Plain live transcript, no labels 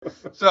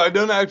So I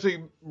don't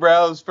actually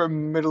browse for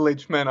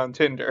middle-aged men on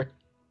Tinder.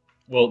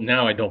 Well,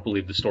 now I don't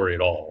believe the story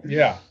at all.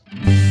 Yeah.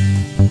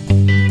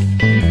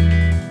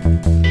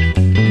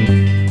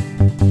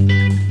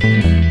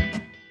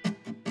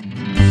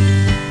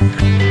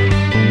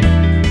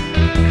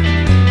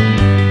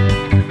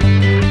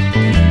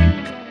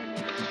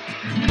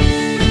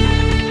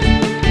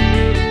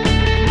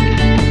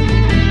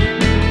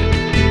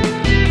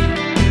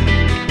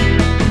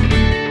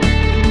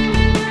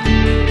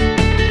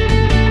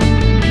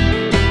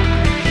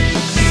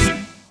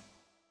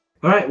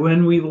 All right,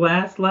 when we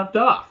last left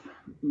off,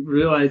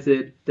 realize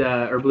it,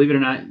 or believe it or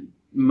not,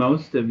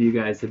 most of you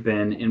guys have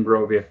been in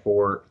Barovia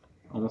for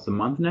almost a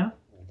month now,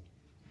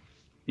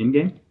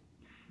 in-game.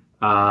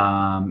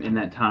 In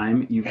that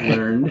time, you've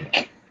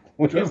learned...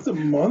 Just a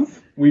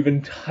month? We've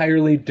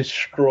entirely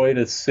destroyed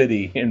a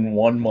city in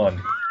 1 month.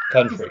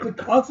 Country. The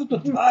concept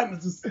of time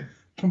is just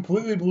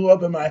completely blew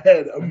up in my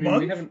head. A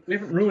month? We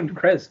haven't ruined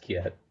Krezk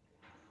yet.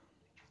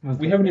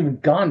 We haven't even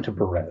gone to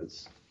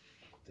Perez.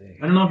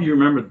 I don't know if you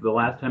remember the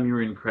last time you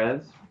were in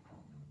Krez.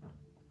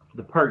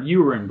 The part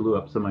you were in blew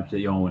up so much that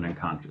you all went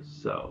unconscious,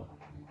 so...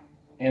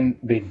 And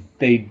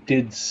they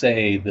did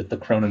say that the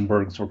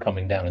Cronenbergs were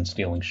coming down and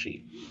stealing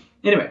sheep.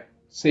 Anyway.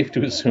 Safe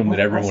to assume that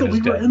everyone is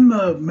dead. We were in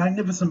the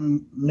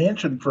Magnificent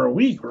Mansion for a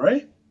week,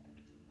 right?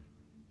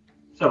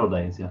 Several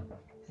days, yeah.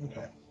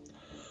 Okay.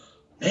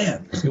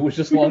 Man. It was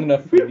just long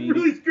enough for me. We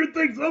really screwed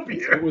things up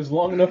here. It was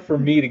long enough for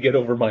me to get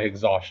over my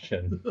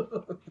exhaustion.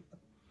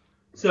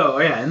 So,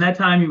 yeah, in that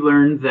time you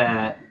learned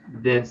that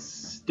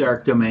this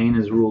dark domain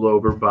is ruled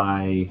over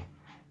by a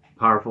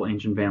powerful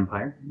ancient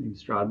vampire named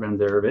Strahd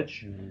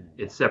Banzerovich.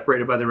 It's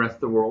separated by the rest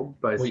of the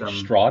world by Wait, some...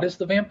 Strahd is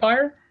the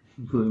vampire?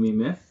 Gloomy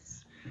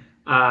myths.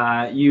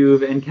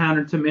 You've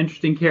encountered some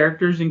interesting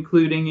characters,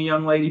 including a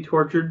young lady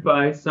tortured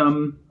by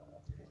some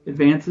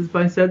advances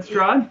by said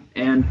Strahd,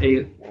 and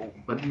a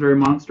legendary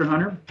monster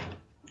hunter.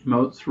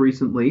 Most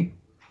recently,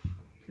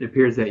 it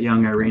appears that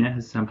young Irina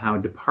has somehow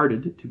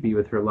departed to be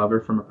with her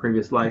lover from a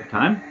previous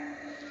lifetime,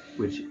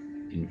 which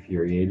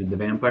infuriated the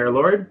vampire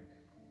lord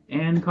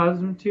and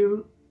caused him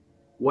to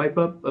wipe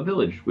up a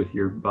village with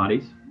your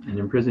bodies and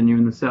imprison you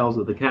in the cells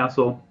of the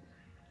castle.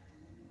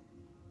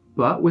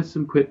 But with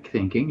some quick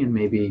thinking and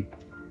maybe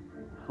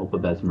help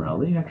of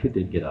Esmeralda, you actually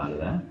did get out of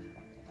that.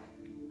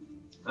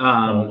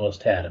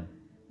 Almost had him.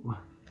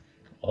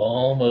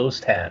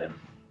 Almost had him.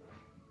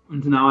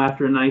 And now,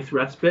 after a nice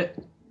respite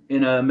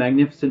in a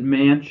magnificent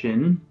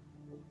mansion,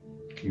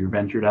 you're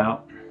ventured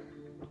out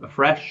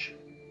afresh.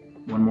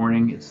 One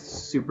morning, it's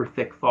super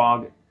thick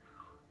fog.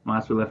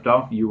 Last we left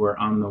off, you were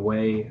on the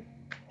way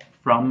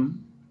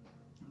from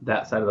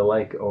that side of the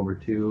lake over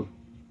to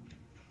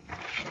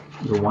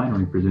the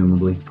winery,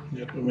 presumably.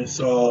 Yep, and we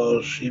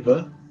saw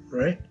Shiva,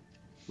 right?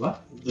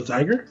 What? The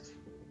tiger?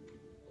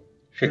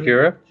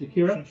 Shakira?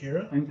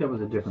 Shakira? I think that was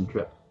a different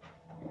trip.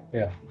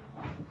 Yeah.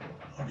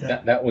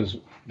 Okay. That was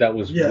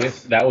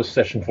Yes. that was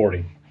session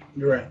 40.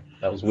 You're right.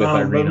 That was with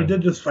Irina. But we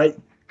did just fight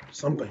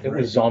something, It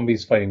right? was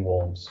zombies fighting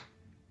wolves.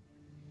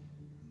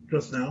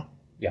 Just now?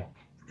 Yeah.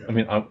 Okay. I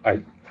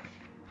mean,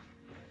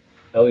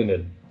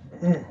 Elionid,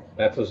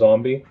 that's a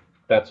zombie,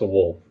 that's a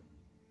wolf.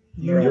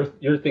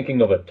 You're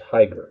thinking of a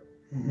tiger.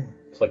 Mm-hmm.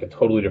 It's like a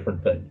totally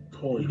different thing.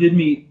 You did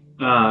meet,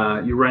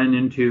 you ran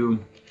into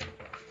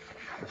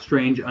a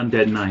strange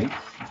undead knight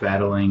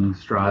battling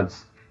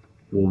Strahd's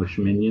wolvish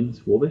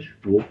minions. Wolvish?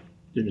 Wolf?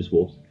 They're just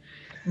wolves.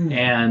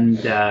 And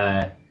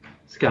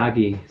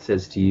Skagi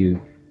says to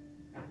you,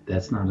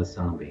 that's not a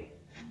zombie.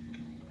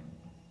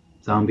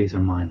 Zombies are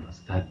mindless.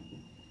 That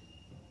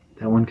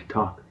one could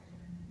talk.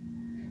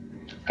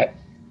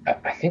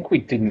 I think we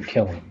didn't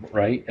kill him,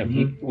 right?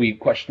 And we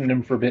questioned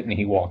him for a bit, and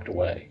he walked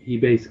away. He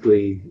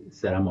basically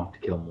said, I'm off to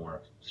kill more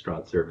of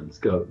Strahd's servants.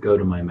 Go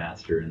to my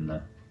master in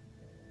the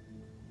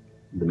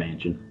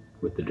mansion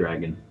with the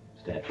dragon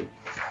statue.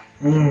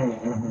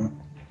 Mm-hmm.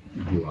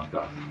 And he walked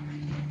off.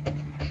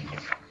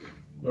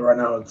 But right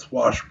now it's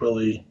Wash,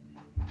 Billy,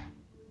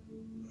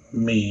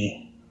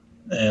 me,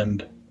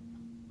 and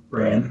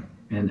Bran.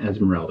 And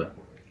Esmeralda.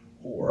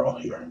 We're all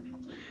here.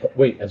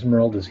 Wait,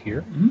 Esmeralda's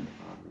here? Mm-hmm.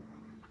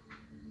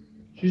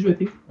 She's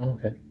with you. Oh,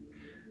 okay.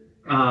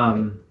 Are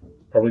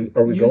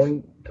we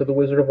going to the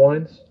Wizard of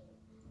Wines?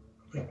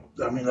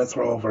 I mean, that's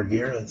where all of our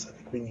gear is. I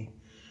think we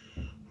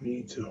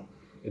need to.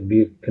 It'd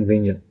be a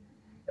convenient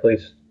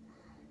place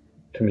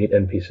to meet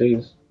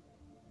NPCs.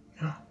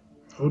 Yeah,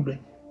 it would be.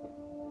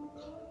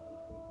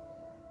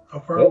 How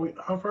far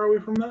are we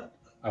from that?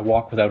 I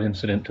walk without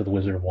incident to the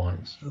Wizard of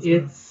Wines.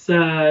 It's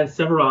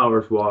several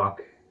hours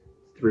walk,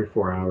 3 or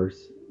 4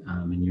 hours,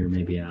 and you're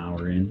maybe an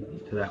hour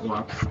in to that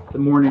walk. The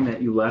morning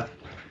that you left,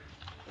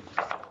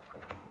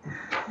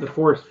 the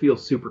forest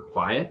feels super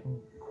quiet,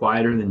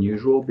 quieter than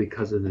usual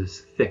because of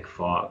this thick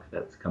fog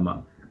that's come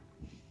up.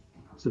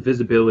 So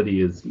visibility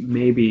is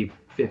maybe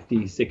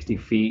 50, 60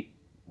 feet.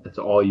 That's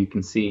all you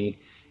can see,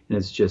 and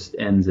it just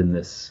ends in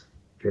this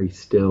very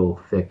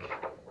still, thick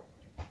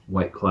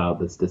white cloud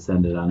that's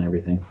descended on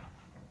everything.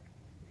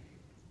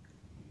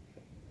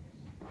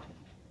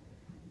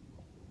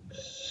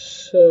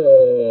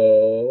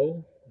 So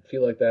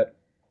feel like that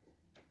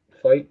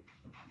fight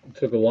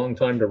took a long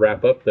time to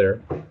wrap up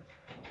there.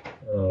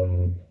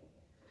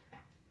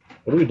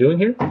 What are we doing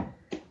here?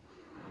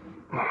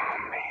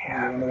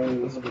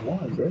 That's what it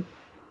was, right?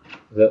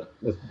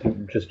 Let's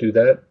just do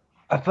that?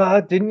 I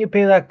thought, didn't you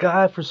pay that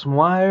guy for some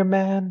wire,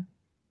 man?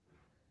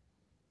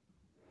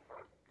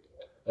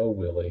 Oh,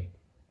 Willie.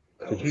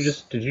 Did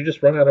you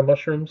just run out of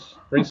mushrooms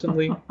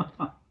recently?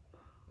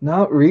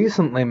 Not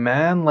recently,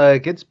 man.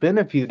 Like, it's been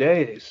a few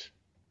days.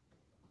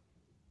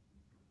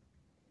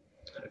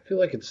 I feel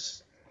like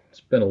it's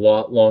been a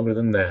lot longer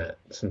than that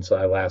since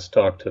I last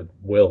talked to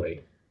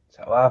Willie.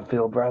 That's how I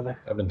feel, brother.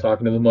 I've been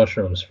talking to the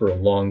mushrooms for a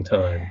long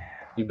time.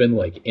 You've been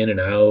like in and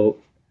out,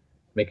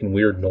 making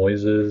weird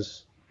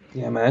noises.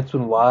 Yeah, man, it's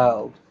been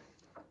wild.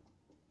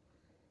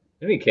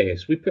 In any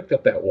case, we picked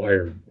up that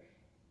wire.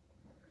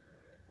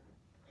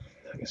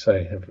 I guess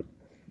I have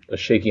a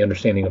shaky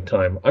understanding of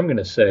time. I'm going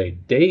to say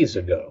days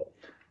ago.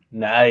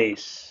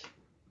 Nice.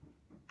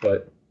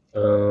 But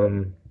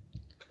a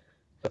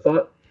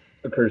thought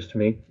occurs to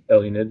me,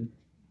 Elunid.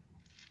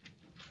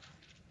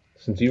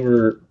 Since you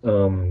were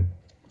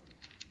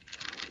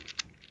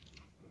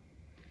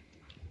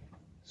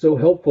so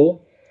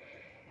helpful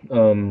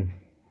to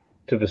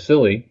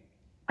Vasily,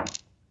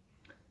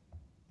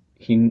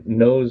 he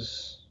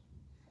knows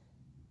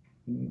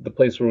the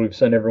place where we've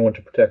sent everyone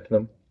to protect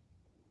them.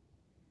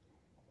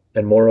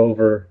 And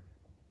moreover,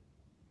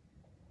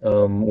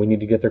 we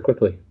need to get there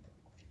quickly.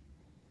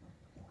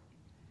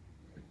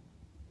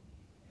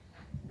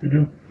 You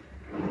do.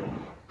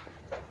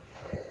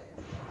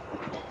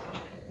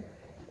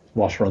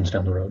 Wash runs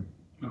down the road.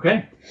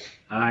 Okay.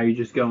 You're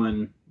just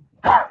going,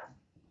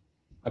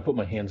 I put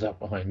my hands out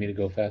behind me to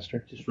go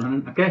faster. just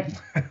running. Okay.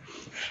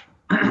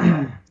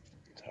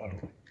 Totally.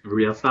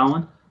 Everybody else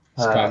following?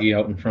 Skaggy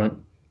out in front.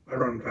 I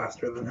run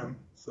faster than him,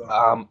 so.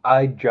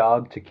 I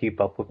jog to keep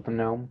up with the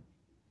gnome.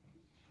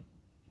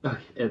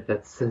 Okay,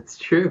 that's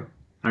true.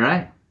 All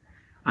right.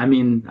 I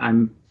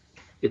mean,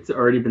 it's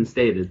already been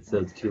stated, so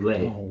it's too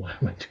late. Oh, why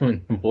am I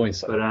doing the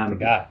voice? But I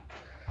forgot.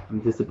 I'm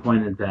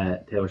disappointed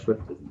that Taylor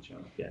Swift doesn't show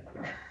up yet.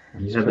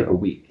 You had like a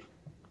week.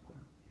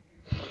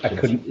 I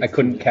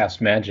couldn't cast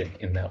magic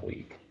in that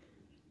week.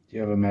 Do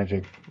you have a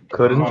magic?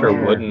 Couldn't or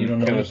Or wouldn't. You don't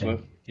know Taylor anything.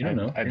 Swift? You don't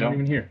know. I You're don't. not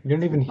even here. You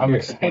don't even hear I'm it.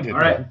 excited. All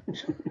right.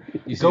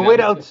 You see, Go that wait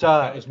was-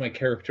 outside. That was my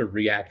character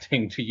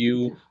reacting to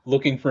you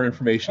looking for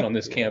information on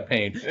this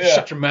campaign. Yeah.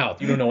 Shut your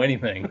mouth. You don't know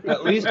anything.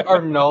 At least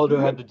Arnaldo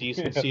had the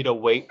decency to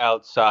wait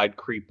outside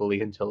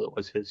creepily until it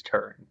was his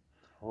turn.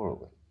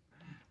 Totally.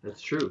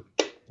 That's true.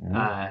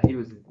 He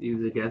was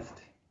a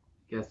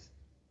guest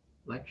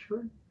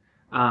lecturer.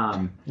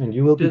 And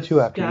you will be Does too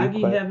after Skaggy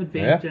you quit. have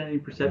advantage on any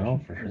No, perception?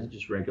 for Or is sure. it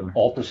just regular?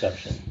 All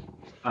perception.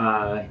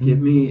 Give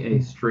me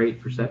a straight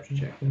perception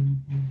check.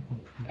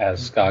 As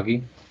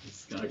Skaggy.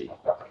 Skaggy.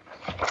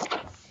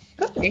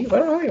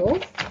 Where are you?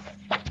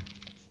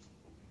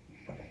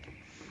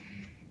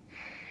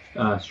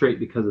 Straight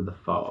because of the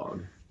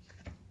fog.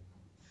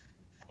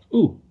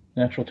 Ooh,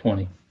 natural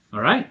 20.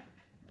 All right.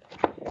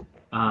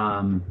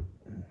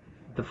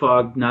 The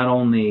fog not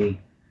only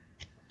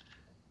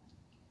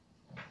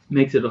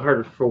makes it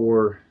harder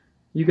for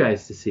you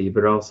guys to see,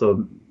 but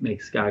also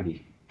makes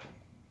Skaggy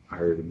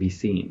harder to be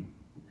seen.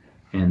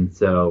 And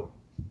so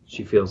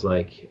she feels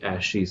like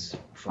as she's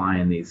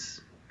flying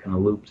these kind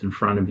of loops in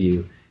front of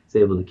you, is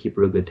able to keep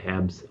real good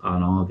tabs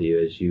on all of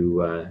you as you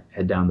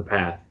head down the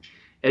path.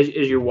 As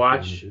you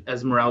watch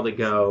Esmeralda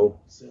go,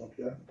 So,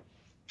 yeah.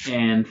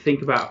 and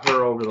think about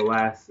her over the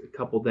last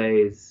couple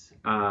days.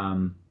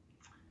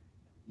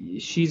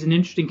 She's an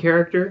interesting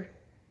character.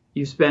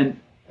 You've spent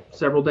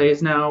several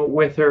days now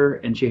with her,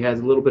 and she has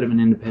a little bit of an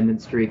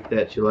independent streak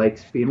that she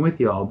likes being with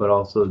y'all, but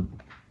also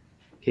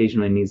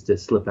occasionally needs to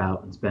slip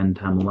out and spend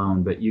time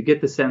alone. But you get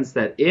the sense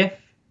that if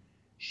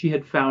she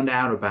had found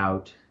out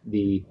about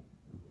the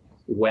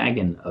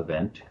wagon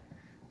event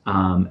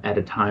at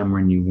a time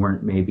when you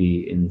weren't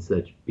maybe in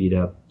such beat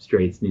up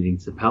straits needing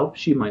some help,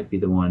 she might be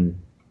the one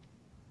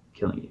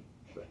killing you.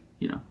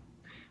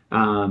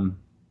 But,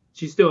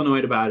 she's still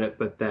annoyed about it,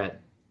 but that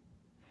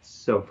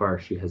so far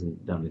she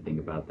hasn't done anything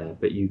about that.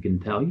 But you can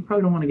tell you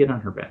probably don't want to get on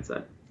her bad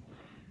side.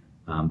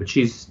 But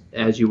she's,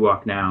 as you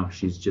walk now,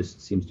 she's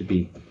just seems to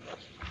be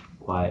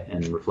quiet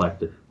and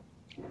reflective.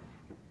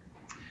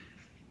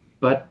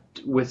 But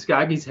with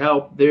Skaggy's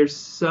help, there's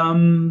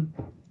some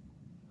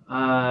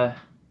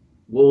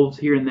wolves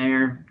here and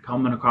there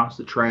coming across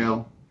the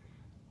trail.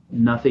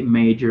 Nothing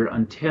major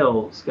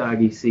until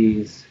Skaggy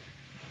sees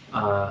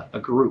a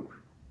group.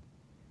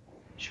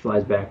 She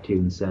flies back to you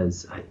and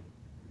says, I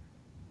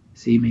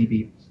see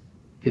maybe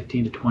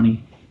 15 to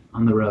 20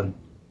 on the road,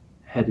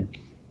 headed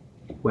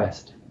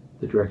west,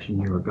 the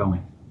direction you are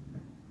going.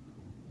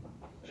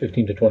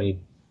 15 to 20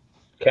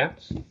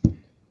 cats?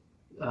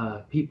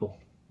 People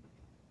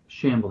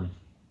shambling.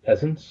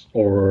 Peasants?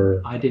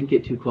 Or... I didn't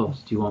get too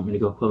close. Do you want me to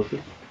go closer?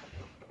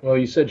 Well,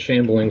 you said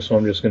shambling, so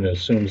I'm just going to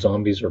assume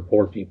zombies are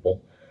poor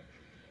people.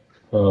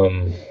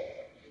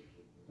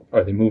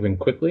 Are they moving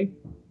quickly?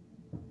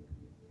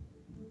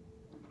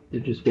 They're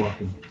just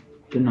walking.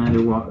 They're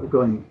neither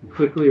going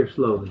quickly or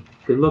slowly.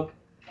 They look.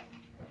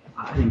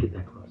 I didn't get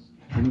that close.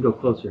 I can go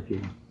closer if you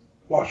want.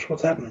 Wash,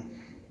 what's happening?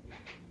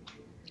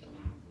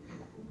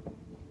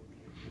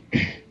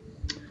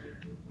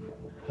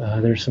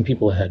 There's some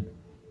people ahead.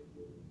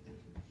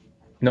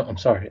 No, I'm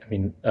sorry. I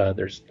mean,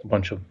 there's a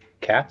bunch of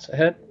cats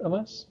ahead of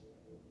us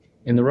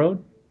in the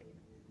road.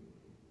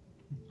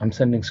 I'm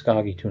sending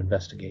Skaggy to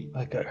investigate.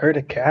 Like a herd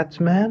of cats,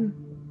 man?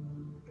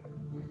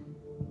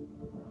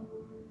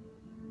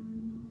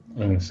 I'm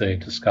going to say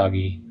to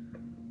Skaggy,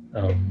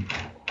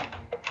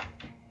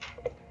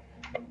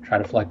 try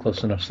to fly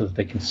close enough so that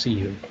they can see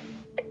you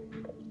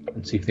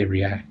and see if they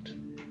react.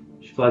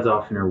 She flies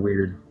off in her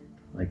weird,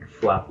 like,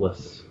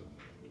 flapless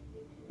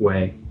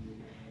way.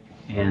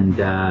 And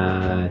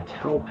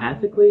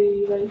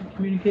telepathically, like,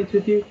 communicates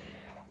with you.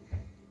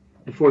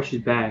 Before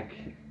she's back,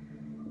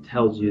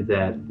 tells you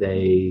that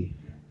they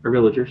are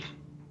villagers.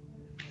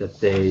 That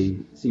they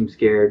seem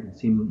scared,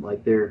 seem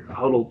like they're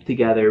huddled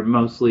together,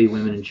 mostly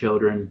women and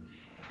children,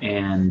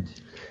 and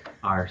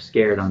are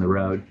scared on the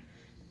road.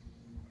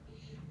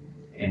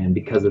 And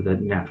because of the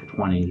natural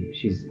 20,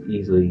 she's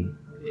easily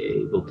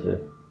able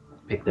to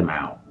pick them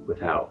out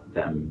without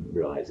them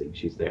realizing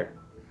she's there.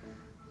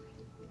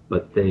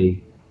 But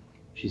they,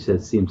 she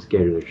says, seem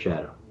scared of their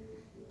shadow.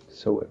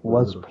 So it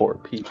was poor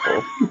people.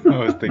 I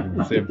was thinking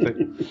the same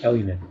thing.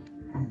 Elina,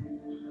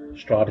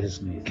 Strahd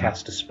has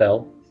cast a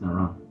spell It's not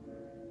wrong.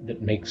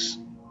 that makes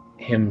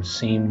him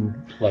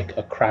seem like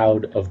a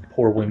crowd of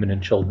poor women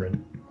and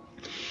children.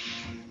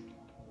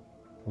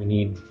 We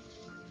need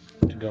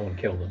to go and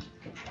kill them.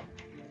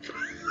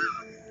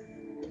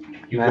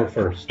 You go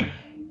first.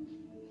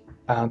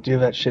 I don't do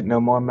that shit no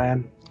more,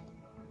 man.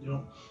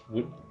 You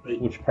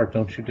don't, Which part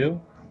don't you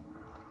do?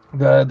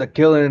 The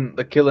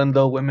killing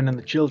the women and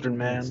the children,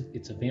 man.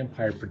 It's a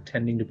vampire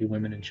pretending to be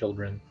women and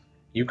children.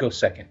 You go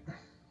second.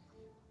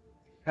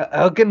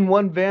 How can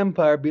one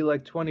vampire be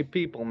like 20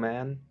 people,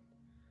 man?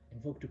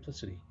 Invoke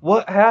duplicity.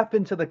 What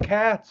happened to the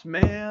cats,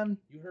 man?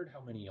 You heard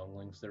how many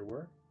younglings there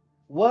were?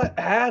 What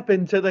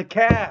happened to the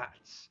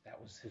cats?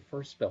 That was his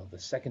first spell. The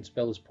second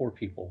spell is poor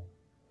people.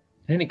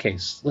 In any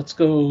case, let's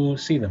go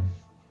see them.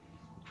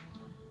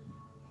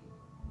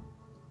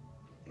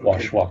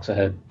 Wash walks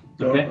ahead.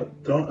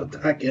 Don't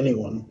attack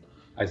anyone.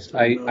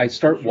 I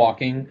start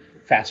walking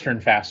faster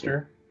and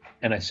faster,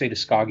 and I say to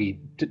Skaggy,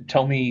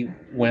 tell me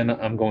when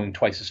I'm going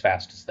twice as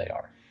fast as they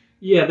are.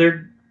 Yeah,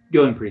 they're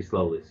going pretty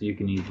slowly, so you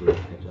can easily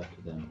catch up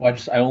to them. Well,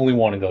 I only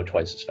want to go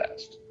twice as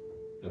fast.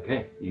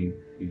 Okay, you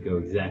go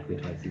exactly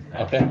twice as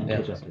fast Okay, and yeah.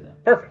 catch up to them.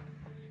 Perfect.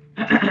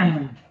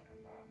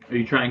 Are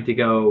you trying to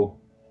go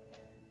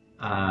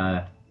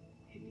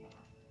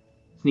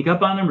sneak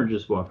up on them or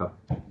just walk up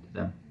to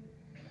them?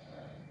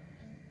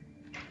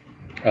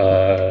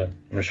 I'm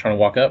just trying to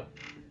walk up.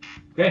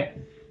 Okay.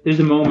 There's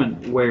a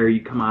moment where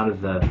you come out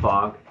of the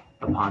fog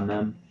upon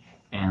them,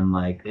 and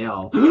like they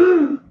all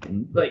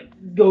like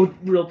go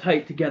real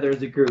tight together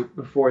as a group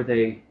before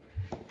they.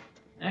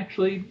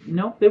 Actually,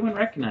 nope, they wouldn't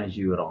recognize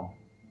you at all.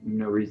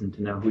 No reason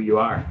to know who you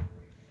are.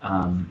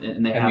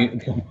 And they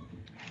have.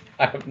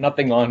 I have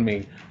nothing on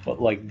me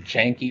but like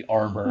janky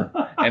armor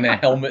and a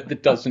helmet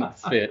that doesn't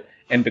fit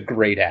and a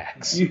great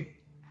axe. You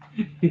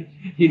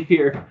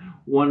hear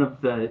one of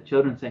the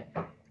children say,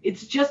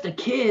 "It's just a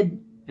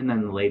kid," and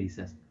then the lady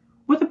says,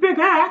 "With a big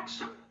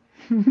axe."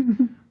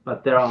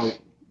 But they're all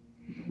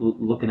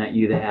looking at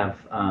you. They have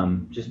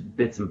just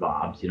bits and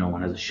bobs. You know,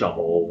 one has a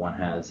shovel, one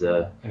has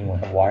a. Anyone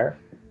have wire?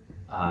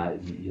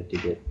 You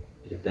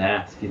have to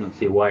ask if you don't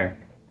see a wire.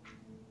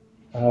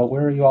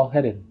 Where are you all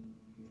headed?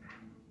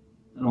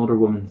 An older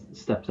woman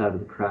steps out of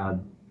the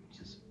crowd.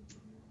 Says,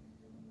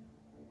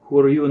 "Who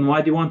are you and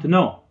why do you want to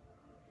know?"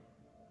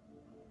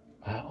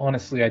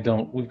 Honestly, I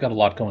don't. We've got a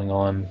lot going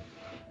on.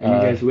 Are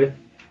you guys with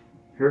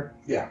her?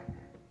 Yeah.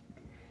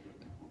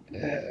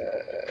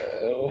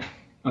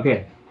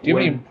 Okay. Do you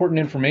have any important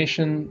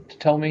information to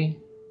tell me?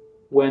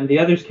 When the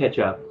others catch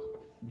up,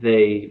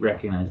 they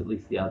recognize at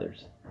least the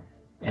others.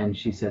 And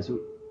she says,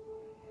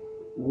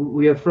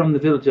 "We are from the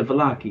village of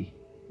Valaki.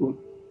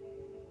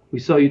 We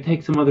saw you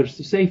take some others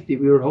to safety.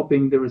 We were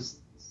hoping there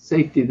was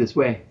safety this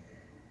way."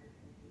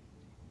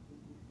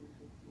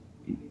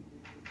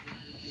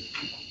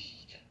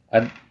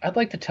 I'd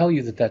like to tell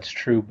you that that's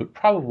true, but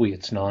probably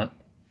it's not.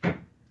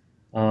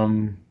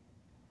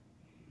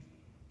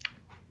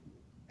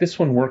 This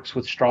one works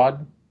with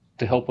Strahd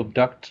to help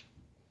abduct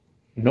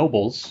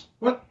nobles.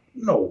 What?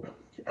 No.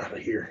 Get out of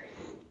here.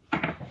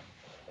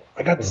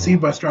 I got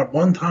deceived by Strahd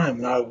one time,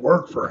 and I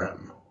work for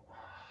him.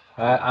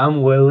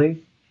 I'm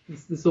Willie.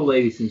 This old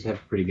lady seems to have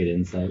pretty good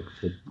insight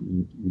to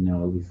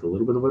know at least a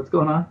little bit of what's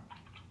going on.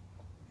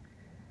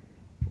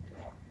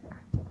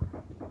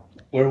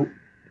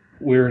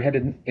 We're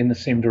headed in the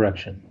same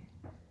direction.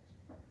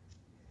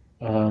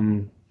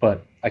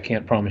 But I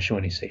can't promise you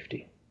any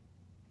safety.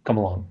 Come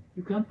along.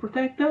 "You can't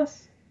protect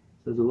us?"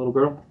 says a little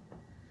girl.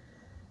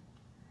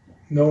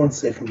 No one's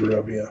safe in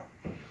Barovia.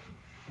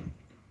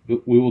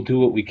 We will do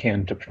what we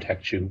can to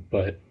protect you,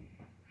 but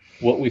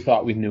what we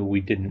thought we knew, we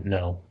didn't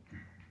know.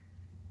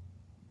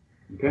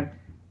 Okay.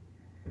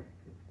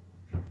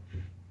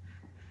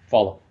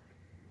 Follow.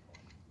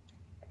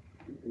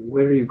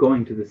 Where are you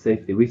going to the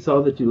safety? We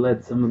saw that you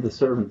led some of the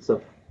servants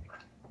of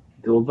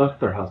the old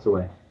Vaktar house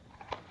away.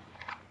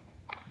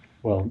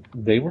 Well,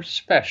 they were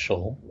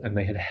special, and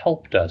they had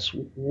helped us.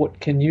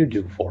 What can you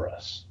do for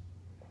us?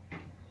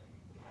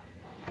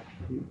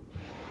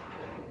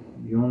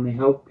 You only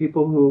help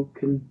people who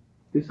can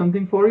do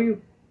something for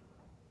you?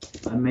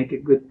 I make a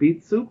good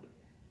beet soup?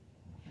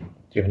 Do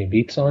you have any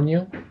beets on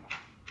you?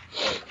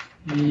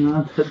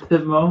 Not at the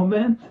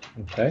moment.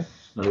 Okay.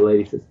 Another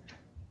lady says,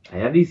 I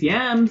have these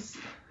yams.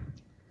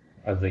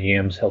 Are the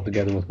yams held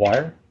together with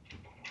wire?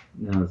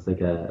 No, it's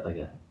like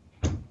a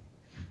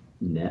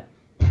net.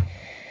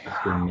 A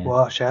string net.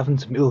 Wash, having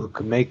some people who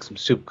could make some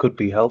soup could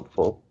be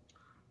helpful.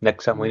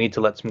 Next time we need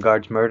to let some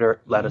guards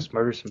let us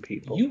murder some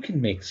people. You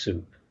can make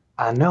soup.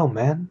 I know,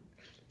 man.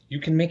 You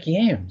can make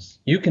yams.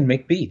 You can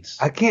make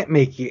beets. I can't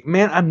make it.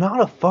 Man, I'm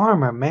not a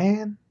farmer,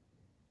 man.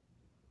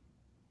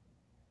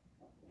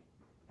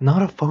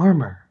 Not a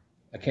farmer.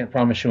 I can't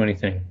promise you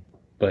anything,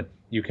 but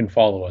you can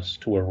follow us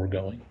to where we're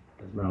going.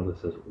 Esmeralda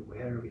says,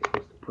 where are we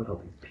supposed to put all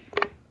these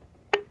people?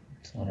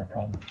 It's not our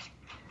problem.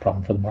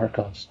 Problem for the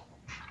Markovs.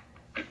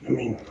 I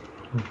mean,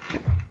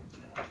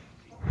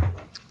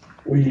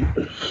 we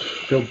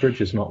Build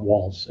bridges, not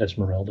walls,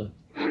 Esmeralda.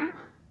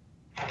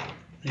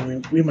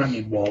 we might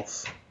need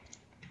walls.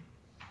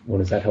 What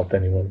does that help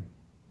anyone?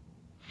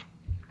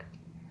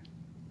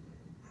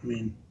 I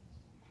mean,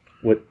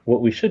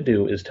 What we should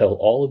do is tell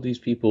all of these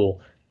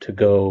people to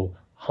go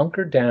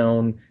hunker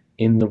down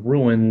in the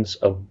ruins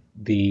of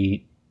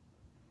the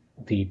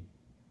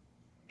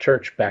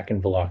church back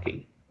in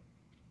Vallaki,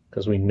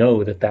 because we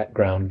know that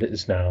ground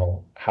is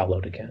now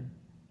hallowed again.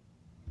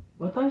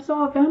 But I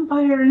saw a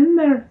vampire in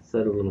there,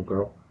 said a little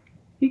girl.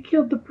 He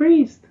killed the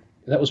priest.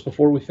 That was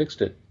before we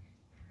fixed it.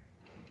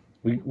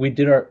 We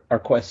did our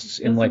quests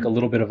in like a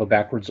little bit of a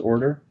backwards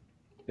order.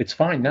 It's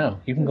fine now.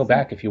 You can go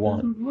back if you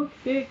want. Doesn't look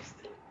fixed.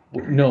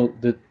 No,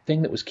 the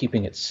thing that was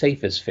keeping it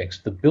safe is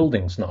fixed. The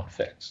building's not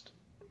fixed.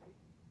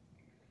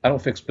 I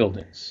don't fix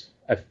buildings.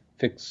 I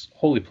fix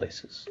holy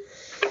places.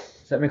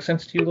 Does that make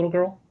sense to you, little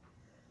girl?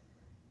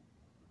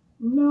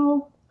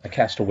 No. I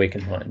cast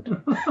Awaken Mind.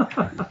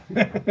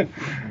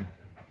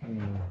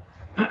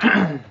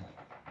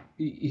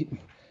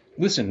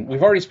 Listen,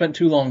 we've already spent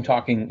too long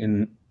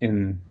talking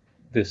in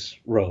this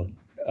road.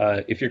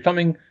 If you're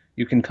coming,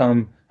 you can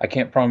come. I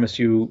can't promise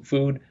you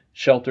food,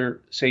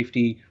 shelter,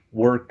 safety,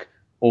 work,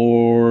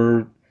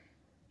 or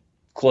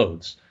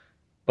clothes.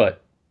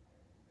 But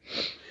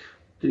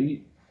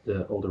The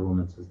older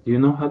woman says, do you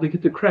know how to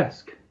get to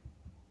Kresk?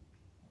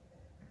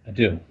 I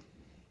do.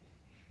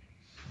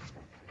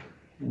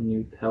 And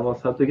you tell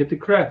us how to get to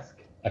Kresk.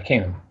 I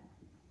can.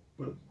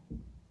 They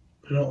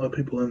don't let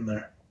people in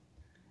there.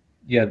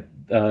 Yeah,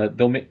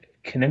 they'll make...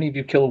 Can any of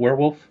you kill a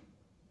werewolf?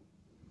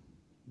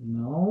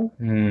 No.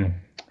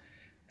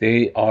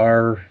 They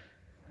are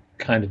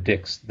kind of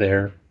dicks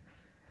there.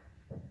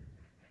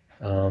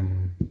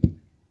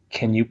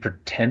 Can you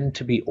pretend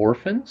to be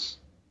orphans?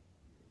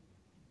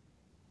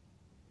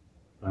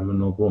 I'm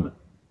an old woman.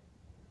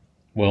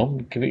 Well,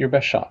 give it your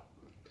best shot.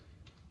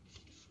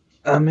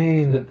 I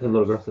mean, The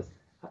little girl says,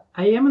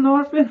 I am an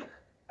orphan.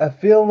 I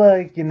feel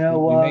like, you know,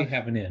 We may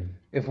have an in.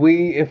 if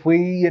we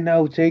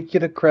take you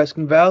to Kresk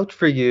and vouch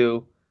for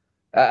you,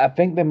 I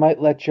think they might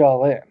let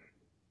y'all in.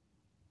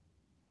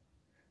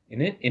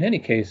 In any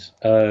case,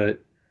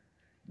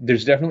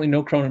 there's definitely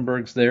no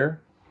Cronenbergs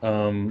there.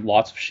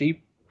 Lots of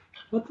sheep.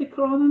 What's a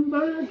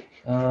Cronenberg?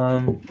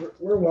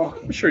 We're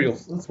walking. I'm sure you'll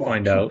Let's walk.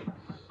 find out.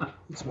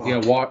 Let's walk. Yeah,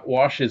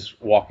 Wash is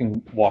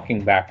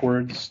walking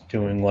backwards,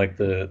 doing like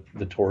the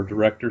tour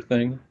director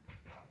thing.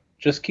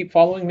 Just keep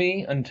following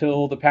me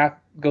until the path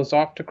goes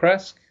off to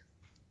Kresk.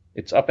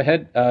 It's up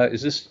ahead.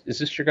 Is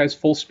this your guys'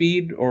 full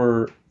speed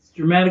or? It's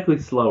dramatically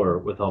slower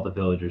with all the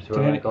villagers who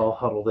are Can like all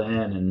huddled in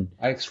and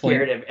I explained.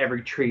 scared of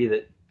every tree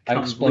that I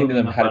comes explained to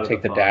them looming how up to out take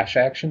of the fog. dash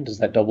action. Does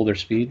that double their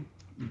speed?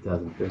 It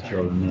doesn't. They're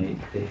children.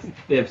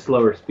 They have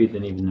slower speed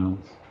than even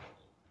gnomes.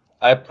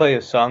 I play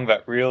a song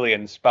that really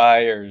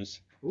inspires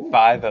Ooh.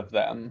 5 of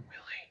them.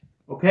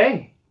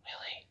 Okay.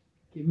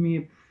 Give me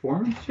a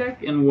performance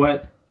check. And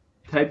what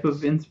type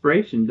of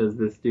inspiration does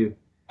this do?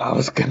 I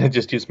was gonna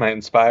just use my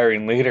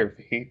inspiring leader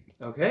feat,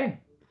 Okay.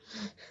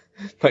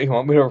 but you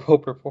want me to roll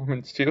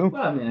performance too?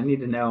 Well, I mean, I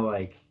need to know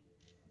like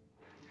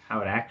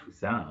how it actually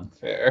sounds.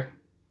 Fair.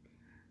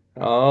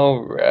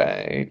 All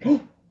right.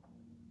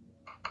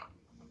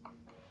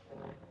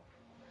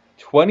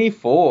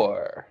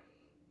 24.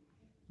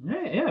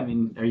 Yeah. I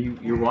mean,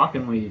 you're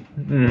walking while you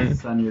Mhm.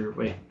 it's on your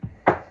wait.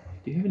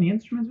 Do you have any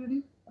instruments with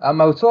you? I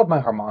would still have my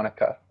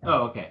harmonica.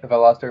 Oh, okay. If I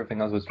lost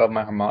everything else, I would still have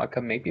my harmonica.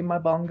 Maybe my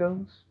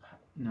bongos.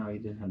 No, you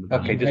didn't have the.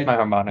 Okay, You just had- my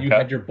harmonica. You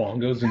had your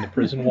bongos in the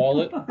prison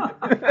wallet.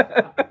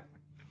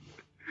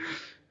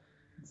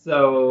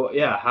 So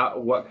yeah,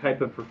 what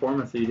type of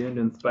performance are you doing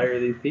to inspire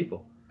these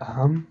people?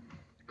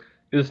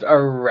 Just a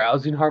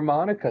rousing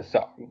harmonica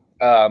song.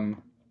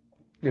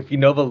 If you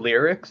know the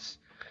lyrics,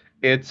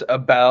 it's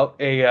about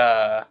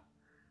a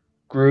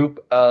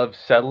group of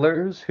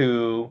settlers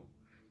who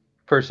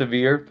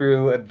persevere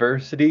through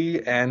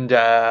adversity and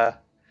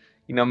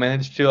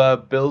manage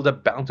to build a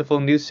bountiful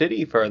new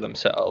city for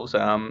themselves.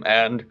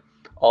 And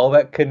all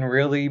that can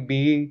really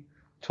be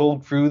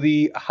told through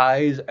the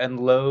highs and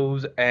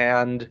lows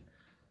and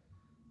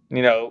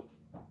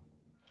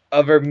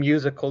other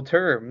musical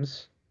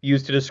terms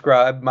used to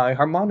describe my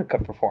harmonica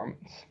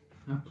performance.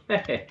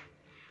 Okay.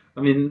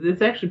 I mean,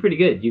 it's actually pretty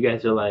good. You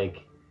guys are like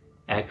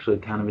actually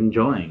kind of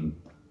enjoying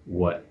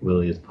what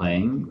Willie is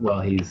playing while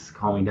he's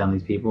calming down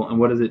these people. And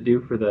what does it do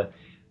for the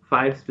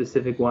 5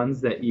 specific ones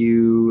that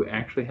you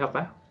actually help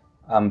out?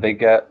 They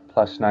get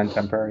 +9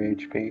 temporary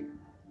HP.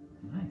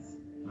 Nice.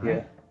 All Yeah.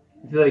 right.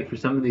 I feel like for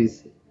some of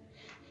these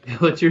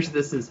villagers,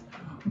 this is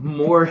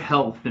more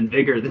health and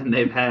vigor than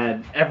they've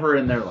had ever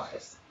in their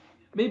lives.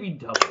 Maybe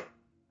double.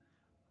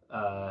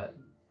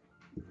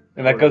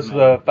 And that goes to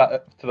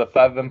the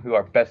 5 of them who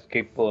are best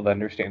capable of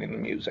understanding the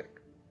music.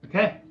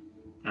 Okay.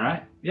 All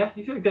right. Yeah,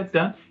 you feel like that's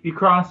done. You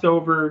cross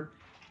over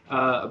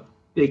a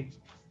big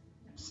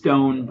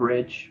stone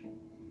bridge,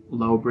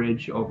 low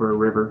bridge over a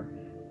river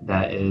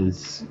that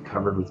is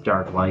covered with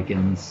dark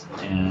lichens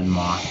and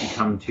moss. You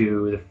come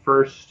to the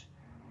first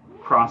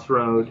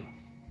crossroad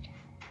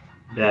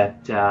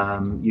that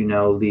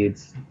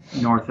leads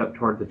north up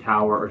toward the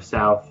tower or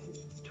south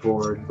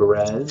toward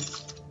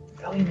Berez.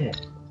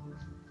 Valiant.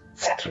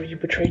 That's where you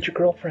betrayed your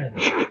girlfriend.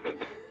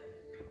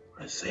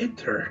 I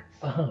saved her.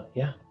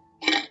 Yeah.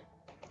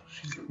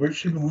 She's where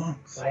she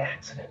belongs. By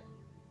accident.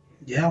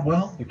 Yeah,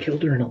 well, You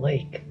killed her in a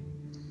lake.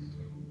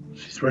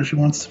 she's where she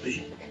wants to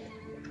be.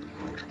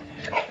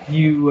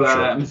 You,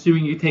 I'm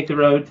assuming you take the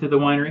road to the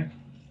winery?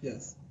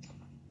 Yes.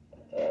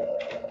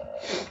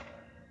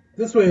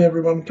 This way,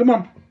 everyone. Come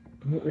on.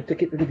 We have to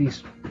get rid of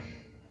these.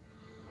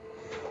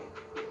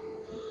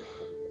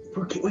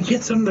 We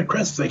can't send them to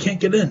Crest. They can't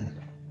get in.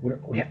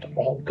 We have to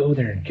all go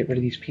there and get rid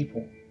of these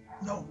people.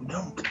 No, we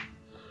don't.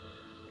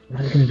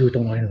 What are we going to do at the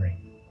winery?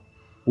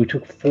 We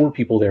took 4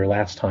 people there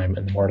last time,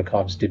 and the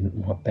Mardikovs didn't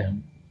want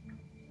them.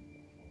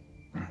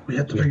 We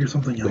have to figure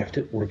something out.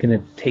 We're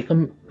going to take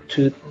them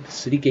to the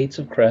city gates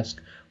of Kresk.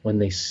 When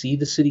they see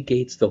the city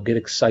gates, they'll get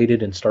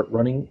excited and start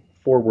running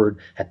forward.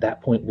 At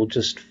that point, we'll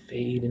just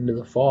fade into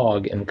the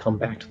fog and come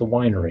back to the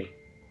winery.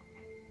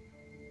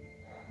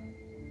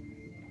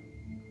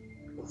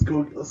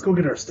 Let's go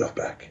get our stuff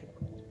back.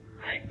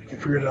 We can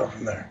figure it out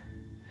from there.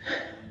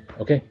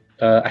 Okay.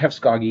 I have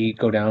Skoggy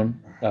go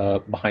down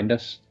behind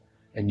us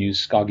and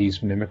use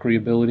Skoggy's mimicry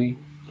ability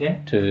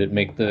to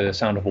make the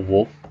sound of a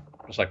wolf.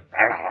 Just like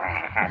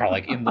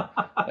in the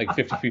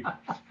 50 feet.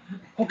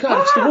 Oh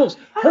God, it's the wolves!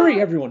 Hurry,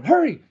 everyone!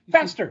 Hurry!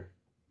 Faster!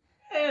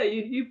 Yeah,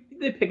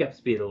 they pick up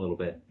speed a little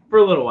bit. For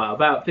a little while.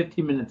 About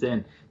 15 minutes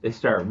in, they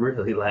start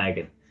really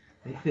lagging.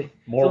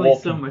 More only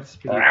wolf. so much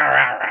speed.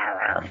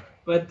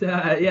 But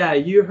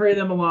you hurry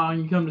them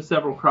along. You come to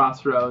several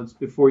crossroads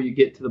before you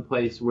get to the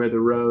place where the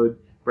road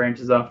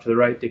branches off to the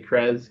right to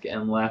Kresk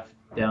and left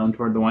down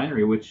toward the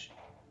winery. Which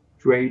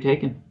way are you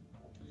taking?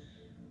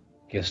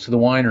 Guess to the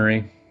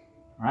winery.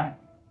 All right.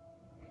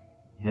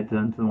 You head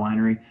down to the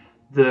winery.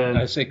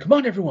 I say, come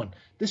on, everyone.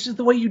 This is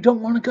the way you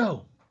don't want to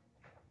go.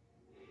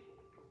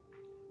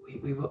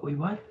 We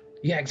what?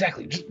 Yeah,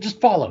 exactly. Just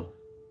follow.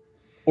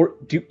 Or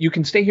you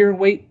can stay here and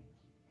wait.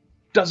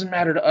 Doesn't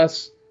matter to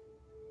us.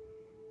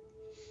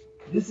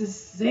 This is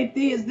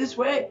safety is this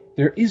way.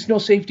 There is no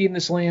safety in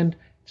this land.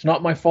 It's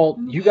not my fault.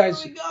 You Where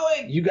guys are we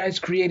going? You guys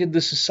created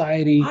the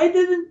society. I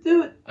didn't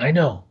do it. I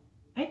know.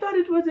 I thought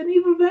it was an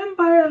evil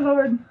vampire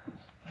lord.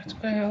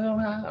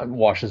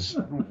 Washes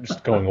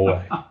just going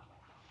away.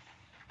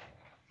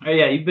 Oh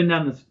yeah, you've been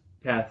down this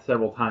path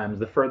several times.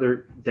 The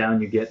further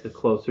down you get, the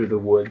closer the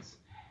woods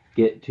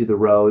get to the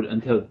road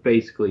until it's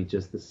basically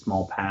just this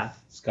small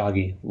path.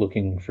 Skoggy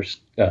looking for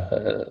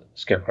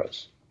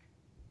scarecrows.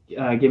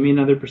 Give me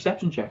another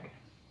perception check.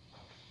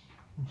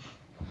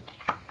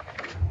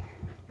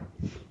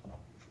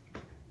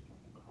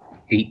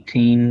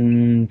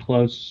 $18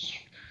 plus.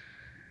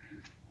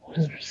 What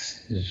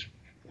is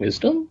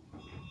wisdom?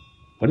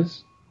 What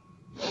is?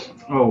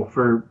 Oh,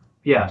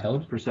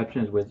 Intelligence?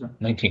 perception is wisdom.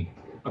 19.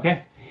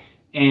 Okay.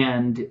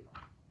 And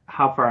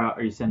how far out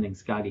are you sending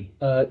Scotty?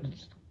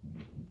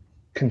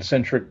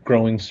 Concentric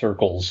growing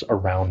circles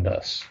around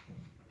us.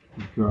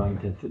 Growing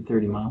to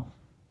 30 miles.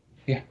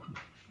 Yeah.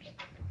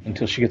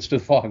 Until she gets to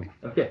the fog.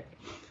 Okay.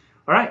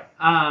 All right.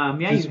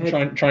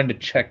 Just trying to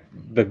check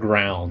the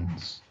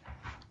grounds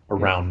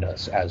around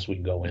us as we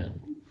go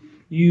in.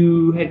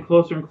 You head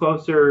closer and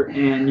closer,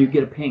 and you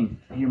get a ping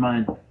in your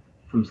mind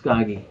from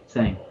Skoggy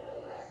saying,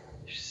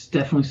 "There's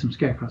definitely some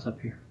scarecrows up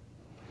here."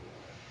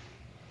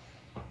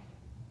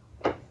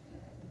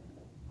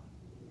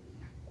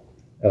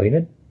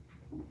 Elionid,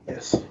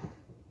 Yes.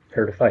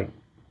 prepare to fight.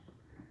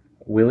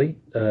 Willie,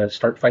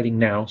 start fighting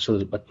now so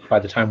that by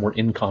the time we're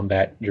in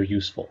combat, you're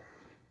useful.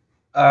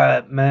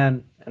 Alright,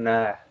 man. And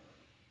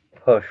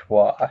push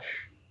wash.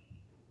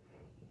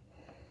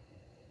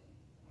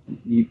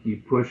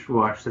 You push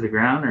Wash to the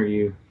ground, or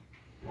you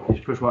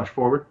just push Wash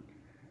forward?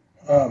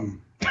 I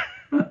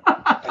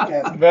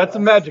guess. That's a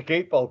Magic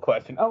 8 Ball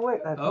question. Oh,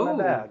 wait, that's Oh.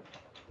 my bad.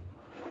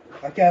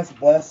 I cast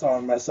Bless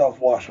on myself,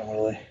 Washing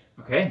Willie.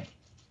 Okay.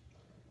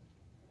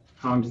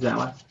 How long does that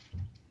last?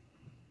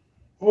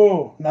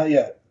 Oh, not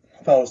yet.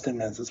 I thought it was 10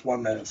 minutes. It's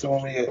 1 minute. So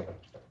when we get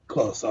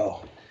close,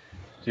 I'll.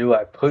 Do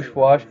I push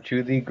Wash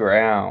to the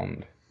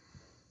ground?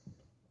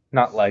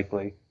 Not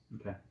likely.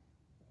 Okay.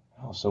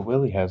 Oh, so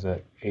Willie has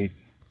a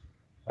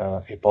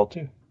 8-ball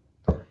too.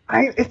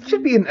 It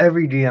should be in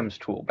every DM's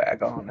tool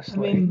bag,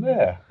 honestly. I mean,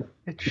 Yeah.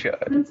 it should.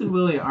 Prince and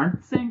Willie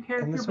aren't the same And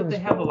character, this but they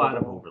one's have a lot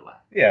of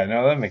overlap. Yeah,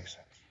 no, that makes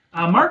sense.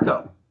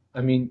 Marco.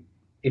 I mean,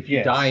 if you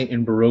Yes. die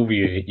in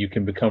Barovia, you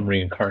can become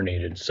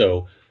reincarnated.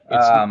 So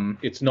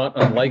it's not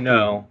Oh, unlikely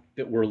no.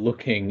 that we're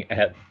looking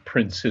at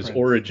Prince's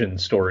origin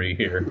story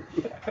here.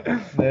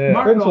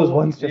 Marco, Prince was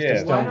once just Yeah. a why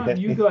stone don't hit.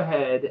 you go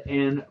ahead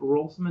and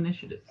roll some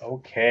initiative?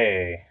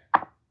 Okay.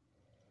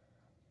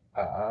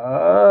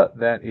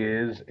 That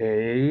is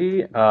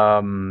a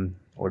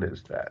what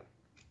is that?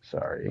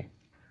 Sorry.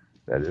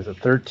 That is a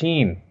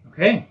 13.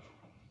 Okay.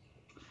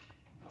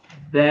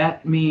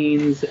 That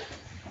means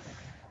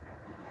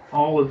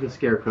all of the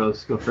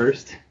scarecrows go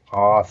first.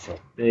 Awesome.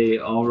 They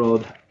all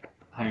rolled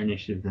higher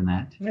initiative than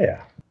that.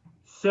 Yeah.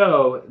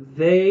 So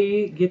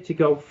they get to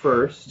go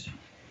first,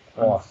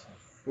 Awesome.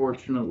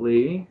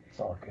 unfortunately. It's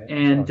all good.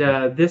 And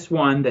this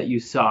one that you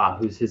saw,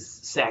 who's his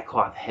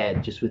sackcloth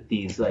head, just with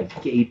these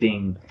like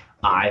gaping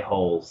eye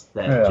holes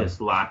that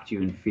just locked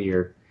you in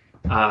fear,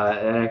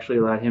 that actually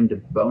allowed him to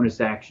bonus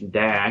action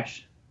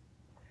dash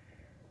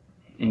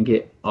and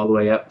get all the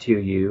way up to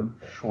you.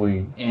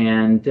 Sweet.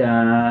 And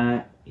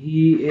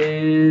he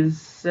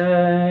is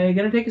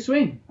gonna take a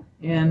swing.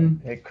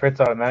 And It crits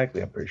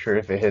automatically, I'm pretty sure,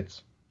 if it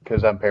hits,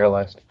 because I'm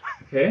paralyzed.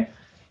 okay,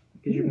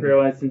 because you're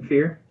paralyzed in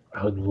fear.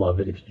 I would love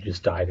it if you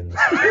just died in this.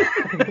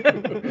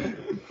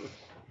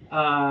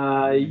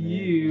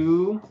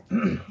 You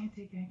can't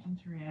take actions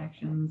or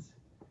reactions.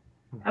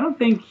 I don't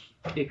think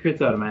it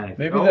crits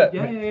automatically. Maybe that-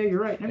 Yeah, you're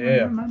right. Never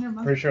Yeah. mind.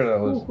 Pretty sure that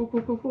was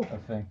Cool. a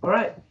thing. All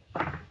right.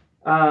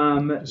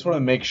 Just want to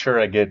make sure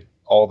I get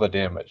all the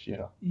damage, you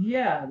know.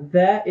 Yeah,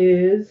 that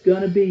is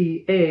gonna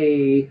be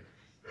a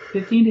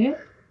 15 to hit.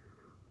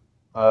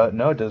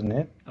 No, it doesn't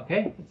hit.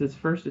 Okay, it's its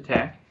first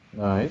attack,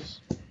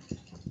 Nice.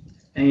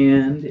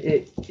 and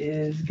it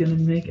is gonna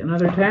make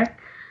another attack.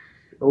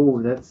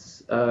 Oh,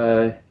 that's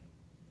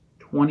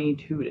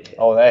 22 to hit.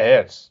 Oh, that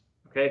hits.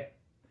 Okay.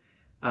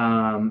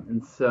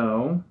 And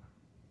so,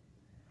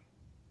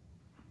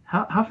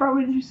 how far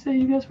away did you say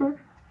you guys were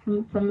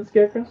from the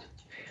scarecrows?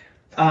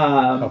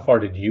 How far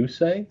did you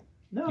say?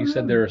 No, You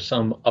said there are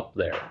some up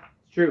there.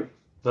 It's true.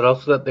 But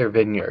also at their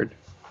vineyard.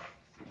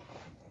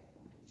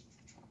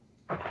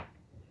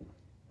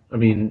 I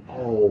mean,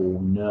 Oh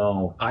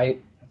no! I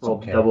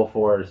Rolled okay. double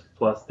fours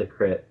plus the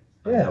crit.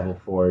 Yeah. Double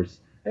fours.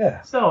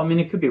 Yeah. So I mean,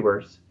 it could be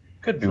worse.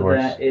 Could be So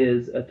worse. that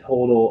is a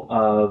total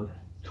of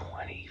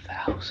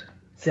 20,000.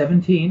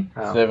 17.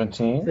 Oh.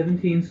 17.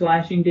 17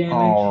 slashing damage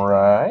All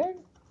right.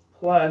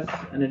 plus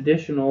an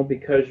additional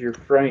because you're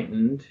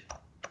frightened.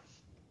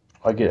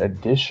 I get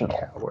additional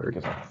Coward.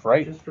 because I'm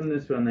frightened. Just from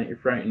this one that you're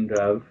frightened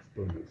of.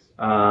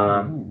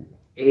 Ooh.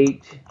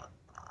 8,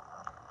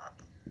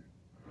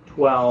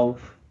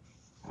 12,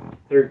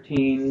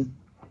 13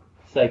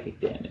 psychic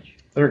damage.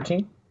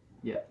 13?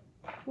 Yeah.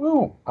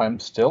 Woo. I'm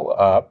still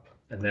up.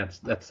 and that's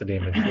the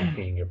damage from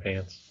peeing your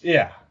pants.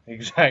 Yeah,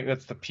 exactly.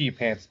 That's the pee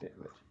pants damage.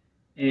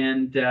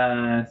 And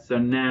so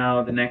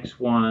now the next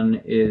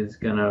one is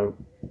going to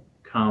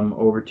come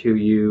over to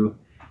you,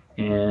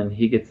 and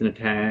he gets an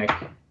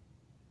attack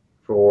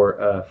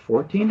for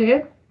 14 to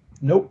hit.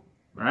 Nope.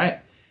 All right.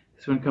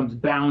 This one comes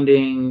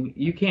bounding.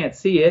 You can't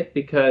see it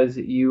because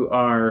you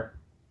are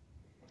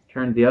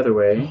turned the other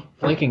way.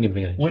 Flanking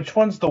advantage. Which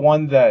one's the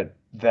one that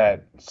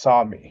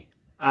saw me?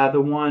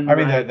 The one I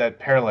mean, right that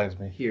paralyzed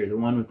me. here, the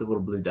one with the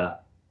little blue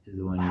dot, is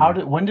the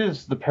one When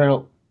does the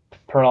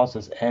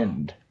paralysis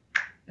end?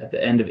 at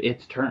the end of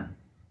its turn,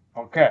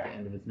 Okay. the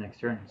end of its next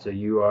turn. So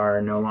you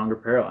are no longer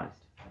paralyzed.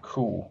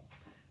 Cool.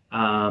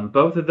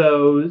 Both of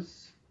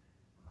those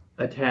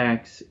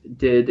attacks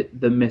did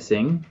the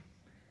missing.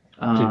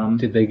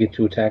 Did they get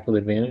to attack with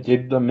advantage?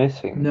 Did the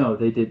missing. No,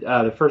 they did.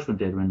 The first one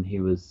did when he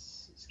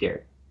was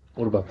scared.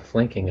 What about the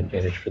flanking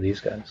advantage for these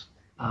guys?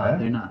 Yeah.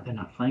 They're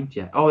not flanked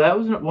yet. Oh, that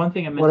was one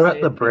thing I meant What to about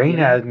say the at brain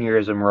beginning,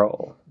 aneurysm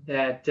roll?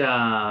 that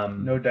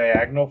No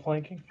diagonal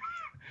flanking?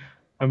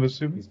 I'm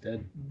assuming. He's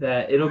dead.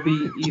 that it'll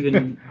be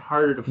even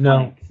harder to No.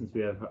 flank since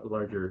we have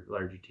larger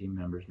team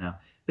members now.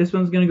 This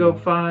one's going to go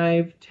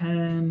 5,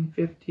 10,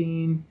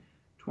 15,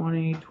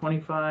 20,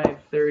 25,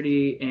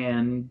 30,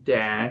 and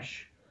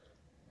dash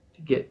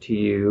to get to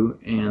you.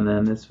 And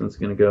then this one's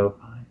going to go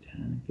 5,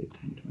 10,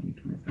 15, 20,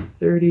 25,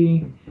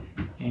 30.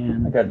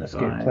 And I got an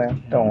escape 5, plan.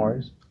 10, Don't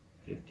worry.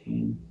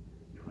 15,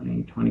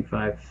 20,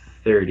 25,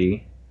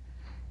 30.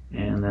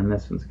 And then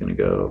this one's going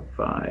to go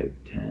 5,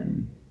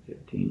 10,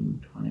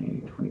 15,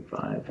 20,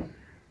 25,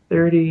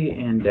 30,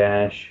 and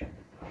dash.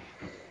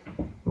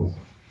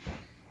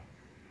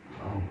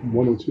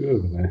 102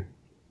 over there.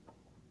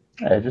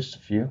 Yeah, just a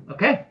few.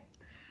 Okay.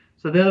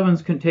 So the other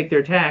ones can take their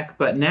attack,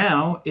 but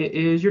now it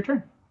is your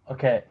turn.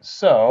 Okay,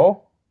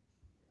 so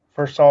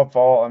first of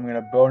all, I'm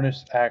gonna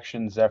bonus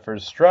action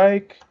Zephyr's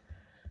Strike,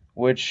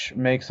 which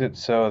makes it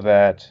so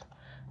that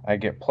I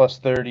get plus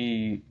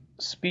 30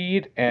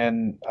 speed,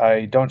 and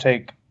I don't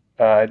take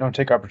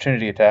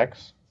opportunity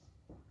attacks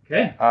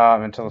Okay.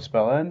 until the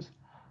spell ends.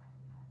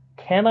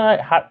 Can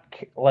I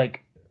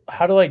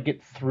how do I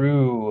get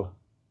through?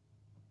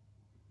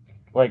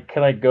 Like,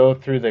 can I go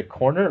through the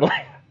corner?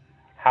 Like,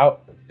 how?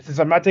 Since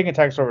I'm not taking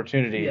attacks of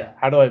opportunity, Yeah.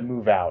 how do I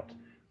move out?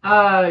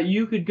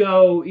 You could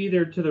go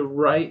either to the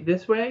right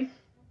this way,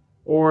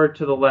 or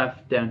to the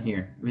left down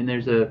here. I mean,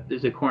 there's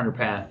a corner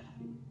path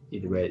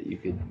either way that you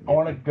could. I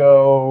want to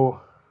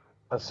go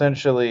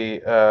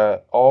essentially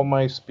all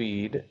my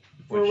speed,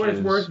 For which what it's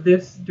is worth,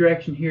 this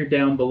direction here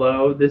down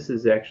below, this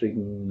is actually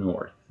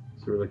north.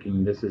 So we're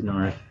looking. This is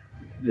north.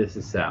 This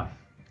is south.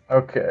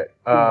 okay.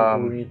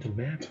 Oriented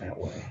map that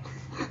way.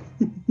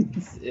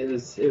 It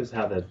was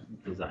how the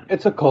design.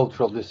 It's a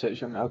cultural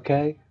decision,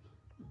 okay?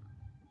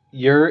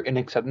 Your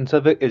inacceptance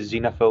of it is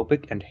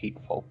xenophobic and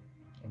hateful.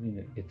 I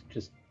mean, it's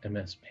just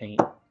MS Paint.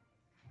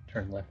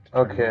 Turn left.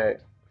 Turn Okay. right.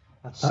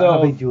 That's So, not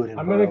how they do it in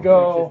I'm gonna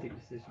Burrow. go.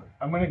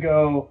 I'm gonna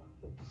go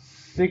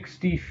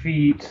 60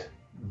 feet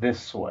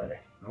this way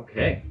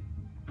Okay.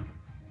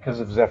 because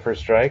of Zephyr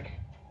Strike.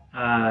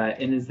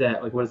 And is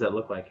that like what does that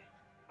look like?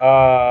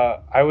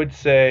 I would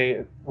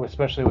say,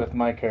 especially with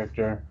my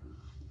character,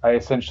 I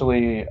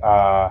essentially,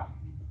 I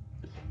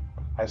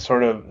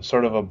sort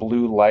of a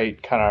blue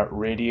light kind of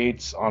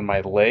radiates on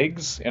my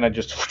legs, and I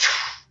just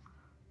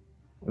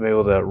am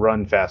able to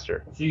run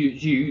faster. So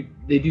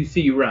they do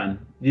see you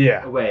run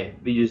Yeah. away,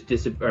 but you just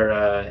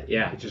disappear.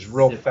 Yeah. It's just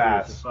real zip through.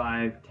 fast. So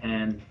 5,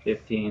 10,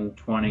 15,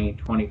 20,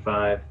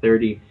 25,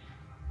 30,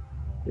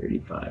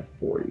 35,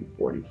 40,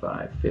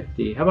 45,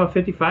 50. How about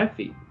 55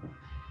 feet?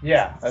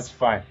 Yeah, that's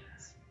fine.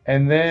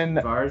 And then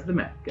As far as the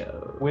map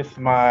goes. with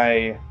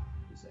my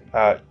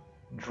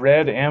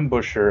Dread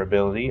Ambusher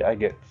ability, I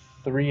get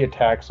 3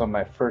 attacks on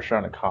my first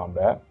round of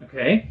combat.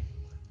 Okay.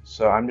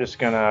 So I'm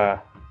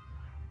gonna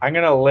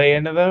lay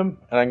into them,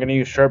 and I'm gonna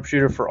use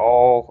Sharpshooter for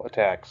all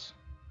attacks.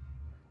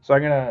 So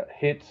I'm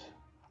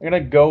gonna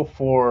go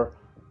for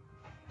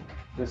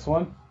this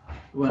one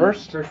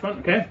First one.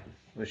 Okay.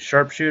 with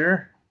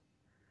Sharpshooter.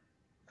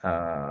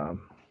 And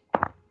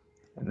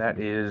that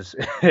is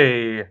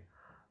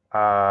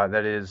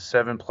that is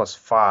 7 plus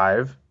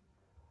 5.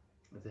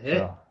 That's a hit.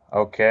 So,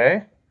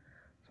 okay.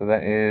 So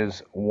that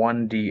is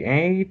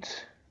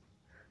 1d8.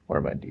 Where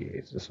are my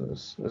d8s? This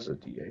is a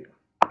d8.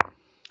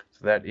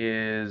 So that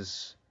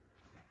is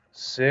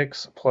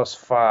 6 plus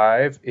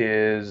 5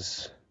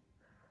 is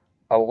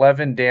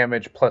 11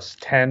 damage plus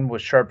 10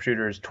 with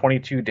Sharpshooter is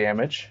 22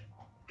 damage.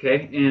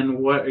 Okay. And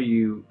what are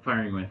you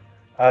firing with?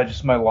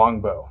 Just my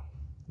longbow.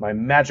 My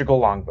magical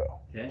longbow.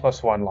 Okay.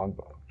 Plus 1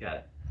 longbow. Got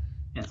it.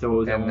 And so what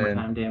was that And one more then-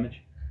 time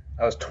damage?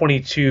 That was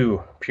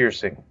 22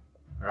 piercing.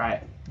 All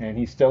right. And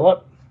he's still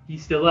up.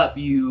 He's still up.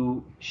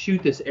 You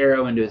shoot this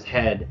arrow into his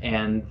head,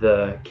 and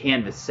the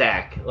canvas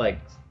sack like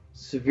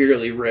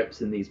severely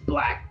rips, and these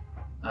black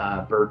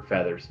bird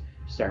feathers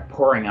start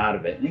pouring out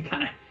of it.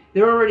 And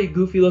they're already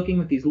goofy looking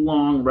with these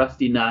long,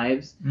 rusty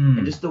knives,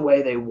 and just the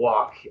way they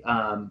walk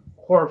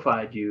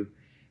horrified you,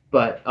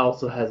 but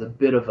also has a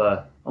bit of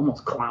a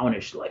almost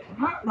clownish like.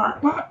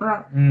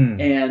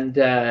 And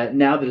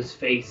now that his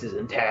face is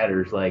in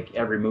tatters, like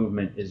every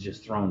movement is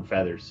just throwing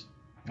feathers.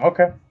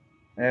 Okay.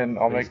 And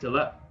I'll But he's make still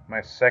up.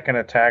 my second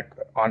attack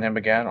on him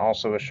again,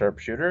 also a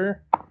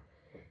Sharpshooter.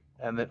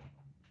 And then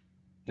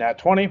nat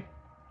 20.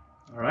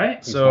 All right.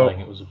 He's So- lying,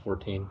 it was a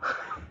 14.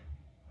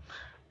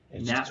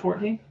 Nat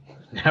 14.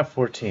 Nat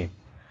 14.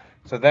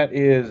 So that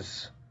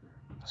is.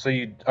 So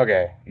you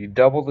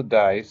double the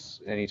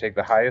dice and you take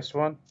the highest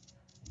one.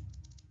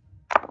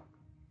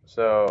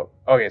 So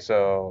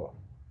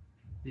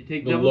You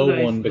take The double low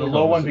dice, one the becomes-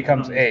 low one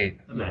becomes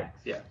 8. the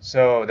max. Yeah.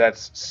 So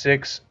that's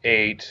 6,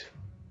 8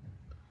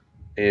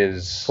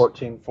 is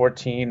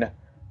 14.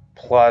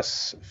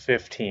 plus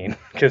 15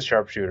 because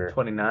Sharpshooter.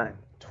 29.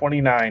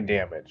 29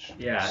 damage.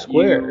 Yeah.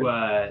 Squared.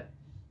 You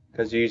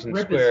Because you're using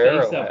rip his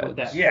square face up with arrowheads.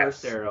 that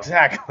Yes, first arrow,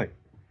 exactly.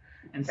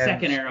 and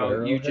second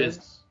arrow you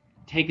just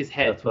take his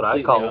head That's what I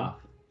completely call 'em. off,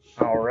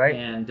 All right.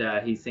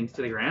 and he sinks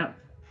to the ground.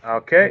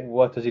 Okay.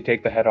 What does he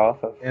take the head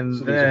off of? And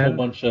So there's a whole then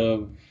bunch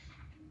of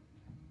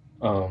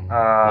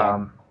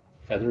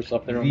feathers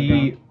up there on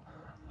the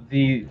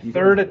the ground. the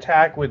third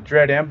attack with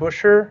Dread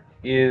Ambusher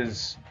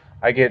is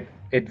I get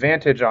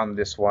advantage on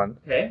this one.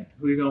 Okay,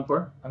 who are you going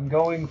for? I'm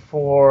going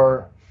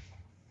for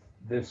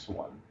this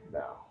one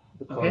now.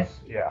 The Okay.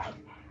 Yeah.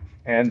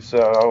 And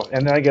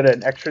then I get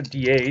an extra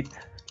D8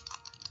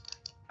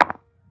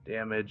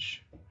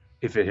 damage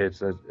if it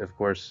hits, of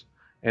course.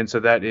 And so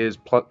that is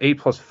 8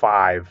 plus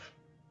 5.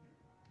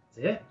 That's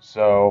it.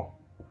 So,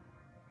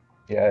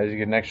 yeah, you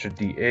get an extra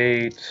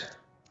D8.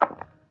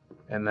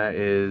 And that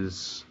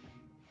is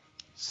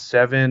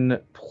 7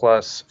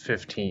 plus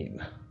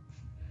 15.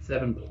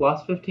 7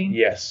 plus 15.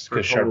 Yes, For a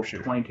because total of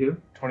Sharpshooter. 22.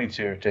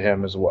 22 to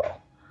him as well.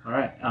 All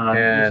right. You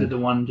And- said the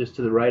one just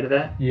to the right of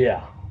that.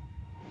 Yeah.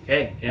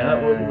 Okay. Yeah,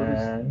 that one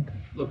And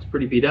looks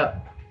pretty beat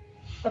up.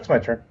 that's my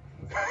turn.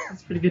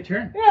 That's a pretty good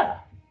turn. Yeah.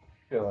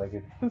 I feel like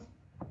it.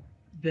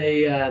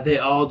 They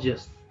all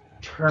just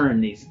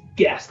turn these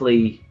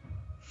ghastly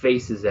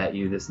faces at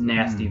you, this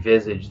nasty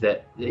visage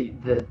that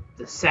the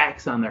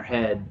sacks on their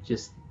head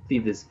just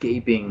leave this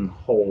gaping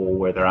hole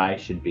where their eyes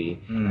should be,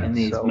 and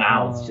these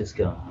mouths just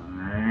go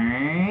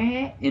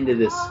into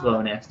this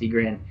slow, nasty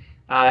grin.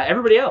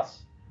 Everybody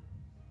else,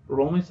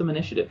 roll me some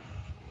initiative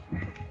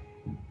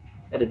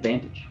at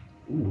advantage.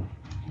 Ooh.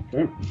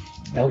 Okay.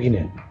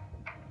 Elginan,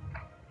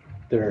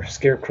 there are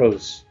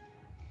scarecrows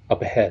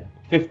up ahead.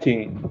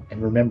 15.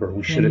 And remember,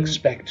 we should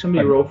expect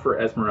Somebody an roll for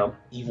Esmeralda.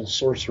 evil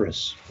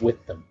sorceress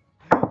with them.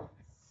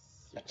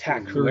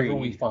 Attack whoever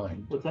we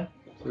find. What's that?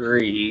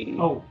 3.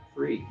 Oh,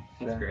 3.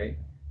 That's great.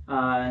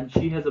 And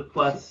she has a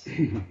plus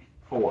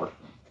 4.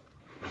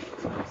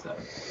 So,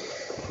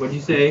 what'd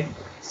you say?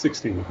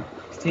 16.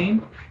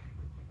 16?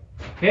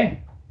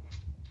 Okay.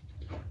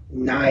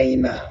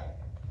 9.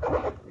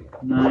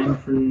 9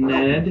 for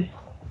Ned.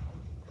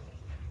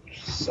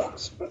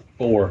 Sucks, but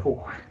 4.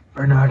 4.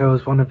 Bernardo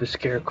is one of the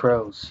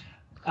scarecrows.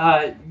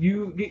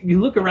 You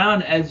look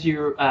around as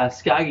your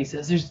Skaggy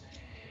says, there's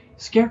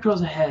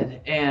scarecrows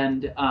ahead,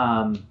 and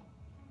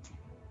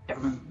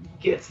everyone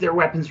gets their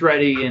weapons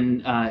ready,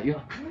 and you're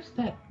like, where's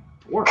that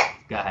dwarf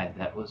guy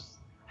that was,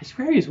 I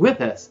swear he was with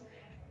us,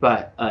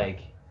 but like,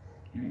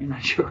 you're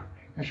not sure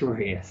where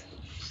he is.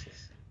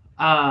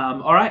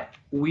 All right,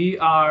 we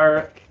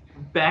are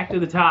back to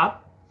the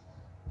top,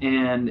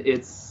 and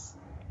it's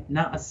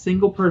not a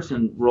single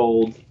person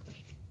rolled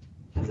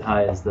as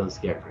high as those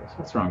scarecrows.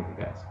 What's wrong with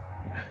you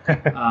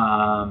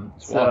guys?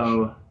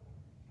 So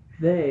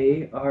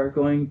they are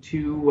going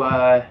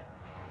to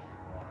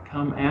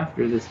come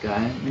after this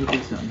guy. Let me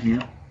do something here.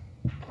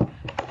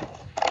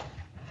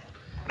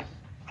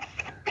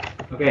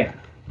 Okay,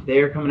 they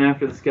are coming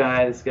after this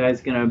guy. This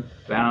guy's gonna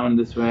bound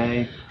this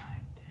way.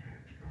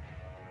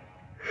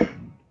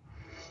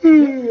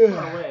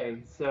 Far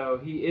away, so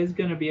he is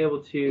gonna be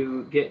able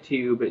to get to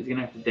you, but he's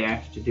gonna have to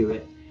dash to do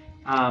it.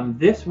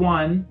 This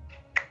one,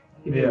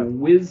 give me a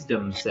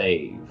wisdom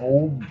save.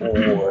 Oh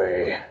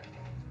boy.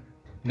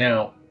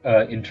 Now,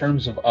 in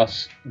terms of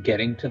us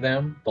getting to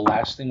them, the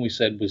last thing we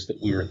said was that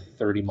we were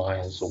 30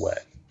 miles away.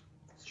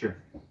 Sure.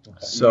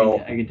 So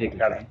I can take the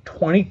got try. a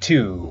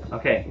 22.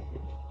 Okay.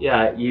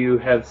 Yeah, you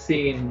have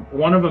seen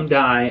one of them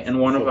die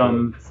and one of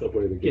them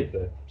Subway to get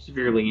there.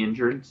 severely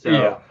injured. So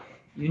Yeah.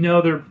 you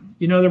know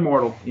they're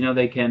mortal. You know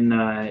they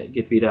can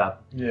get beat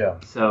up. Yeah.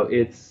 So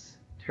it's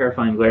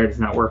terrifying glare does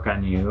not work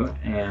on you,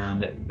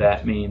 and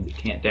that means it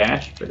can't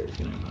dash, but it's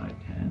going to 5,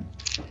 10,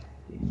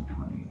 15,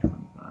 20,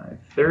 25,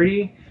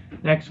 30.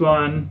 Next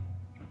one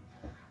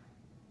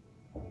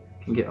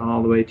can get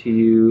all the way to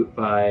you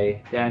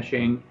by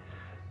dashing.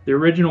 The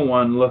original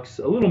one looks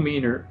a little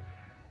meaner,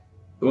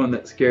 the one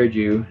that scared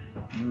you,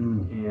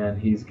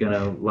 and he's going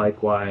to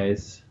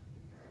likewise,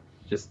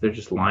 they're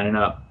just lining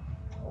up.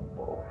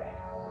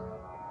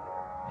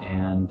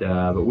 And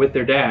but with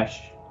their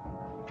dash,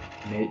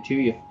 made it to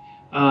you.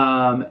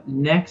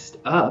 Next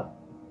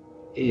up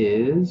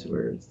is,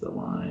 where's the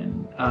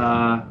line?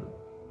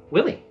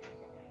 Willie.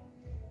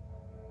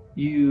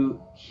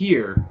 You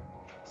hear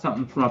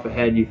something from up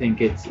ahead. You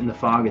think it's in the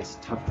fog. It's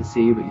tough to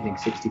see, but you think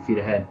 60 feet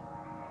ahead,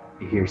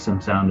 you hear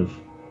some sound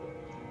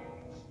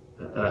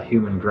of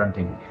human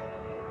grunting.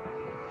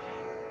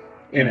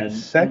 In a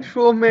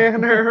sexual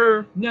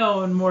manner?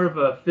 No, in more of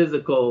a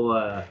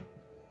physical,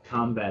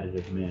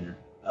 combative manner.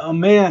 Oh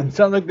man,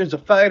 sounds like there's a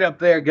fight up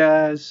there,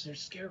 guys.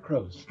 There's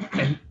scarecrows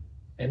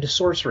and a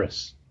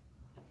sorceress.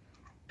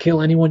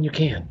 Kill anyone you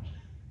can.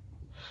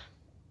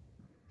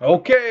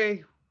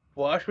 Okay,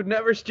 Wash would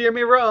never steer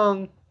me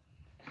wrong.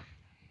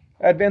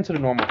 I advance at a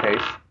normal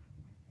pace.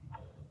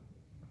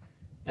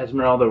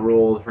 Esmeralda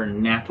rolled her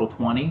natural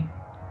 20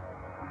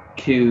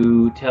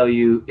 to tell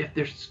you, if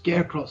there's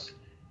scarecrows,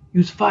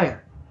 use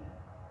fire.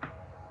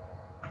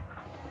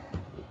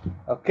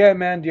 Okay,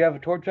 man, do you have a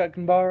torch I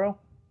can borrow?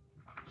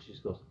 She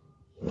just goes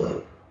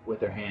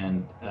with her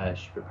hand.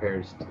 She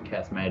prepares to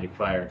cast magic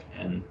fire,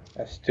 and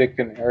A stick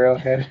and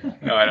arrowhead?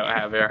 No, I don't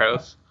have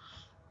arrows.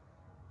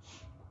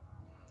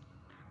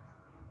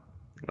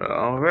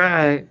 All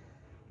right.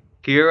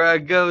 Here I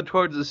go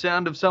towards the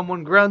sound of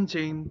someone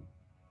grunting.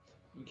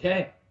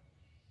 okay.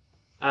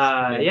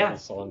 Maybe Yeah. the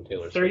song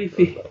Taylor 30 Swift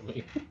feet. wrote about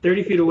me.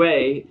 30 feet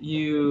away,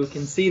 you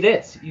can see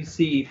this. You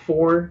see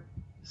 4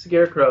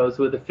 scarecrows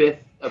with a 5th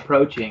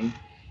approaching,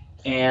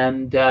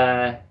 and you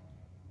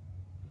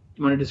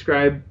want to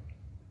describe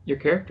your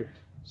character?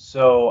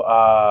 So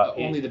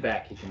Only the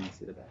back. You can only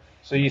see the back.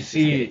 so you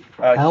see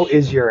How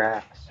is your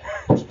axe?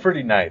 it's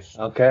pretty nice.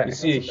 Okay. You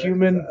see a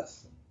human.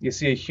 You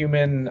see a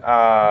human.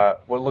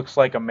 What looks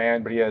like a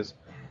man, but he has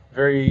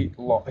he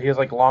has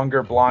like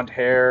longer blonde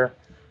hair,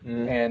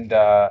 and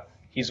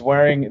he's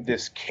wearing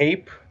this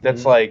cape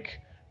that's like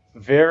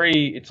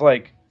it's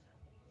like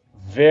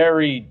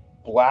very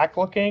black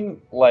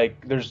looking.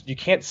 Like you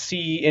can't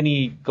see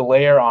any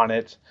glare on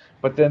it,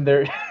 but then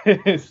there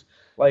is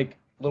like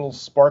little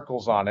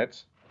sparkles on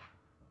it.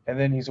 And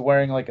then he's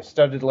wearing like a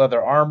studded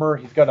leather armor.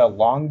 He's got a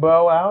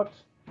longbow out,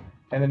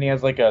 and then he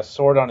has like a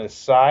sword on his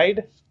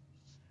side,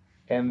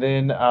 and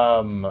then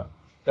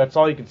that's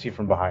all you can see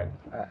from behind.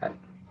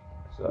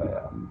 So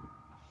yeah.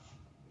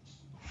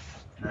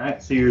 All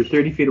right, so you're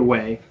 30 feet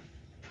away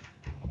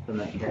from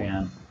that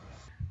carry-on.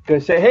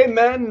 Gonna say, hey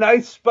man,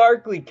 nice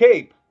sparkly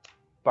cape.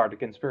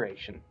 Bardic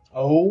Inspiration.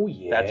 Oh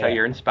yeah. That's how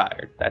you're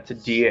inspired. That's a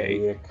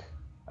D8. Sick.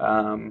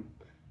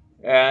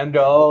 And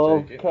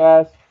I'll take it.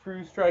 cast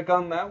True Strike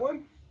on that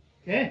one.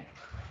 Okay.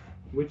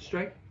 Which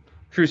strike?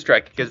 True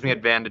Strike gives me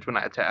advantage when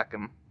I attack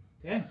him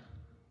Okay.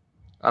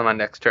 on my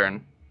next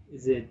turn.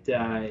 Is it?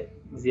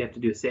 Does he have to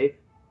do a save?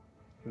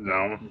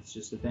 No. It's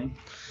just a thing.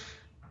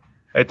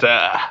 It's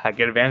I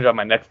get advantage on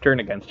my next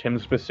turn against him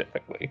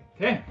specifically,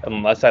 Okay.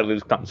 unless I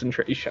lose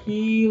concentration.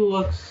 He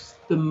looks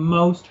the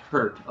most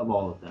hurt of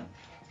all of them.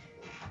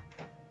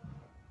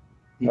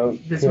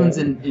 This one's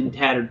in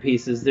tattered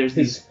pieces. There's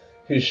these.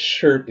 His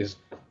shirt is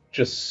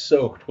just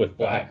soaked with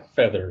black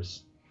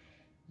feathers.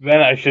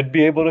 Then I should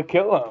be able to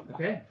kill him.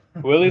 Okay.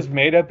 Willie's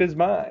made up his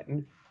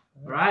mind.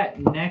 All right.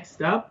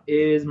 Next up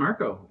is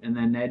Marco, and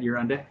then Ned, you're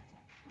on deck.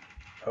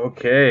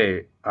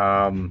 Okay.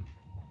 I'm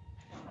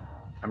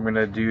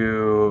gonna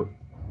do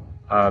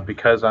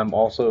because I'm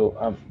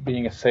also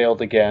being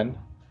assailed again.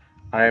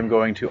 I am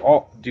going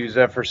to do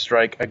Zephyr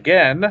Strike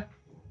again.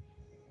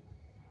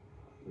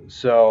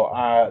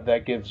 So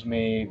that gives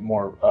me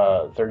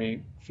more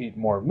 30 feet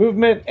more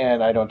movement,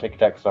 and I don't take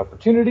attacks of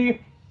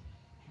opportunity.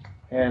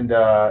 And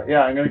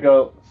yeah, I'm gonna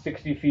go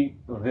 60 feet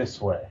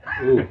this way,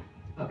 Ooh,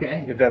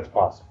 Okay. if that's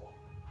possible.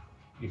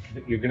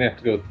 you're gonna have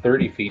to go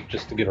 30 feet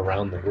just to get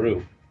around the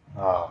group.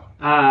 Yeah.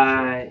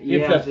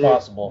 If that's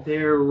possible.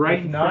 They're right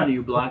If in not, front of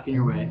you, blocking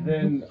your way.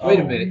 Then Wait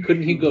a minute,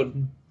 couldn't he go?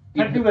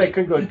 Technically, I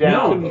could go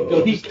down. No,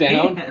 go he just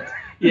down? can't.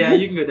 Yeah,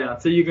 you can go down.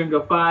 So you can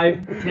go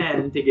 5,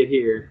 10 to get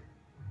here,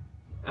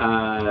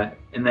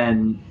 and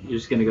then you're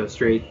just gonna go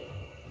straight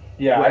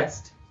Yeah.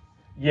 west.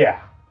 Yeah.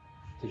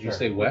 Did you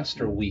say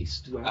west or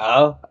west?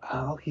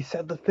 Oh, he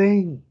said the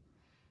thing.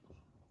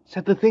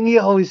 Said the thing he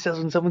always says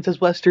when someone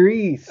says west or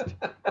east.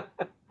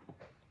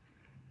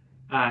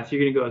 So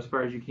you're gonna go as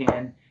far as you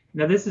can.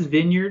 Now this is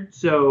vineyard,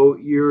 so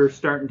you're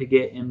starting to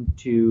get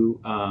into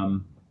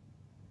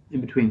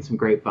in between some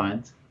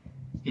grapevines.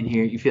 In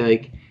here, you feel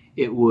like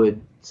it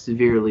would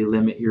severely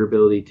limit your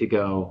ability to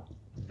go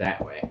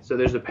that way. So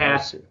there's a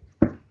path.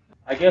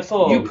 I guess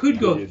I'll. You could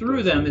go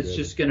through them. It's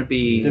just going to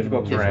be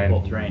Difficult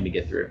terrain. terrain to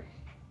get through.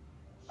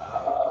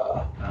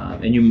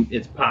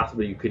 It's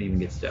possible you could even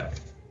get stuck,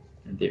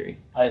 in theory.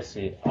 I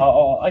see.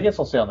 I guess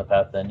I'll stay on the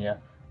path then. Yeah.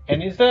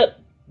 And is that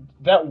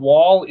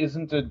wall? Is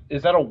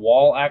that a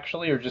wall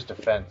actually, or just a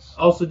fence?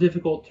 Also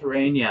difficult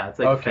terrain, yeah. It's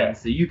like a Okay.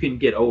 fence that you can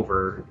get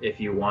over if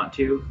you want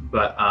to,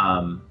 but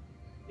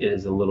it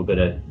is a little bit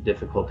of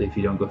difficulty if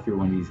you don't go through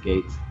one of these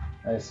gates.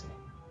 I see.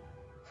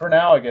 For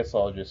now, I guess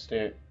I'll just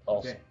stay. I'll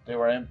Okay. stay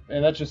where I am.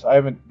 And that's just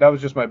That was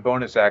just my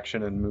bonus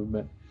action and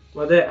movement.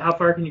 Well, how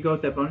far can you go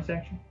with that bonus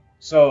action?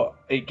 So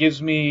it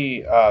gives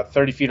me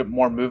 30 feet of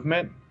more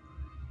movement,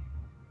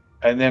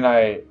 and then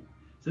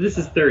So this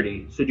is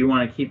 30. So do you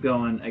want to keep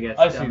going, I guess,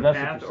 I see, down the that's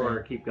what path, you're saying.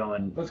 or keep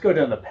going? let's go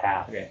down the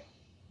path. Okay.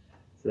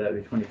 So that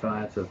would be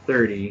 25. So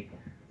 30,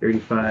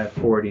 35,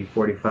 40,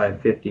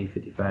 45, 50,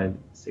 55,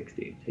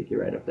 60. Take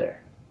you right up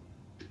there.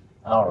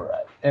 All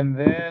right. And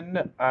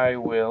then I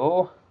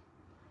will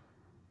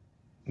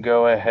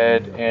go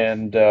ahead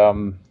and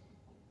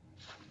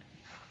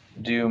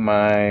do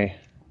my.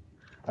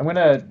 I'm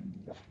gonna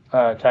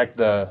attack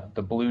the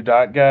blue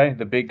dot guy,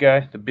 the big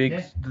guy,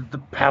 Okay. the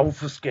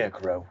powerful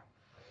scarecrow.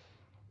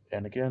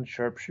 And again,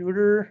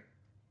 sharpshooter.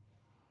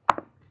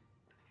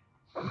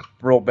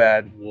 Roll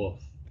bad, Woof.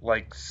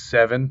 like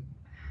 7.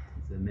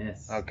 It's a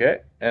miss. Okay,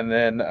 and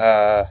then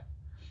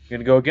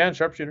gonna go again,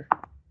 sharpshooter.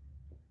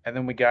 And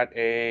then we got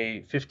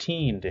a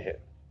 15 to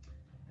hit.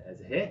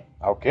 That's a hit.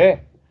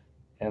 Okay.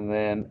 And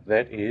then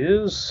that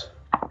is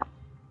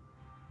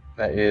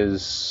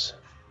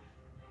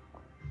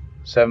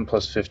 7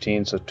 plus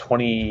 15, so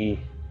 22.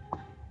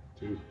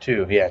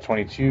 Yeah,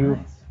 22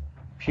 Nice.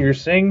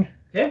 piercing.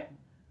 Okay.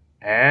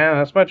 And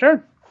that's my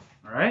turn.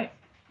 All right.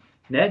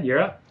 Ned, you're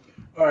up.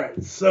 All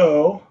right,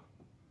 so,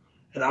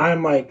 and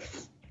I'm like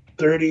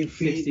 30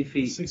 feet. 60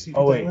 feet. 60 feet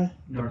Oh, wait. away.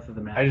 North of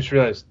the map. I just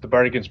realized the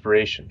Bardic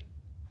Inspiration.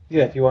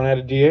 Yeah, if you want to add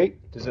a D8.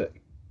 Does it?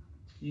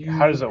 You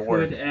How does it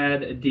work? could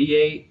add a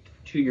D8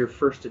 to your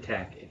first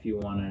attack if you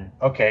want to.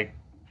 Okay.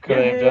 Could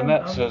I have done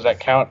that? So does that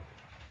count?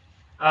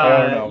 I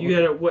don't know.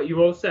 You got you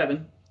roll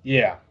 7.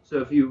 Yeah. So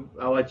if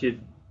I'll let you.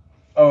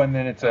 Oh, and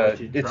then it's I'll a let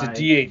you it's a try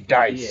D8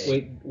 dice. D8.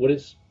 Wait, what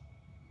is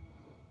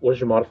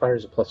your modifier?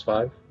 Is it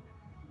 +5?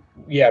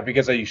 Yeah,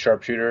 because I use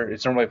sharpshooter,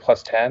 it's normally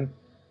plus 10,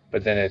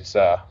 but then it's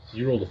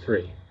You rolled a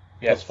 3.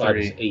 yeah, Plus 5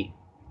 is 3. 8.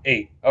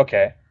 8.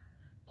 Okay.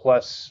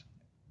 Plus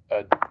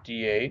a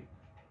D8.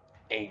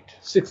 8.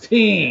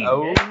 16.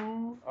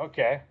 Oh.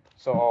 Okay.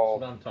 So That's I'll.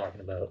 what I'm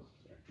talking about.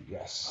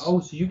 Yes. Oh,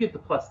 so you get the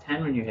plus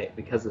 10 when you hit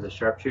because of the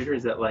sharpshooter?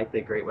 Is that like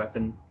the great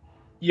weapon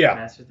Yeah.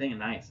 master thing?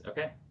 Nice.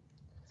 Okay.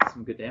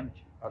 Some good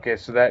damage. Okay,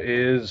 so that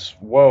is.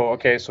 Whoa.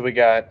 Okay, so we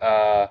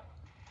got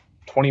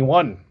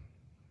 21.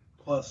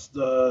 Plus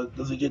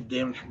does he get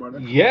damage from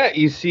running? Yeah,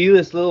 you see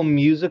this little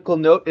musical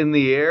note in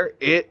the air.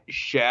 It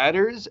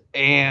shatters,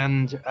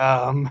 and Wait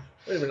a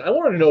minute. I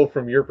want to know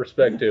from your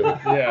perspective.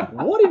 Yeah.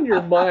 What in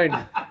your mind?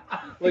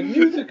 Like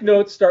music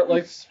notes start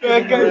like.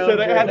 That guy spinning said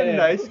around I had your a head.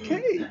 nice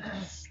cake.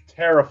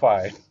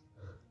 Terrified.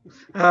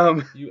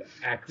 You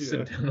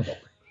accidental.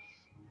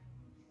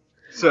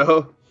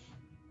 So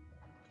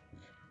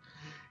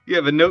you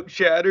have a note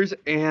shatters,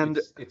 and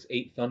It's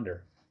 8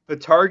 thunder. the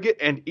target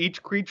and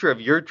each creature of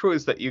your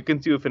choice that you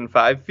can see within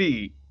 5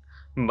 feet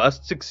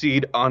must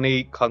succeed on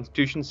a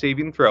Constitution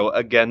saving throw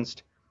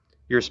against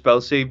your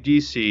spell save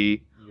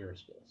DC. Your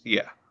spells.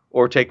 Yeah.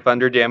 Or take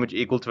thunder damage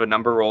equal to a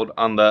number rolled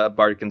on the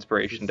Bardic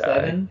Inspiration die.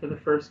 7 for the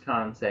first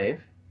con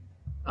save.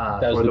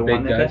 That was for the the big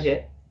one that guys? got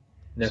hit.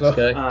 Next So-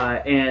 guy.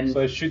 And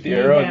So I shoot the he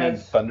arrow and then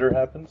has- thunder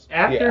happens?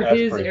 after that's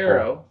his pretty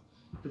arrow,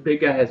 the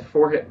big guy has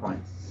 4 hit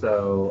points.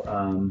 So,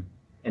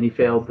 and he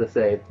failed the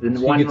save. The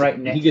So one he gets, right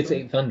next He gets to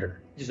him, 8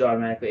 thunder. just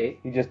automatically 8.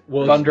 He just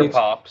Well, thunder it's-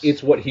 pops.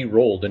 It's what he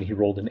rolled, and he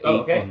rolled an 8 Oh,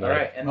 okay, on the. all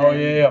right. And Oh,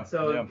 then, yeah.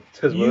 So Yeah. It's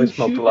 'cause you Willie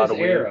smoked shoot a lot this of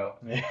weed. arrow.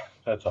 Yeah,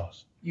 that's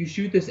awesome. You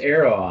shoot this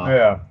arrow off,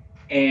 Yeah.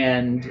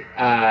 and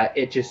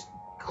it just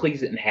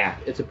cleaves it in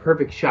half. It's a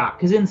perfect shot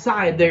because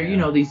inside there, you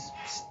know, these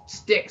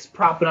sticks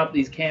propping up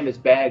these canvas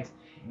bags,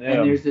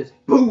 and there's this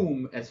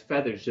boom as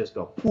feathers just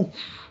go poof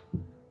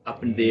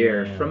up in the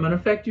air from an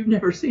effect you've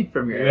never seen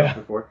from your arrows Yeah.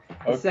 before.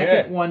 The Okay.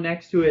 second one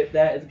next to it,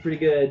 that is pretty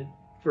good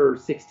for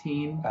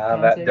 16.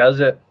 con that save. does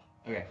it.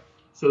 Okay,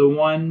 so the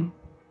one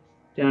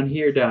down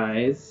here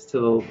dies to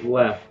the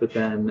left, but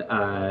then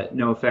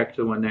no effect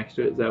to the one next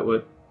to it. Is that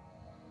what?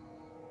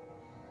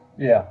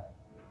 Yeah.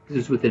 Because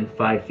it's within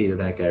 5 feet of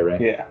that guy, right?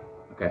 Yeah.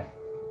 Okay.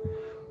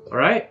 All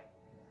right.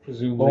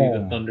 Presumably the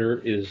Boom.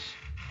 thunder is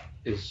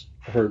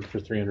heard for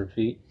 300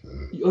 feet.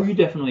 Oh, you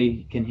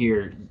definitely can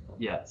hear,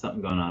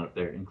 something going on up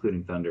there,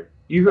 including thunder.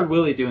 You heard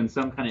Willie doing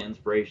some kind of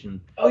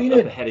inspiration Oh, you up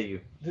did. ahead of you.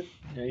 Yeah,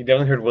 you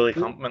definitely heard Willie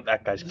compliment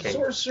that guy's The cake.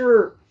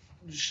 sorcerer.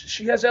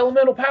 She has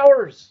elemental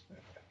powers.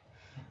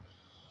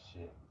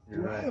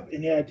 Do I have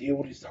any idea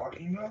what he's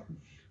talking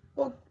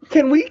about?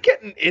 Can we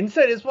get an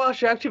insight? Is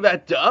Wash actually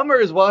that dumb, or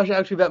is Wash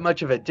actually that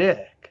much of a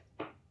dick?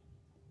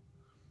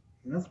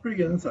 That's a pretty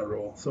good insight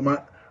roll. So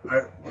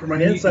for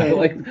my insight,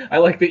 I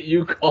like that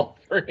you called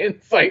for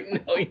insight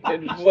and now you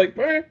did just like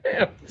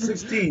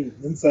 16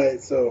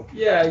 insight. So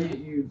Yeah,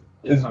 you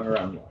just hung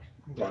around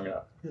long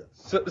enough.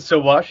 So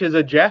Wash is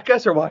a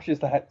jackass, or Wash is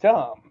that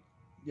dumb?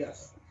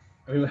 yes,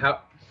 I mean,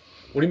 how?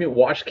 What do you mean?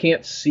 Wash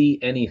can't see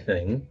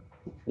anything.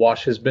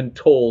 Wash has been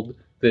told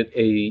that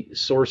a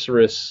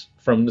sorceress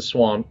from the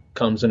swamp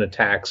comes and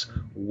attacks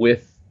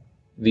with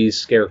these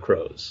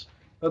scarecrows.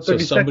 Well, So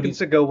 30 somebody-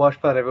 seconds ago, Wash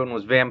thought everyone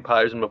was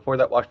vampires, and before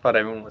that, Wash thought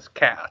everyone was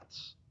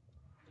cats.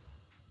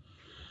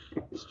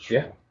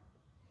 Yeah.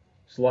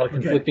 There's a lot of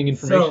Okay, conflicting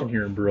information so-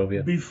 here in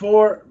Barovia.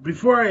 before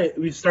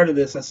we started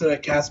this, I said I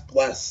cast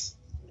bless,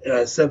 and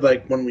I said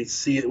like when we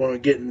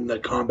get in the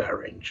combat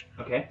range.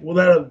 Okay. Will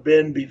that have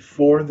been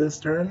before this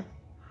turn,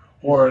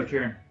 or This is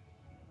your turn.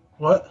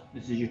 what?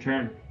 This is your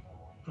turn.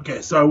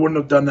 Okay, so I wouldn't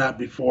have done that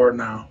before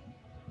now.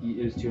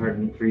 It was too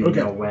hard for you Okay.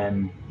 to know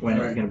when it was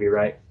Alright. going to be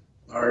right.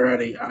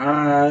 Alrighty,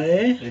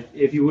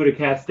 If you would have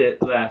cast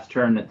it last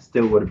turn, it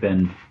still would have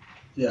been,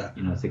 yeah.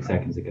 6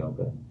 seconds ago.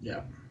 But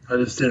I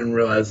just didn't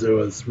realize we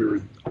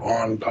were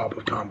on top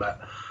of combat.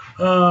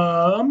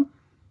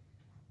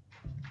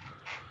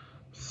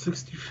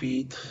 60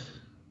 feet.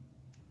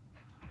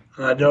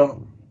 And I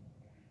don't.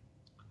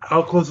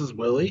 How close is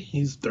Willie?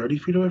 He's 30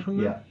 feet away from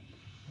them?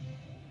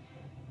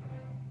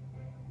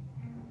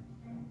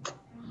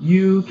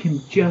 You can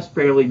just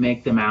barely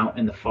make them out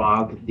in the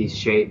fog, these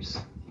shapes.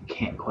 You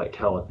can't quite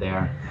tell what they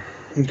are.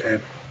 Okay.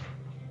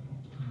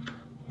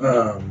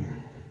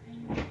 Man.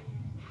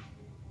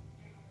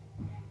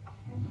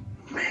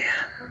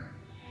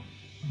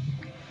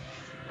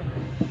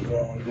 What do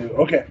I want to do?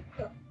 Okay.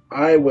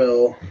 I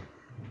will.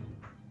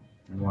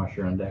 And wash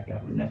your on deck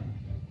after that.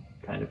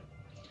 Kind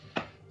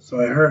of. So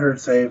I heard her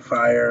say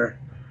fire.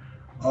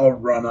 I'll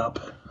run up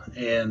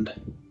and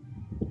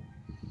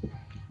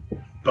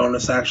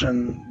bonus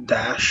action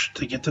dash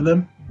to get to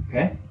them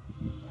Okay.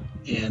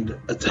 and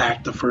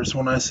attack the first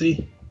one I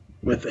see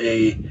with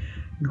a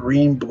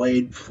green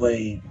flame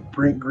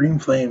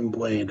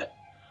blade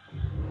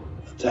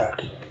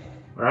attack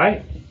All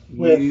right.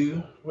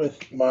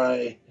 with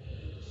my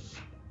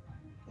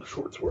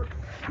short sword,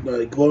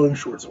 the glowing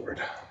short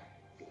sword.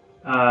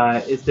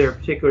 Is there a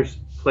particular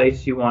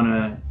place you want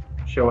to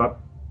show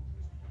up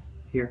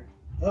here?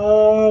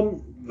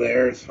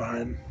 There's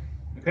fine.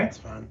 Okay. That's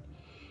fine.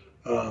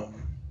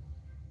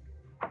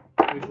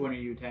 Which one are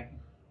you attacking?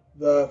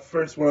 The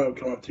first one I would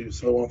come up to,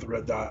 so the one with the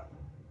red dot.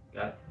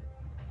 Got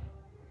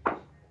it.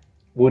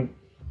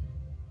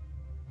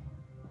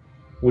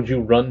 Would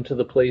you run to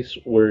the place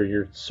where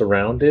you're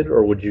surrounded,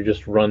 or would you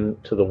just run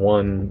to the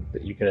one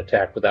that you can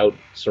attack without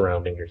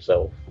surrounding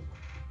yourself?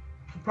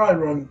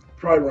 Probably run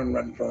right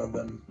in front of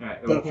them. All right.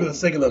 But for the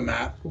sake of the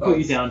map, We'll put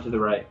you down to the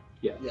right.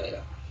 Yeah.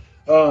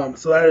 Yeah.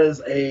 So that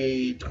is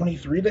a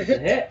 23 to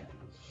hit. Hit.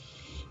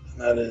 And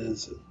that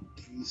is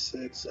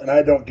D6, and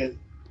I don't get.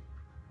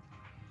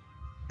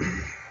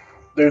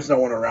 There's no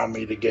one around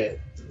me to get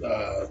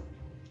No.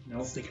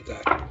 sneak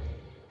attack.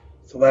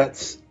 So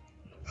that's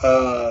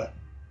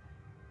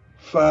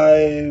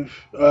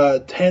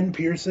 10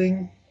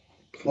 piercing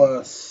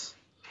plus.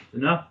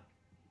 Enough.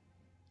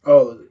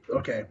 Oh,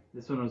 okay.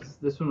 This one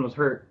was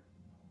hurt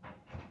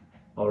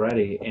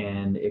already,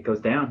 and it goes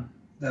down.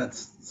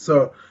 That's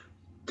so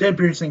 10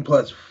 piercing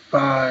plus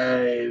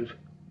 5.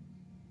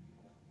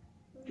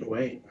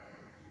 Wait.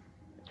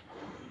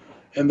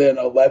 And then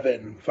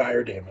 11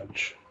 fire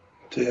damage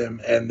to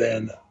him, and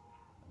then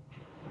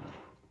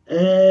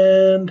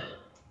 11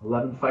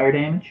 fire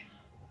damage.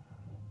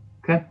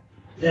 Okay.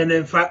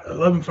 11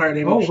 fire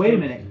damage. Oh, wait a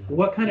minute.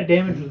 What kind of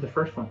damage was the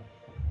first one?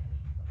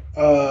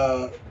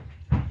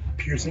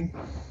 Piercing.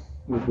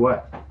 With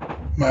what?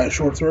 My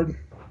short sword.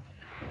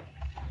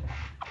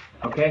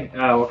 Okay.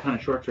 What kind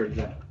of short sword is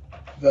that?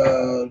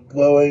 The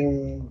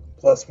glowing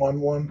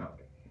 +1/1.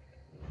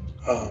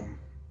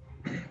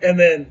 And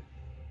then,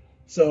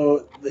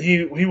 so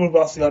he would have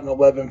also gotten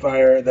 11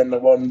 fire. Then the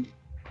one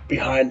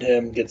behind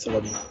him gets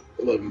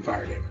 11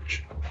 fire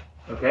damage.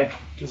 Okay.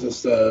 Just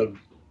this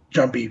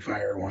jumpy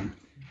fire one.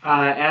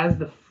 As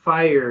the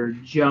fire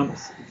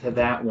jumps to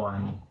that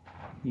one,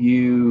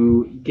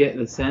 you get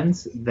the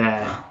sense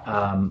that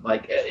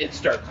it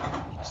starts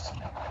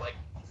like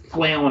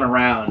flailing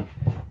around,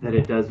 that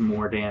it does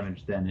more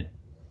damage than it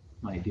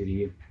might do to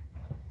you.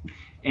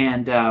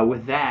 And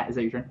with that, is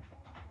that your turn?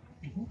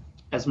 Mm-hmm.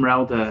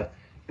 Esmeralda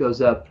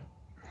goes up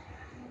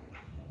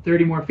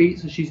 30 more feet,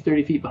 so she's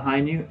 30 feet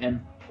behind you, and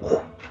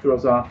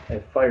throws off a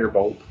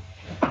firebolt.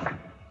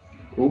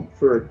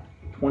 For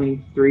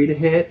 23 to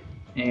hit,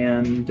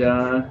 and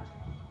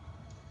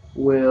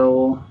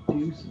will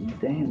do some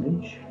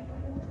damage.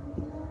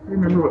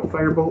 Remember what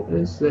firebolt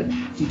is? That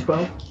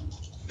D12?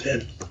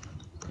 10.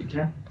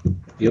 D10?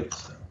 Yep.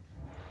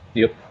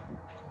 Yep.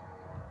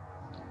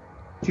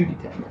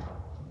 2D10.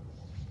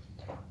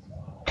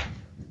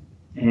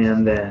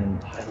 And then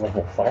High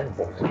level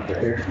firebolt over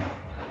here.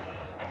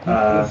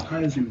 Not as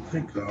high as you would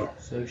think, though.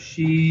 so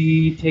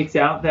she takes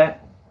out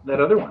that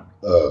other one.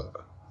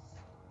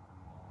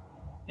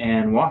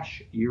 And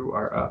Wash, you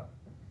are up.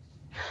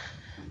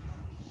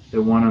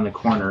 The one on the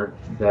corner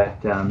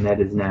that Ned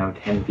is now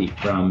 10 feet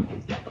from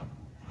is down.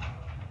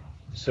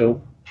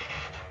 So,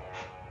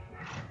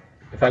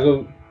 if I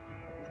go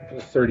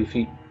 30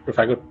 feet, or if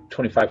I go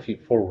 25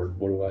 feet forward,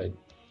 what do I...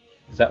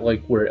 Is that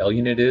like where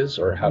Elunid is,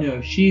 or how...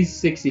 No, she's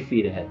 60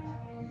 feet ahead.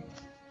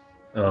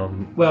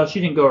 Um, She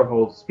didn't go her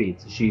whole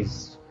speed, so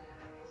she's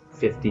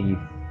 50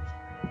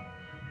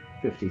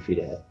 feet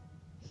ahead.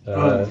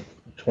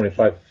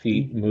 25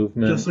 feet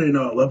movement. Just so you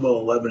know, at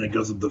level 11, it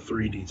goes up to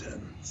 3d10.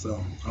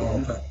 So, I don't know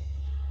if that.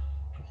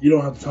 You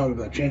don't have to tell me if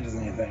that changes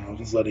anything. I'm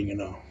just letting you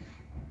know.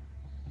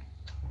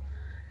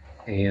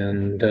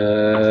 And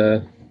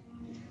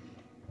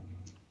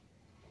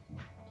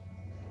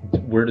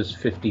where does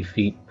 50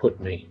 feet put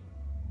me?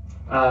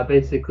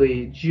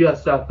 Basically,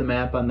 just off the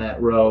map on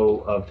that row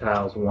of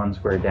tiles, one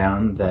square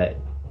down that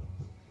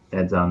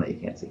Ned's on that you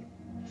can't see.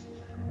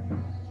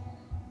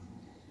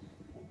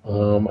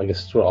 I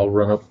guess so I'll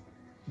run up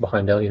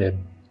behind Elunid,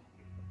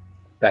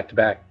 back to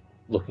back,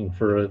 looking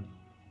for a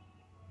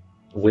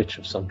witch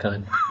of some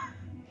kind.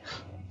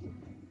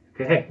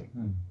 Okay.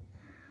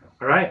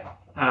 All right.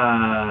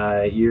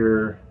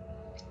 You're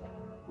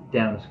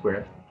down a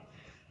square.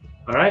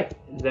 All right.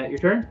 Is that your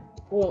turn?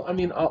 Well, I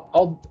mean,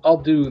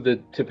 I'll do the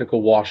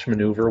typical wash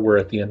maneuver where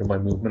at the end of my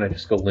movement I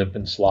just go limp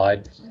and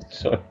slide.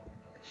 So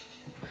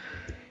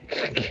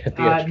get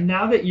the extra.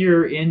 Now that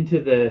you're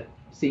into the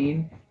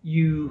scene,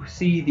 you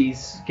see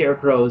these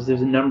scarecrows.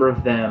 There's a number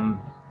of them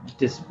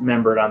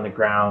dismembered on the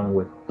ground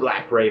with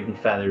black raven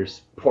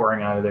feathers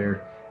pouring out of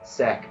their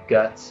sack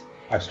guts.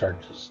 I start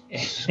just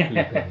scooping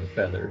the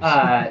feathers.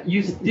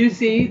 You do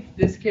see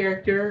this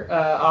character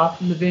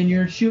off in the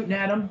vineyard shooting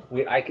at him.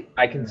 Wait,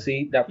 I can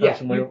see that Yeah,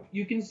 person.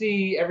 you can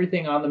see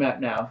everything on the map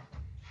now.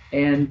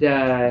 And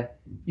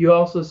you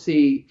also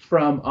see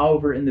from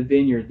over in the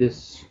vineyard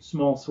this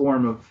small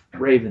swarm of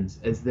ravens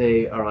as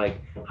they are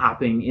like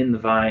hopping in the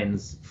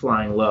vines,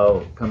 flying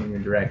low, coming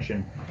your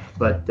direction,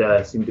 but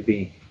seem to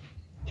be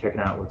checking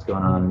out what's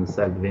going on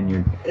inside the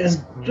vineyard.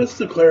 And just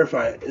to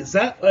clarify, is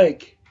that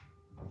like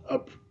a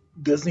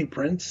Disney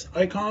Prince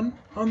icon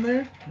on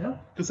there? No.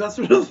 Because that's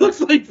what it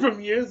looks like from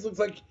here. It looks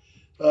like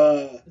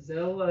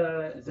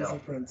Zell. Disney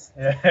Prince.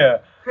 Yeah.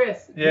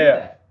 Chris, do Yeah.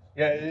 that.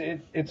 Yeah,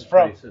 it's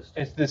from Racist.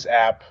 it's this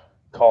app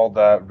called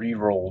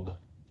Rerolled.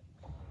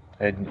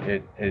 And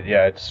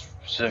it's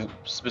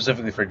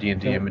specifically for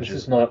D&D This images.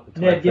 is not the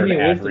time Ned, for give an me a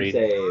ad wisdom read.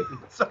 save.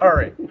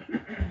 Sorry.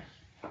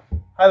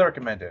 Highly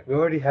recommend it. We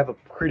already have a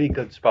pretty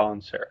good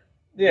sponsor.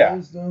 Yeah.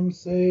 Wisdom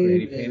save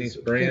Grady is Panties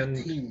brand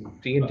 15.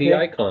 D&D Okay.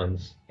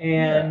 icons.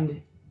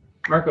 And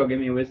Marco, give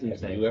me a wisdom Have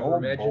save. you ever Oh,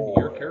 imagined boy.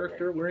 your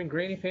character wearing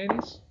granny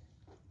panties?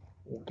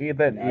 Okay,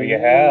 that Now you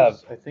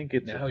have. I think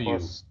it's Now a you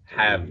plus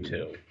have 3.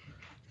 to.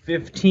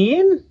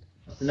 15?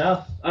 That's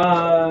enough.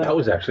 That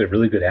was actually a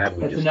really good ad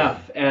we That's just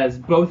enough. As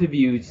both of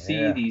you see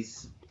Yeah.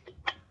 these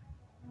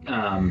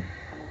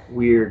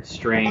weird,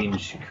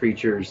 strange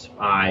creatures'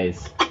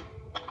 eyes,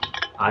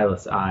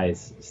 eyeless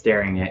eyes,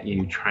 staring at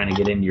you, trying to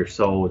get into your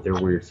soul with their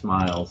weird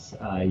smiles.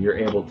 You're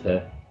able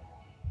to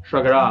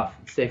shrug it off,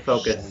 stay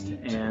focused,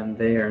 and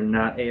they are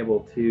not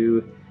able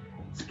to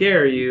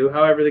scare you.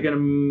 However, they're gonna.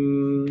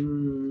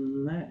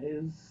 That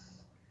is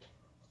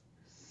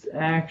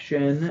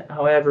action.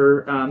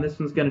 However, this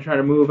one's gonna try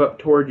to move up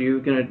toward you.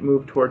 Gonna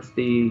move towards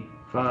the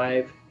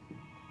 5,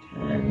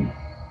 10,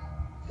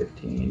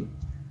 15,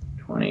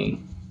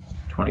 20,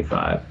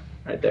 25,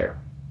 right there.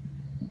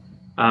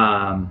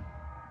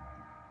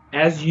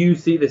 As you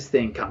see this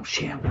thing come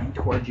shambling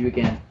towards you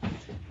again,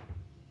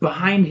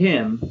 behind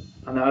him,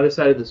 on the other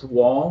side of this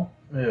wall,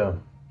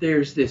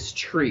 there's this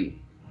tree.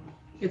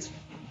 It's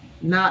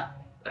not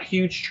a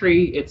huge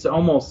tree. It's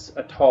almost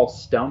a tall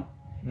stump,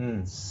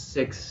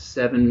 6,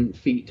 7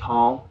 feet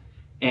tall.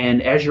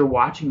 And as you're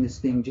watching this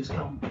thing just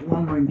come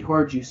lumbering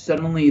towards you,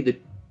 suddenly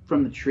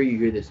from the tree you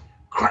hear this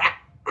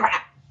crack,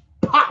 crack,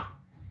 pop!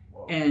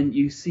 And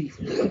you see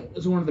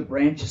as one of the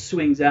branches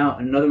swings out,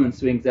 and another one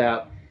swings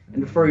out.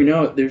 And before you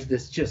know it, there's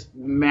this just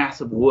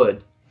massive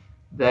wood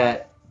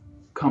that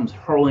comes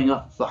hurling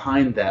up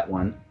behind that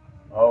one.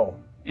 Oh.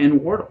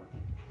 And Wardle,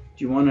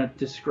 do you want to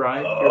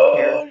describe your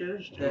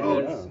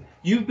character?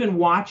 You've been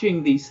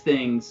watching these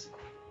things.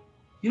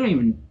 You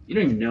don't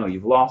even know.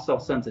 You've lost all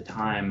sense of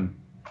time.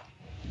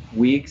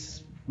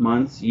 Weeks,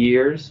 months,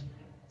 years.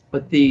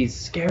 But these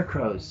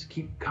scarecrows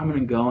keep coming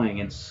and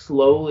going, and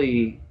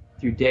slowly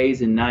through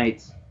days and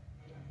nights,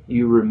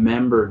 you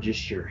remember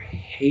just your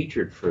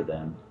hatred for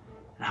them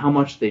and how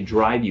much they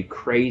drive you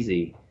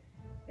crazy.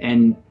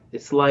 And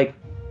it's like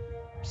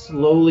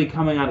slowly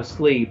coming out of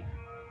sleep,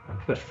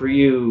 but for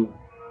you,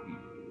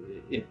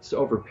 it's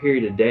over a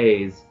period of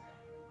days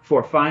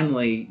before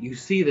finally you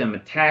see them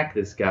attack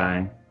this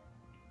guy,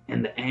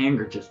 and the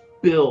anger just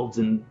builds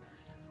and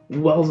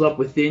wells up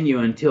within you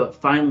until it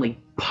finally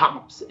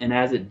pops, and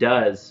as it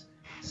does,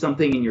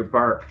 something in your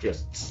bark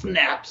just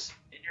snaps,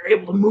 and you're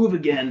able to move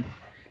again,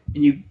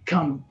 and you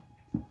come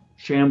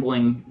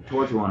shambling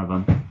towards one of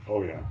them.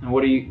 Oh yeah. And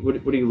what do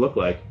you look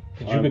like?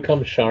 Did you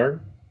become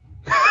Sharn?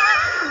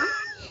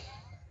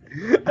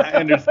 I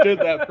understood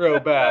that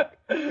throwback.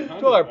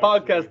 To our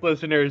podcast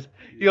listeners,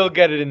 you'll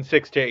get it in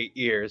 6 to 8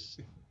 years.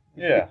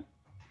 Yeah.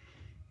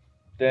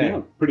 Dang.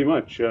 Yeah, pretty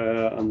much.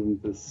 I'm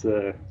this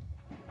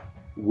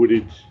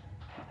wooded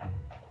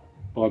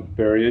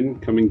barbarian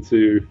coming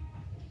to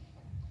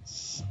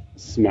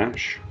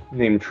smash.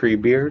 Named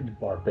Treebeard.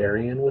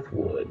 Barbarian with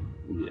wood.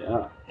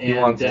 Yeah. He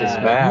wants to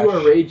smash. You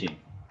are raging,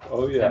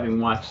 Oh yeah. having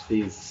watched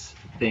these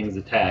things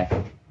attack.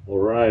 All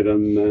right,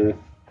 I'm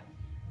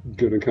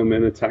gonna come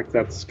in and attack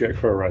that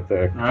scarecrow right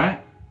there. All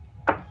right.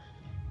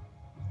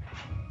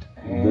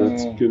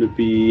 That's gonna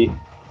be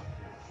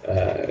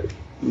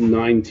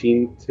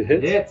 19 to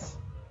hit. Hits.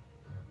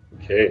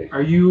 Okay.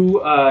 Are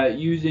you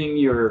using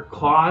your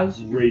claws,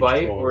 your Rage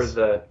bite, claws. or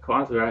the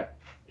claws? All right.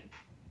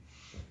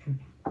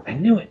 I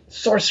knew it.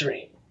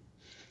 Sorcery.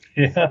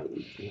 Yeah.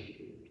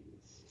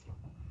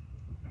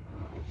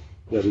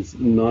 That is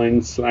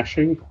 9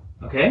 slashing.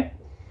 Okay.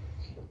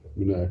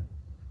 I'm gonna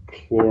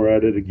claw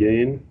at it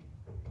again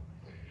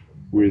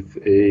with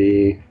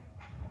a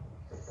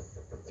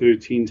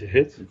 13 to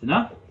hit. That's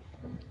enough.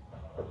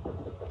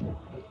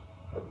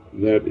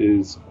 That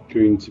is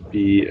going to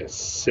be a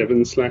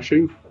 7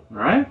 slashing. All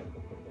right.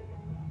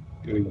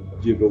 Gonna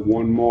give it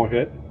one more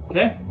hit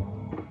Okay.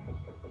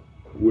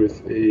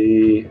 with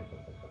a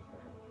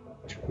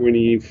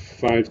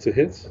 25 to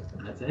hit,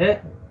 That's a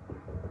hit.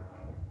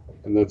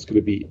 and that's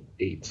gonna be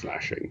 8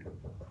 slashing.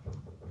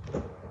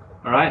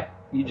 All right.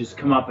 You just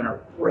come up and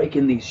are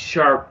raking these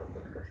sharp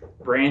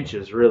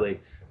branches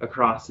really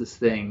across this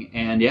thing,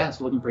 and yeah,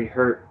 it's looking pretty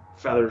hurt.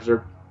 Feathers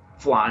are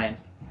flying.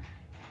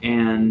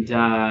 And is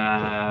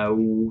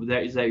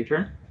that your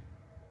turn?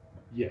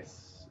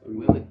 Yes. I'm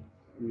Willie.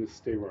 gonna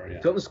stay where I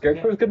am. Don't the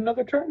scarecrows get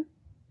another turn?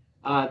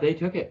 They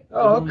took it.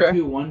 Oh, There's only okay.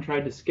 two. One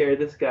tried to scare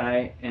this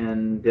guy,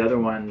 and the other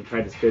one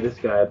tried to scare this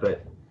guy,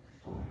 but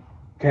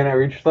Can I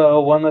reach the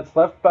one that's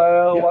left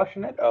by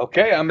washing it?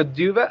 Okay, I'm gonna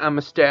do that. I'm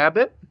gonna stab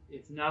it.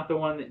 it's not the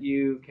one that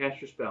you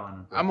cast your spell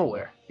on. I'm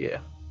aware. Yeah.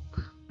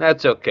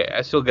 That's okay.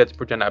 I still get to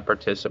pretend I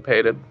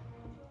participated.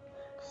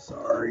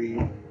 Sorry.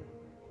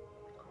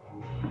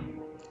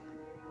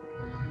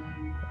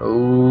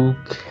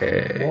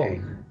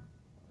 Okay.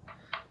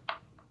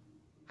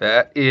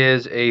 That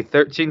is a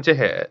 13 to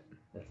hit.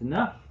 That's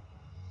enough.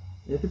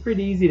 It's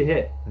pretty easy to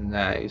hit.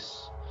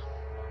 Nice.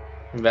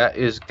 That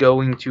is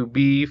going to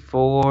be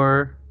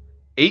for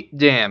 8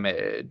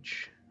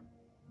 damage.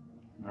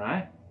 All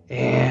right.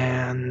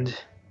 And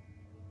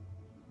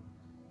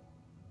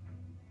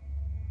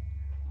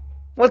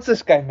what's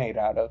this guy made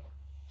out of?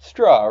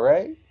 Straw,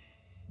 right?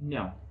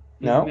 No.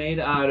 He's No? made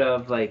out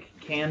of like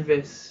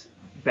canvas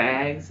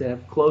bags that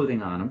have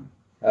clothing on them.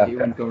 You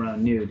wouldn't go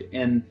around nude.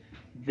 And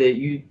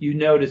you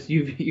notice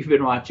you've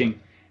been watching,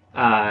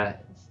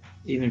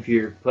 even if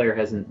your player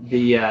hasn't.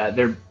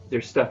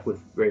 They're stuffed with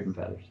raven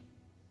feathers.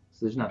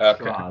 So there's not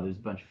Okay. straw. There's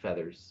a bunch of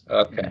feathers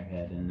Okay. in their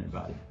head and in their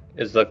body.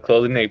 Is the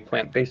clothing a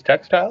plant-based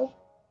textile?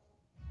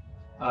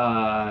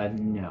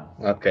 No.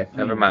 Okay, I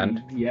never mean,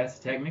 mind. Yes,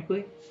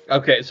 technically.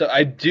 Okay, so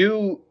I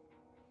do.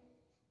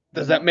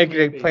 Does that make it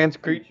a Plant-based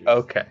plant creature? creatures.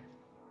 Okay.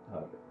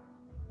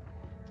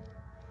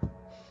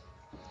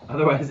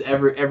 Otherwise,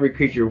 every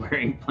creature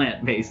wearing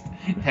plant-based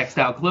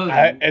textile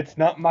clothing. It's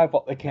not my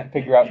fault. I can't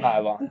figure out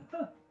nylon.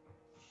 All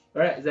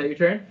right, is that your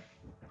turn?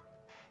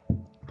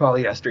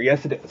 Polyester.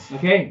 Yes, it is.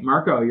 Okay,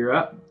 Marco, you're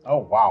up. Oh,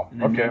 wow.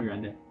 And then Okay. you're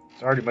on deck.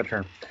 It's already my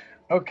turn.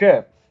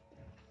 Okay.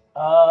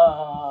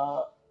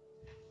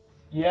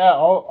 Yeah,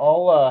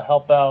 I'll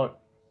help out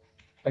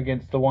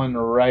against the one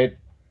right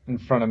in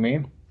front of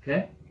me.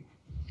 Okay.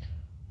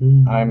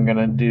 I'm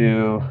gonna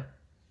do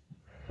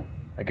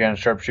again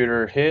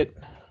sharpshooter hit.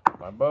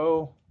 My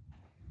bow.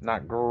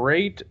 Not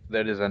great.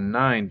 That is a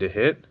 9 to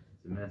hit.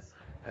 It's a miss.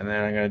 And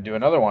then I'm gonna do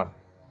another one.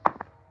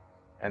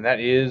 And that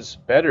is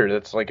better.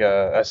 That's like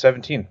a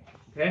 17.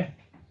 Okay.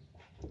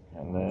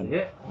 And then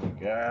Hit. we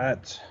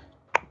got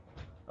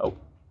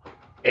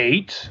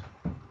 8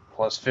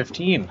 plus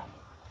 15.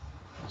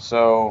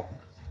 So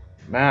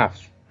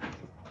math.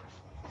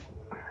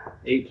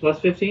 8 plus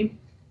 15.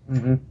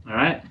 Mm-hmm. All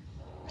right.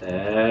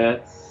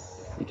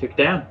 That's you took it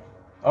down.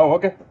 Oh,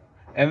 okay.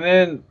 And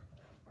then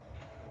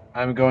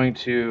I'm going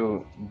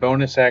to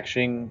bonus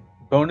action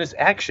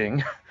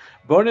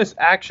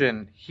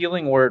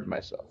healing word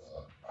myself.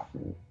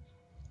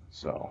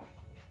 So. All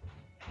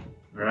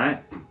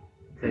right.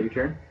 Is that your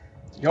turn?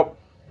 Yep.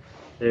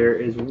 There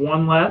is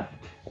one left.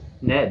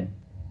 Ned,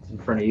 it's in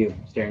front of you,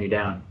 staring you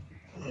down.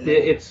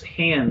 Its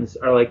hands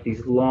are like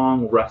these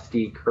long,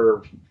 rusty,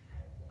 curved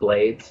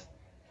blades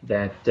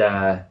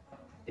that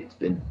it's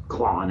been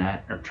clawing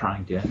at or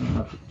trying to. I don't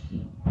know if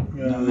I'm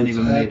gonna Not many of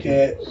them attack made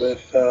it. it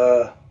with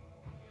the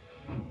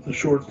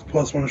short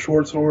 +1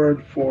 short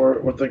sword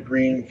with the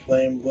green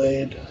flame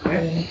blade.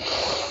 Okay.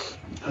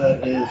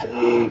 That is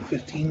a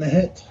 15 to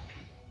hit.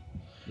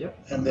 Yep.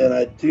 And then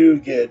I do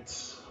get,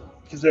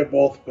 because they're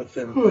both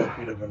within 5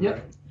 feet of him, Yep.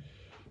 right?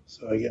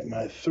 So I get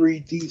my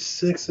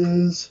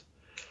 3d6s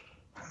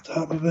on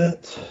top of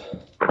it.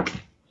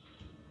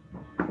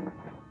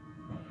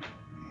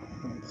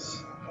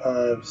 It's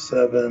 5,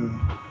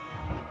 7,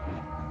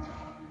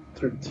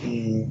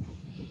 13.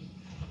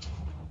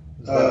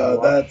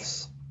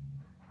 That's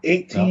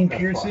 18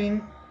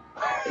 piercing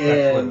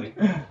and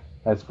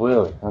That's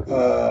Willie.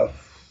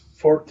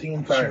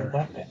 14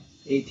 fire.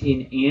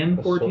 18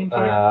 and 14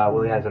 fire?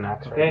 Willie has an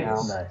axe Okay. right now.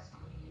 Nice.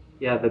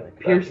 Yeah, the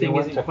piercing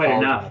went isn't to quite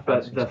college enough, on but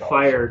fencing the scholars.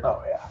 fire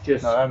Oh yeah.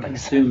 just No, that makes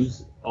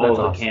consumes all That's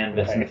the awesome.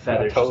 canvas and the That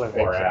feathers totally just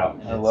pour makes out.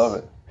 sense. and I its love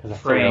it.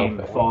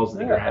 Frame falls to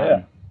the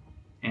ground.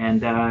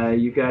 And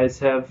you guys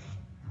have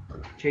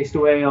chased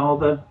away all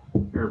the,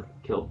 or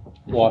killed.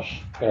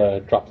 Wash,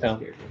 drop down,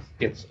 Scarecrows.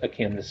 gets a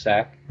canvas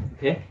sack,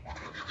 Okay.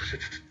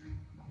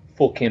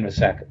 full canvas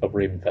sack of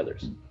raven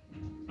feathers.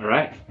 All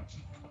right.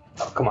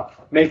 Oh, come on.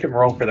 Make him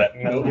roll for that.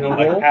 No,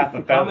 like half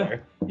a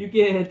feather. You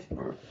get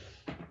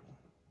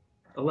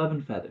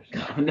 11 feathers.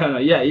 No.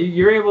 Yeah,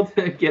 you're able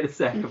to get a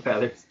sack of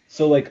feathers.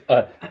 So like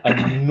a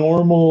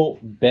normal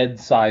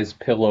bed-size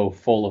pillow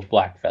full of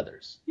black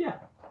feathers. Yeah.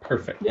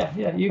 Perfect.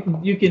 Yeah.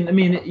 You can. I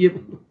mean,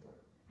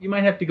 you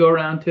might have to go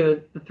around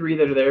to the 3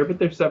 that are there, but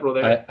there's several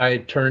there. I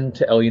turn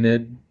to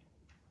Elunid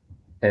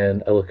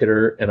and I look at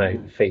her and I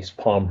face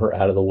palm her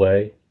out of the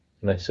way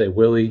and I say,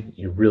 Willie,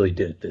 you really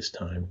did it this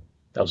time.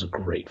 That was a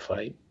great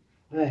fight.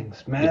 Thanks,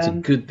 It's a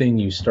man. good thing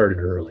you started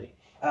early.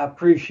 I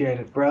appreciate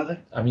it, brother.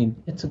 I mean,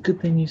 it's a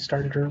good thing you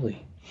started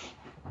early.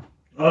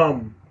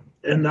 And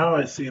now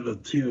I see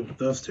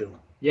those two.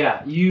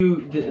 Yeah,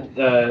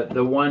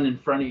 the one in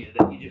front of you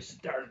that you just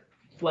started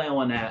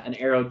flailing at, an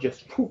arrow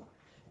just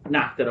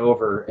knocked it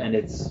over and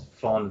it's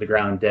fallen to the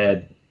ground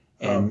dead.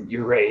 And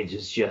your rage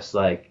is just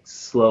like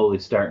slowly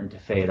starting to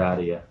fade out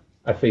of you.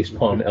 I face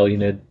palm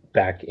Elunid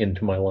back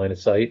into my line of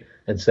sight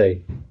and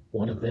say,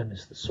 one of them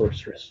is the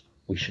sorceress.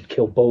 We should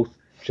kill both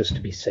just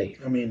to be safe.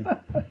 I mean,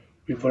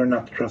 we've learned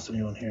not to trust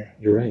anyone here.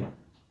 You're right.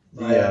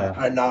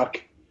 I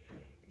knock,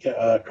 get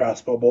a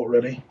crossbow bolt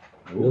ready.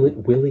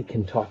 Willie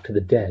can talk to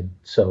the dead,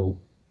 so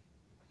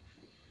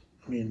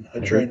I mean, I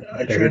train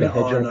better to it hedge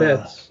our on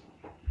bets.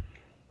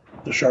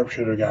 the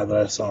sharpshooter guy that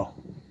I saw,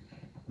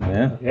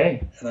 Yeah.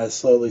 Okay. and I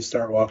slowly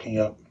start walking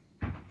up.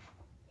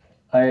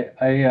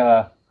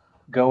 I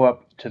go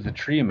up to the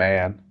tree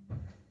man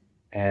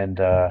and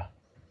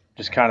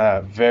just kind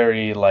of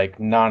very like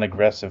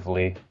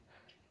non-aggressively,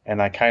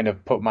 and I kind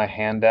of put my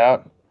hand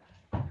out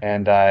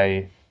and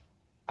I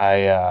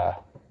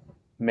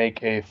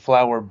make a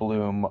flower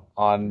bloom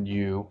on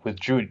you with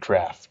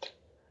Druidcraft.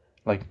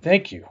 Like,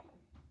 thank you.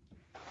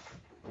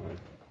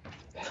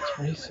 That's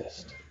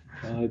racist.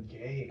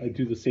 I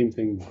do the same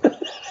thing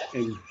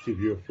and give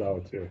you a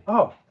flower too.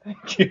 Oh,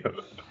 thank you.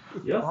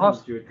 You also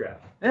Awesome. do a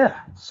draft. Yeah,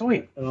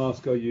 sweet. And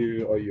ask, are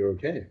you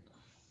okay?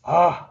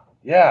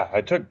 Yeah,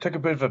 I took a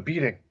bit of a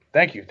beating.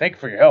 Thank you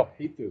for your help.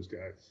 Hate those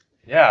guys.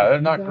 Yeah,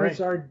 they're not you great.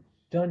 guys are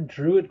done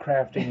druid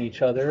crafting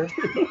each other.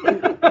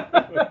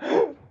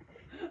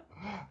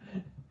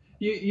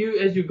 You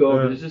as you go,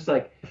 there's just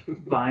like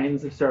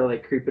vines that start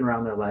like creeping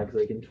around their legs,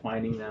 like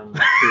entwining them.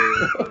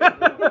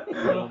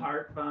 Little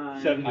heart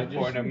vines.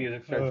 74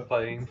 music starts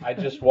playing. I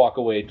just walk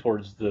away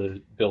towards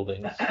the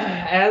buildings.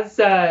 As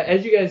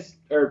you guys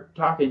are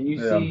talking, you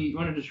see. You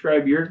want to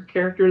describe your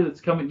character that's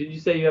coming? Did you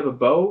say you have a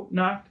bow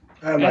knocked?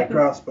 I have my At them?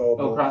 crossbow.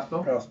 Oh,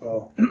 crossbow?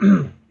 Crossbow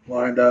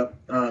lined up.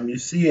 You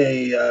see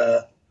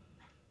a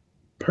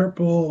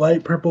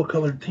light purple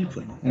colored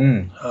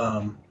tiefling.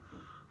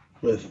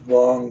 With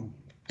long,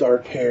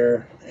 dark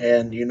hair,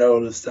 and you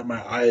notice that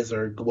my eyes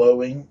are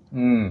glowing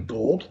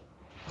gold.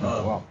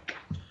 Wow.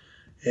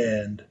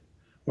 And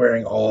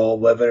wearing all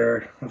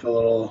leather with a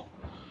little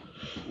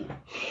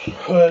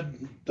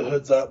hood. The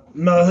hood's up.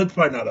 No, the hood's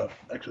probably not up,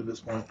 actually, at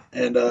this point.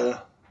 And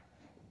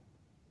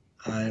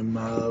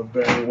I'm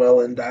very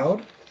well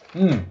endowed.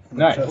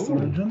 Nice. Chest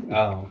origin.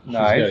 Oh, She's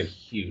got a Nice.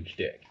 huge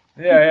dick.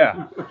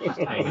 Yeah.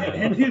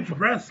 And huge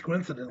breasts,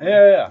 coincidentally.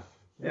 Yeah.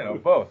 You know,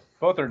 both.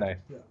 Both are nice.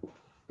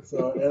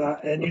 So,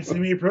 and you see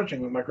me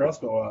approaching with my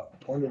crossbow out,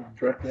 pointed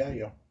directly at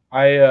you.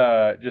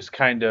 I just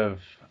kind of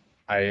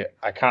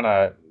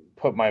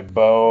put my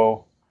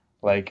bow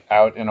like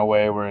out in a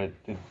way where it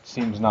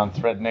seems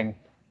non-threatening.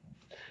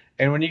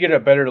 And when you get a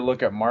better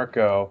look at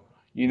Marco,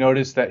 you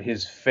notice that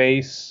his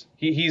face,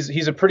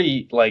 he's a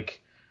pretty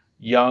like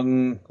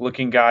young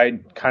looking guy,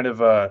 kind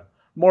of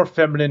more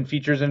feminine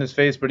features in his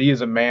face, but he is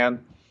a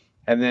man,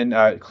 and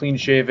then clean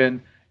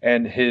shaven,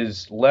 and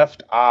his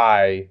left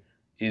eye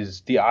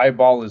the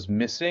eyeball is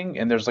missing,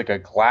 and there's like a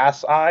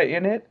glass eye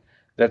in it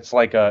that's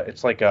like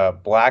a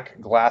black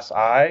glass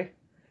eye,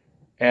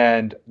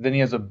 and then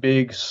he has a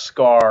big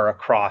scar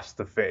across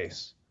the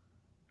face.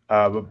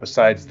 But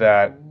besides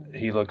that,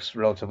 he looks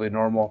relatively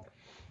normal.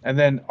 And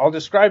then I'll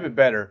describe it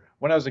better.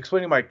 When I was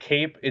explaining my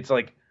cape, it's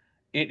like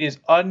it is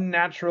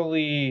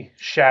unnaturally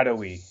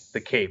shadowy,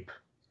 the cape,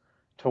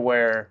 to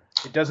where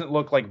it doesn't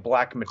look like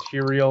black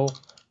material,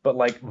 but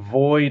like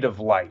void of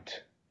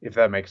light, if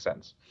that makes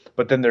sense.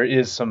 But then there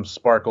is some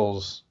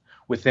sparkles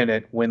within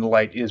it when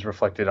light is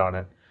reflected on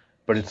it.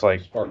 But it's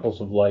like Sparkles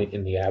of light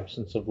in the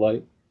absence of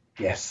light.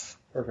 Yes.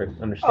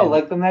 Perfect. Understand. Oh,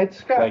 like the night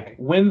sky. like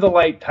when the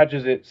light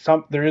touches it,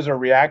 there is a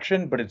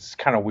reaction, but it's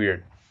kind of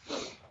weird.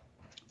 Does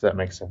that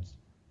make sense?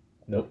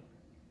 Nope.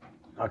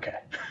 Okay.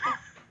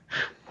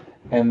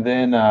 And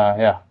then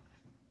yeah.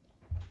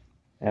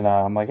 And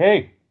I'm like,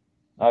 hey,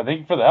 thank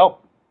you for the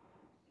help.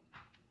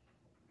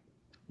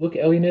 Look,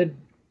 Elionid,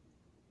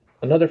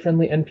 another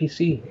friendly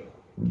NPC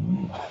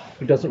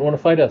who doesn't want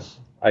to fight us.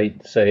 I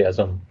say as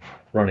I'm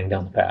running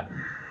down the path.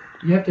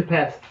 You have to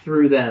pass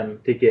through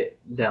them to get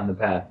down the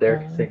path. They're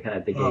kind of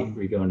at the gate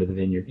where you go into the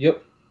vineyard.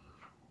 Yep.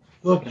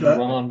 Look, Run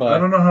on by. I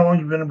don't know how long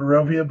you've been in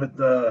Barovia, but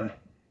the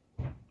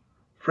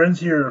friends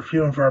here are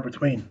few and far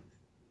between.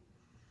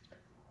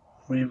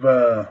 We've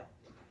not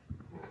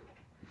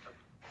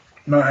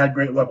had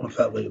great luck with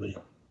that lately.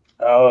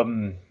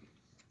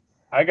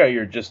 I got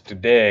here just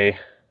today.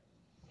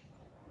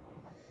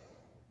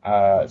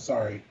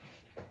 Sorry.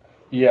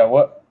 Yeah,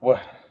 what?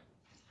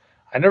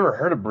 I never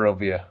heard of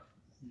Barovia.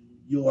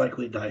 You'll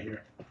likely die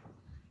here.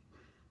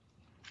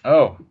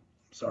 Oh,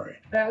 Sorry.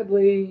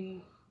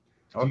 Badly.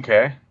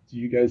 okay. Do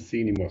you guys see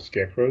any more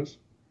scarecrows?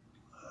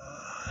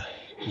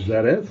 Is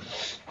that it?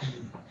 Is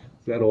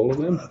that all of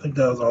them? I think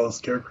that was all the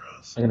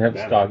scarecrows. I'm going to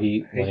have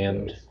Stoggy hate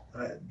land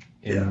I-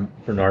 in yeah.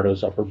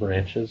 Bernardo's upper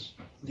branches,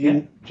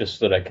 You, just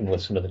so that I can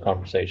listen to the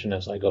conversation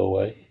as I go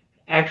away.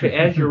 Actually,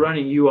 as you're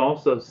running, you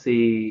also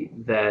see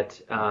that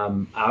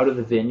out of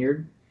the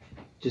vineyard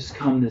just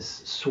come this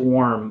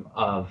swarm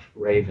of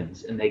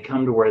ravens, and they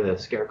come to where the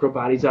scarecrow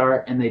bodies are,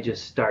 and they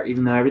just start,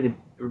 even though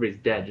everybody's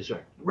dead, just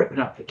start ripping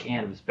up the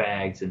canvas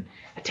bags and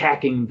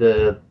attacking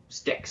the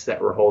sticks that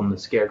were holding the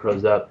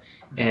scarecrows up.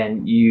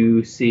 And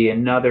you see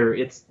another.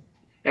 It's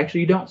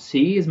actually, you don't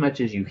see as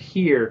much as you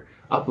hear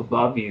up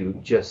above you.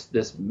 Just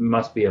this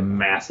must be a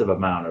massive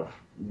amount of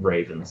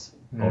ravens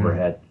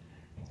overhead.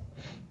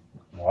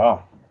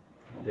 Wow.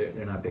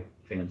 They're not big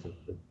fans of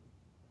the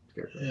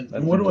scarecrows.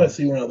 and what do I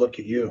see when I look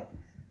at you?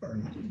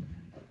 I'm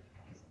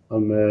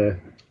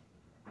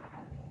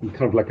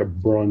kind of like a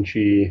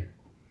branchy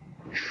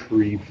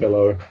tree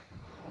fellow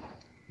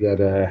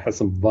that has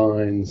some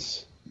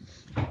vines,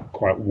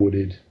 quite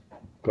wooded,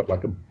 got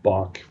like a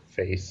bark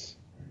face.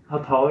 How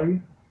tall are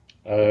you?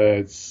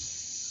 It's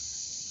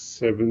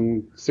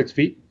 6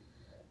 feet.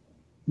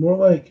 More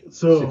like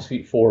so.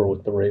 6'4"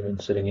 with the raven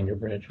sitting in your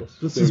branches.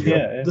 This is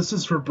Yeah. this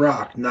is for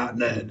Brock, not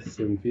Ned.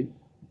 7 feet.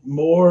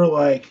 More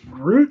like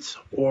Groot,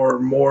 or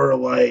more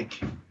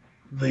like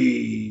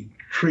the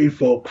tree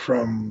folk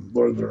from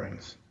Lord of the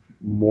Rings.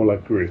 More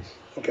like Groot.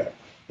 Okay.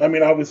 I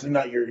mean, obviously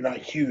you're not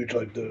huge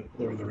like the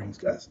Lord of the Rings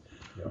guys.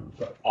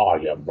 I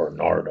am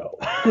Bernardo.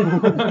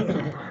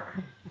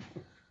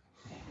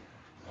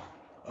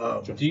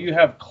 Do you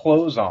have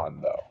clothes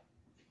on though?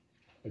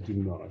 I do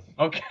not.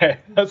 Okay,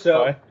 that's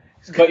So- fine.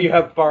 But you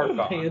have bark on.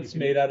 Pants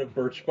made out of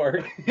birch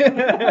bark. You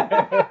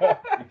can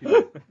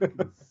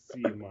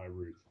see my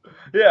roots.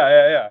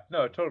 Yeah.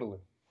 No, totally.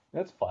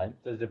 That's fine.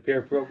 Does it appear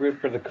appropriate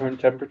for the current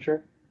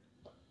temperature?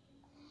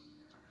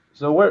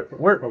 So where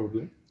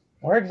Probably.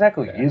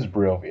 exactly is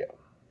Barovia?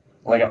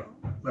 Like I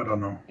don't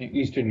know.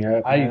 Eastern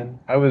Europe, man.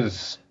 I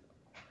was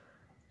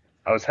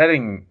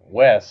heading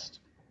west,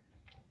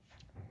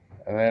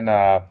 and then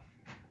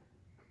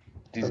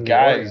these From the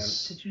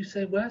guys Did you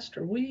say west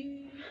or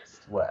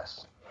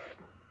west.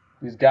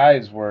 These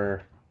guys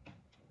were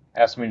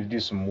asking me to do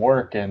some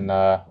work, and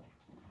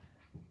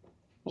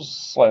was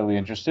slightly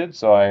interested,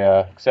 so I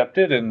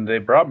accepted, and they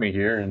brought me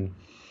here, and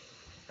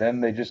then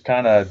they just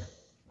kind of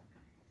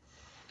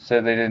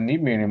said they didn't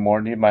need me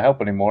anymore, need my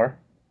help anymore,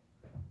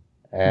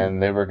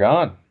 and they were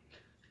gone.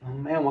 Oh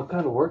man, what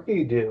kind of work are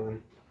you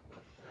doing?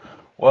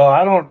 Well,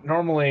 I don't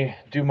normally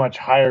do much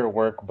hire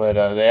work, but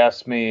they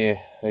asked me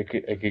if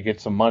I could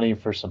get some money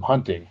for some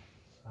hunting.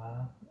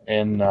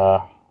 And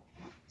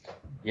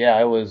yeah,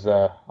 I was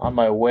on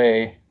my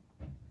way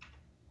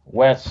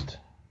west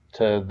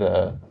to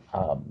the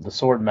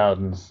Sword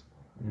Mountains,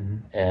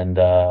 and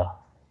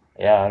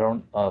yeah, I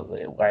don't.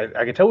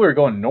 I could tell we were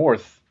going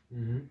north,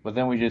 but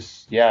then we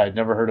just I'd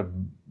never heard of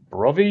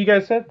Barovia. You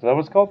guys said, is that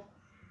what it's called?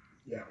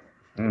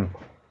 Yeah.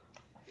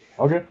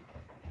 Okay.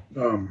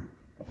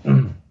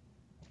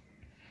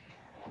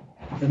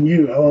 And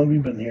you, how long have you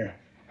been here?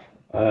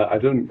 I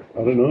don't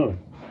know.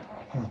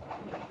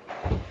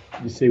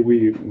 You say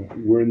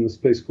we're in this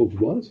place called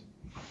what?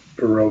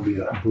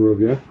 Barovia.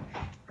 Barovia.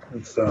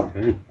 It's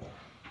Okay.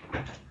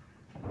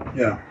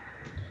 yeah.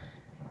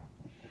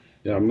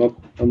 Yeah, I'm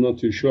not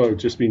too sure. I've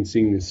just been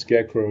seeing these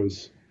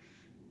scarecrows,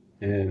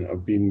 and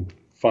I've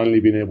finally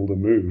been able to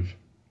move.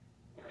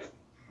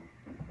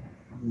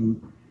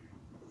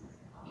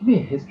 Give me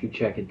a history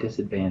check at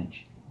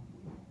disadvantage.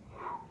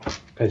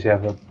 Because you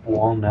have a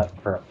walnut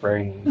for a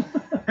brain.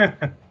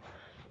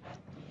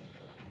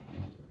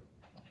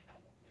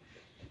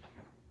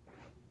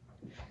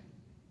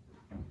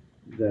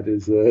 That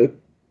is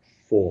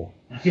 4.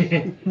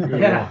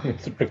 Yeah.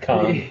 It's a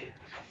pecan.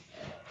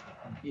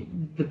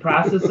 The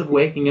process of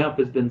waking up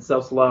has been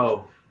so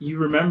slow. You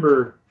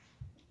remember,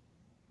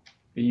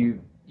 you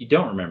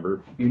don't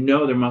remember. You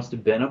know there must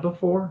have been a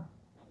before,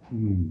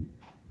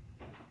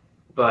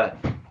 but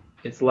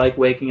it's like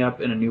waking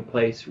up in a new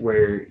place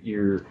where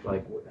you're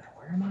like,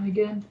 where am I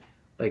again?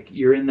 Like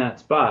you're in that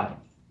spot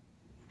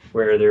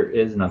where there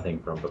is nothing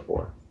from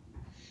before.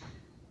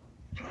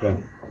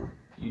 Okay.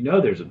 You know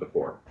there's a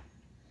before.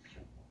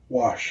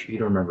 Wash. You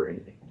don't remember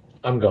anything.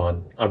 I'm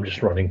gone. I'm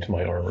just running to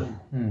my armor.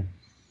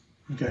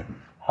 Okay.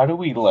 How do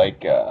we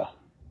get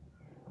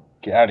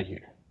out of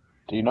here?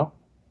 Do you know?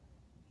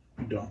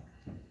 You don't.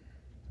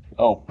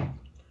 Oh,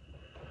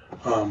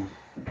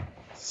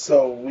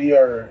 So we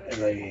are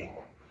in a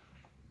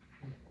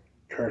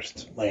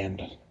cursed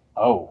land.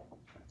 oh,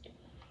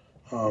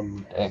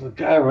 The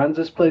guy who runs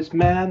this place,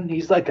 man,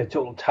 he's like a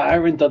total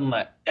tyrant, doesn't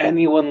let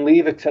anyone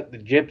leave except the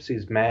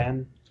gypsies,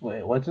 man.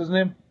 wait, what's his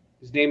name?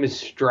 His name is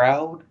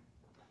Stroud.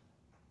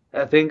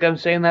 I think I'm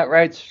saying that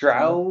right,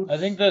 Stroud? I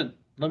think that.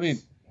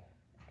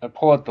 I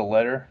pull out the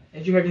letter.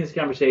 As you're having this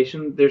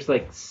conversation, there's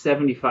like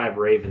 75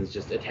 ravens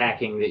just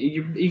attacking.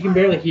 You can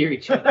barely hear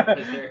each other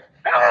because they're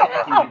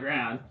attacking the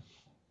ground.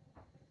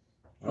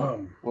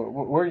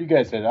 Where are you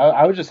guys headed?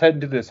 I was just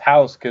heading to this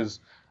house because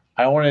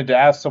I wanted to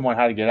ask someone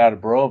how to get out of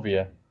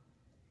Barovia,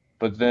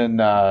 but then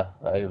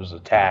it was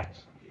attacked.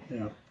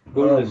 Yeah.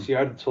 Going to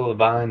Sierra to the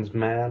Vines,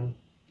 man.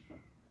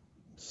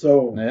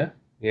 So Yeah.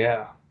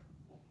 Yeah.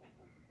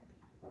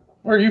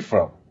 Where are you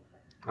from?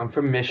 I'm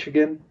from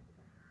Michigan.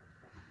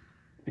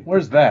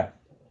 Where's that?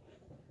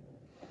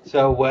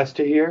 So west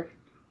of here,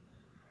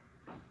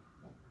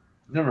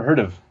 Never heard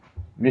of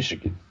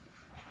Michigan.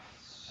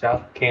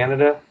 South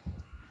Canada,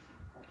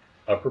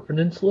 Upper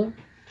Peninsula?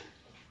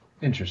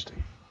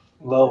 Interesting.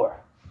 lower.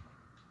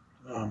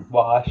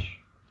 Wash,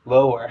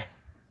 lower.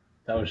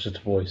 That was just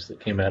a voice that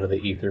came out of the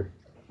ether.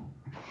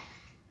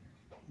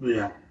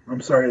 yeah,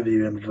 I'm sorry that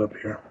you ended up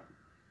here.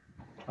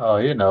 Oh,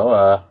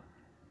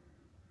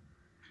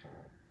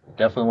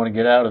 definitely want to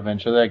get out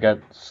eventually. I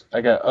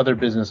got other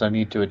business I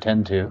need to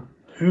attend to.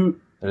 Who?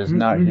 That is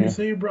not who did here. you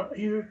say you brought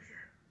here?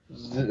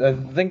 I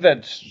think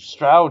that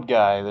Stroud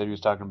guy that he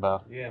was talking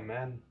about. Yeah,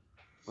 man.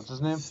 What's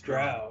his name?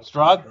 Stroud.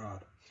 Stroud?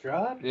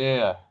 Stroud?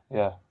 Yeah.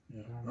 Yeah.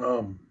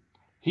 I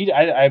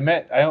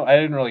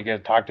didn't really get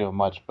to talk to him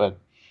much, but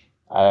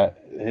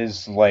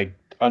his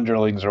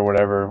underlings or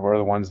whatever were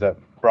the ones that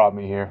brought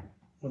me here.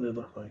 What did they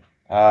look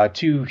like?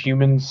 2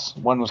 humans.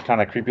 One was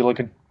kind of creepy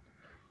looking.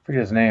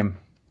 Forget his name.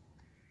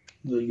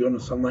 Did you go into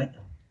sunlight?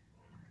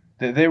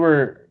 They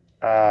were.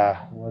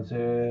 Was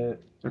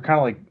it They're kind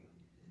of like.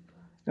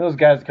 Those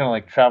guys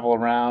kind of travel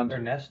around.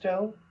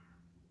 Ernesto?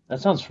 That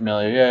sounds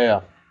familiar.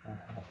 Yeah.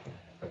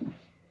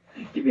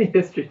 Give me a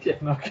history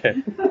check. Okay.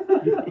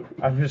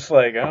 I'm just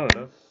I don't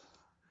know.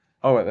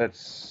 Oh, wait, that's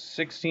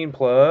 16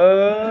 plus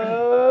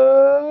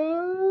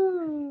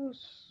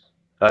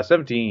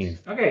 17.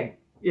 Okay,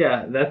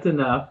 yeah, that's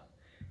enough.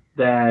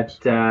 That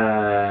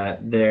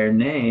their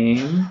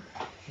name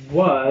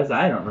was,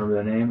 I don't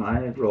remember their name.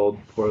 I had rolled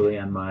poorly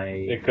on my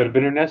It could have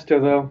been Ernesto,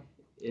 though.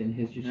 in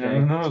history check. Yeah,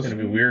 who knows? It's going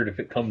to be weird if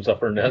it comes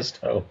up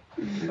Ernesto.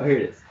 Oh, here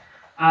it is.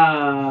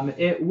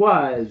 It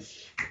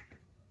was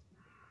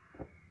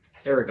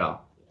Aragal.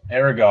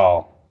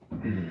 Aragal.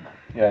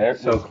 Yeah,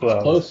 So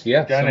close. Close,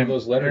 yeah. Guy Some of named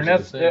those letters are the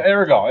Ernest, same.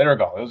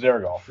 Aragal. It was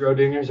Aragal.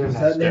 Schrodinger's Does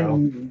that Ernesto.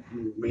 name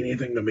mean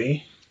anything to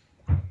me?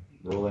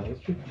 Roll that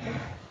history.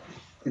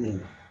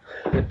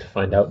 To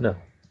find out, no.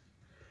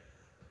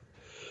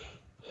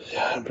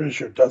 Yeah, I'm pretty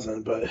sure it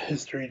doesn't, but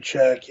history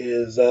check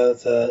is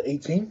it's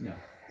 18? No.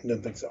 I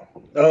didn't think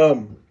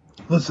so.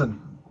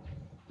 Listen.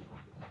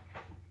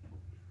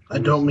 I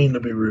don't mean to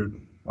be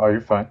rude, Oh,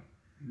 you're fine.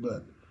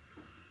 but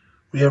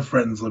we have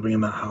friends living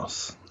in that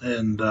house,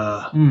 and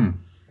Hmm.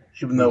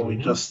 even though we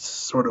just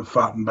sort of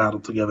fought in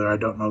battle together, I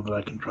don't know that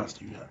I can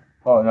trust you yet.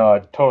 Oh no, I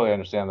totally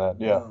understand that.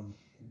 Yeah.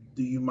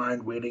 Do you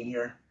mind waiting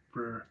here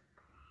for?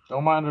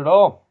 Don't mind at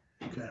all.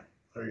 Okay.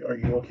 Are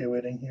you okay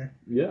waiting here?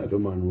 Yeah, I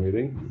don't mind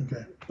waiting.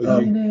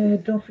 Okay.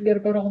 Don't forget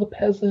about all the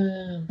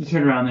peasants. You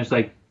turn around, there's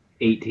like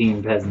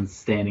 18 peasants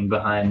standing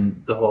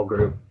behind the whole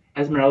group.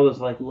 Esmeralda's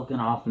like looking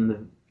off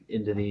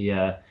into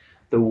the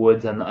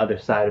woods on the other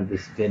side of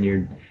this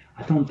vineyard.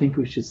 I don't think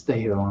we should stay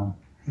here long.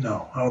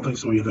 No, I don't think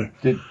so either.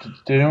 Did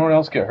anyone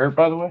else get hurt,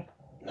 by the way?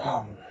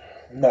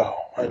 No,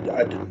 I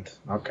didn't.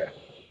 Okay.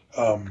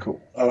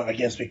 Cool. I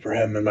can't speak for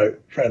him, and my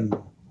friend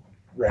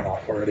ran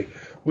off already.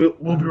 We'll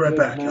be right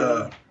back.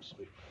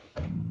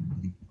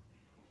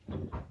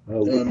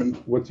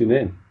 What's your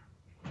name?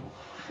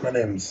 My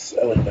name's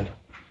Elliot.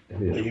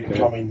 You can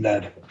call me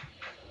Ned.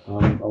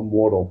 I'm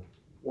Wardle.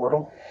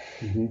 Wardle?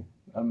 Mm-hmm.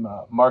 I'm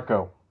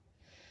Marco.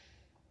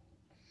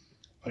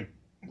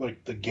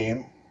 Like the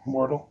game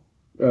Wardle?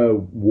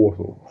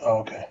 Wardle. Oh,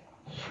 okay.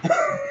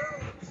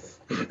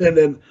 And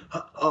then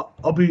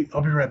I'll be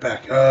right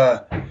back.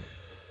 I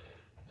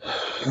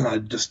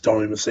just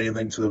don't even say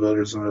anything to the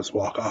villagers and I just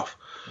walk off.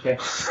 Okay.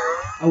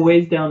 A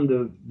ways down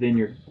the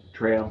vineyard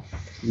trail,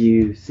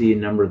 you see a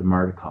number of the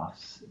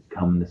Mardikovs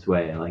come this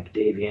way. Like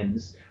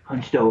Davian's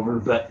hunched over,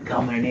 but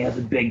coming, and he has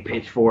a big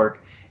pitchfork.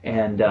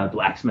 And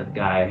blacksmith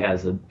guy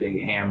has a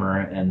big hammer,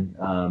 and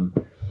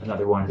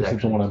another one is This is the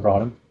actually. one I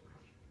brought him.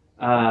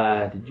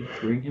 Did you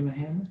bring him a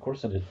hammer? Of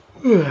course I did.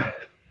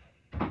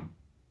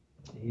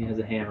 He has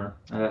a hammer.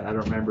 I don't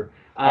remember.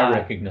 I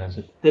recognize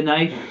it. The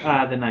knife.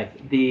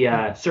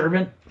 The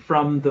servant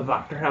from the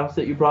Wachter house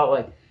that you brought.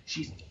 Like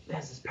she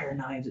has this pair of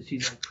knives that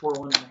she's like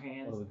twirling in her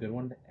hands. Oh, the good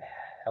one?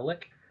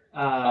 Helic?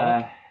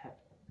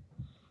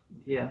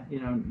 Yeah,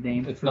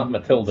 name. It's not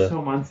Matilda.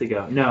 So months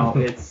ago. No,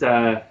 it's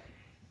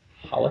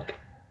Holic?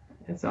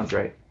 That sounds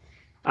right.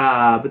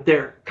 But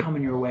they're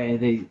coming your way.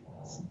 They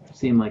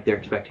seem like they're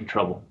expecting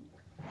trouble.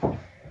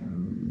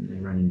 They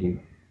run into you.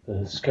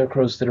 The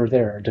scarecrows that are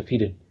there are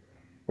defeated.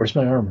 Where's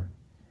my armor?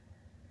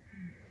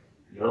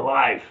 You're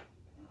alive.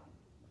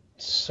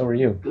 So are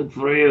you. Good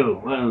for you.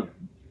 Well,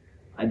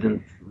 I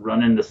didn't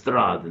run into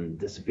Strahd and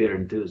disappear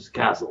into his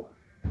castle.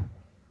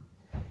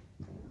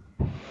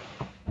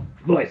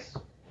 Boys,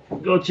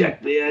 go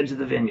check the edge of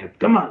the vineyard.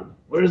 Come on.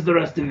 Where's the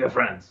rest of your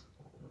friends?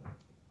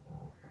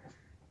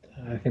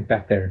 I think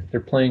back there. They're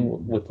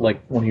playing with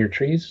like one of your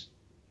trees.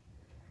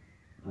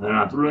 They're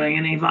not ruining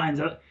any vines.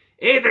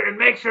 Either, and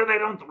make sure they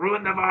don't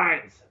ruin the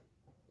vines.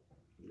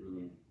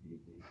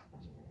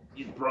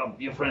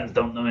 Your friends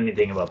don't know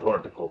anything about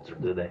horticulture,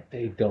 do they?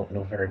 They don't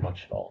know very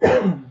much at all.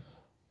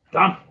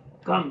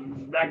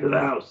 Come back to the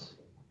house.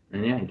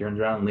 And yeah, he turns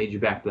around and leads you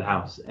back to the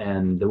house.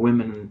 And the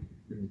women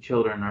and the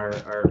children are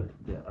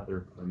the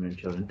other women and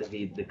children.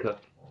 David, the cook,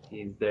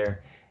 he's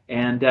there.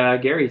 And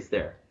Gary's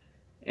there.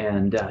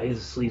 And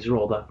his sleeves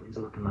rolled up. He's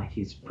looking like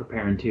he's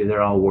preparing to.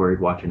 They're all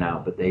worried, watching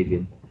out. But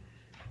David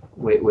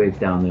waves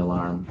down the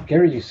alarm.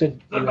 Gary, you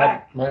said you Look had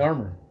back. my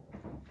armor.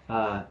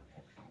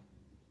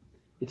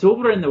 It's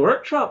over in the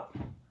workshop.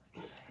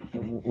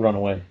 Run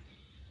away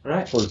All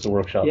right. towards the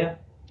workshop. Yeah.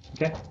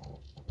 Okay.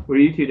 What are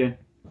you two doing?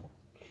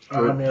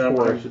 I'm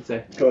Four, I should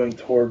say. going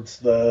towards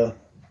the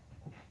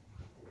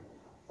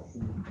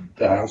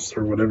house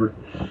or whatever.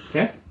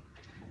 Okay.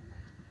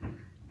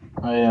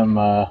 I am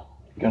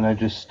gonna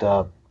just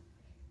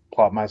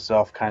plot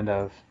myself kind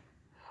of.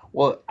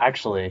 Well,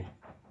 actually,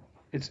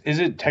 is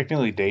it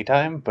technically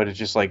daytime? But it's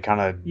just like kind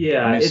of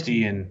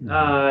misty and.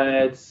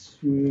 It's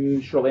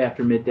shortly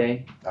after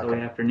midday, early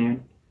Okay.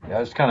 afternoon. Yeah,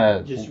 I just kind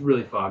of Just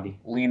really foggy.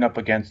 lean up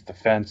against the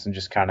fence and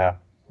just kind of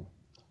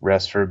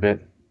rest for a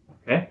bit.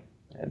 Okay.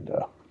 And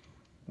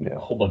A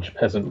whole bunch of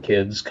peasant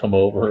kids come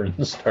over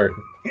and start.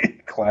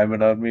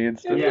 climbing on me and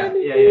stuff. Yeah.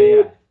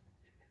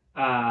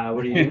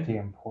 What are you doing?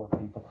 Damn poor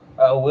people.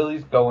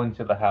 Willie's going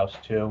to the house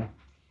too,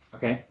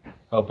 Okay.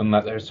 hoping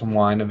that there's some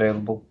wine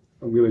available.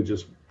 I'm gonna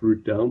just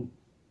root down,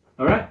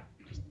 All right.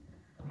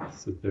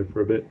 sit there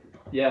for a bit.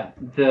 Yeah.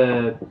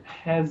 The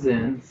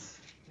peasants.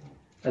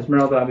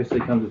 Esmeralda obviously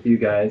comes with you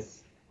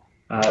guys.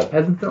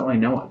 Peasants don't really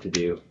know what to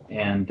do,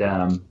 and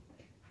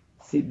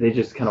they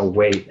just kind of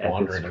wait at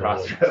Wander this into the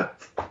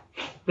crossroads.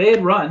 They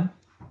had run,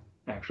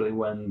 actually,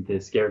 when the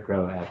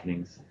scarecrow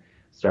happenings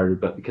started,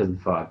 but because of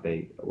the fog,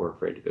 they were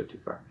afraid to go too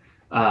far.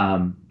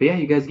 But yeah,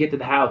 you guys get to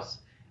the house.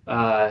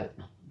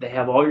 They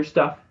have all your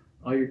stuff,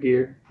 all your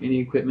gear, any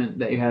equipment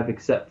that you have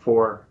except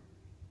for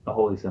a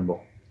holy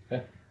symbol.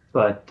 Okay.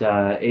 But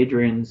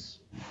Adrian's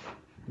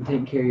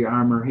taking care of your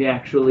armor. He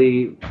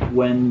actually,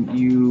 when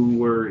you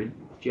were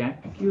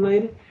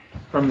ejaculated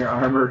from your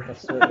armor,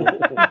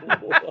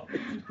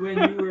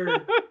 when you were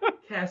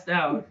cast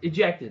out,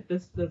 ejected.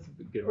 That's a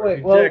good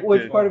word. Wait, well,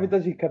 which part of it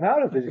does he come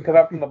out of? Does he come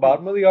out from the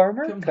bottom of the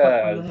armor? Comes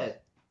out from the head.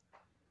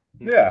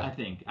 I Yeah.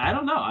 think. I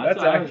don't know. That's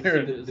I always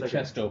accurate. assumed it was The like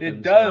chest opens.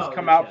 It does Oh,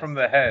 come the out chest. from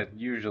the head,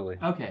 usually,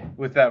 Okay.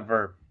 with that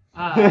verb.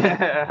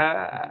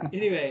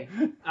 Anyway,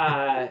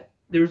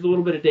 there was a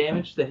little bit of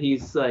damage that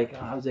he's like,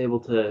 I was able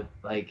to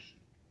like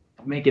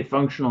make it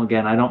functional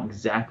again. I don't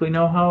exactly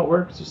know how it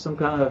works. There's some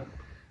kind of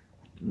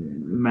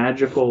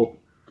magical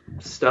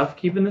stuff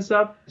keeping this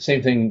up.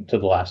 Same thing to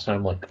the last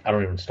time. Like I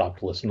don't even stop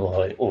to listen to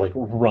like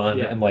run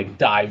Yeah. and like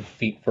dive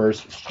feet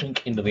first,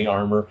 sink into the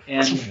armor,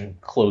 And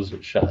close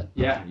it shut.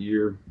 yeah,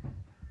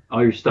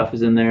 all your stuff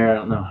is in there. I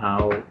don't know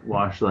how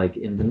Wash like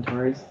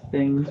inventories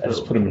things. I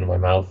just but- put them into my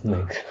mouth. And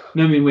like,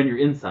 No, I mean when you're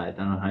inside.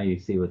 I don't know how you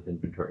see what the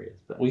inventory is.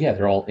 But well, yeah,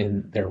 they're all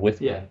in there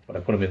with Yeah. me, but I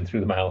put them in through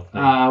the mouth.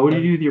 what do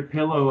you do with your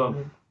pillow of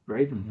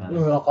Raven Pen?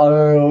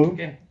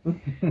 Okay.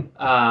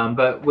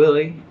 But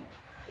Willie,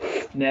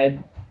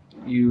 Ned,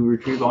 you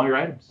retrieve all your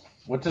items.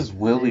 What does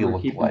Willie They were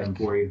look keeping like? them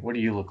for you. What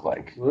do you look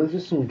like? Well,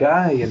 just some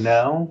guy, you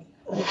know.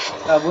 We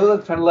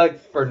look kind of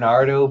like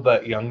Bernardo,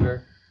 but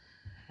younger,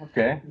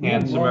 Okay.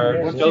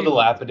 handsomer, What's still he-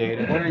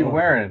 dilapidated. What are you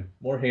wearing?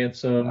 More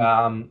handsome.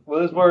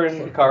 Will's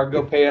wearing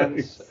cargo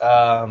pants,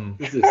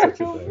 This is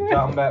such a thing.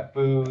 combat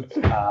boots.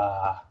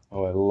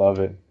 Oh, I love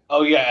it.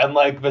 Oh yeah, and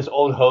like this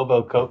old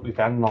hobo coat we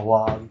found in a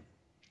log.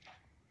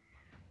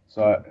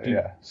 So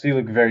yeah, so you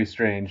look very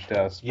strange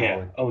to us. Yeah.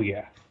 probably. Oh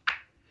yeah.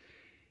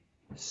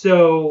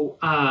 So,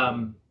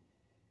 I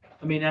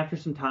mean, after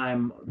some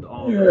time,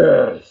 all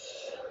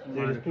Yes.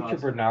 Just picture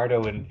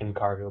Bernardo in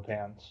cargo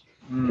pants.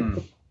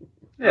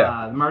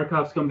 Yeah. the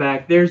Markovs come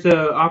back. There's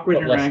a awkward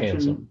But less interaction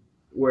handsome.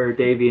 where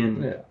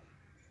Davian. Yeah.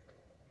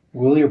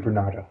 Willie or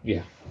Bernardo?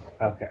 Yeah.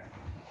 Okay.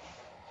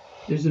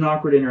 There's an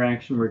awkward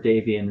interaction where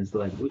Davian is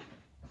like,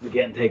 "We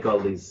can't take all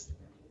these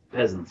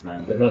peasants,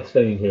 man. They're not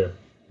staying here.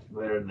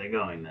 Where are they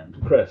going then?"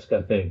 Kresk,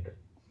 I think.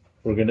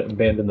 We're gonna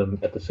abandon them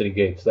at the city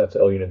gates. That's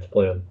Elunid's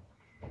plan.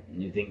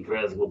 You think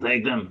Krez will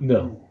take them?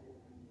 No.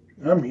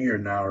 I'm here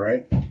now,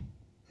 right?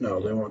 No,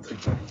 they won't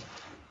take them.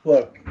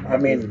 Look, I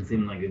mean, Doesn't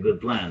seem like a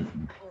good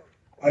plan.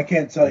 I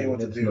can't tell you what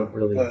to It's do, not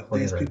really but a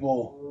these plan.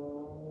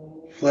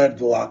 people fled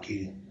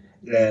Velaki,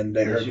 and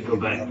they They heard should go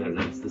back there.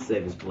 That's the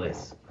safest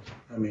place.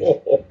 I mean,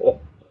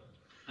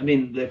 I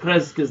mean, the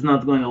Kresk is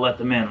not going to let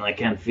them in. I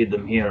can't feed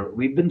them here.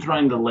 We've been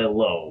trying to lay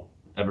low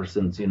ever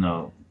since,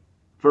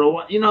 for a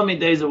while. You know how many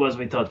days it was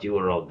we thought you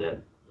were all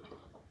dead?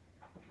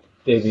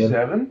 Davian,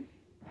 7?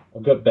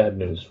 I've got bad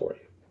news for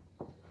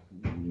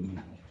you.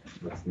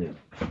 What's new?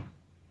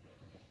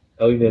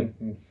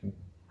 Elunid,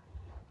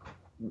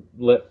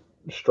 let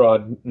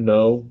Strahd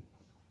know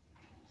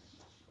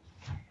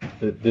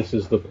that this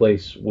is the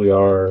place we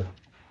are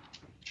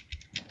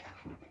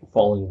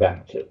falling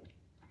back to.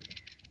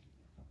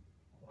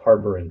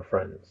 Harboring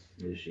friends.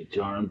 Is she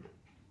charmed?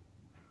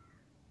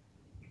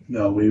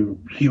 no,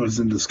 he was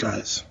in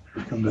disguise.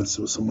 We're convinced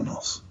it was someone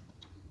else.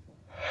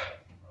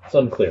 It's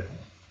unclear.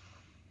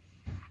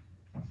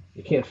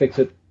 You can't fix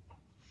it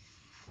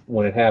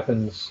when it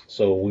happens,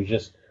 so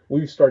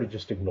we've started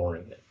just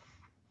ignoring it.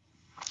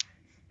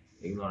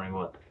 Ignoring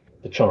what?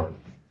 The charm.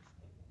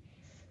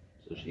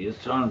 So she is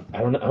charmed. I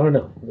don't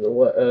know.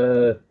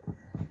 What,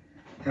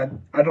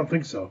 I don't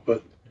think so,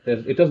 but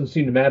it doesn't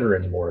seem to matter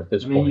anymore at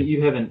this I mean, point.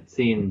 you haven't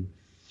seen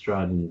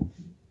Strahd in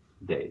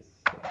days.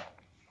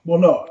 well,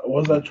 no,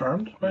 was I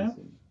charmed by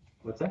him?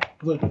 What's that?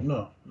 Look,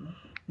 no,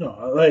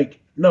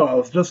 I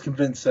was just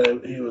convinced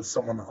that he was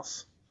someone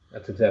else.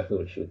 That's exactly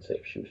what she would say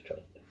if she was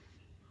charmed.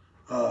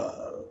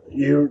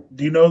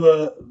 Do you know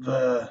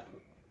the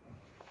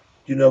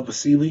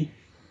Vasily?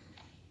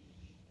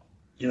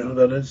 You know who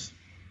that is?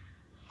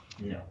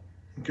 No.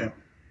 Okay.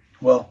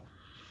 Well,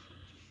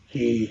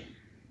 he's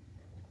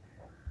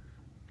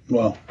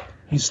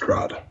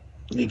Strahd.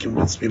 He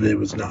convinced me that he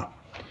was not.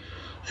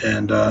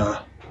 And,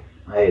 I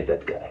hate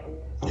that guy.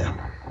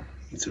 yeah,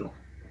 me too.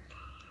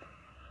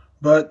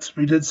 But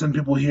we did send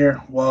people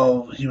here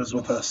while he was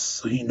with us,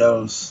 so he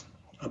knows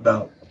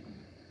about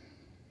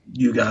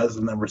you guys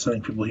and that we're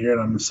sending people here,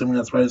 and I'm assuming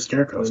that's why his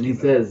scarecrows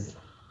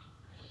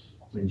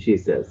When she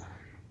says,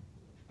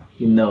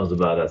 he knows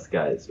about us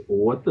guys,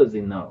 what does he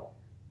know?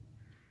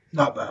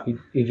 Not that.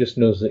 He just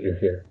knows that you're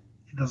here.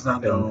 He does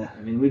not know.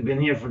 I mean, we've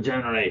been here for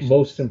generations.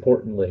 Most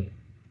importantly,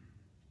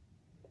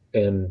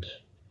 and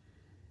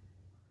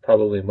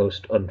probably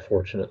most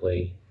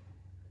unfortunately,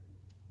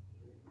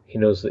 he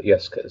knows that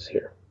Yeska is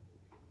here.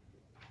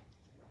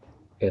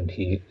 And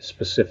he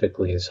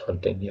specifically is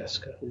hunting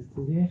Yeska.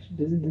 Does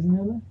he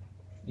know that?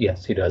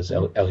 Yes, he does.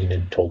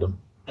 Elunid told him.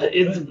 I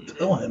didn't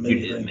tell him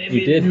anything.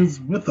 You did? He was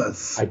with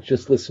us. I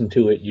just listened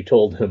to it. You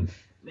told him.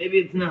 Maybe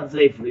it's not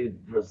safe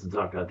for us to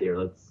talk out here.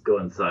 Let's go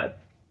inside.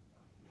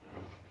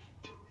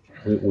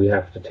 We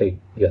have to take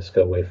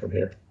Yeska away from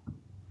here.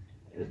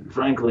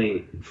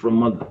 Frankly, from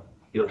what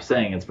You're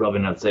saying it's probably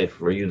not safe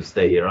for you to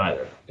stay here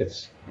either.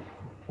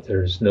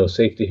 There's no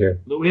safety here.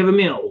 But we have a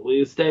meal. Will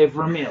you stay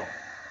for a meal?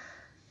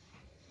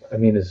 I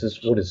mean,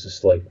 what is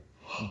this, like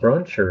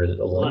brunch or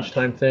a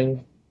lunchtime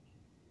thing?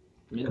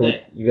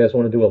 Midday. You guys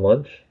want to do a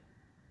lunch?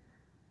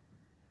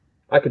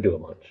 I could do a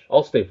lunch.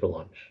 I'll stay for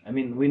lunch. I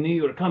mean, we knew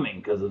you were coming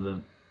because of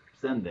the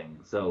sending,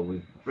 so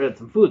we've prepared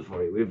some food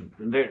for you. We've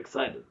been very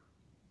excited.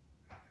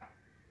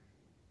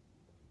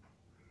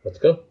 Let's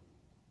go.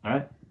 All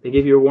right. They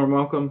give you a warm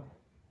welcome,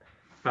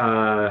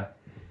 and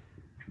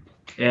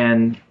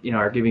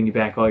are giving you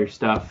back all your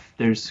stuff.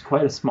 There's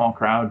quite a small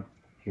crowd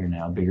here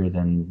now, bigger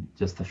than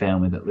just the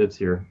family that lives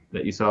here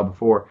that you saw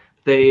before.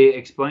 They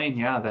explain,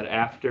 that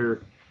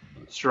after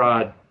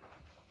Strahd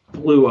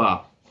blew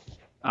up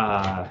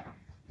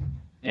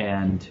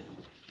and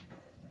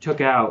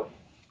took out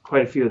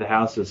quite a few of the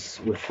houses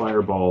with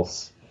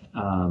fireballs,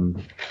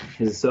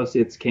 his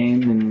associates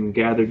came and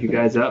gathered you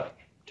guys up,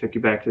 took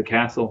you back to the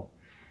castle,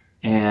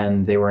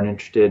 and they weren't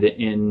interested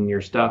in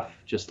your stuff,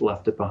 just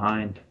left it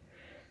behind.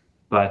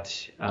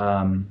 But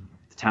the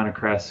town of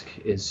Kresk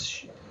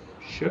is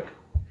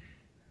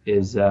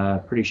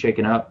pretty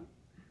shaken up.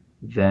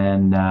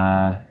 Then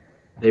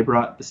they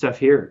brought the stuff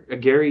here.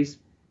 Gary's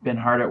been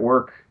hard at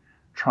work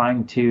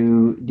trying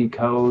to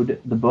decode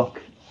the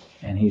book,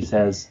 and he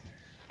says,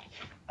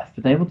 I've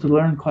been able to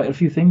learn quite a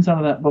few things out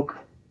of that book.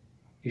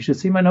 You should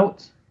see my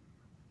notes.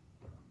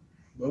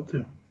 Love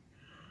to.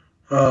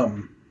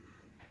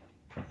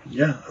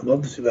 Yeah, I'd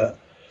love to see that.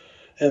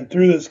 And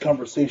through this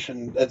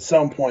conversation, at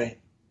some point,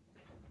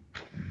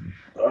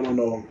 I don't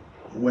know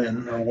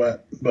when or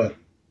what, but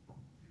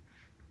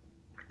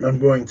I'm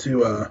going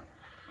to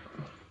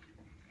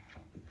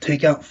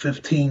take out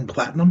 15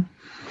 platinum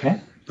Okay.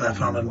 that I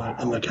found in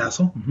the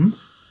castle. Mm-hmm.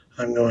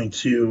 I'm going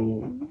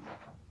to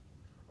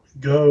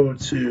go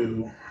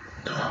to,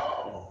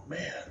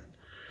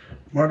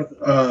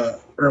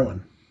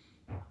 Erwin.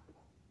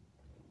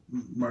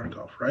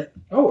 Markov, right?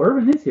 Oh,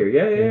 Irvin is here.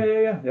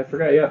 Yeah. I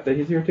forgot. Yeah, that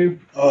he's here too.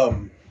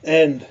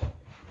 And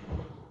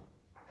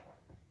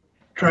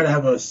try to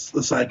have a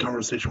side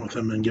conversation with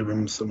him and give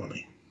him some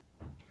money.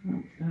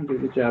 I'll do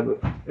the job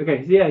of.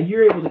 Okay, so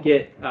you're able to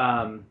get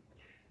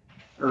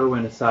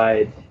Irwin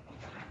aside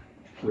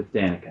with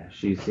Danica.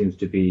 She seems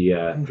to be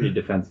pretty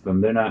defensive of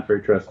him. They're not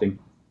very trusting.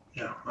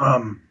 Yeah.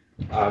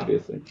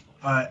 Obviously.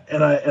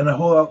 And I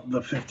hold out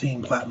the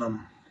 15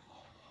 platinum.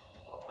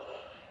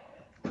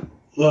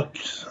 Look,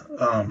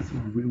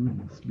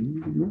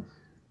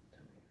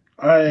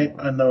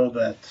 I know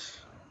that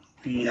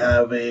we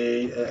have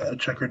a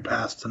checkered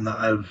past and that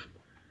I've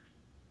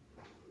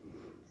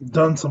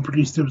done some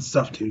pretty stupid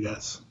stuff to you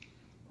guys.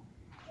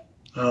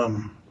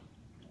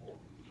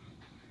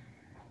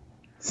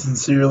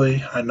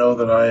 Sincerely, I know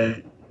that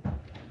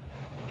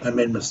I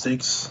made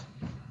mistakes,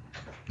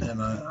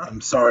 and I'm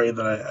sorry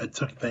that I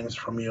took things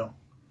from you.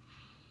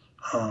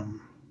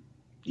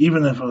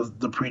 Even if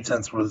the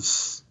pretense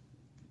was,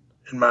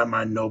 in my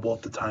mind, noble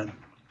at the time.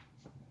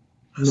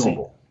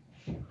 Noble.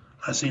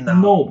 I see now.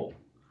 Noble.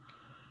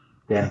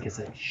 Danica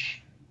said, shh.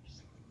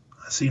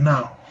 I see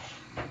now.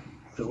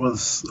 It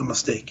was a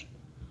mistake.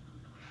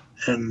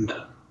 And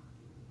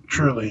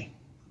truly,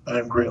 I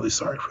am greatly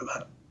sorry for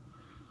that.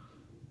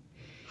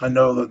 I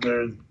know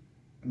that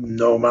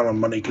no amount of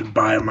money could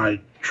buy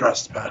my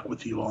trust back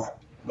with you all,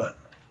 but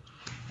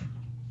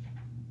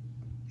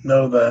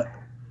know that,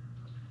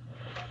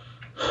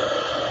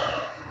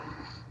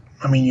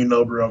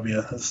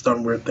 Barovia has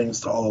done weird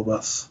things to all of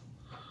us,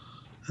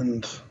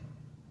 and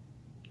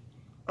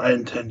I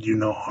intend you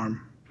no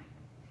harm.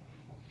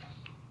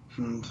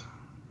 And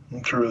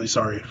I'm truly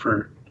sorry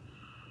for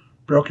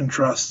broken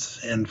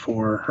trust and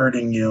for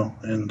hurting you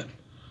and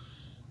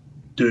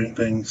doing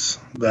things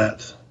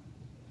that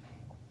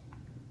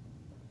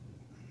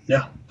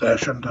I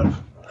shouldn't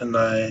have. And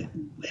I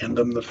hand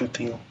them the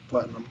 15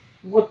 platinum.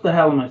 What the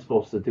hell am I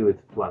supposed to do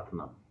with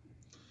platinum?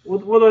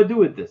 What do I do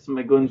with this? Am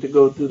I going to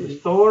go to the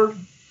store,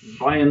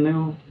 buy a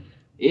new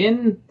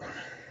inn?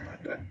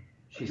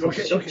 She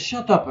says, Okay.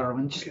 Shut up,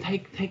 Irwin. Just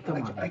take the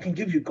money. I can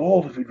give you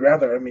gold if you'd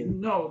rather.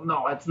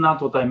 No, that's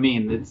not what I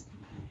mean.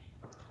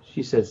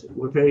 She says,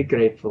 we're very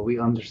grateful. We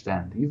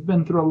understand. You've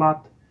been through a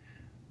lot.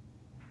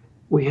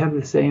 We have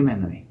the same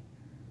enemy.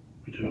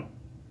 We do.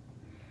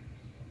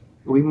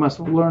 We must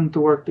learn to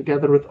work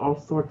together with all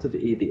sorts of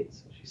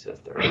idiots, she says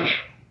to her.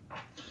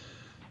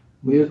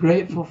 We are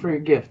grateful for your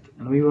gift,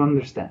 and we will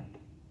understand.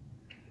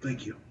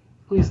 Thank you.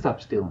 Please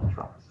stop stealing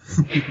from us.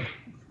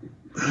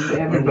 And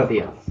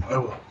everybody else. I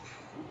will.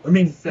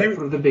 Except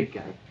for the big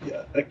guy.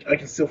 Yeah, I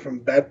can steal from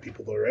bad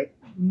people, though, right?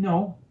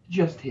 No,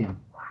 just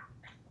him.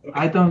 Okay.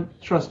 I don't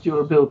trust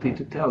your ability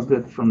to tell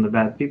good from the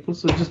bad people,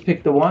 so just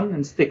pick the one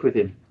and stick with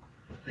him.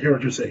 I hear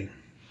what you're saying.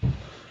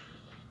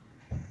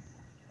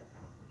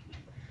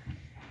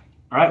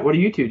 All right, what are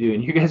you two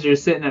doing? You guys are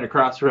just sitting at a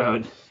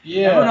crossroad.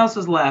 Yeah. Everyone else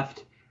has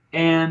left,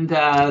 and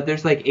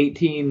there's like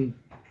 18.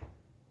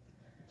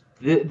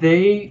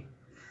 They,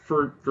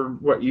 for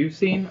what you've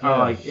seen, are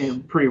like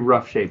in pretty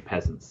rough shape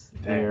peasants.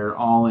 They're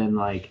all in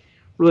like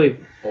really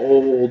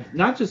old,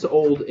 not just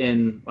old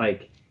in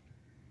like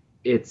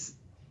it's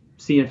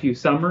seen a few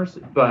summers,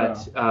 but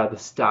the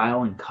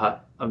style and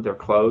cut of their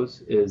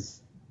clothes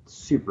is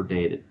super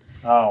dated.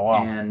 Oh,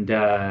 wow. And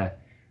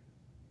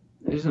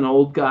there's an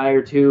old guy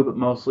or two, but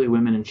mostly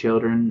women and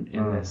children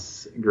in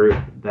this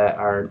group that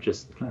are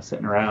just kind of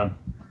sitting around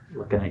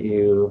looking at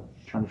you,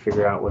 trying to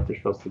figure out what they're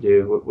supposed to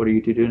do. What are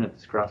you two doing at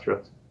this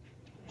crossroads?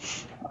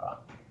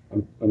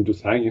 I'm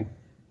just hanging.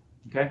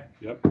 Okay.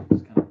 Yep.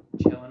 Just kind of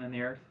chilling in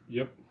the earth.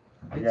 Yep.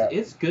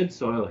 It's good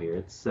soil here.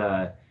 It's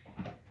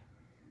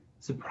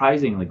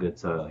surprisingly good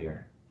soil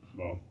here.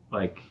 Well,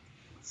 Like,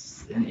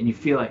 and you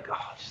feel like,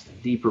 oh, just a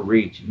deeper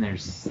reach, and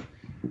there's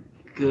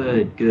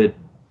good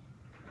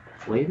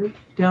flavor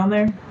down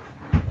there.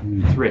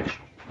 It's rich.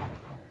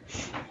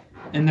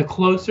 And the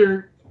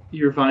closer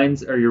your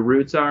vines or your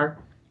roots are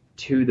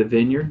to the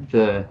vineyard,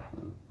 the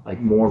like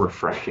more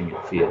refreshing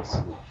it feels.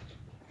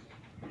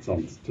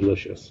 sounds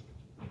delicious.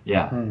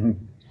 Yeah.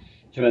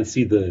 Can I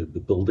see the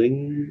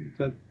building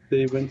that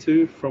they went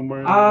to from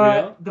where we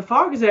are? The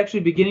fog is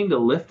actually beginning to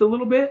lift a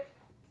little bit.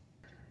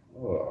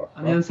 Oh,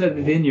 On the other side of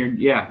the vineyard,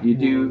 yeah, you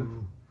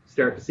do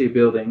start to see a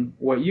building.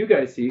 What you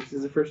guys see, 'cause this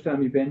is the first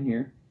time you've been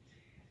here,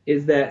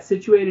 is that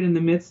situated in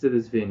the midst of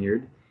this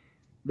vineyard,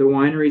 the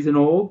winery is an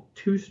old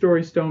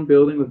 2-story stone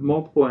building with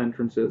multiple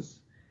entrances,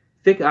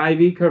 thick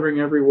ivy covering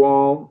every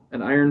wall,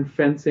 and iron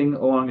fencing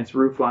along its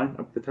roof line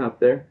up the top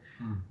there.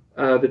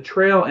 The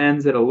trail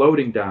ends at a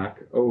loading dock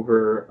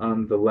over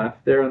on the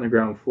left there on the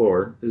ground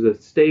floor. There's a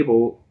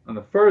stable on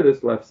the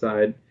farthest left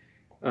side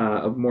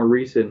of more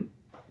recent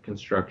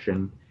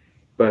construction,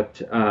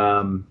 but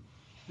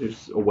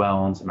there's a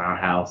well and some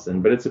outhouse,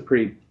 but it's a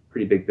pretty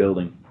big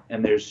building.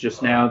 And there's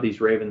just now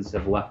these ravens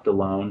have left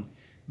alone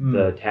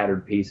the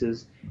tattered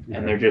pieces,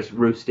 and they're just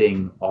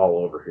roosting all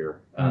over here.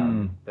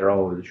 They're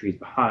all over the trees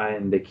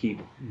behind. They keep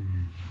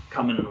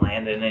coming and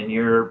landing in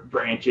your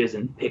branches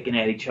and picking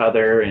at each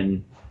other,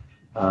 and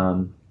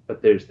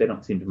but they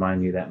don't seem to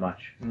mind you that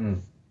much.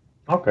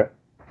 Okay.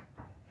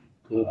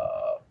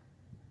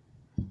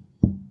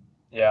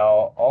 Yeah,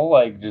 I'll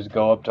like just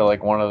go up to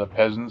like one of the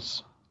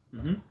peasants.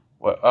 Mhm.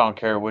 What, I don't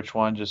care which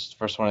one, just the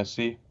first one I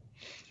see.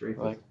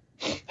 Like,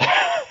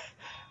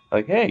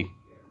 like, hey,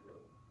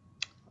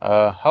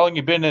 how long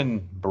you been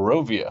in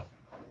Barovia?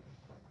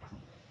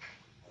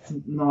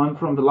 No, I'm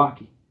from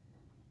Villaki.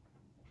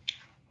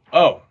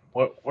 Oh,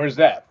 where's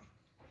that?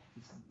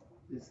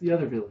 It's the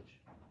other village.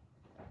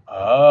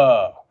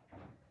 Oh,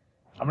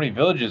 how many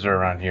villages are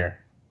around here?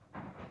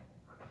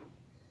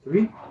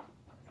 3?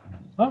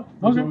 Oh,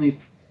 There's okay.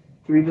 only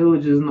 3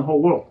 villages in the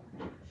whole world.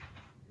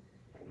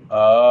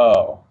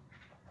 Oh,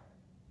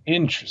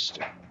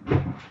 interesting.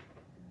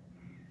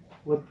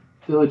 What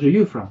village are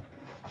you from?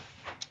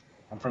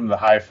 I'm from the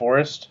High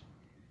Forest.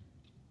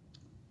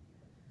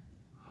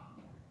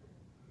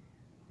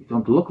 You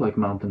don't look like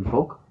mountain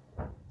folk.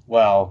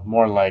 Well,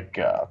 more like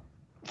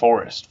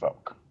forest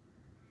folk.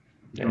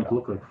 You don't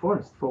look like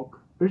forest folk.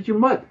 Where's your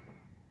mud?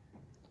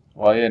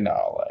 Well,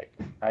 like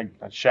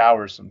I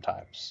shower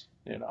sometimes,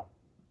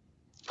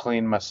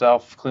 clean my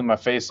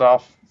face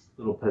off.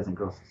 Little peasant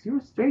girl says, "You're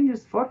the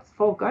strangest forest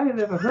folk I have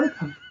ever heard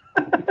of."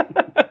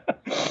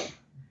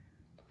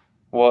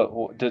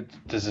 What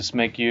does this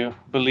make you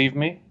believe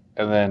me?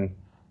 And then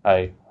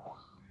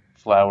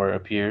flower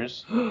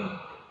appears.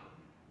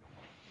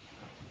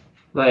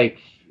 Like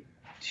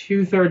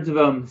 2/3 of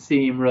them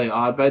seem really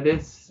odd by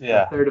this.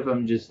 Yeah. 1/3 of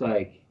them just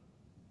like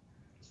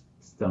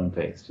stone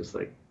faced, just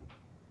like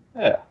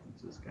Yeah.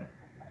 what's this guy?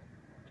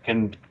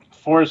 Can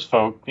forest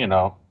folk, You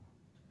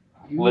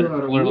Lit-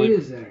 are a literally-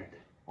 wizard.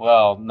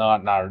 well, no,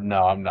 I'm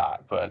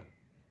not, but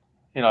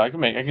I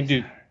can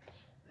do.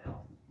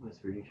 They'll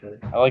whisper to each other.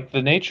 I like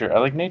the nature. I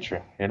like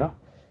nature. You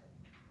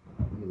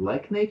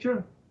like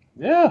nature?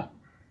 Yeah.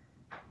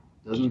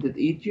 Doesn't it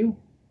eat you?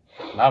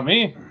 Not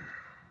me.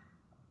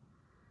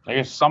 I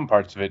guess some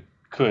parts of it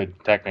could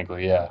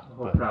technically, yeah. The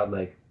whole But crowd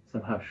like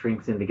somehow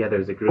shrinks in together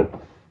as a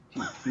group.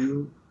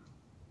 Do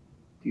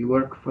you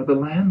work for the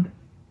land?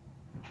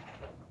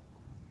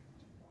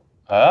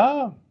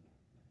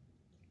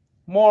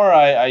 more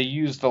I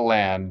use the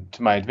land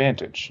to my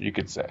advantage, you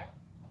could say.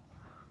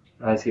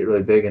 Their eyes get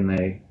really big and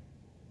they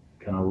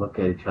kind of look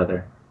at each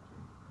other.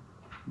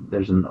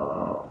 There's an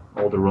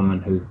older woman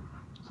who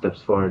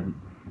steps forward.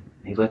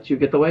 He lets you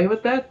get away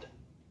with that?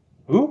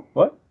 Who?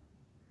 What?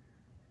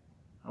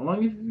 How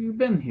long have you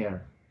been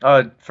here?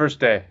 First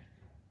day.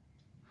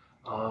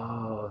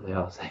 Oh, they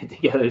all say it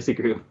together as a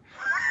group.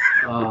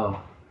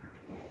 Oh.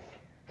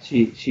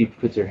 She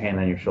puts her hand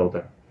on your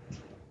shoulder.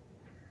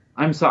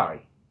 I'm sorry.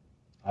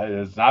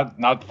 It's not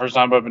the first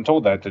time I've been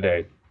told that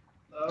today.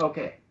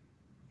 Okay.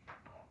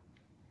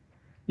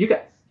 You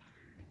guys.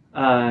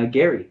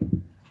 Gary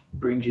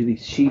brings you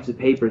these sheets of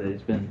paper that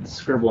he's been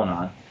scribbling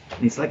on. And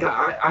he's like,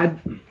 I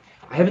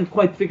haven't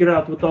quite figured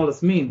out what all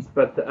this means,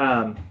 but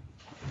I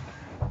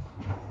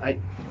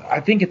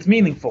think it's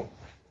meaningful.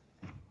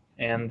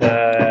 And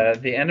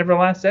the end of our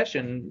last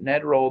session,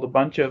 Ned rolled a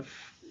bunch of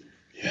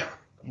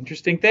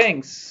interesting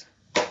things.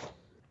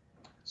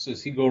 So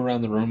does he go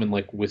around the room and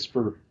like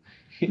whisper?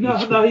 No,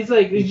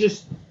 he's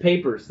just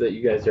papers that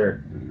you guys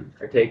are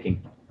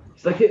taking.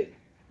 He's like, hey,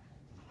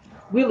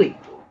 Willie,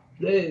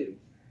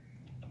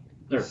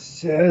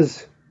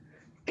 Says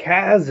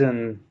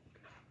Kazan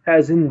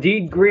has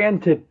indeed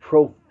granted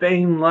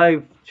profane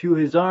life to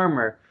his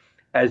armor,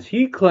 as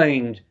he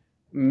claimed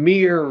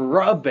mere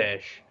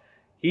rubbish,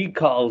 he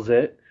calls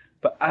it,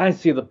 but I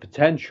see the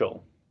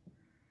potential.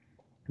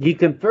 He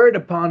conferred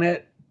upon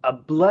it a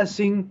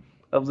blessing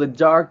of the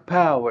dark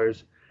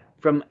powers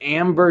from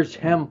Amber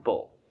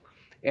Temple,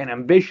 an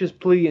ambitious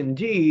plea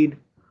indeed.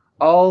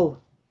 All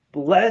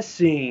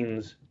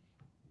blessings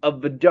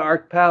of the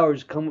dark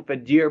powers come with a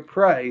dear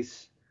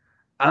price,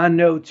 I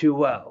know too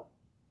well.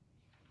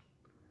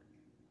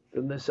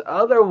 Then this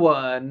other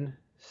one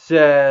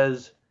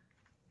says,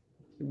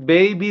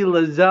 Baby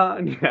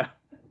Lasagna.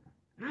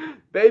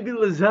 Baby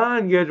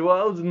Lasagna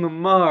dwells in the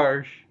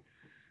marsh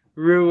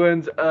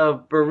ruins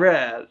of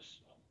Perez.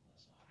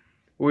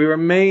 We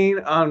remain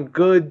on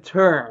good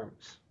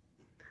terms.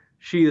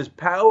 She is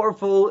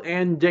powerful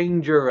and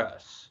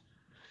dangerous.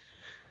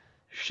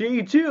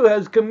 She too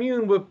has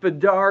communed with the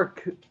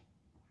dark.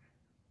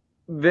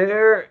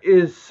 There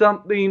is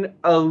something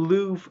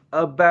aloof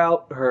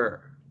about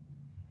her.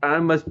 I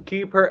must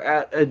keep her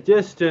at a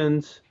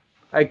distance.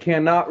 I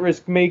cannot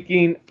risk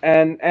making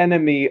an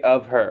enemy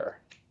of her.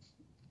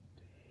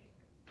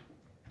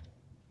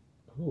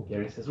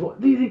 Gary says,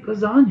 what do you think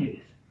lasagna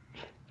is?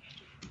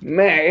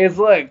 Man, it's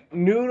like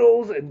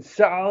noodles and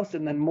sauce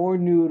and then more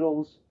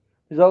noodles.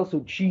 There's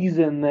also cheese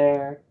in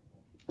there.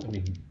 I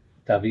mean,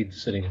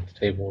 David's sitting at the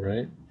table,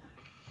 right?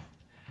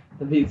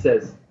 David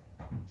says,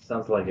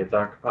 sounds like a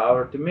dark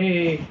power to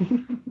me.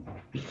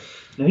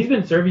 Now, he's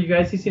been serving you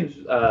guys. He seems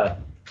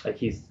like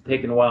he's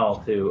taken a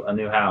while to a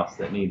new house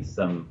that needs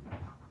some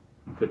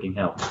cooking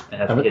help. It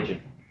has a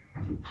kitchen.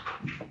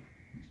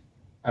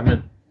 I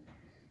meant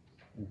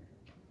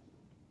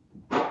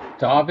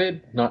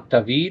David, not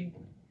David.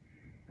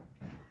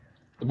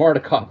 The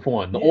Mardukov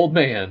one, the old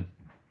man,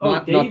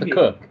 not the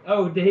cook.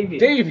 Oh, Davian.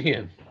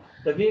 Davian.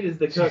 David is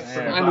the cook.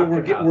 I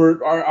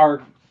know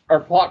our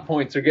plot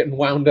points are getting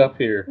wound up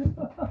here.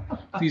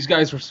 These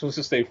guys were supposed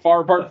to stay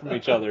far apart from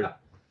each other.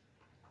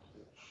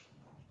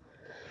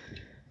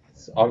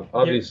 So,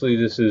 obviously,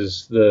 this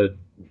is the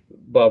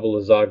Baba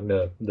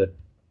Lasagna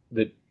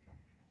that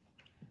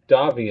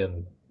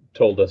Davian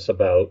told us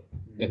about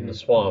in the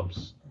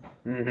swamps.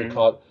 Mm-hmm.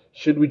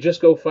 Should we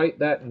just go fight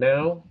that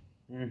now?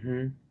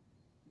 Mm-hmm.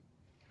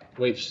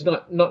 Wait, she's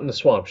not in the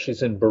swamp.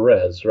 She's in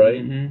Perez, right?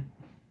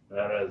 Mm-hmm.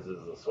 Perez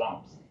is the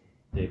swamps,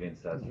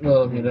 Davian says.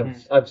 Well, I mean,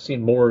 I've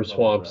seen more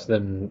swamps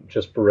than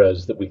just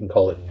Perez that we can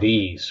call it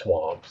the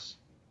swamps.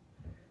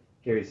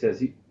 Gary says,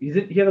 he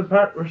had the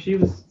part where she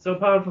was so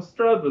powerful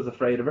Strahd was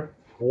afraid of her.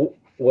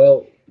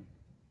 Well,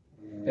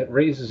 it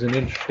raises an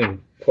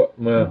interesting point.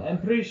 I'm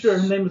pretty sure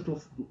her name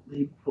was,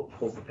 he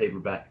pulls the paper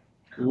back,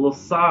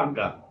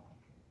 Lasaga.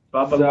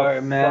 Baba Sorry,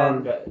 Lasaga.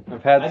 man.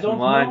 I've had some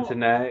wine know.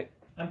 tonight.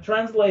 I'm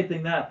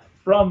translating that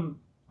from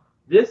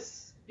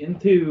this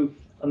into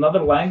another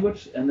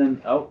language and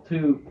then out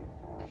to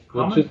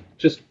common. Well,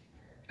 just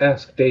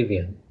ask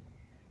Davian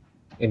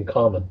in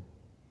common.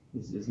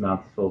 His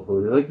mouth is full of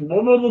food. He's like,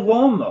 blah, blah, blah,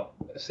 blah, blah.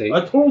 See,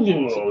 I told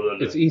you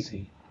already. it's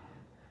easy.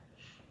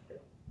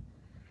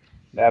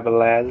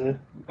 Babalaza.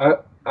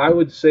 I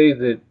would say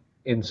that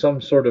in some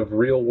sort of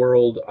real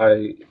world,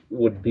 I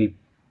would be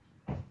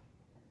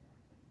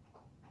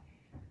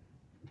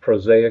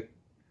prosaic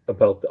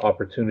about the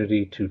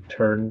opportunity to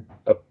turn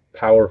a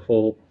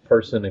powerful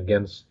person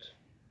against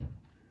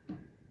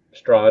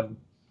Strahd,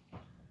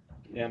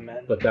 Yeah,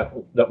 man. but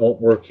that won't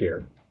work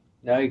here.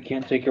 Now you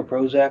can't take your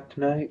Prozac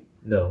tonight?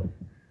 No.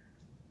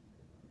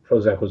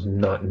 Prozac was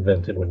not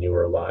invented when you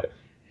were alive.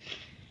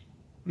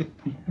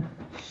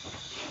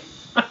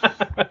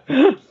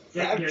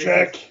 Fact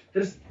check.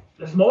 There's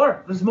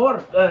more. There's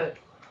more.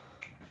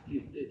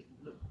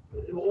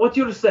 What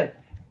you to say?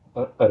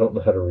 I don't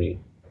know how to read.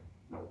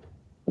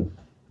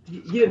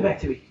 Give it back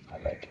to me. I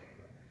like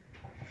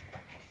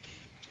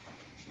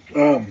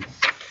it.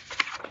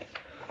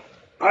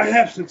 I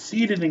have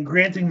succeeded in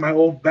granting my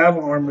old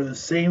battle armor the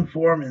same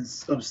form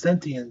of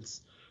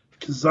sentience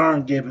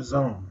Kazan gave his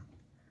own.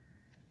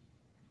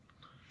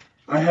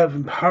 I have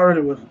empowered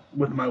it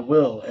with my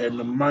will and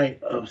the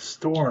might of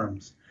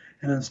storms,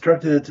 and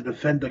instructed it to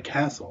defend a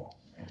castle.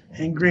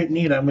 In great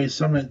need, I may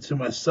summon it to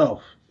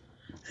myself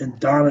and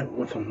don it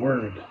with a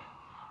word,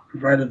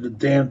 provided the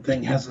damn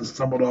thing hasn't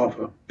stumbled off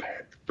a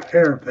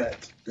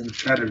parapet and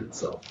shattered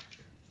itself.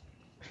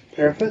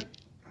 Parapet?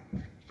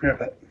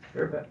 Parapet.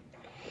 Parapet.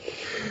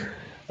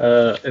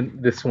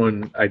 And this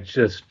one, I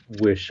just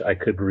wish I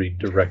could read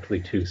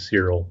directly to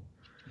Cyril.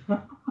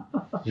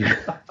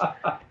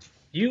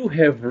 You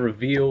have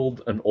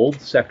revealed an old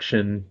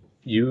section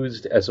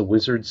used as a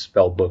wizard's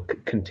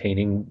spellbook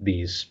containing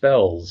these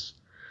spells.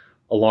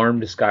 Alarm,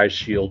 Disguise,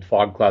 Shield,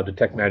 Fog Cloud,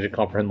 Detect Magic,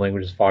 Comprehend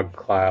Languages, Fog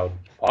Cloud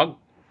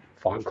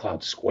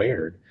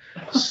squared.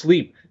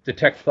 Sleep,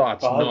 Detect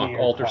Thoughts, Knock,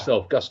 Alter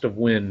Self, Gust of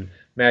Wind,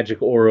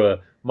 magic aura,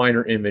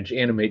 minor image,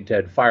 animate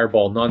dead,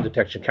 fireball,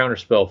 non-detection,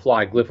 counterspell,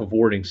 fly, glyph of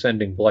warding,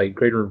 sending, blight,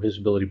 greater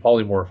invisibility,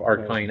 polymorph,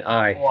 arcane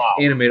eye,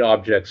 animate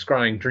object,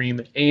 scrying, dream,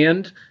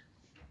 and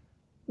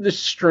the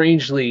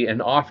strangely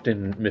and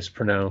often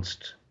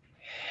mispronounced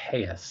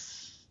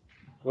Hayas.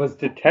 Was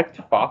Detect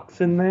Fox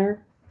in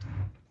there?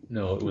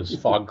 No, it was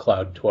fog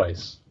cloud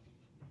twice.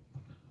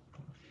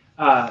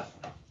 Wow.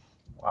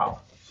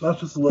 So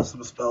that's just a list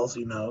of spells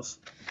he knows.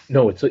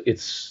 No, it's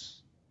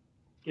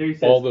Gary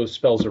says, all those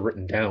spells are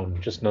written down,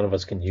 just none of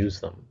us can use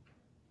them.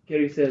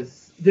 Gary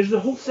says, there's a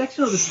whole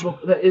section of this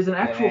book that is an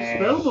actual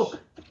spell book.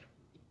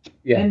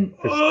 Yeah, And-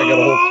 I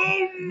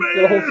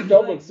got a whole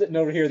spell book sitting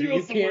over here that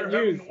you can't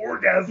use.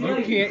 You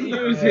can't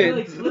use He it.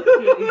 like flips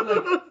through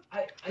it.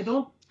 He's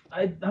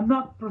like, I'm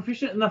not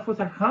proficient enough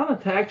with Arcana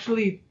to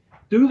actually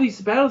do these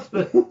spells,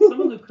 but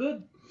someone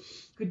who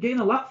could gain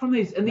a lot from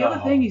these. And the other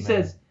thing he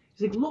says,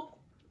 he's like,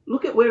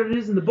 look at where it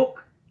is in the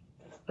book.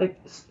 Like,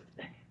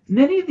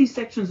 many of these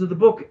sections of the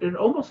book are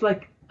almost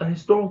like a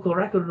historical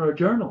record or a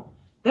journal.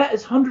 That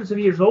is hundreds of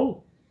years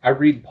old. I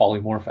read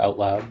polymorph out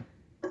loud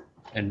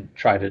and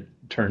try to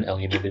turn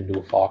Elionid into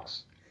a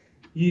fox.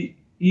 You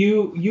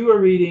are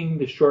reading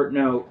the short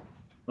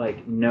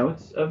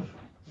notes of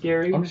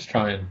Gary, I'm just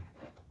trying.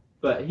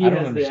 but he I don't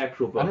has the understand-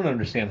 actual book. I don't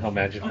understand how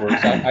magic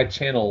works. I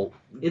channel.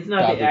 It's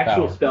not godly the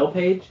actual power. spell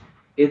page.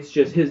 It's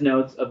just his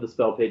notes of the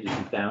spell pages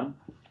he found.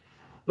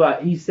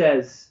 But he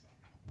says,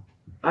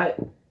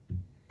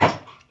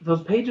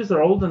 those pages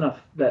are old enough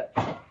that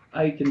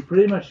I can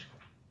pretty much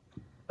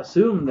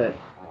assume that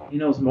he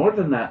knows more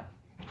than that.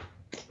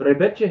 But I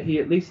bet you he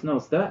at least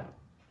knows that.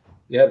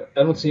 Yeah,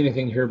 I don't see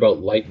anything here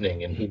about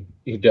lightning, and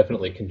he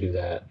definitely can do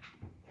that.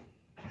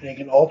 And he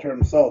can alter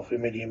himself. He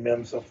made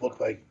himself look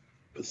like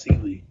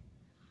Basili.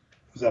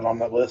 Is that on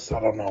that list? I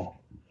don't know.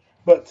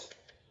 But,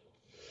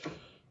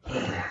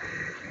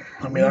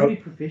 I mean, Are you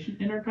proficient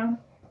in Arcana?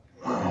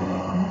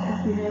 I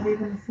don't think we have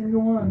even a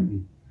single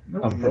one.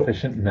 Nope. I'm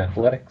proficient in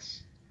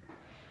athletics.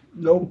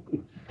 nope.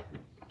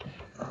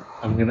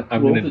 I'm Roll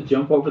gonna to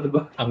jump over the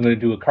book. I'm gonna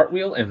do a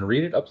cartwheel and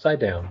read it upside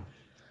down.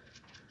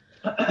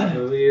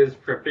 Lily is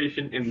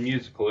proficient in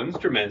musical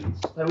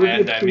instruments. That would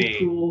And be a I pretty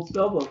mean, cool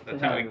spell book. to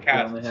that's how have he if we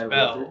casts only have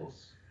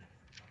spells.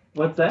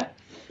 What's that?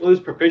 Lily's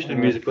proficient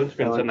in musical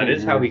instruments, and that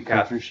is how he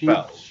casts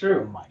spells.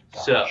 True. my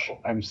So,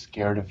 I'm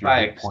scared of your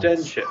by hit points.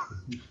 extension,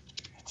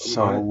 It's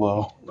so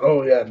low.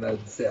 Oh, yeah, no,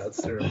 it's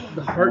terrible.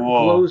 The heart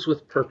Whoa. glows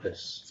with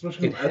purpose.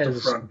 Especially It at the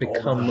has front all the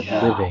become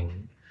time.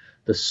 living.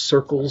 The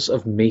circles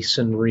of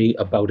masonry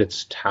about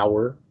its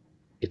tower,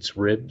 its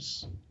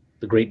ribs,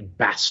 the great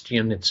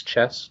bastion, its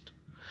chest.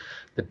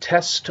 The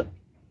test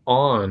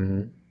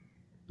on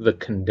the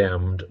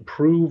condemned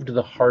proved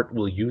the heart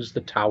will use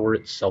the tower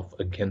itself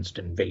against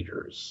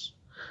invaders.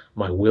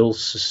 My will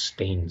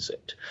sustains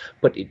it,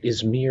 but it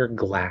is mere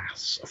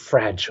glass,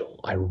 fragile,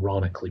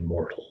 ironically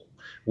mortal.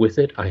 With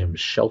it I am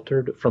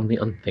sheltered from the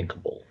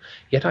unthinkable,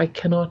 yet I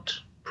cannot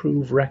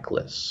prove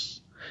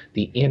reckless.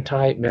 The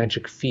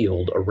anti-magic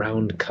field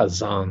around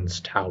Kazan's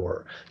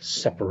tower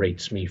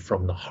separates me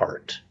from the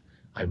heart.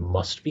 I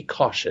must be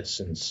cautious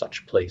in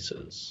such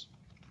places.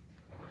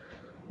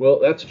 Well,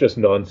 that's just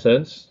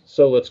nonsense.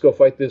 So let's go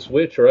fight this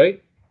witch,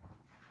 right?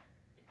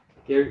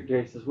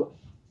 Gary says, "What?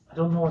 I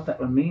don't know what that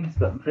one means,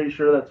 but I'm pretty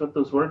sure that's what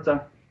those words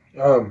are."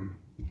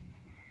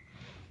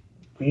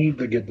 We need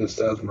to get this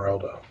to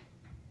Esmeralda.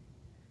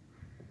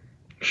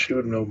 She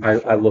would know.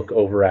 I look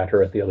over at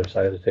her at the other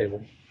side of the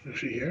table. Is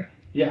she here?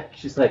 Yeah,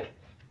 she's like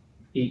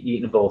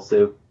eating a bowl of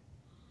soup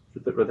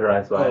with her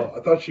eyes wide. Oh,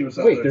 I thought she was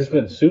out Wait, there. there's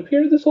been soup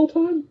here this whole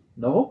time?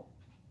 No?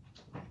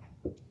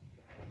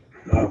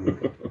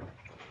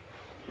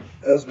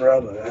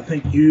 Esmeralda, I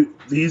think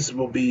these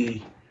will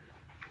be,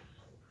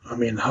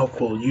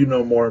 helpful. You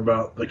know more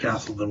about the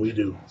castle than we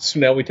do. So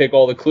now we take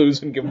all the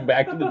clues and give them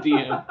back to the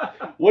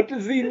DM. What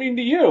does these mean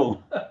to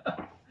you?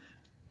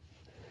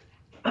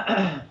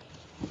 I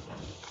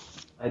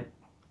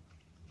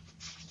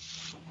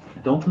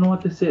don't know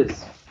what this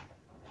is,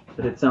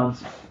 but it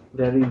sounds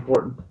very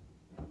important.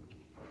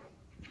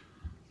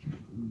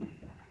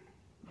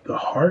 The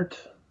heart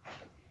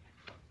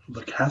of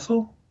the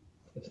castle?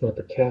 It's not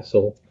the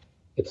castle.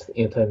 It's the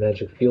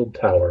anti-magic field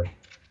tower,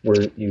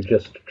 where you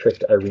just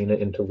tricked Irina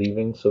into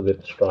leaving so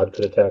that Strahd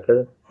could attack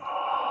her.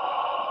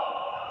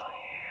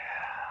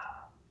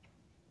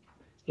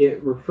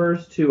 It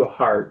refers to a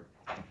heart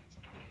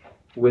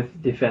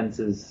with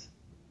defenses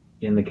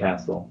in the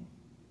castle.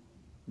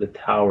 The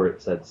tower,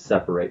 it said,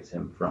 separates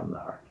him from the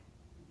heart.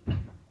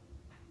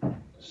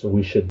 So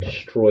we should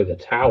destroy the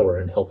tower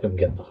and help him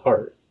get the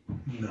heart.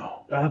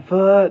 No. I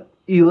thought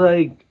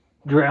you,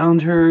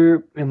 drowned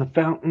her in the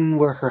fountain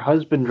where her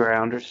husband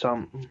drowned or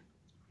something.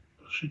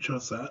 She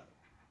chose that.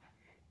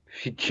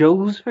 She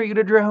chose for you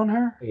to drown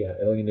her? Yeah,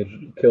 Elena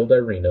killed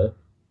Irina,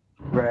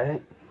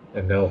 Right.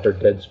 and now her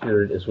dead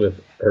spirit is with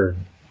her.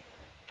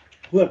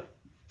 Look,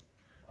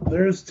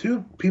 there's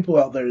two people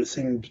out there that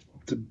seem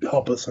to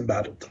help us in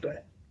battle today.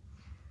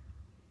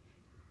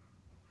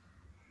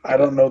 I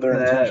don't know their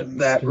intentions.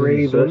 That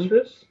raven.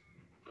 Sorceress?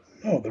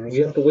 Oh, there was We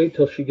have to wait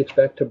till she gets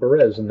back to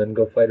Berez and then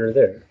go fight her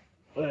there.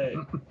 Wait.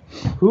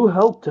 Who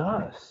helped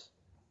us?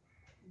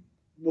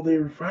 Well, they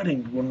were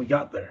fighting when we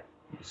got there.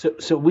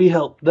 So we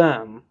helped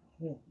them.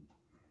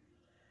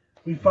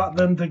 We fought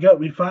them together.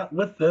 We fought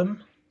with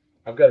them.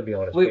 I've got to be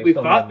honest. Wait, based we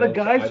on my fought the notes,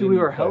 guys I who we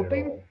didn't were fight at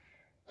helping?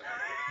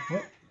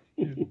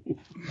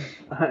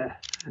 all.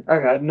 I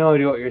got no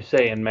idea what you're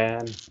saying,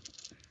 man.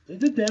 They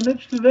did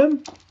damage to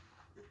them.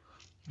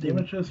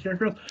 Damage to the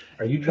scarecrows.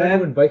 Are you trying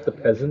to invite the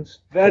peasants?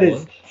 That to is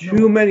lunch?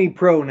 too many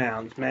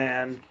pronouns,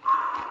 man.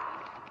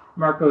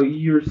 Marco,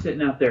 you're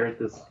sitting out there at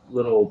this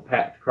little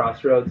packed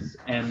crossroads,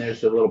 and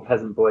there's a little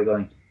peasant boy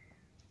going,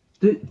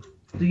 Do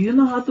you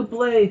know how to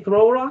play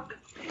throw rock?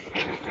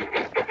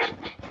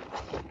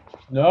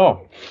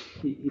 No.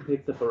 He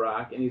picks up a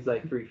rock, and he's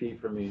like 3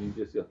 feet from you, and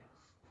he just goes,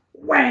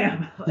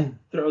 wham! Like,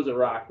 throws a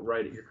rock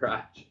right at your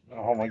crotch.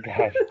 Oh my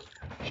gosh.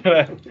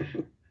 Can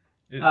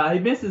I? He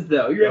misses,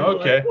 though. You're able to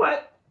Okay. like,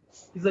 what?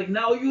 He's like,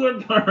 now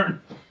your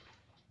turn.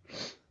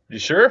 You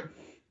sure?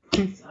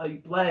 That's how you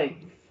play.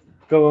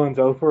 Go on,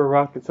 throw for a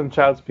rock at some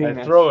child's penis.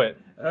 I throw it.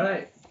 All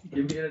right,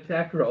 give me an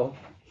attack roll.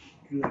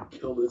 You gotta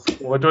kill this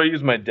kid. What do I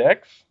use? My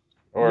dex?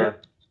 Or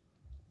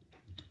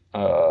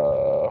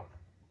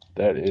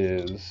that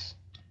is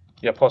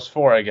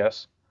 +4, I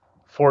guess.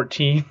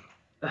 14.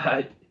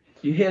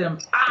 You hit him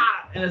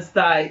in his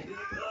thigh.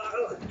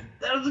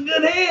 That was a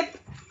good hit.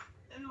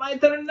 It's my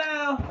turn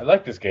now. I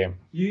like this game.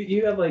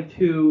 You have like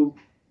two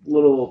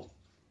little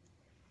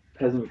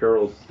peasant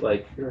girls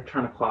like you're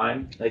trying to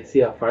climb, like see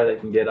how far they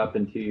can get up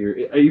into your.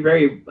 Are you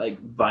very like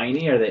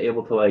viney? Are they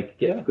able to like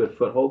get good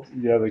footholds?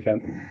 Yeah, they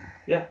can.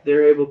 Yeah,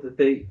 they're able to.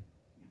 They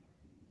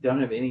don't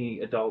have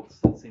any adults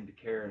that seem to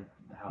care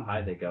how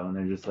high they go, and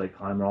they're just like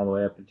climbing all the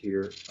way up into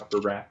your upper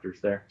rafters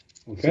there.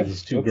 Okay. So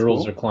these two that's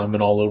girls cool. are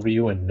climbing all over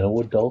you, and no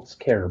adults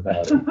care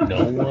about it.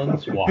 No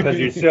one's Because watching.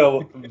 you're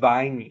so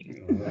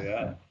viney. Oh,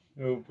 yeah.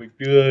 Oh my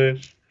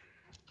gosh.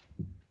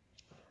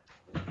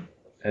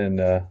 And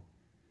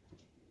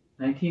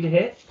 19 to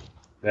hit.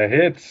 that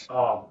hits.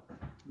 Oh,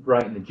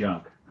 right in the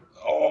junk.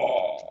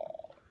 Oh.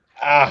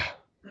 Ah.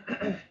 He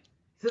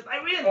says,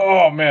 "I win.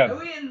 Oh I man.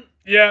 win.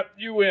 Yeah,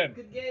 you win.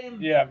 Good game.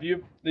 Yeah,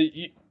 we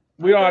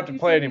don't have to You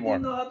play said you anymore.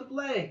 didn't know how to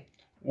play.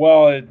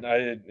 Well,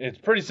 it's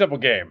a pretty simple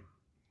game.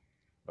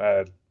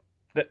 Thank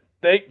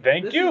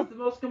This you. is the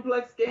most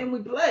complex game we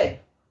play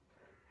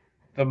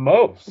The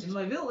most. in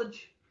my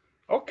village,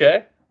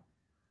 Okay.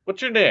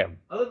 What's your name?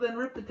 other than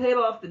rip the tail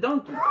off the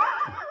donkey.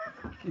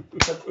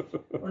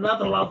 We're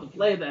not allowed to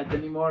play that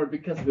anymore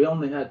because we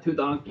only had 2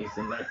 donkeys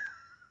in there.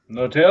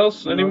 No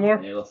tails No anymore?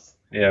 tails.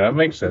 Yeah, that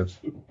makes sense.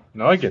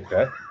 No, I get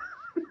that.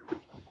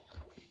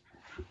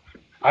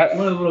 I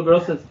One of the little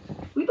girls says,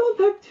 "We don't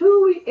have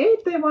 2, we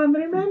ate them one,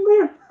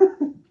 remember?"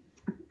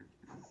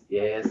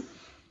 Yes,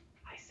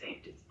 I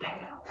saved its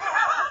tail.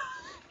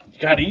 you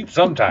gotta eat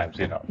sometimes,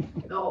 you know.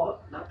 No,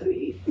 not to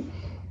eat.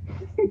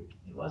 It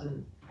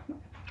wasn't.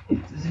 It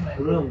was in my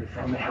room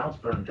before my house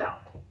burned down.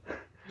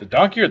 The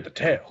donkey or the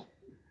tail?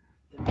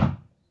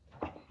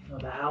 No,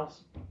 the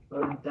house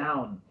burned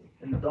down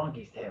and the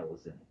donkey's tail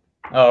was in it.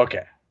 Oh,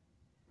 okay.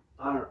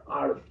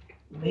 Our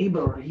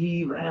neighbor,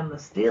 he ran the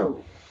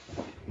still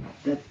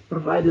that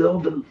provided all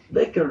the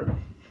liquor.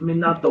 I mean,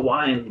 not the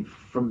wine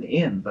from the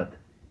inn, but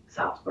his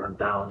house burned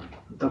down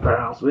and took our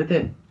house with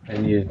it.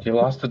 And you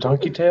lost the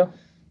donkey tail?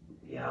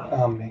 Yeah,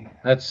 Oh, man.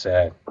 That's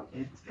sad.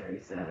 it's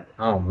very sad.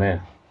 Oh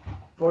man.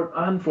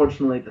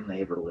 Unfortunately, the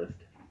neighbor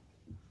lived.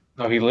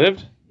 Oh, he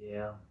lived?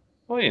 Yeah,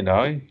 Well, you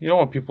know, you don't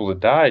want people to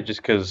die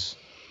just because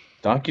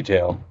donkey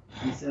tail.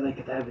 he said I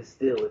could have his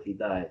still if he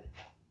died,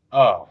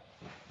 Oh.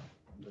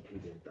 but he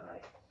didn't die.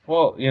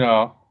 Well, you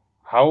know,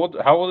 how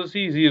old is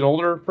he? Is he an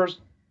older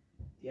person?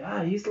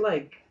 Yeah, he's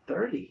like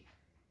 30.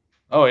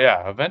 Oh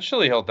yeah,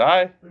 eventually he'll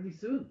die, Pretty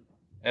soon.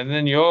 and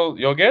then you'll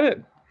get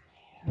it.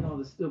 No,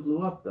 the still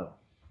blew up though.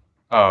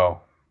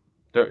 Oh,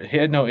 he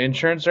had no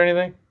insurance or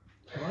anything.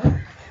 What?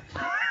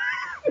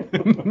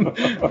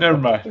 Never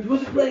mind. You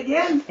want to play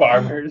again?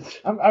 Farmers.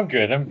 I'm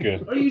good. I'm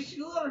good. Are you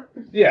sure?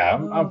 Yeah,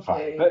 I'm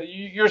fine. Okay.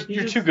 You're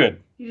just- too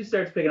good. He just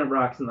starts picking up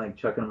rocks and like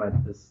chucking them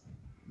at this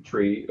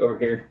tree over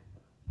here.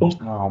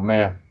 Oh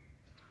man.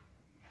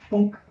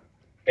 Bonk.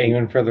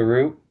 Aiming for the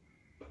root.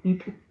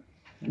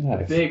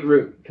 Nice. Big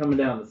root coming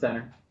down the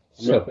center.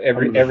 So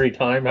every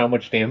time, how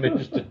much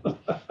damage do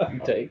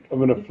you take? I'm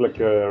gonna flick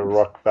a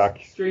rock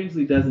back.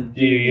 Strangely doesn't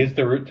Do you use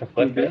the root to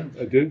flip it?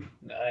 I do.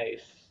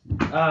 Nice.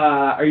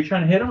 Are you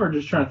trying to hit him or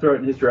just trying to throw it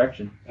in his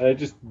direction?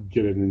 Just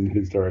get it in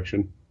his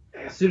direction.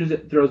 As soon as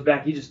it throws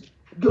back, he just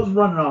goes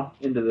running off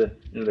into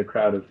the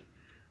crowd of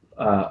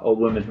old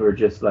women who are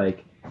just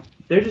like,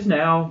 they're just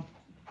now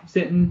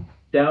sitting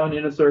down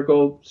in a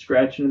circle,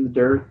 scratching in the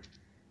dirt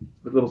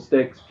with little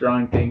sticks,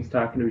 drawing things,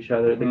 talking to each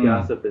other. The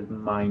gossip is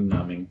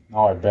mind-numbing.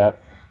 Oh, I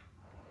bet.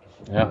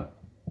 Yeah.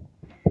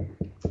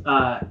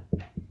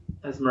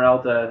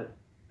 Esmeralda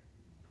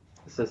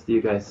says to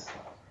you guys,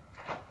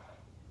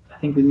 I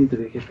think we need to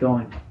get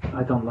going.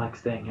 I don't like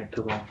staying here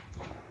too long.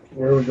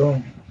 Where are we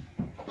going?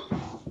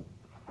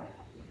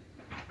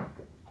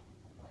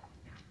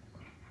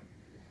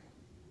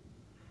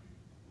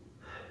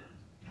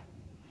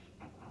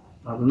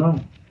 don't know.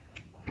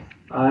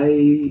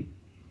 I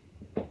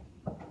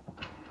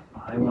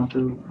want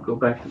to go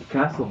back to the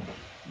castle,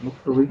 look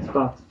for weak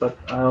spots, but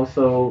I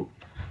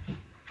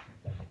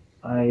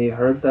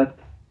heard that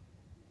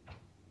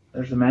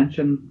there's a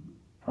mansion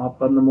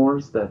up on the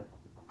moors that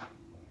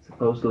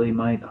supposedly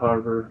might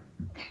harbor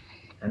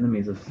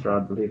enemies of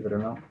Strahd, believe it or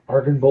not.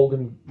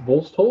 Argenbolden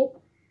Volstholt?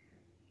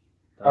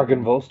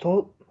 Argon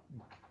Volstolt?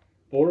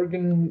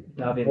 Borgen.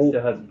 Davian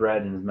still has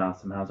bread in his mouth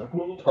somehow. So,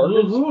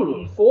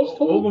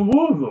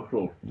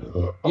 Volstholt?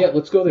 Yeah,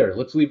 let's go there.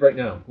 Let's leave right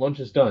now. Lunch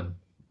is done.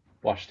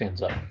 Wash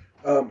stands up.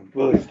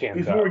 Before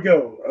we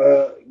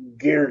go,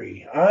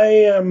 Gary, I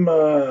am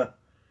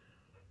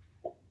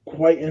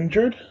quite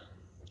injured.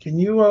 Can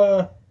you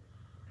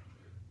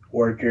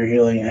work your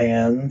healing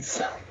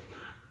hands?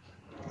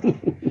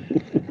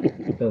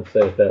 Don't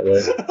say it that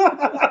way.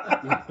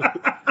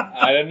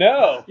 I don't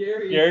know.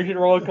 Gary should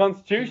roll a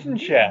Constitution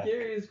check.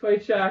 Gary is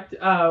quite shocked.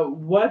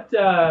 What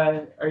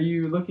are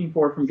you looking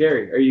for from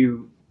Gary? Are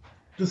you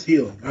Just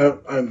healing.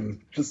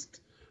 I'm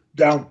just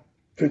down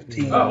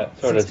 15. That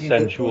sort of 16 hit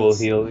sensual points.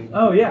 healing.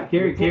 Oh yeah,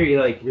 Gary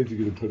like Where's he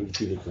going to put his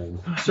feet then?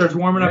 starts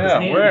warming up his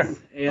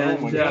Yeah,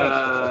 hands and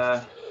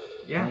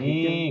yeah.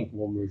 he can-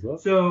 Warm those up.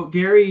 So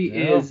Gary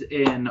is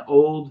an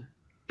old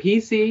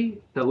PC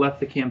that left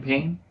the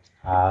campaign.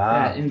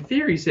 In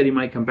theory, said he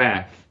might come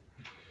back.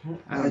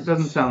 It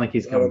doesn't sound like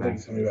he's I coming don't think back.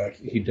 he's coming back.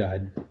 He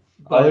died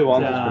All he But,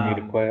 wants is for me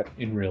to quit.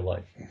 in real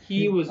life.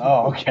 He was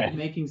okay.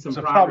 making some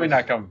So progress. probably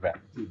not coming back.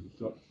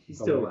 He's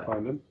still alive.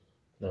 Find him?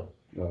 No.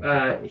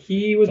 No.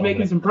 He was Dominic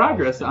making some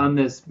progress Carlson. on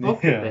this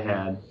book that they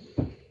had,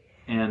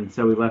 and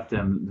so we left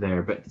him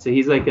there. But so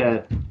he's like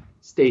a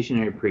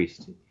stationary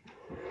priest.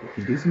 He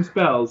can do some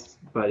spells,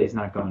 but he's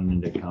not going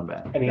into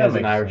combat. And he That has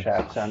an makes Irish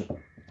sense. accent.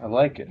 I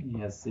like it. He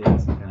has some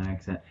kind of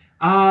accent.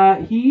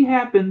 He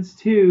happens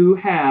to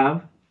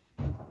have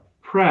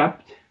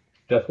prepped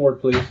Death ward,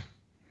 please.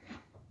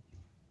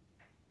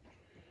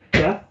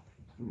 death.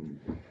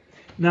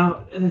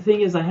 Now the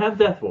thing is, I have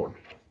death ward.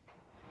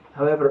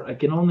 However, I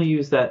can only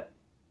use that.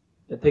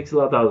 It takes a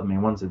lot out of me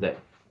once a day.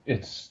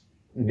 It's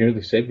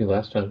nearly saved me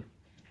last time.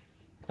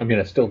 I mean,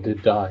 I still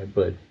did die,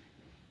 but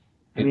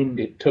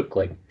it took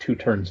like 2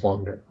 turns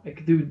longer. I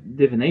could do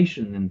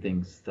divination and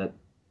things that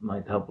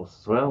might help us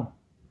as well.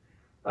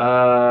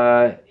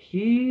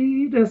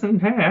 He doesn't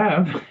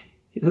have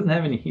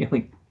any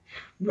healing.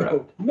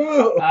 No.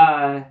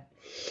 Uh,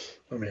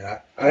 I mean,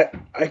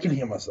 I can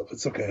heal myself.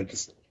 It's okay. I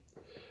just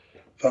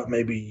thought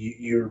maybe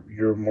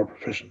you're more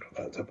proficient with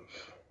that type of.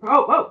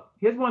 oh,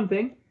 here's one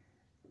thing.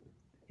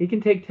 He can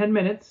take 10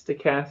 minutes to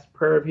cast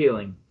Prayer of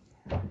Healing.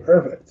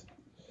 Perfect.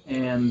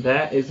 And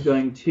that is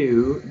going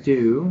to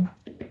do...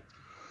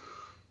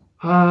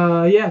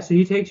 so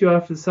he takes you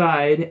off to the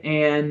side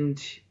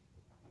and...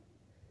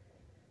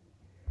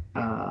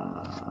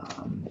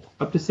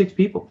 up to 6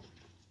 people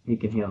he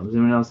can heal. Does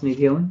anyone else need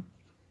healing?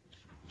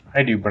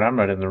 I do, but I'm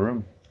not in the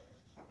room.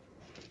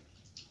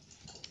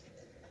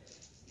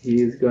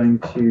 He is going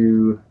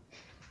to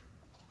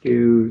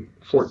do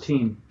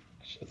 14.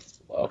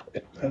 Just love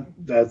it.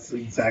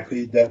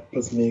 That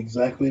puts me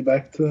exactly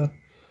back to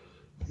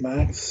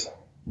max.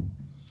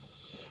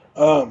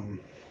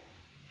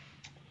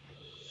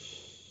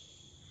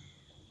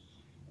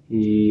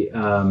 He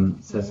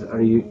says,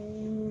 "Are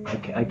you?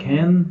 I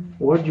can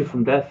ward you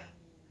from death."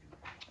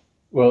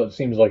 Well, it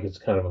seems like it's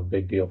kind of a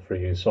big deal for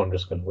you, so I'm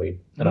just going to leave.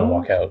 And I'll No.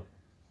 walk out.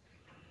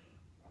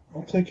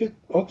 I'll take it.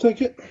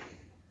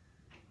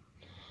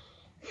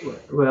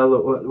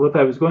 Well, what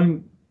I was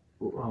going...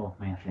 Oh,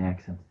 man, the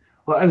accents.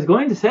 What I was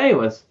going to say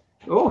was...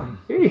 Oh,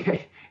 here you go.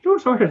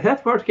 Don't worry,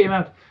 that part came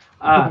out.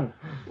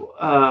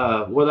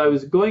 What I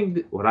was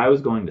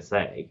going to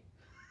say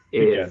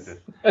is...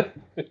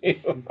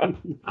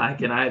 I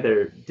can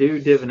either do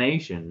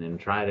divination and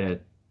try to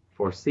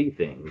foresee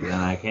things that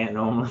I can't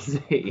normally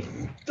see.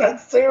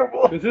 That's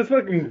terrible. This is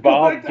fucking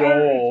Bob back to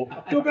Dole.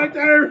 Go back to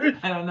Irish.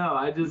 I don't know,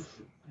 I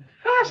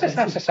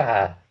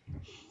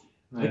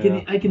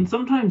can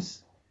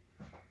sometimes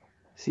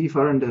see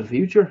far into the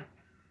future.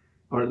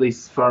 Or at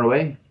least far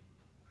away.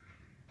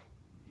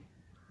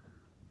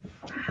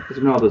 Because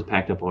Ronaldo's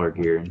packed up all her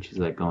gear and she's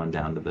like going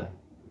down to the...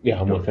 Yeah,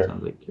 I'm with her.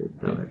 Sounds like you're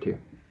down there too.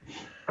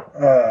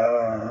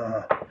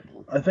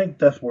 I think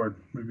Death Ward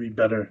would be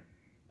better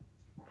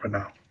for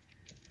now.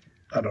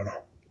 I don't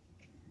know.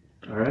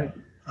 Alright.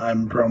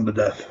 I'm prone to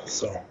death,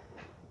 so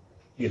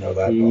you know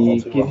that He all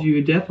gives too well. you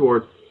a death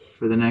ward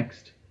for the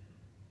next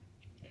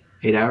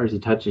 8 hours. He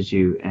touches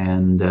you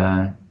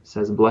and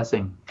says a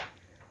blessing.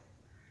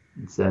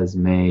 It says,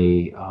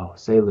 may... Oh,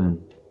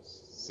 Saloon.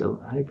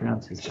 How do you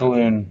pronounce his name?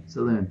 Saloon.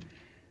 Saloon.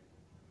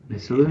 May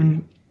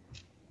Saloon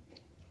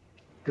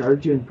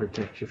guard you and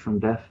protect you from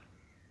death.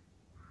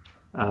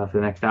 For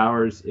the next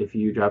hours, if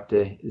you drop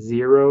to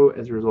 0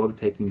 as a result of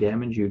taking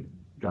damage, you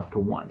drop to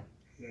 1.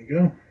 There you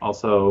go.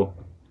 Also,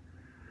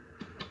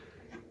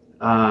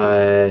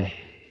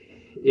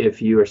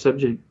 if you are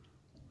subjected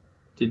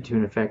to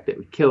an effect that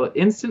would kill it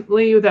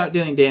instantly without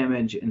dealing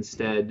damage,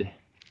 instead,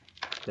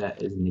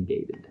 that is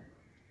negated.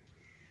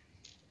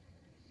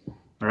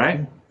 All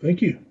right.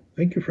 Thank you,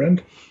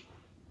 friend.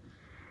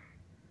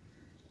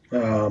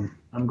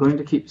 I'm going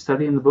to keep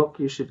studying the book.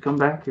 You should come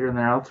back here and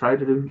there. I'll try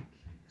to do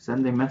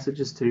sending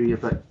messages to you,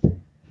 but the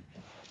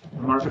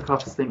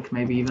Markovs think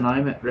maybe even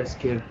I'm at risk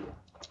here.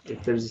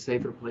 If there's a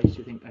safer place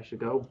you think I should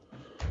go.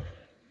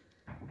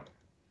 I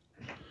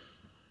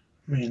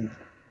mean,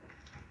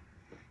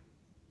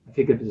 I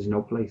figured there's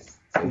no place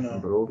safe No.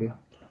 in Barovia.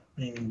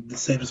 the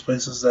safest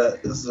place is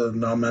the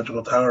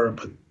non-magical tower,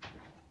 but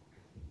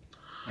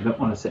I don't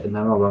want to sit in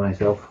there all by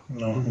myself.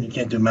 you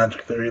can't do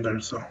magic there either.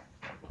 So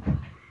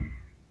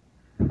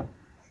I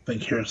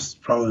think here's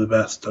probably the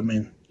best. I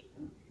mean,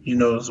 you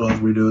know as well as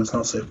we do, it's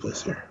not a safe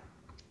place here.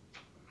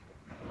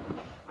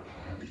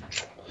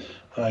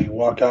 I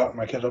walk out and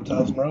I catch up to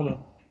Esmeralda.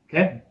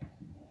 Okay.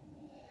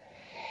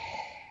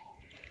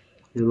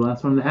 You're the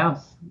last one in the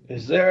house.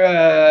 Is there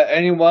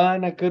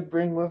anyone I could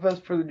bring with us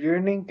for the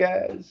journey,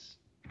 guys?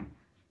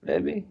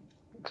 Maybe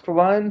extra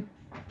wine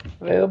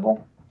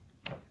available?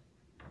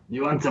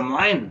 You want some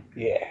wine?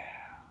 Yeah.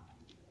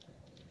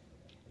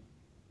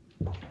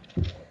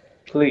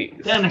 Please.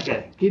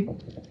 Danica,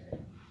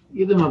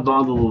 give them a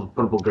bottle of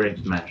purple grape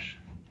smash.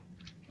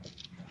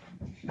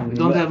 We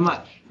don't have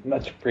much.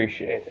 Much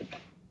appreciated.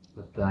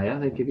 But yeah,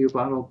 they give you a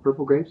bottle of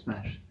purple grape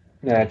smash.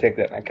 Yeah, I take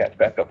that and I catch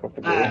back up with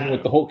the And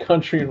with the whole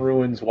country in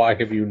ruins, why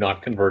have you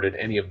not converted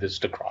any of this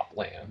to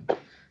cropland?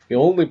 The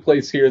only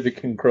place here that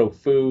can grow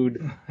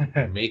food,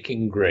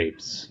 making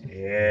grapes.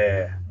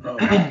 Yeah.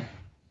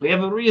 We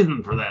have a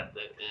reason for that.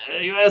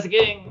 Are you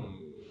asking?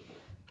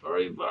 Or are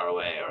you far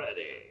away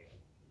already?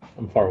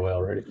 I'm far away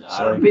already.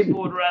 Our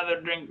people would rather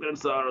drink their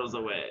sorrows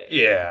away.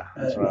 Yeah,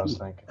 that's what I was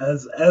thinking.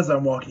 As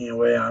I'm walking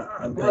away,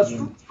 I'm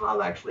thinking,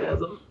 Strahd actually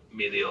has a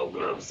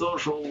mediocre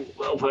social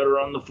welfare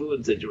on the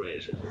food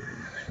situation.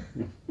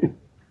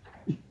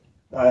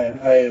 I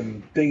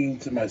am digging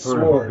to my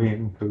sword.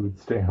 Eating food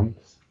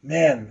stamps.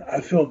 Man,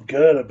 I feel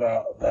good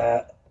about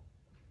that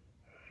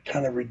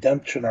kind of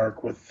redemption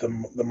arc with the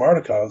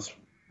Mardikovs.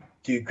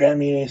 Do you grant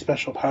me any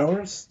special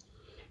powers?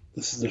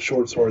 This is the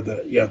short sword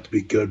that you have to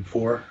be good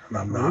for, and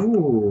I'm not.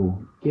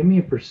 Ooh, give me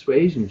a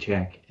persuasion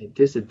check at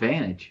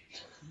disadvantage.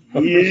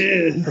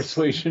 Yes.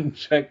 Persuasion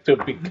check to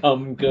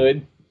become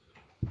good.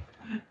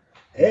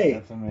 Hey,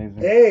 That's amazing.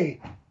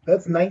 hey,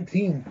 that's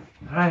 19.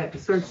 All right, the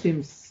sword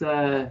seems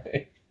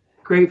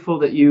grateful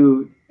that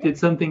you did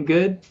something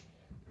good.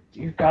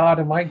 Dear God,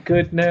 am I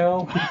good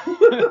now?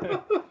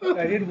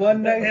 I did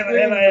one nice And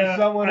thing I, for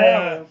someone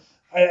I, else.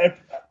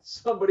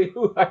 Somebody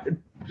who I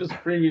had just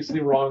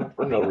previously wronged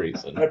for no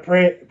reason. I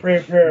pray a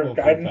prayer of Well,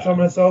 guidance fine. on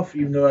myself,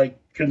 even though I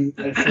should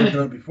have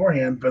done it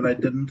beforehand, but I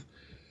didn't.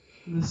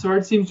 The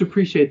sword seems to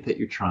appreciate that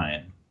you're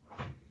trying.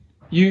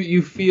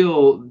 You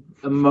feel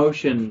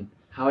emotion,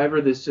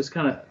 however, this just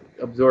kind of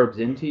absorbs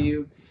into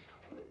you.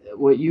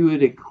 What you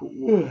would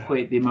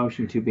equate the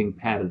emotion to being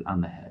patted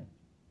on the head.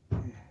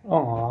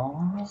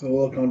 Aww. It's a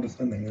little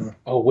condescending, huh?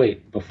 Oh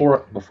wait,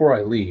 before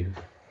I leave,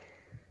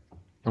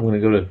 I'm gonna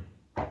go to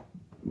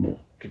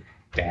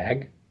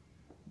Dag.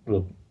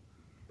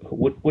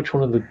 Which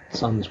one of the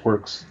sons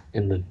works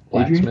in the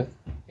blacksmith?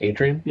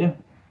 Adrian. Yeah.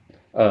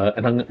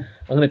 And I'm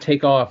gonna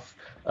take off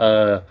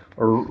a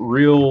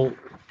real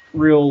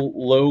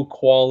low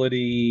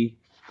quality.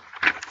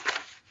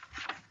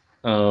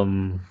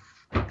 I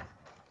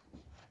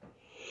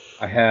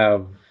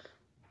have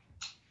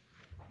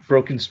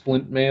broken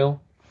splint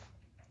mail.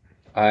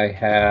 I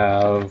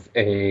have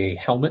a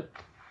helmet.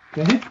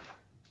 Okay.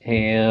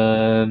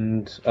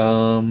 And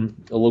a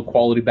low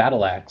quality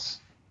battle axe.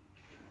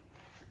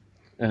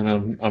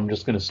 And I'm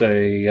just gonna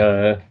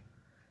say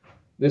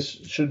this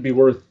should be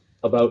worth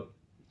about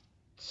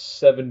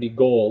 70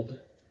 gold,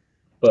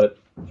 but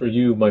for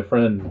you, my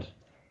friend,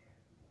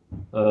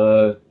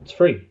 it's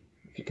free.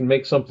 If you can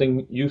make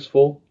something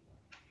useful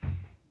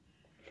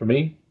for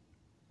me,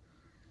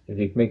 if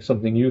you can make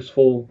something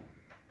useful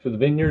for the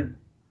vineyard,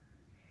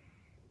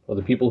 or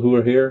the people who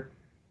are here,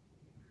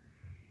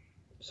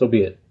 so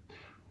be it.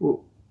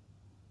 Well,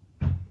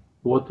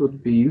 what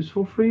would be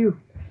useful for you?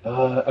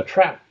 A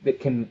trap that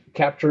can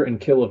capture and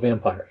kill a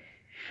vampire.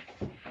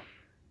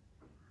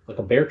 Like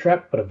a bear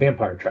trap, but a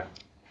vampire trap.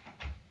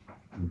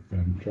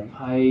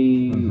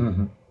 I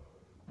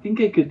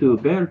think I could do a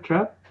bear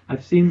trap.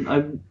 I've seen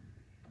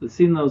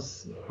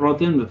those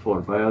brought in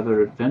before by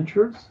other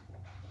adventurers.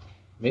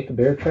 Make a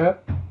bear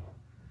trap,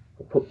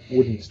 put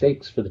wooden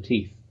stakes for the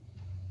teeth,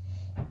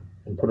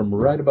 and put them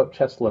right about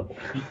chest level.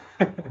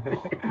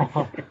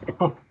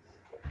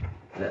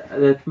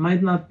 That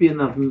might not be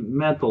enough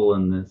metal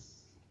in this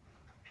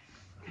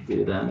to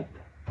do that.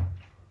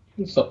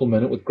 You can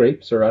supplement it with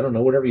grapes, or I don't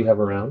know, whatever you have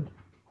around.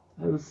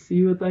 I will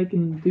see what I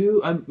can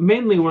do. I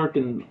mainly work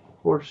in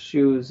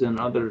horseshoes and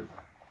other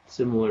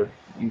similar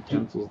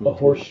utensils. and A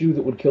horseshoe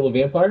that would kill a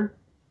vampire?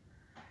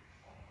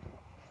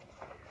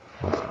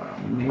 tools.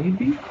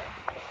 Maybe.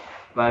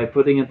 By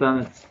putting it on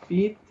its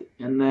feet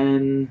and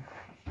then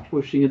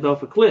pushing it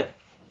off a cliff.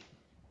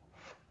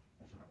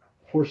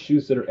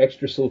 Horseshoes that are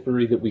extra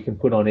slippery that we can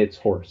put on its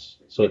horse,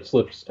 so it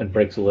slips and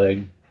breaks a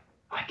leg.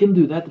 I can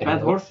do that. Bad Yeah.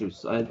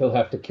 horseshoes. He'll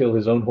have to kill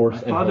his own horse.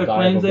 My and he'll father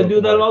die of claims a I do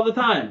broken that heart. all the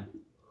time.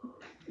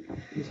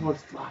 His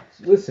horse flies.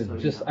 Listen, So,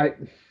 just you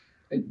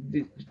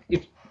know.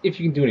 if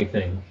you can do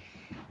anything,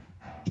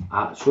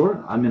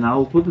 Sure. I mean,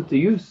 I'll put it to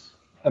use.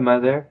 Am I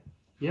there?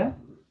 Yeah.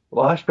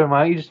 Washburn,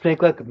 why don't you just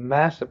make like a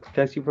mask that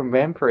protects you from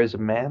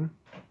vampirism, man?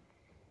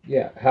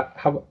 yeah.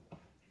 How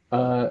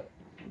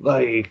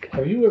Like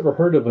have you ever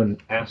heard of an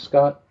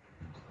ascot?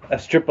 a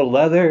strip of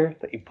leather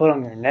that you put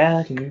on your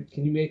neck. Can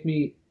you make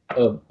me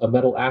a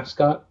metal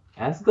ascot?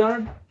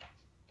 Asgard?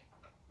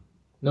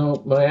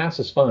 No, my ass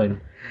is fine.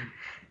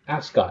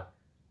 Ascot,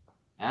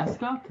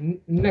 Ascot?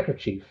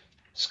 neckerchief,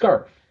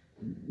 scarf.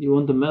 You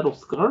want a metal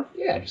scarf?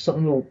 Yeah, just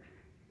something that'll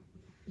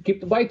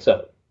keep the bites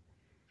out.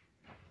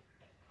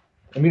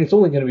 I mean, it's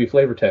only going to be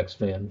flavor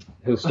text, man.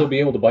 He'll still be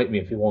able to bite me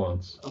if he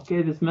wants.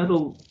 Okay, this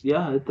metal,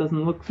 yeah, it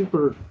doesn't look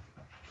super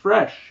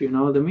fresh, you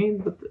know what I mean?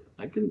 But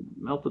I can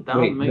melt it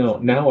down Wait, and make no,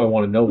 something. now I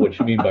want to know what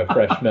you mean by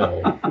fresh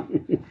metal.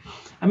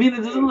 I mean,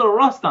 there's a little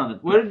rust on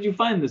it. Where did you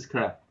find this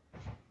crap?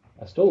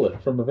 I stole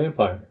it from a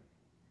vampire.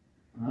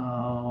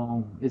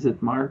 Oh, is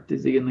it marked?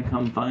 Is he gonna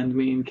come find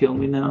me and kill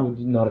me now?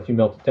 Not if you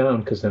melt it down,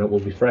 because then it will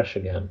be fresh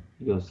again.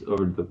 He goes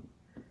over to the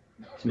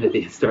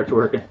smithy and starts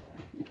working.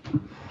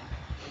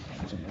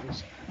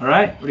 All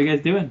right, what are you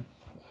guys doing?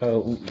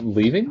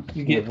 Leaving?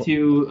 You get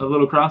to a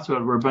little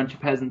crossroad where a bunch of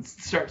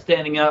peasants start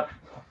standing up.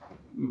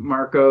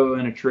 Marco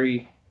and a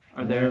tree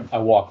are there. I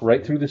walk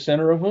right through the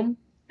center of them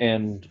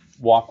and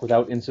walk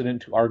without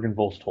incident to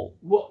Argynvolstholt.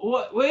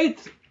 What?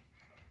 Wait!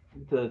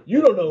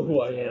 You don't know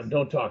who I am.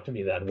 Don't talk to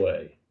me that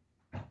way.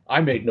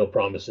 I made no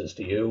promises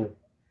to you.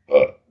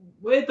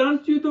 Wait,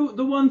 aren't you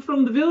the one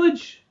from the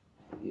village?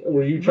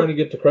 Were you trying to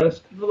get to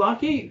Crest?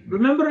 Vallaki?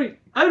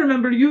 I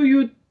remember you.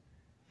 You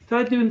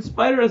tried to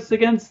inspire us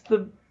against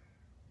the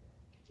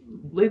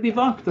Lady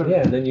Voctor.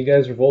 Yeah, and then you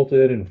guys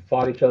revolted and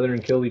fought each other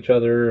and killed each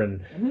other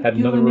and didn't had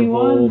kill another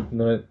anyone. revolt. And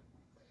then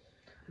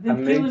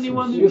Didn't kill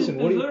anyone. who listen,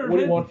 what do deserved you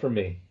it. want from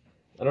me?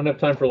 I don't have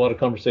time for a lot of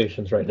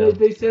conversations right now.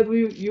 They said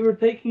you were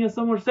taking us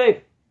somewhere safe.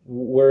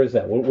 Where is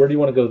that? Where do you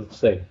want to go that's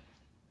safe?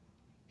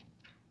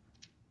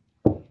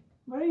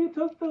 Where you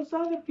took those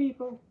other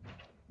people?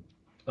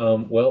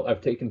 Well,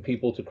 I've taken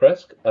people to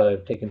Kresk.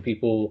 I've taken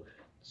people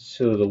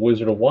to the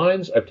Wizard of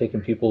Wines. I've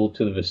taken people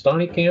to the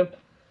Vistani camp.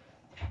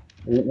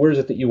 Where is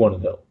it that you want to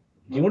go?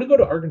 Do you want to go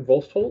to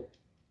Argynvolstholt?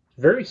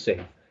 Very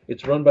safe.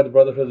 It's run by the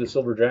Brotherhood of the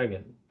Silver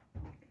Dragon.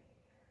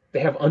 They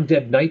have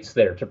undead knights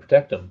there to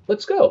protect them.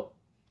 Let's go.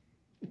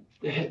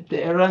 They're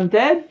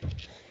undead?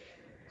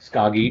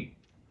 Skoggy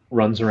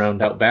runs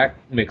around out back,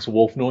 makes a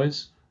wolf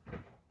noise.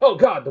 Oh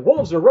God, the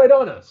wolves are right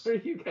on us. Where are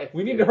you guys?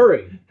 We need to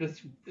hurry.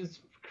 This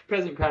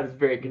present crowd is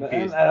very Man,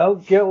 confused. I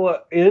don't get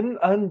what isn't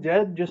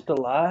undead just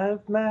alive,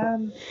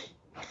 man.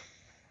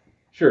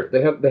 Sure,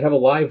 they have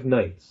alive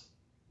knights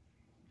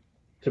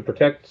to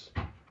protect.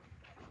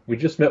 We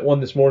just met one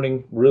this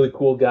morning, really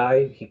cool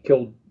guy. He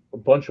killed a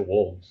bunch of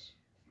wolves.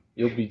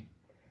 You'll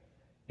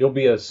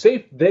be as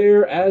safe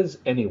there as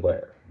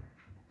anywhere.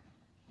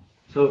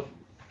 So,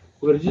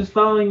 we're just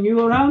following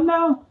you around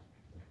now?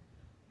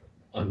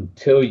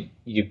 Until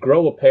you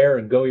grow a pair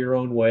and go your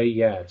own way,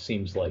 yeah, it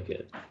seems like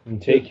it.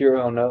 And take your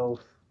own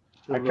oath.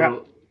 The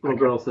little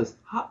girl says,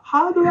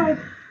 how do I...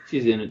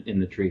 She's in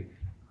the tree.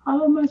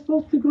 How am I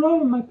supposed to grow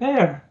my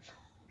pair?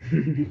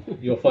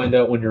 You'll find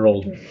out when you're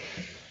older.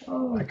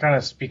 Oh. I kind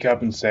of speak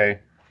up and say,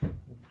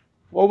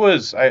 what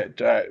was,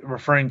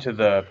 referring to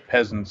the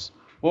peasants,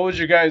 what was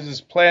your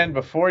guys' plan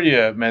before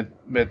you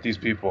met these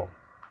people?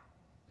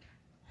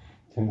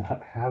 To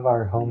not have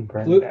our home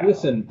burned down.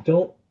 Listen, I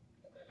don't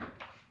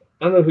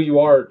know who you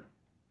are,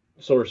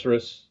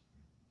 sorceress,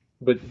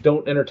 but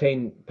don't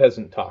entertain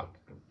peasant talk.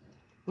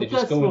 What's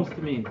that supposed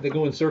to mean? They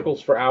go in circles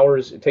for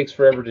hours. It takes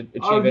forever to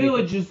achieve Our anything.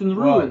 village is in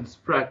ruins,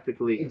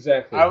 practically.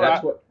 Exactly.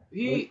 That's what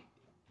we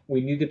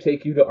need to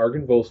take you to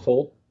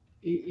Argynvolstholt.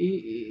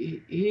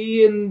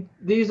 He and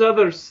these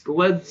others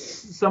led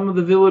some of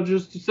the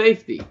villagers to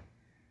safety,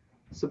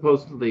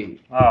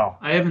 supposedly. Oh.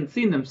 I haven't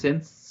seen them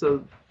since,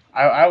 so...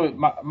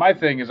 My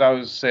thing is, I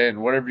was saying,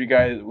 whatever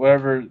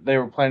they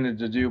were planning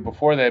to do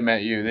before they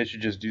met you, they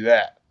should just do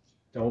that.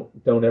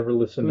 Don't ever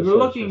listen We to were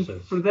looking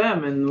sorceresses. for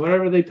them, and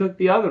wherever they took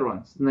the other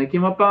ones, and they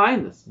came up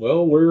behind us.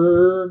 Well,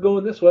 we're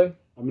going this way.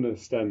 I'm going to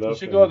stand up. You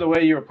should go the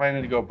way you were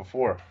planning to go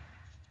before.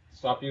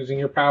 Stop using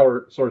your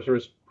power,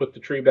 sorceress. Put the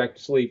tree back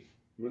to sleep.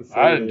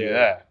 I didn't do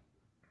that.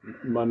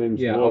 My name's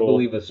Yeah, Laurel. I'll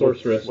believe a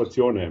sorceress. What's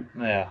your name?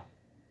 Yeah.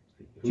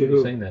 Who are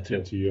you saying that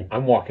to? To you.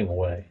 I'm walking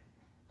away.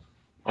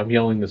 I'm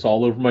yelling this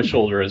all over my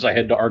shoulder as I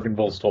head to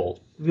Argynvolstholt.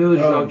 The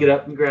villagers all get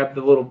up and grab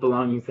the little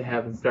belongings they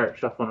have and start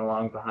shuffling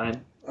along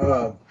behind.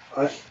 I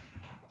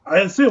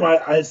assume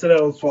I said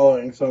I was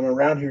following, so I'm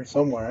around here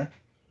somewhere.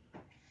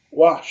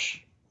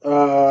 Wash.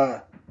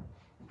 Oh,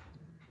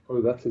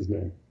 that's his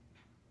name.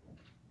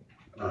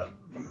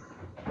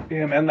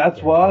 Yeah, man,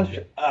 that's Wash.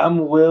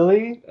 I'm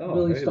Willie.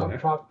 Willie,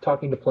 stop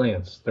talking to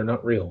plants. They're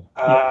not real.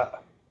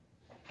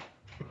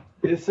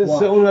 This is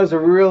someone has a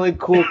really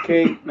cool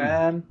cake,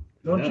 man.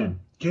 Don't you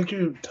Can't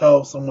you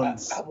tell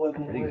someone's I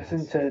wouldn't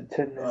listen to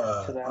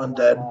that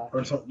undead one.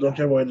 or something? Don't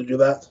you have a way to do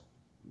that?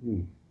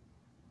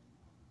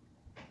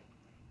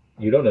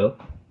 You don't know.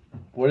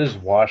 What does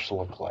Wash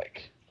look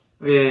like?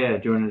 Yeah.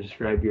 Do you want to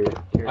describe your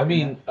character? I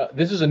mean,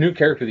 this is a new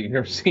character that you've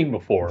never seen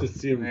before. Just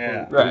see him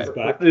Yeah. from his Right.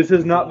 back. This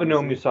is not the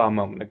gnome you saw a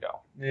moment ago.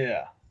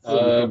 Yeah. See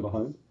him from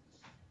behind.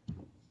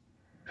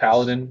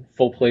 Paladin,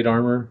 full plate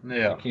armor.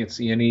 Yeah. I can't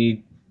see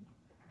any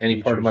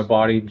part of my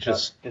body.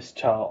 Just This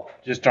tall.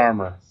 Just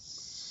armor.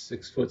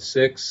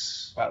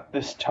 6'6", About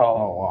this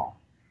tall. wow.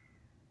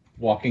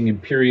 walking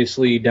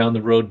imperiously down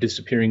the road,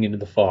 disappearing into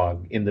the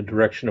fog in the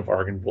direction of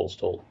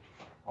Argynvolstold.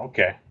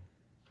 Okay.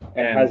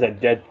 And has a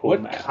Deadpool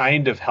What mask.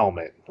 kind of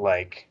helmet?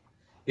 Like,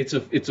 It's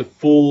a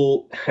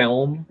full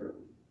helm,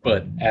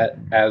 but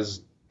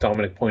as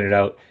Dominic pointed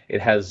out, it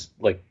has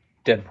like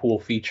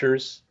Deadpool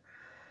features.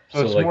 so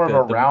it's like more of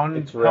a round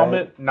it's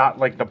helmet, not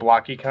like the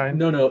blocky kind?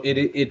 No, it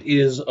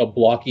is a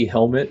blocky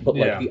helmet, but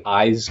Yeah. like the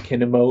eyes can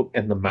emote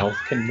and the mouth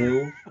can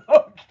move.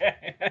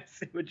 Okay, I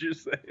see what you're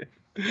saying.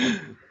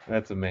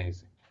 That's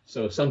amazing.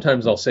 So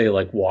sometimes I'll say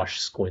like Wash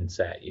squints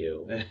at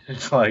you,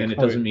 It's like, and it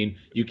doesn't mean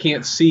you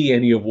can't see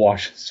any of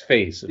Wash's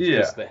face. It's Yeah.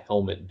 just the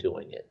helmet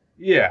doing it.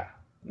 Yeah.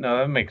 No,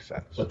 that makes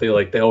sense. But they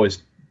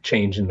always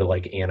change into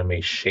like anime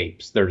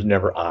shapes. There's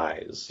never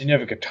eyes. And you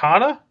have a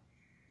katana?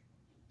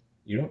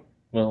 You don't?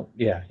 Well,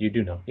 yeah, you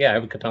do know. Yeah, I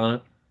have a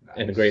katana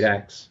and a Nice. great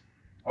axe.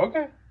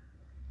 Okay.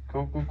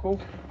 Cool.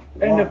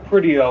 And a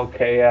pretty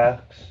okay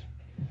axe.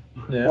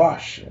 Yeah.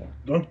 Wash.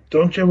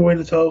 Don't you have a way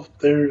to tell if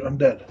they're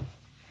undead?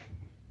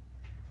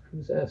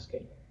 Who's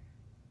asking?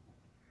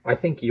 I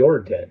think you're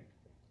dead.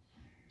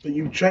 But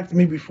you checked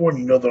me before and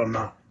you know that I'm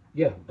not.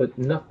 Yeah, but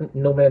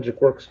no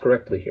magic works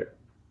correctly here.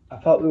 I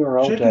thought we were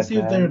all Check dead, and see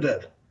if they're man.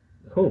 dead.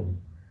 Whom?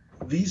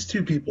 These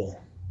two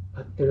people.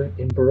 But they're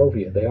in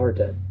Barovia. They are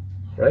dead,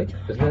 right?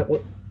 Isn't that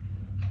what?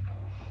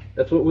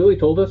 That's what Willie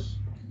told us.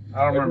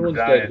 I don't remember Everyone's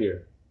dying. dead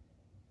here.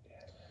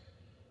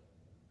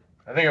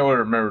 I think I would have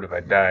remembered if I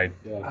died.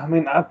 I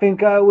mean, I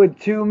think I would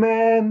too,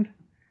 man.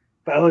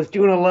 But I was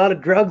doing a lot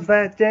of drugs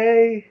that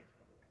day.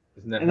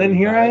 Isn't that And how then you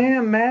here I died?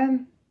 am,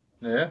 man.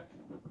 Yeah?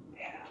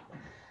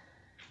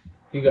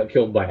 You got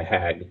killed by a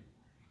hag.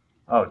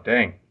 Oh,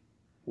 dang.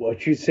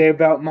 What you say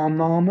about my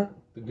mama?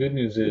 The good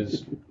news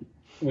is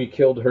we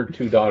killed her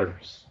 2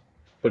 daughters,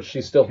 but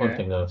she's still Okay.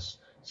 hunting us.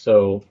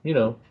 So,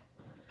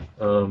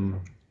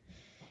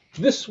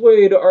 this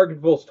way to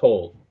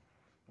Argynvolstold.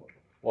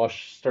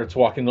 Wash starts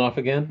walking off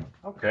again.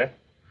 Okay.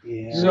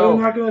 Yeah. So-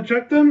 You're not going to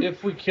check them?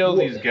 If we kill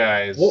these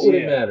guys, What would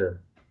it Yeah.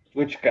 matter?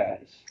 Which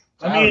guys?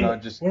 I I don't mean, know,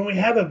 just when we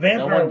had a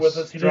vampire No with one's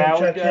us, he didn't drowned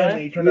check guy? him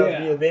and he turned out to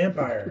be a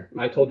vampire.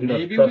 I told you not to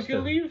maybe we trust could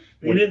him. leave.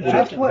 We didn't Would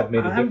check it him. have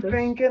made a difference?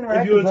 thinking,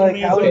 right? If you were 'Cause, like, telling me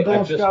how he's Okay, dead.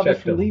 I've just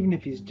checked them.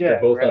 if he's They're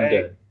both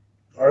undead.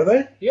 Are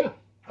they? Yeah,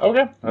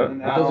 Okay. it doesn't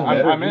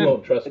matter. I'm You in.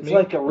 won't trust It's me.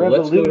 like a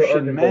Let's go to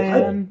revolution, Argynvolstold.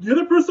 man. You're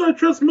the person I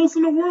trust most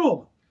in the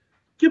world.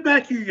 Get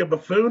back here, you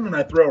buffoon, and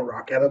I throw a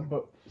rock at him.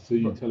 So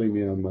you're telling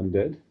me I'm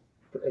undead?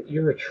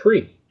 You're a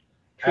tree.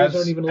 Trees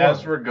aren't even alive.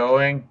 As we're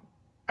going,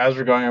 I'm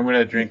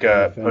gonna drink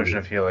a potion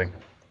of healing.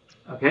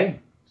 Okay.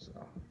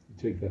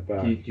 Take that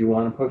back. Do you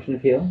want a potion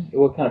of healing?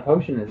 What kind of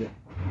potion is it?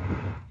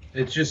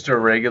 It's just a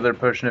regular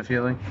potion of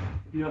healing.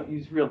 You don't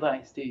use real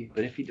dice, do you?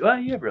 But if you do, well,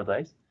 you have real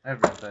dice. I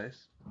have real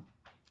dice.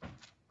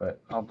 But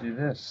I'll do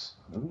this.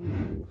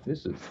 Ooh,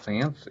 this is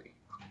fancy.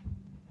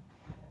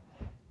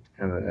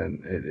 And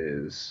then it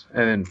is,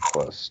 and then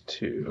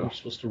 +2. You're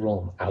supposed to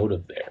roll them out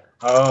of there.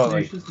 Oh, You're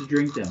like, supposed to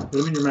drink them, put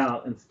them in your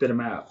mouth, and spit them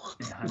out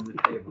behind the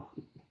table.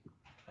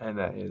 and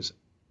that is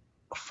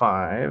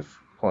 5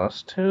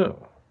 + 2.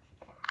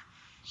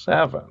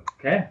 7.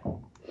 Okay.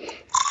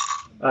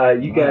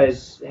 You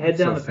guys head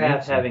down So the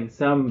path fancy. having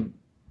some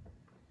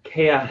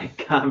chaotic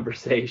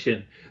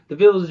conversation. The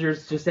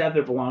villagers just have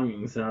their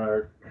belongings and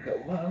are,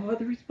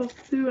 what are we supposed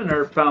to do? And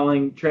are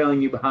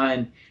trailing you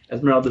behind.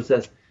 Esmeralda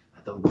says, I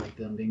don't like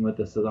them being with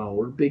us at all.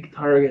 We're a big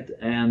target.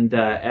 And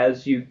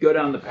as you go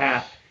down the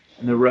path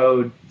and the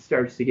road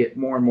starts to get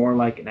more and more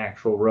like an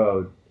actual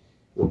road,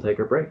 we'll take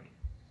a break.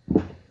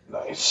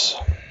 Nice.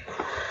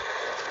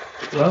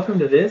 Welcome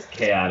to this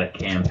chaotic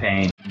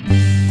campaign.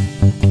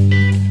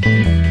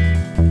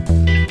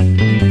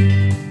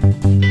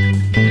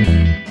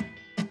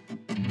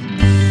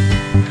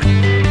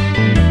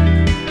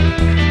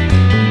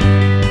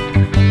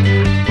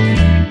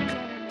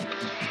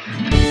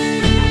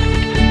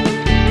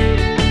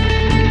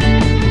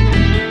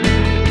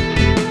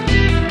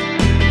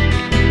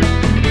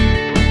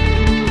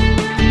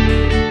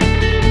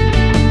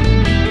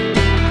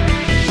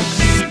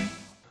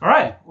 All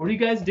right, what are you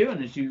guys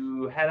doing as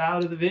you head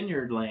out of the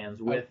vineyard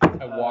lands with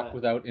I walk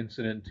without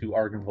incident to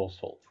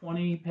Argynvolstold.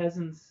 20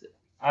 peasants?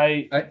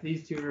 I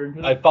These two are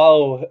in I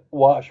follow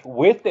Wash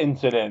with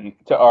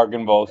incident to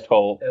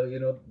Argynvolstold.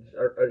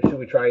 Should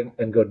we try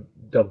and go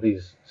dump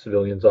these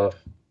civilians off?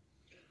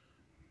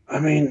 I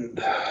mean,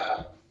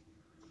 I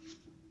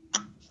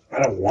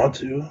don't want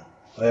to.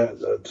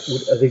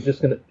 That's... Are they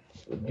just gonna?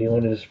 Do you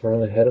want to just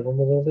run ahead of them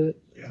a little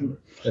bit? Yeah.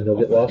 And they'll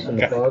get lost in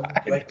the fog.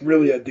 Like,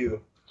 really, I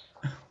do.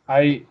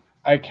 I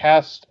I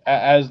cast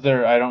as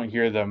they're. I don't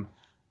hear them.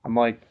 I'm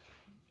like,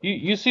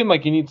 you seem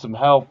like you need some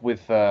help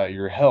with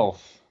your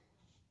health.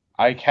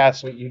 I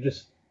cast. Wait,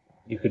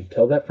 you could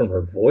tell that from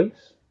her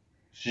voice?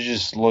 She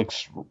just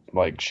looks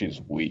like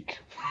she's weak.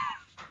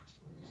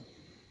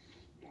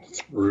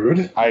 It's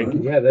rude.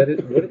 Yeah, that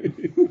is.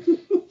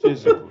 What,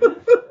 Physically.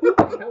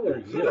 tell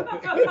her you.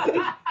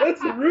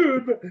 That's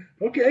rude, but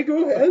okay,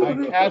 go ahead.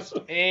 I cast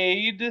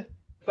aid.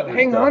 But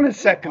hang on a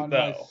second, on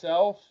though.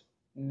 myself,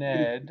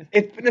 Ned,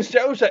 It's been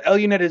established that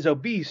Elionet is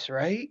obese,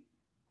 right?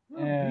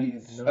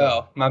 and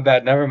Oh, my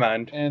bad. Never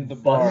mind. and the I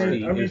bard.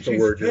 mean, is the she's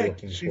word you're thick.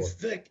 looking She's for.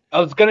 thick. I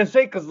was gonna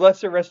say because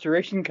lesser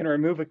restoration can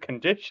remove a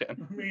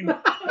condition. I mean,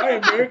 by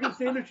American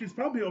standards, she's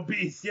probably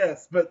obese,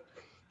 yes, but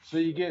So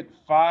you get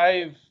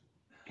 5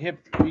 hit.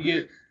 You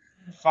get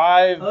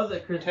 5 I love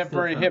that Chris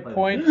temporary still hit can't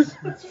points,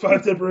 it's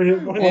 5 temporary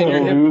hit points. and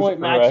your hit Lose, point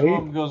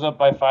maximum goes up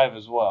by 5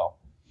 as well.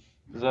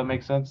 Does that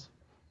make sense?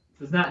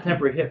 It's not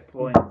temporary hit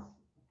points.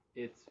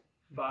 It's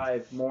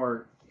 5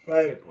 more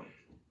 5 hit points.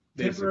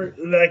 temporary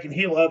that I can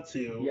heal up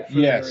to. Yeah. For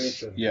Yes.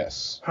 duration.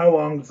 Yes. How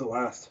long does it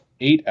last?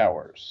 8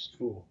 hours.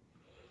 Cool.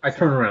 I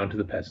turn around to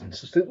the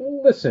peasants.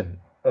 Listen,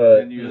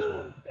 And you as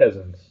well.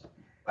 peasants.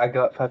 I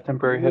got 5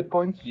 temporary hit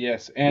points.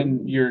 Yes,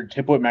 and your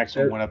hit point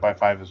maximum went up by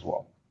 5 as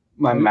well.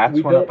 My we max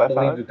went up by don't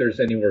believe 5. that there's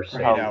anywhere For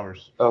safe. 8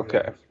 hours.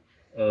 Okay.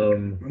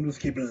 I'm just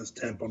keeping this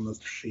temp on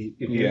this sheet.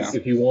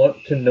 If you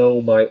want to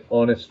know my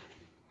honest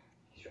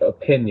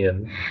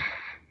opinion,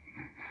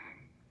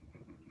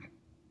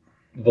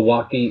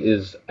 Vallaki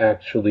is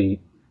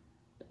actually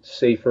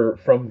safer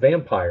from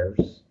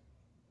vampires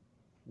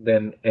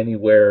than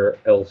anywhere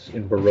else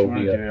in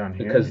Barovia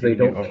because they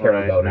don't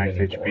care about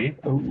it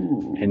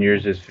anymore. And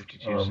yours is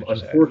 52. so just add 5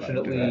 to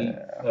Unfortunately,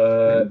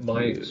 that.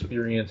 my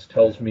experience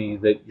tells me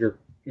that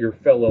your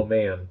fellow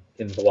man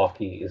in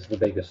Vallaki is the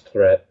biggest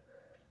threat.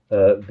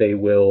 They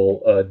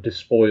will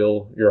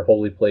despoil your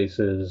holy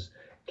places,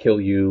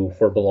 kill you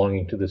for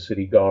belonging to the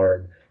city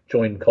guard,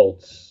 join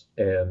cults,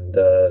 and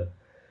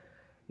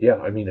yeah,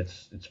 I mean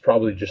it's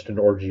probably just an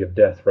orgy of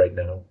death right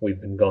now.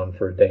 We've been gone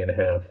for a day and a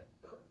half.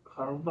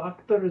 Karl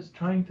Vaktar is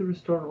trying to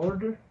restore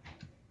order?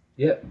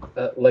 Yeah,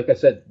 like I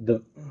said,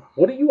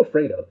 what are you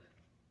afraid of?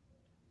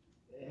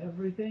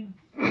 Everything?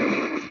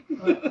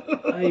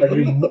 Are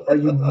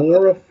you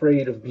more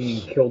afraid of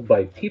being killed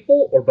by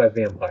people or by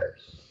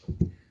vampires?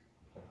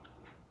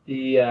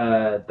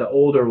 The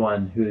older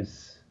one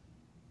who's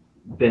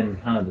been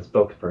kind of the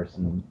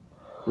spokesperson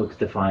looks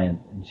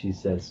defiant and she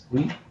says,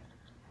 We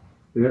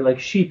are like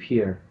sheep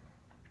here.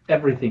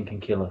 Everything can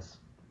kill us.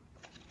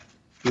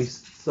 We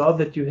saw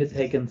that you had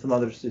taken some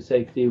others to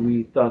safety.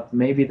 We thought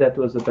maybe that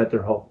was a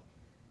better hope.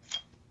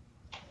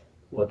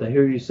 What I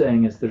hear you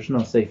saying is there's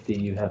no safety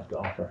you have to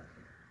offer.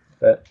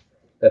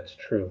 That's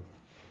true.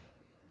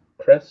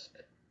 Kresk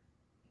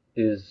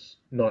is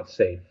not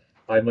safe.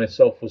 I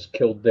myself was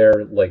killed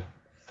there like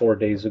 4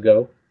 days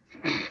ago.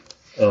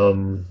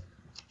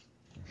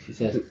 She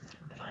says,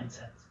 divine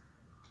sense.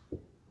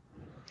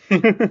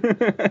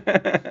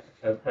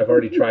 I've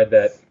already tried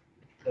that.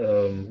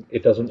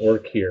 It doesn't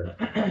work here.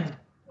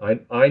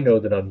 I know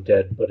that I'm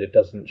dead, but it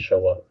doesn't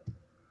show up.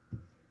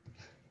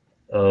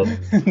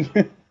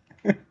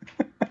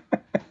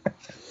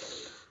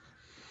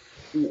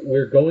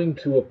 We're going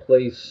to a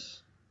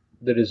place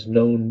that is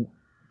known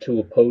to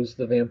oppose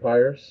the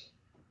vampires,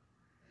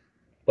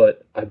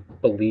 but I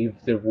believe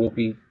there will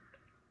be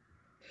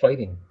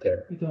fighting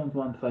there. We don't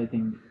want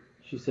fighting.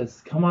 She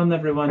says, come on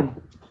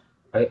everyone.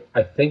 I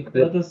think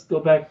Let that us go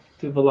back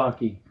to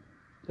Vallaki.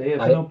 They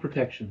have no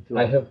protection to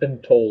I us. have been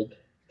told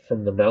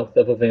from the mouth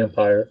of a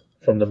vampire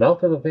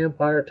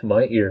to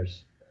my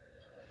ears,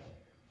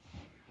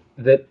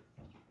 that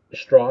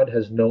Strahd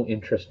has no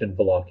interest in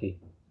Vallaki.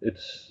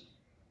 It's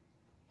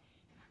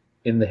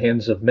in the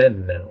hands of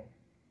men now.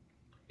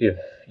 If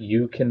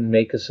you can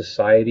make a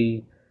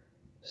society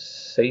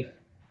safe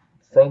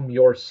from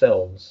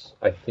yourselves,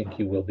 I think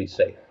you will be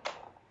safe.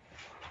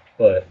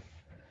 But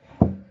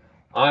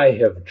I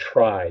have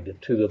tried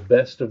to the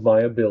best of my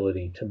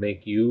ability to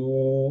make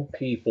you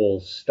people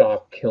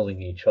stop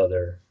killing each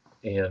other.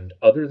 And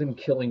other than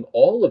killing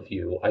all of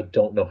you, I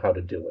don't know how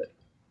to do it.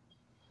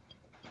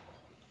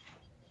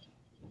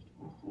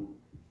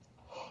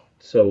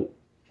 So,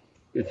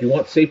 if you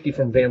want safety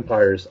from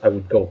vampires, I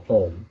would go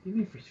home. Give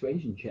me a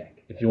persuasion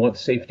check. If you want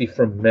safety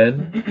from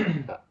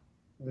men,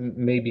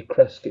 maybe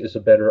Kresk is a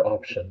better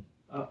option.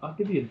 I'll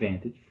give you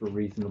advantage for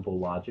reasonable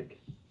logic.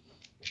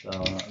 So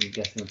I'm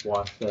guessing with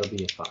Wash, that'll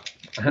be a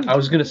 5. I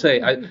was going to say,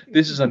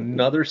 this is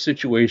another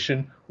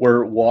situation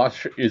where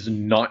Wash is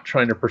not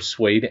trying to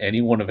persuade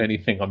anyone of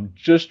anything. I'm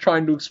just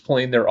trying to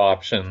explain their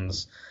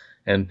options.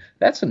 And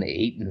that's an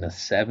 8 and a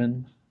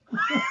 7.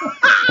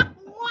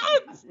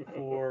 What?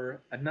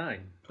 Or a 9.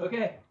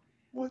 Okay.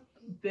 What?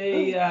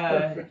 They,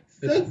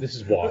 This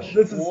is Wash.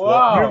 This is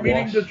you're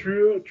meeting the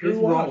true his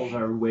Wash. roles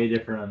are way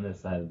different on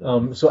this side of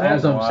the So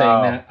as I'm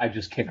saying that, I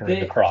just kick her in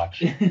the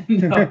crotch.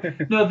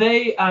 No,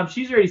 they,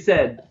 she's already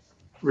said,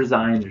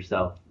 resigned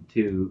herself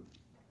to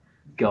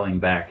going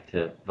back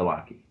to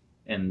Vallaki.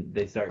 and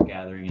they start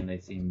gathering, and they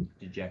seem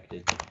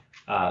dejected.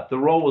 The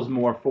roll was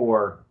more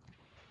for.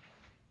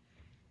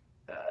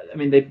 I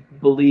mean, they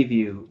believe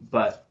you,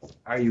 but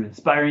are you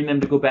inspiring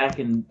them to go back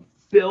and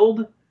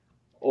build,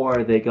 or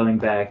are they going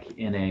back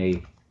in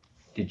a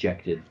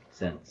dejected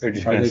sense? They're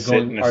just Are gonna they sit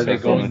in going? a Are they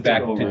circle going in back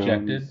temple rooms.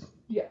 dejected?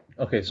 Yeah.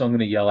 Okay, so I'm going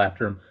to yell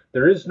after him.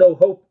 There is no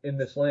hope in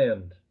this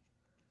land.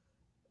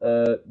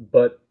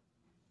 But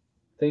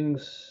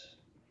things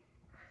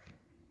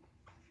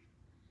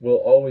will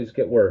always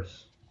get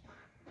worse.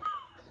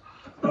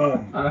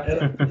 And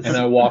And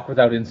I walk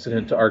without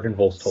incident to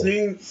Argynvol's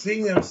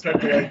seeing them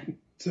start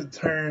to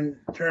turn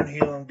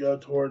heel and go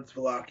towards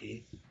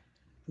Velaki,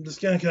 I'm just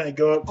gonna kind of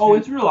go up. Oh,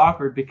 it's real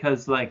awkward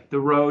because like the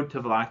road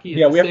to Vlaki is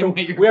Yeah, the we have same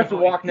way to you're we have to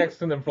going. walk next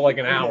to them for like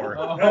an hour.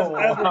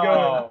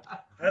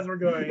 As we're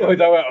going,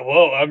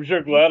 Well, I'm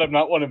sure glad I'm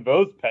not one of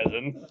those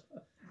peasants.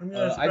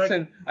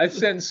 I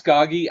send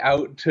Skaggy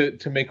out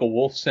to make a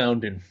wolf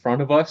sound in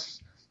front of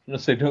us. I'm gonna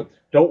say,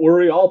 don't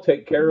worry, I'll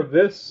take care of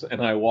this,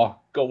 and I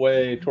walk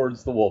away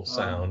towards the wolf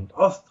sound.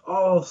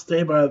 I'll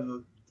stay by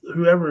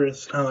whoever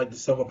is kind of like the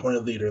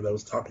self-appointed leader that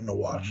was talking to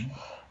Watch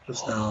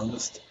just now.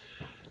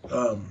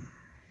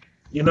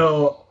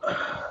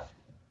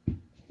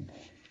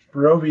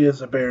 Barovia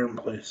is a barren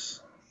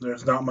place.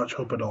 There's not much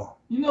hope at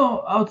all. You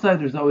know,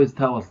 outsiders always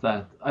tell us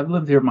that. I've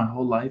lived here my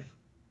whole life.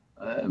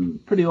 I'm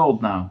pretty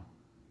old now.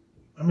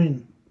 I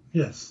mean,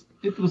 yes.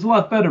 It was a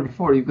lot better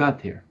before you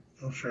got here.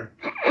 Oh, sure.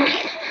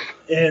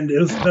 And it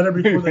was better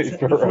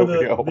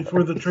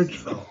before the church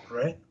fell,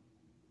 right?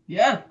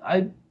 Yeah,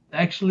 I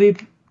actually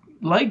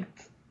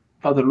liked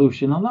Father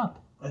Lucian a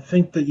lot. I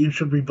think that you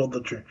should rebuild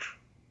the church.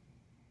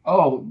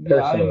 Oh, yeah,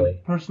 Personally.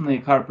 I'm personally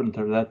a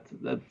carpenter. That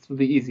would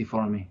be easy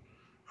for me.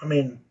 I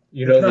mean,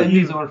 You know, And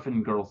these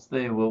orphan girls,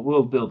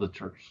 we'll build a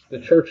church. the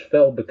church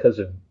fell because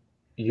of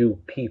you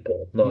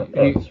people, not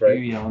us, right?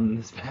 You yelling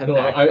this bad. No,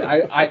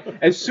 I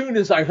as soon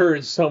as I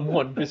heard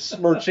someone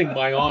besmirching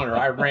my honor,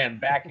 I ran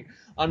back.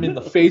 I'm in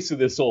the face of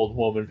this old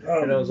woman,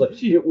 and I was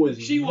like, "It was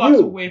She you walks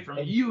away from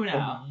you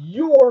now. and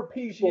your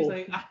people." She's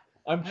like,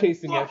 I'm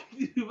chasing it. fuck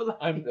you.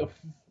 I'm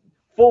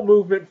full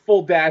movement,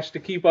 full dash to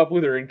keep up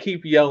with her and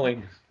keep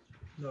yelling.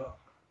 no.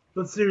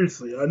 But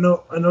seriously, I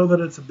know that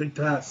it's a big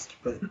task,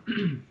 but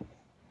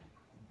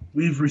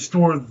we've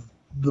restored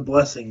the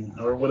blessing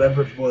or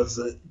whatever it was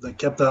that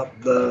kept out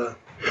the.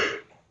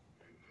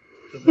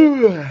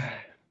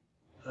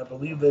 I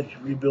believe that if you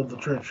rebuild the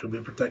church, you'll be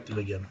protected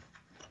again.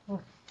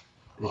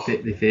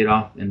 They fade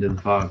off into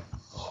the fog.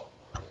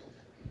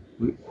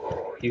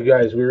 You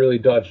guys, we really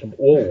dodged them.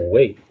 Whoa,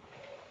 wait.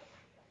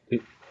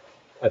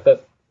 I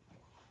thought.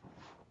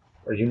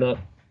 Are you not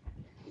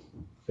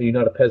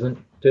a peasant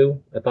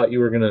too? I thought you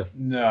were gonna.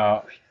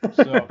 No.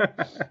 So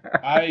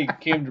I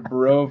came to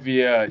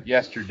Barovia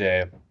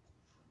yesterday,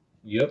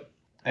 Yep.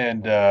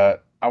 and I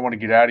want to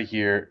get out of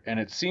here. And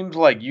it seems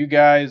like you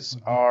guys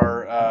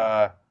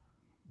are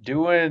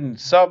doing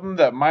something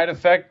that might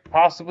affect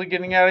possibly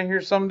getting out of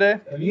here someday.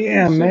 Have you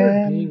Yeah, considered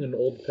man. being an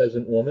old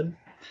peasant woman?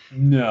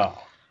 No.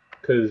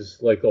 Because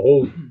like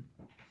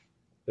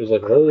there's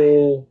like a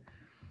whole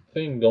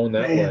thing going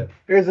that Man, way.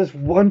 there's this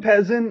one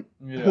peasant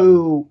Yeah.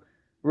 who,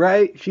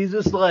 right? She's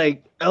this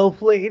like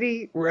elf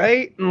lady,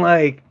 right? And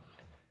like,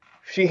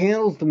 she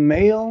handles the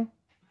mail.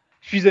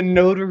 She's a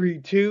notary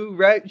too,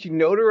 right? She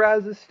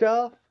notarizes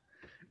stuff,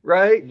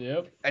 right?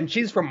 Yep. And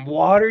she's from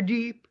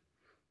Waterdeep,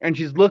 and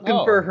she's looking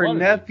Oh, for her Waterdeep.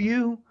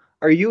 nephew.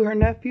 Are you her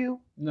nephew?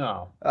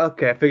 No.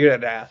 Okay, I figured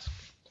I'd ask.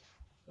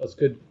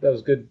 That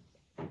was good.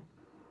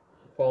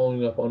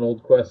 Following up on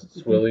old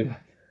quests, Willie.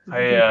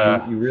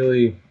 You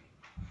really.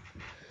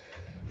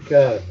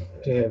 God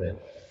damn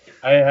it.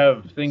 I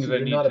have things So I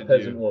you're need not to a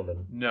peasant do.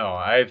 woman. No,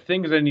 I have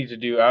things I need to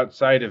do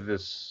outside of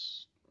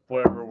this,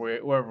 wherever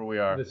we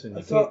are. Listen,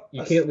 I saw-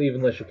 you can't leave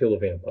unless you kill a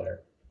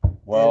vampire.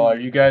 Well, are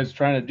you guys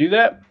trying to do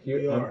that?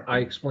 We are. I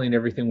explain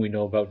everything we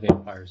know about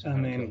vampires. And I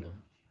how to mean, kill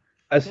them.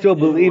 I still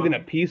believe in a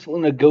peaceful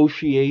Yeah, I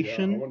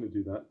negotiation, want to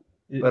do that.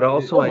 but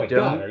also Oh I my don't.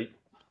 God, are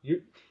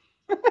you-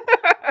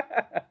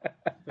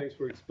 Thanks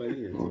for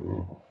explaining it to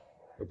me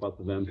about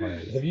the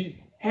vampires. have you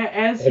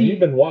As have he you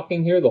been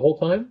walking here the whole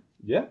time?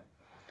 Yeah.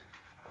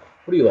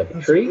 What are you, like a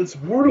tree? It's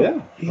mortal.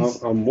 Yeah.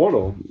 I'm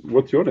mortal.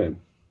 What's your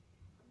name?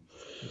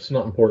 It's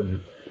not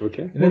important.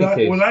 Okay. In any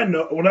case, Would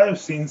I have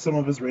seen some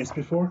of his race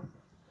before?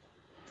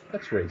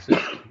 that's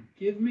racist.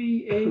 give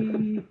me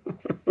a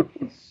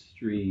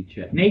history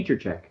check, nature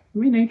check.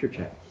 Give me a nature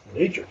check.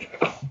 Nature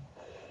check.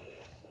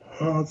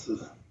 Oh,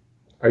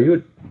 Are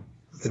you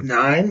it's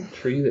 9. a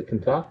tree that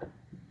can talk?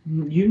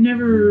 You've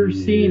never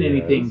seen Yes.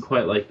 anything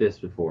quite like this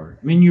before.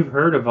 I mean, you've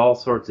heard of all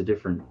sorts of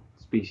different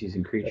species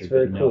and creatures. That's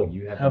very but no, cool.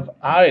 you haven't. Have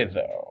I,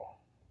 though,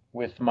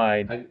 with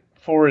my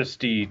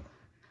foresty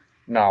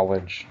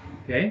knowledge?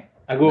 Okay.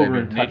 I go over Maybe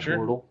and touch nature?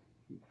 Wordle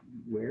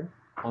Where?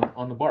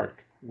 on the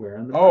bark. Where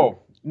on the Oh,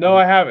 no,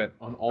 I haven't.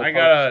 On all I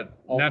parts- got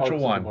all a natural parts of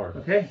the one. bark.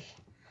 Okay.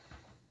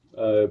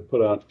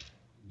 Put out.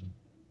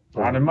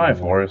 Not in my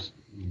forest.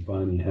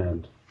 Bunny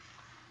hand.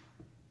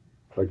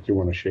 Like you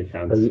want to shake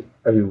hands.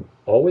 Are you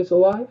always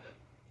alive?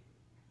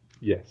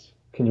 Yes.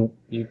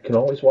 You can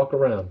always walk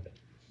around.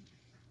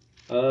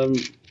 Well,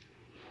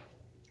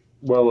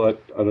 I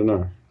don't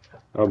know.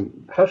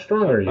 How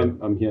strong are you?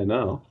 I'm here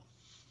now.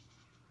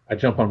 I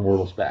jump on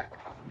Wordle's back.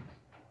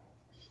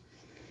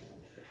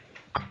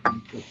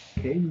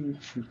 Okay,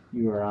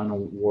 you are on a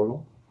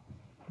Wordle.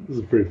 This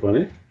is pretty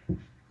funny.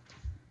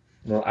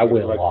 Well, I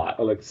weigh a lot.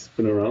 I like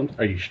spin around.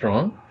 Are you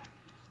strong?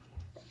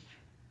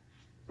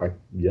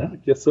 Yeah, I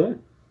guess so.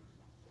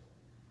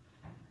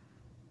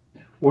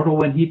 Wordle,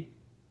 when does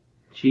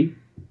she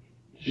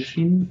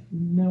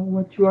know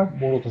what you are?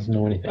 Wordle doesn't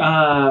know anything.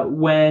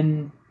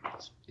 When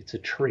It's a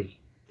tree.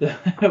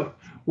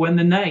 when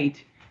the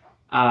knight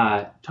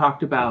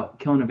talked about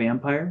killing a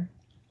vampire,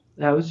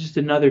 that was just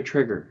another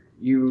trigger.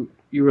 You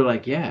were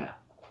like, yeah,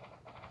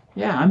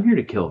 I'm here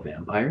to kill a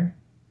vampire.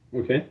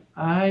 Okay.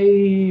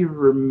 I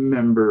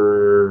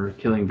remember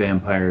killing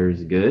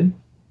vampires good.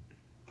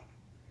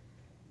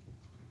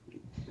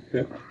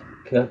 Okay.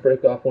 Can I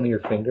break off one of your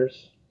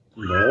fingers?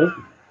 No.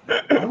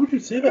 Why would you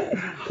say that?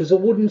 Because a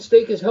wooden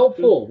stake is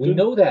helpful. We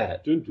know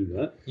that. Don't do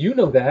that. You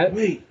know that.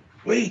 Wait.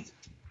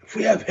 If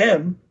we have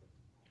him,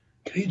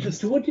 can he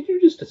just... What did you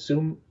just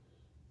assume?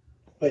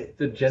 Wait.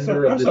 The gender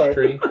Sorry, of I'm this sorry.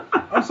 tree?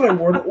 I'm sorry,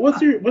 Wardle.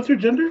 What's your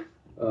gender?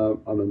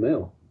 I'm a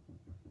male.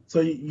 So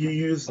you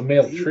use... A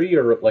male tree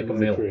or like a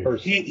male tree.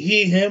 person?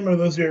 He, him, are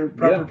those your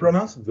proper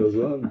pronouns? Those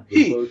are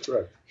He.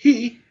 correct.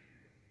 He.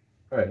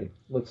 All right,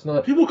 let's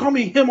not. People call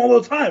me him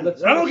all the time. I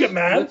don't get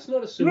mad. Let's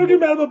not assume. You don't get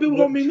mad about people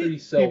calling me tree me.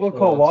 self People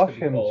call wants Wash to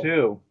be him called,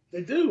 too.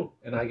 They do.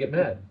 and I get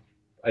mad.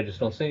 I just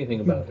don't say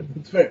anything about it.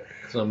 It's fair.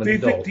 So I'm an Do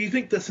adult. you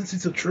think that since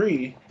he's a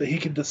tree, that he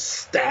can just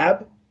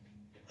stab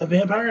a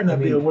vampire and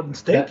that'd be a wooden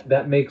stake?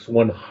 That makes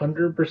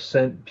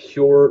 100%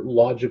 pure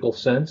logical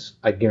sense.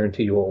 I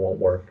guarantee you it won't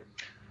work.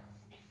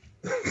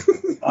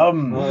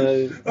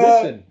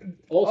 Listen.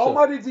 Also,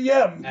 Almighty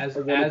DM. as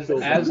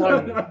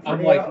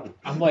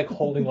I'm like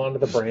holding on to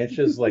the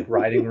branches, like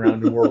riding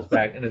around the world's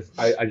back, and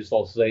I just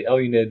also say,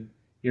 Elunid,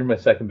 you're my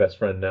second best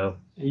friend now.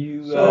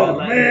 You,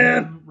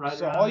 man.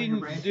 So all you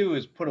need to do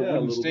is put a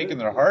wooden stake in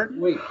their heart?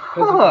 Wait,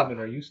 Cousin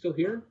are you still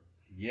here?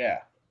 Yeah.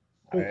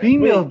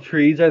 Female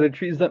trees are the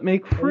trees that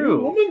make Are you a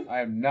fruit. woman? I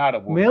am not a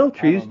woman. Male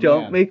trees I'm a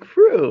don't man. make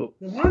fruit.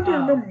 Why do I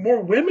remember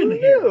more women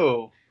here?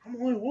 No. I'm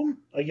only a woman,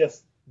 I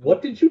guess.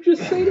 What did you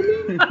just say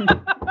to me?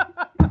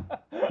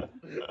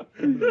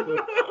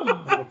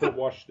 I'll put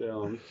Wash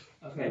down.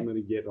 Okay. I'm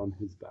gonna get on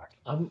his back.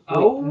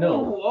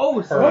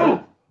 No, sorry.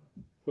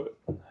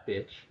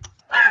 bitch.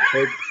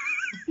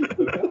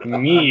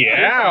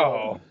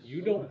 Meow.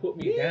 You don't put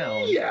me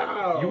down.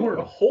 Yeah. You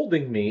weren't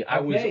holding me. I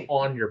was Okay.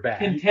 on your back.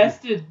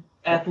 Contested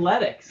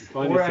athletics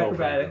Find or yourself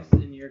acrobatics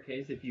right in your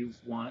case if you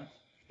want.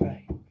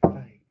 I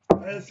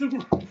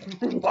assume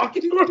we're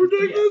walking while we're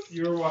doing this?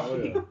 You're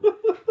walking.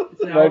 Oh,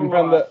 It's an Right hour in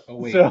front of walk. the. Oh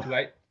wait, So, do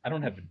I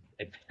don't have an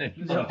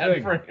advantage No. on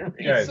that for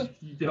any reason.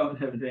 You don't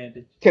have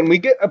advantage. can we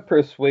get a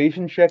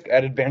persuasion check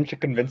at advantage to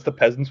convince the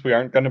peasants we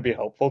aren't going to be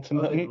helpful Oh,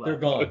 tonight? They're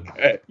gone.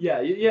 Okay.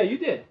 Yeah, you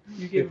did.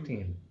 You gave him.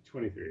 15.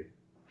 23.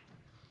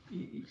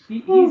 He's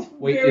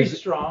Wait, very is-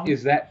 strong.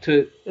 Is that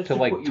to That's to to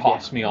like put you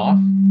toss down. me off?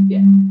 Yeah,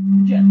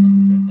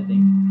 gently, I think.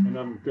 And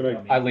I'm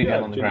gonna. I lay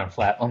down on the gently- ground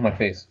flat on my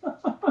face.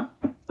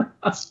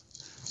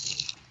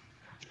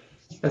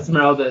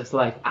 Esmeralda is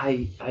like,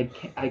 I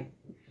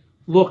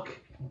look.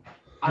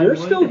 I'm You're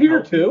willing still to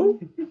here help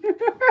you. too?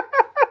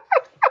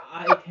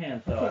 I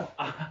can't though.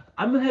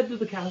 I'm the head of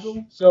the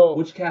castle. So,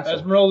 Which castle?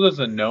 Esmeralda's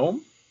a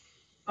gnome?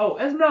 Oh,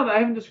 Esmeralda, I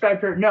haven't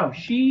described her. No,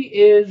 she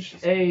is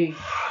a.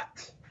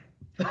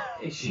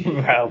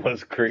 That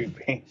was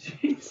creepy.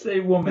 She's a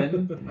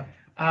woman.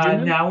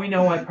 Now we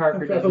know why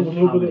Parker I've had a doesn't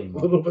little come bit,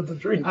 anymore. little bit to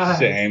drink.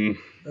 Same.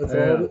 That's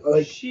all.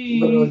 Like, She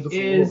literally just a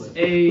is little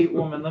bit. a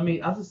woman.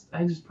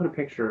 I just put a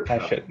picture. I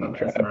of shouldn't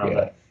drive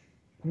Esmeralda.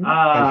 yet.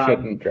 I Um,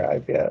 shouldn't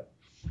drive yet.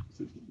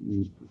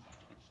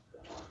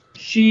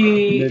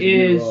 She Maybe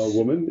you is are a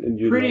woman and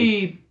you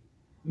pretty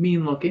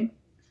mean looking,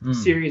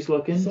 serious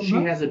looking. So She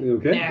has a Okay,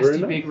 very nasty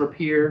nice. big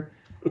rapier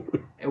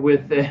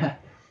with a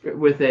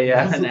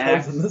Lots an of times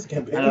axe, in this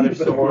campaign. another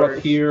sword.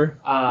 Here.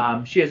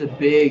 She has a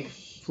big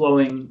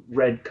flowing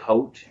red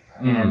coat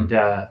and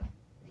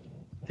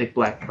thick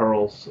black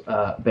curls,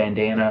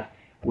 bandana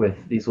with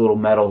these little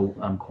metal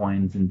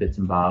coins and bits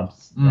and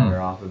bobs that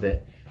are off of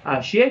it.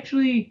 She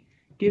actually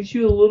gives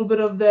you a little bit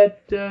of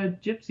that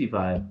gypsy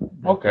vibe.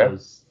 That Okay.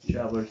 Those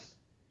travelers.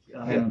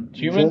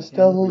 Human? Just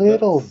a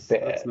little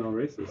bit. That's not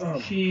racist.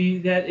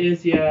 Oh, That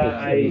is,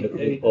 yeah.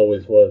 It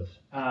always was.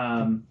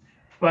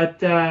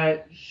 But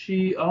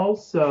she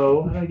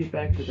also, how do I get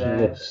back to She that?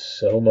 looks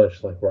so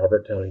much like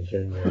Robert Downey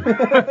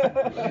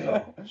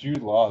Jr.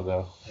 Jude Law,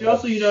 though. She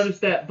also, you notice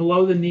that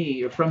below the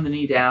knee, or from the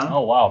knee down,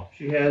 Oh, wow.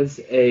 she has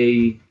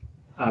a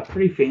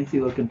pretty fancy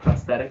looking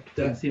prosthetic.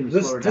 Doesn't seem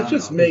to slow her down. This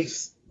just at all.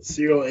 makes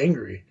Cyril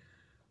angry.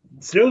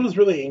 Cyril is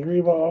really angry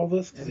about all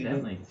this. 'cause he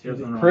Evidently. didn't-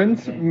 Cyril's on the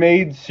Prince wrong thing.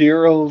 made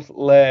Cyril's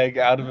leg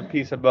out of a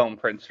piece of bone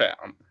Prince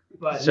found.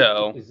 But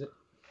So, Is it?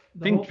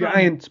 the I think whole time-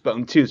 giant's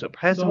bone too, so it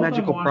has the some whole time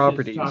magical Wash is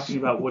properties. talking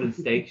about wooden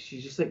stakes,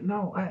 she's just like,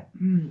 no,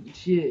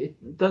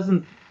 it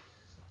doesn't.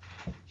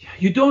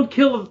 You don't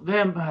kill a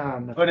vampire.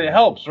 But it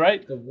helps,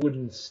 right? The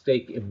wooden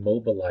stake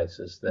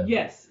immobilizes them.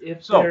 Yes,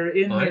 if So, they're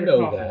in I their know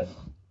coffin. that.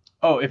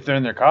 Oh, if they're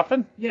in their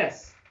coffin?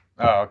 Yes.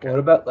 Oh, okay. What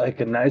about like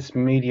a nice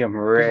medium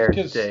rare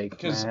Because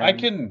steak? I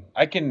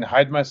can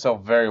hide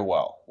myself very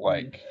well.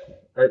 Like,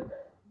 All right,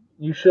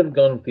 you should have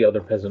gone with the other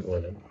peasant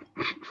women.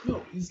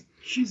 No, he's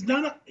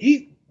not a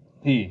he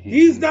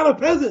he's not a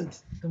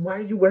peasant. Then why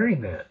are you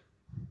wearing that?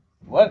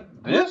 What?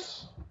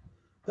 This?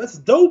 That's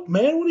dope,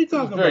 man. What are you It's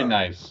talking very about?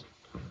 nice.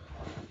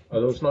 Are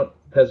those not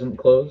peasant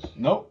clothes?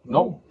 Nope.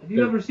 Nope. Have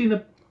you ever seen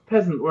a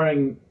peasant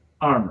wearing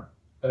armor?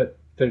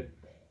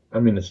 I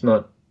mean, it's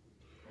not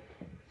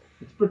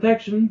It's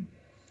protection.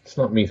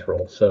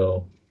 mithril,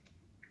 so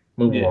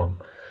move Yeah.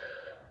 along.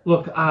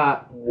 Look,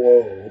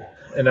 Whoa.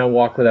 And I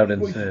walk without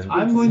incident.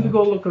 I'm going to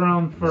go look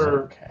around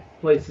for Okay.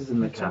 places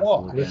in the It's a castle.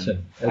 walk. again.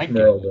 Listen, I can-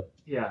 Esmeralda,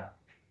 Yeah.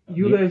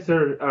 You You- guys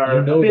are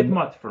you know a bit the-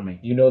 much for me.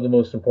 you know the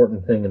most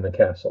important thing in the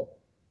castle.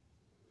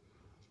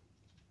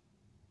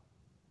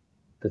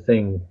 The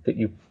thing that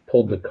you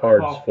pulled the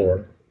cards Coffin.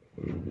 for.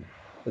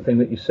 The thing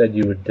that you said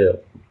you would do.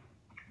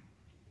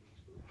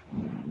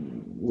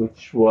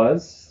 Which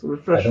was? I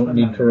Refresh don't my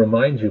need memory. to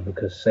remind you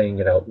because saying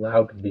it out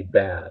loud would be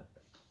bad.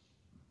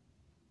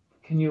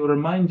 Can you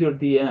remind your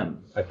DM?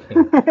 I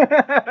can't.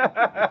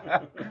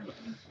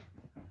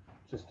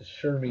 Just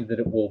assure me that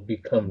it will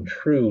become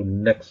true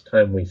next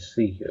time we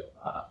see you.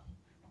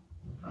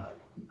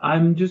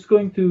 I'm just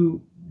going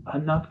to.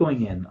 I'm not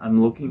going in.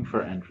 I'm looking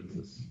for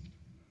entrances.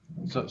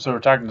 So we're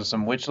talking to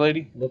some witch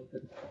lady? Look,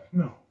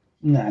 No.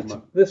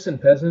 listen,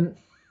 peasant.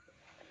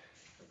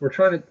 We're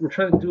trying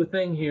to do a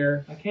thing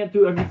here. I can't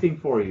do everything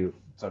for you,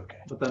 It's okay.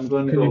 but I'm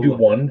going to Can go. you do look.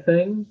 one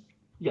thing?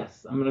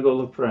 Yes, I'm going to go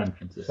look for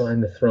entrances.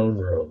 Find the throne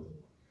room.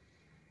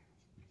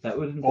 That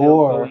would entail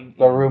Or going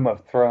the in. Room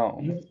of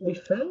Thrones. We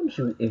found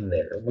you in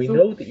there. We So-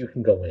 know that you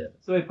can go in.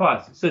 So wait,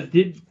 pause. So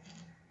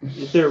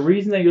is there a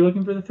reason that you're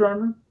looking for the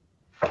throne room?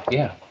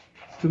 Yeah.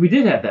 So we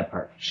did have that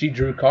part. She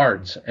drew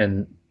cards,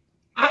 and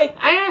I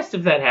asked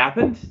if that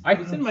happened.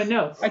 It's in my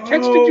notes. I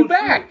texted Oh, you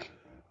back.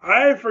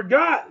 I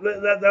forgot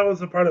that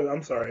was a part of it.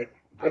 I'm sorry.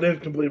 I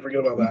did completely forget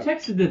about You that.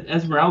 texted that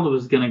Esmeralda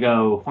was gonna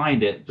go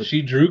find it, but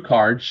She drew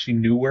cards. She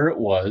knew where it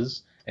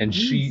was, and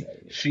she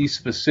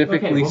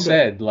specifically Okay, well,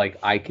 said, like,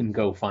 I can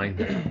go find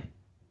it. Are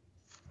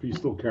you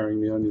still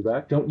carrying me on your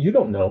back? You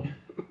don't know.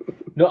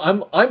 No,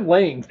 I'm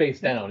laying face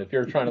down. If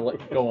you're trying to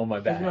go on my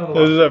back,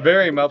 This is a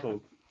very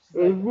muffled.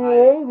 I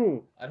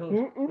don't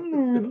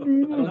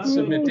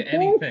submit to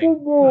anything.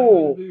 I'm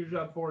going to do your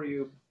job for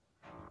you.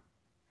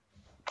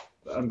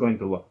 I'm going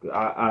to look.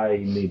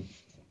 I need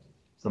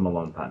some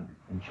alone time,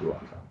 and she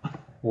walks out.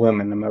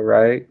 Women, am I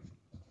right?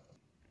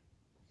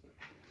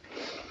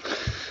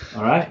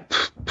 All right.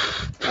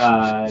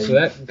 So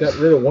that got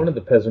rid of one of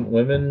the peasant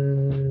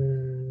women.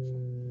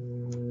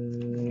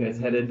 You guys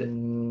headed.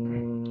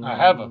 I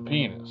have a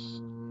penis.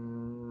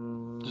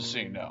 Just so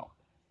you know.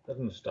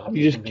 Doesn't stop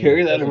You just from being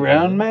carry a that peasant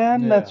around, woman.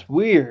 man? Yeah. That's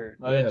weird.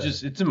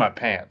 It's in my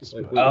pants.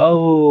 Like,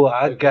 Oh,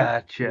 I we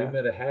gotcha.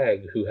 met a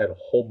hag who had a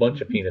whole bunch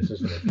of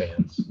penises in her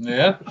pants.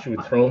 Yeah? She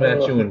would throw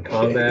them at you in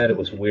combat. It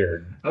was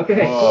weird.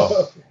 Okay.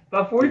 Oh.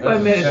 About 45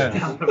 That's minutes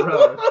intense. down the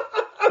road.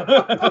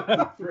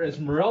 For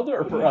Esmeralda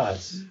or for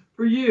us?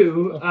 For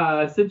you,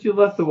 since you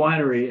left the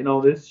winery and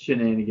all this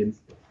shenanigans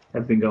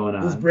have been going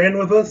on. Is Bran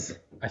with us?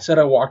 I said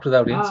I walked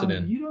without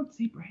incident. You don't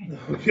see Brandon.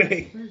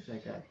 Okay. Where's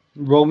that guy?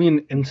 Roll me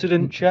an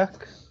incident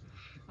check.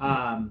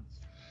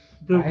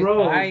 The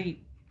road. I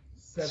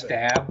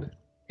stab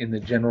in the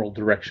general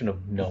direction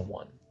of no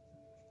one.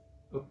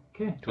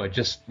 Okay.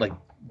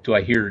 Do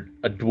I hear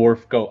a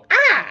dwarf go,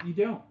 ah? You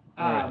don't.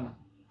 Alright.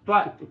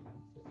 But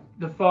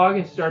the fog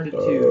has started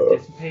to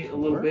dissipate a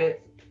little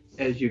bit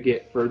as you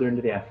get further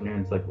into the afternoon.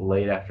 It's like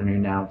late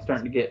afternoon now. It's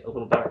starting to get a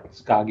little dark.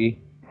 Skaggy?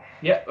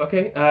 Yeah,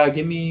 okay.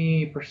 Give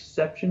me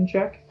perception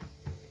check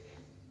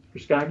for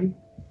Skaggy.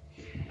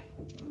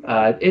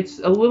 It's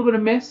a little bit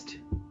of mist.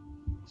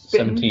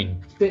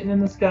 17. Spitting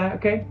in the sky,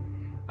 okay.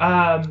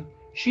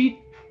 She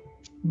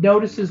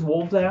notices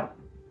wolves out,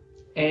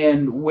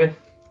 and with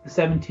the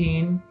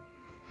 17,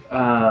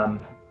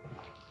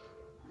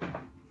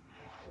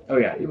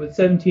 with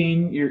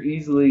 17, you're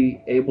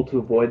easily able to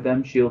avoid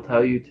them. She'll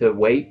tell you to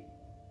wait.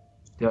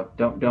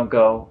 Don't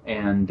go,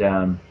 and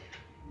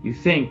you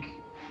think,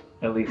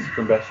 at least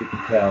from best you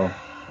can tell,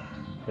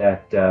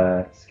 that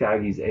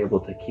Skaggy's able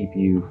to keep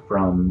you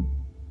from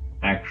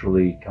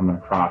actually coming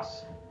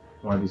across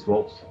one of these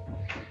wolves.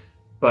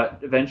 But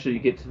eventually you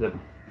get to the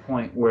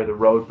point where the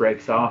road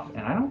breaks off, and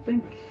I don't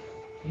think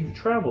you've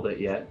traveled it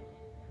yet.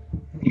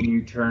 And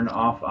you turn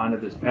off onto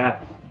this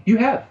path. You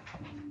have.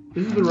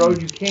 This is the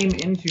road you came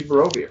into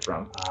Barovia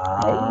from.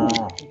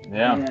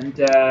 Yeah. And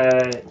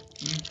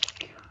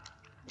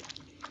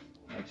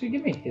actually,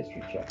 give me a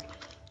history check.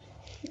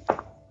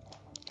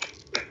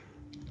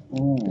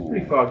 It's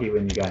pretty foggy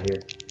when you got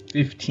here.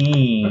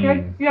 15.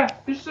 Okay, yeah.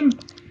 There's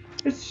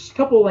just a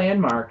couple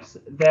landmarks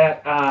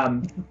that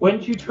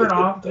once you turn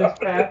off this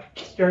path,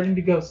 starting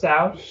to go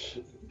south,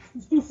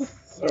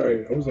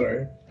 Sorry, I'm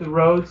sorry. the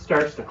road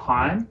starts to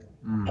climb,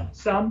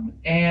 some,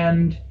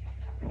 and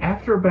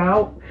after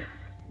about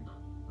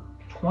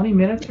 20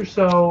 minutes or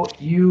so,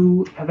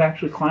 you have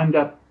actually climbed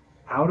up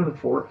out of the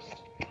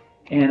forest.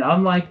 And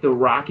unlike the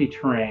rocky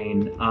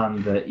terrain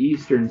on the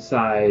eastern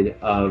side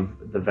of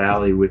the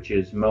valley, which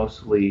is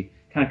mostly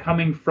kind of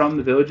coming from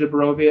the village of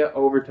Barovia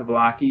over to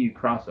Vlaki, you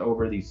cross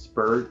over these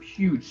spurs,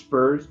 huge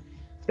spurs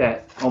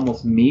that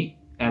almost meet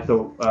at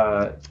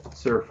the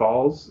Sur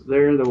Falls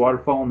there, the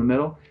waterfall in the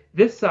middle.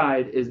 This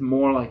side is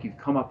more like you've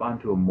come up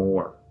onto a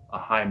moor, a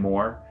high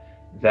moor,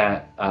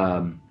 that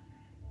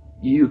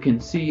you can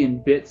see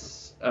in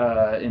bits,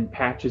 in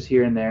patches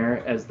here and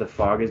there as the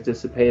fog is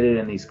dissipated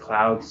and these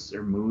clouds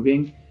are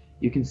moving.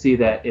 You can see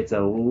that it's a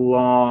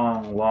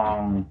long,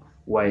 long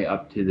way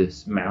up to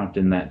this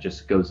mountain that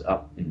just goes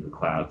up into the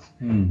clouds.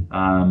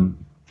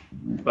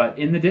 But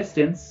in the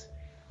distance,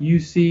 you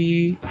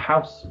see a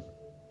house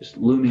just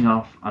looming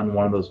off on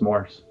one of those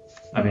moors.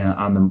 I mean,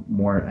 on the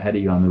moor ahead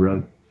of you on the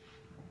road.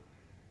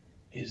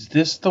 Is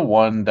this the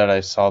one that I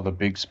saw the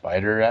big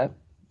spider at?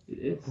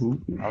 It is.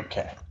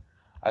 Okay.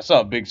 I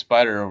saw a big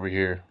spider over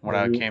here when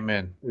I came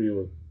in. Were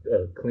you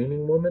a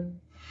cleaning woman?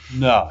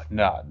 No.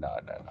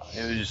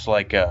 It was just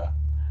like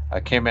I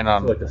came in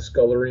on Like a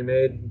scullery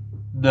maid?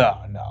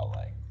 No,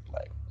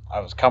 like I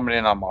was coming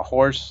in on my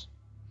horse.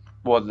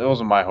 Well, it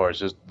wasn't my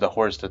horse. It was the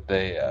horse that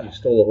they. You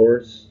stole a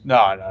horse?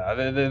 No.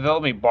 They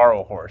let me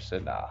borrow a horse,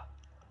 and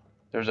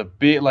there's a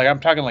big, like I'm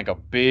talking like a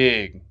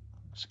big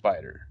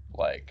spider,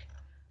 like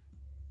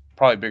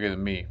probably bigger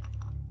than me.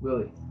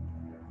 Willie,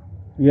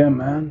 Yeah,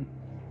 man.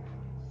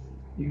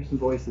 you hear some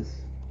voices.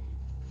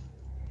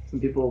 Some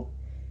people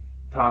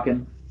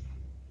talking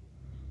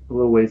a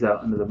little ways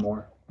out into the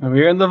moor. I'm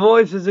hearing the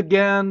voices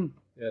again.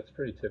 Yeah, it's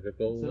pretty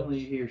typical. Suddenly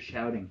you hear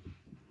shouting.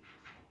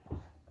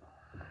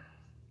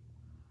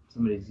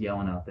 Somebody's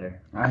yelling out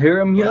there. I hear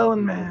them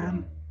yelling,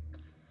 man.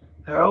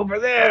 They're over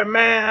there,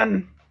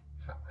 man.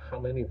 How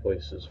many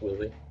voices,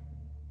 Willie?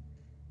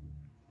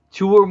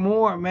 2 or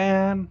more,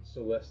 man.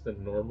 So less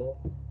than normal?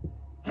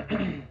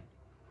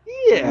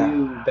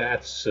 Yeah.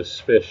 That's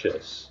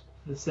suspicious.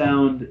 The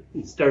sound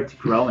starts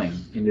growing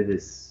into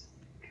this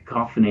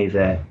cacophony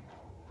that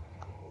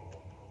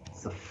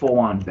it's a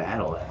full-on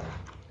battle.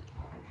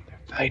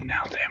 Fighting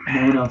out there,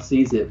 No one else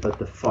sees it, but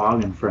the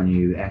fog in front of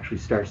you actually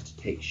starts to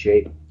take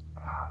shape.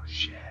 Oh,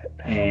 shit.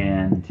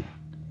 And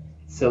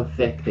it's so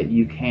thick that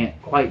you can't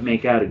quite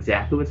make out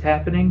exactly what's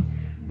happening,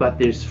 but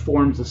there's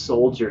forms of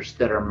soldiers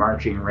that are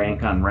marching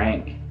rank on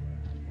rank.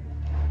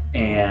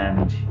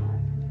 And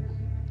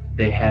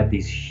they have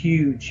these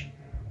huge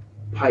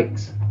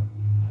pikes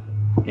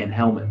and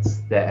helmets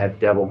that have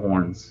devil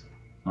horns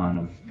on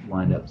them,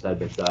 lined up side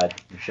by side.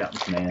 They're shouting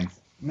commands.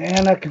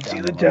 Man, I can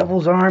see the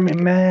devil's army,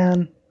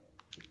 man.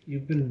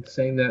 You've been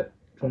saying that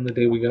from the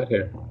day we got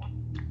here.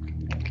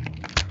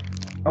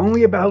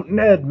 Only about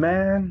Ned,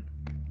 man.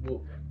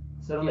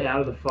 Suddenly out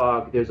of the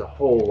fog, there's a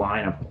whole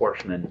line of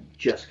horsemen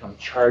just come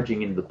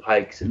charging into the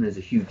pikes, and there's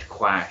a huge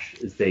clash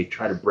as they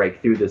try to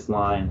break through this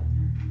line.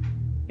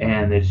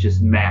 And there's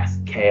just mass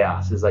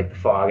chaos as like the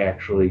fog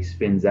actually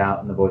spins out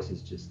and the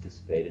voices just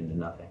dissipate into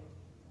nothing.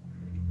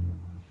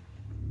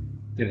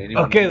 Did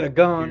anyone Okay, they're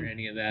gone. hear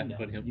any of that No,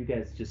 but him? you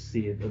guys just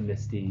see a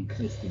misty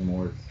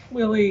moors.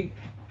 Willie,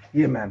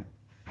 Yeah, man.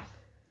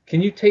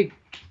 can you take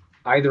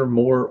either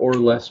more or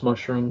less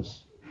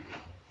mushrooms?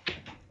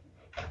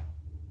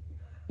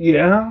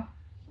 Yeah?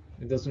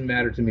 It doesn't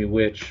matter to me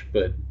which,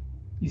 but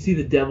You see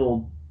the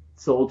devil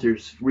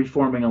soldiers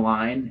reforming a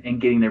line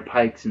and getting their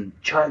pikes and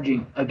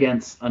charging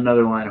against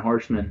another line of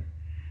horsemen.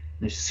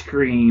 There's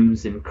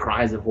screams and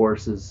cries of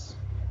horses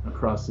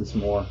across this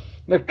moor.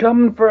 They're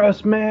coming for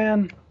us,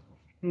 man.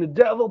 And the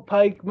devil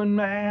pikeman,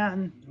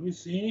 man. Do we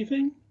see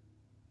anything?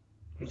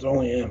 There's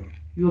only him.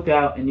 You look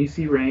out and you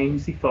see rain, you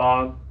see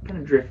fog kind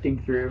of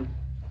drifting through.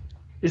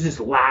 There's this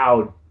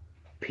loud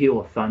peal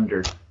of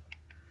thunder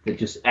that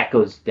just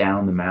echoes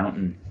down the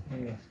mountain.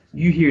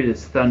 You hear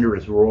this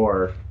thunderous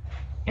roar,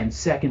 and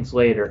seconds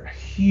later, a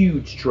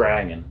huge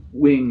dragon,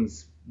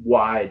 wings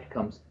wide,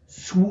 comes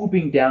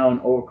swooping down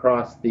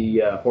across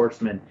the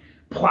horsemen,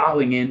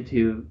 plowing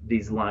into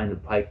these lines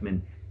of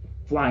pikemen,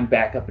 flying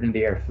back up into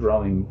the air,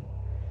 throwing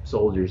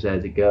soldiers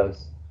as it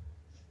goes.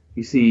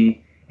 You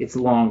see its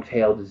long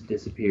tail just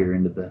disappear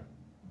into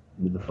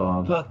the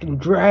fog. Fucking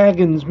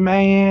dragons,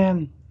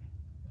 man.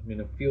 I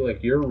mean, I feel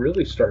like you're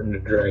really starting to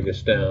drag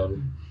us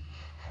down.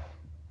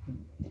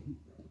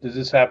 Does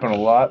this happen a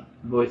lot?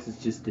 Voices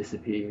just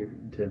disappear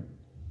into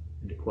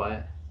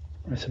quiet.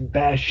 There's some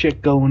bad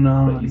shit going But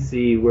on. you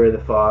see where the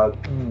fog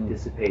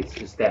dissipates,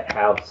 just that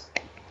house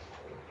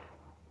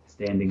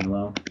standing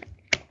alone.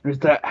 There's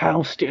that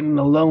house standing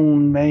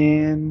alone,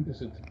 man.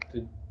 Is it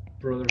the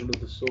Brotherhood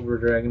of the Silver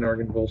Dragon,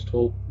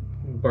 Argynvolst,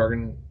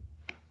 Bargain,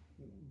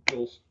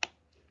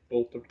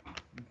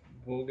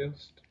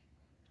 Volgast?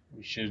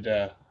 We should.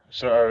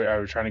 So are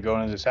we trying to go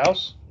into this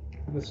house?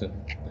 Listen,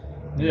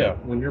 Yeah.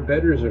 when your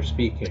betters are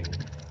speaking,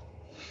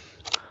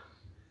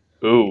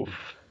 Oof.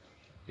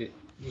 you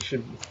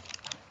should.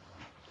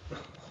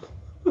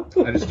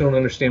 I just don't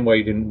understand why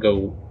you didn't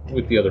go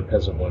with the other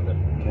peasant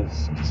women.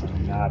 Because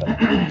I'm not a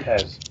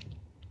Pez.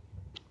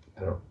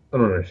 I don't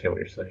understand what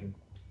you're saying.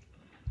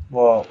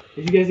 Well,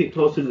 As you guys get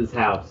closer to this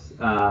house,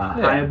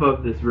 high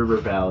above this river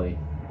valley,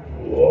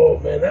 Whoa,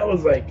 man, that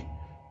was like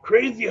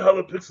crazy how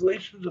the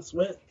pixelation just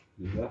went.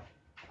 Yeah.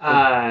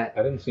 I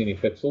didn't see any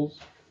pixels.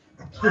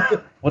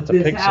 what's a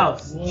this pixel?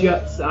 house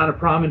juts on a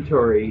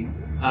promontory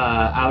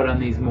out on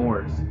these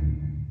moors.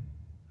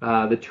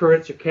 The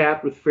turrets are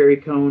capped with fairy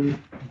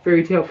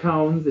tale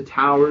cones. The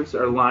towers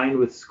are lined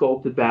with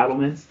sculpted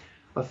battlements.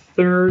 A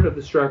third of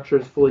the structure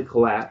is fully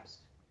collapsed,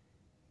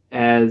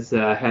 as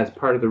has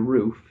part of the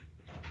roof,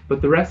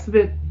 but the rest of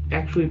it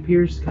actually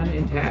appears kind of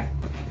intact.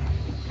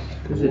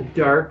 There's a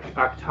dark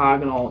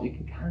octagonal. You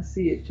can kind of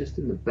see it just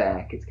in the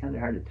back. It's kind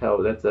of hard to tell,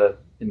 but that's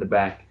in the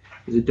back.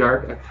 There's a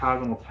dark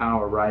octagonal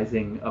tower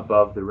rising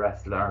above the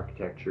rest of the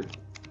architecture.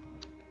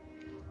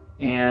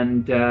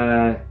 And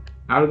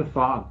out of the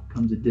fog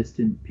comes a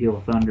distant peal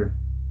of thunder,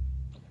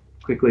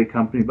 quickly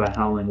accompanied by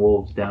howling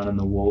wolves down in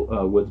the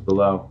woods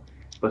below.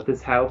 But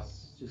this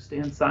house just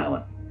stands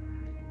silent,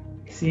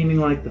 seeming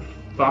like the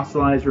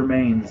fossilized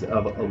remains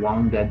of a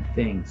long-dead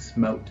thing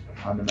smote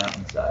on the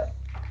mountainside.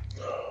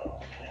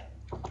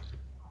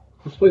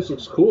 This place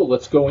looks cool.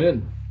 Let's go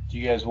in. Do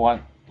you guys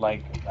want,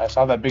 like, I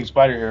saw that big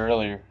spider here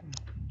earlier.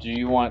 Do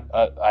you want,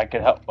 I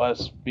could help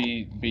us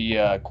be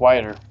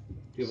quieter? Do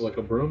you have like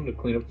a broom to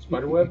clean up the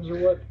spider webs or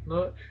what?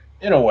 Not?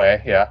 In a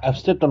way, yeah. I've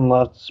stepped on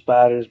lots of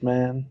spiders,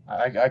 man.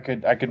 I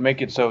could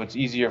make it so it's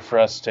easier for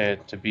us to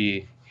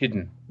be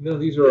hidden. No,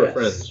 these are our Yes.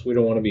 friends. We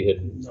don't want to be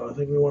hidden. No, I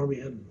think we want to be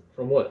hidden.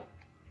 From what?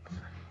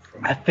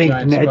 I think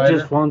Giant Ned spider?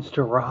 just wants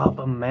to rob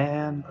him,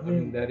 man. I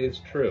mean, that is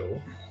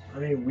true.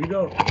 we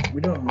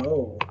don't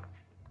know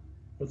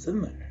what's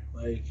in there.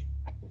 Like,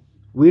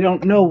 We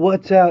don't know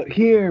what's out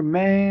here,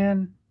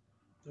 man.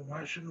 then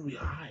why shouldn't we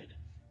hide?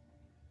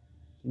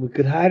 We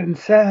could hide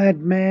inside,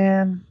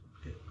 man.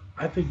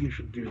 I think you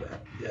should do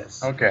that.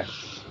 Yes. Okay.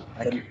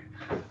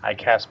 I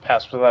cast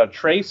Pass Without a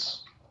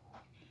Trace.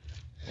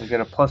 We get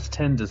a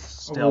 +10 to A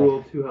stealth.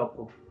 rule too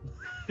helpful.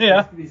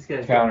 Yeah. These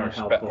guys Counter aren't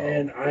spell. helpful.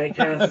 And I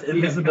cast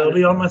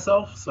invisibility on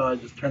myself, so I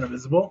just turn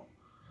invisible.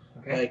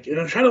 Okay. Like, and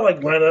I'm trying to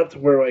like line it up to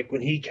where like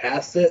when he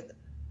casts it,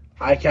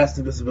 I cast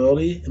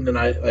invisibility, and then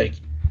I like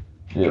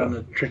trying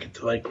to trick it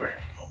to like where,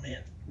 oh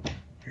man,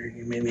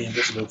 you made me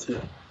invisible too.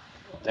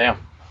 Damn.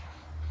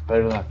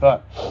 Better than I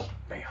thought.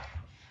 Bam.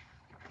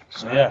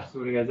 So yeah. So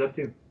what are you guys up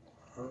to?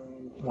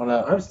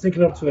 I was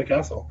thinking up to the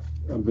castle.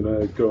 I'm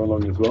gonna go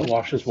along as well.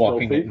 Wash is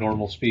walking Stealthy. at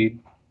normal speed.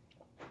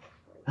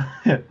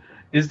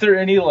 Is there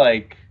any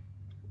like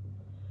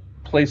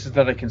places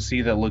that I can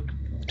see that look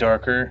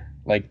darker,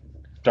 like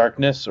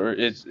darkness, or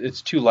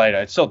it's too light?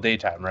 It's still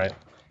daytime, right?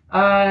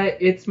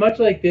 It's much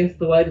like this.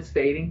 The light is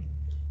fading.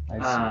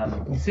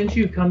 Since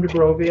you've come to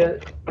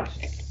Barovia,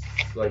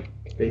 like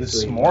basically.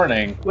 This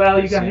morning. Well,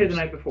 you it got here the seems-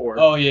 night before.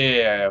 Oh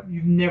yeah.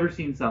 You've never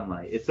seen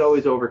sunlight. It's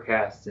always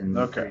overcast and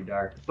pretty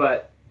dark.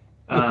 But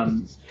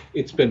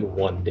It's been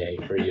one day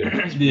for you.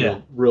 It's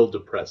Yeah. real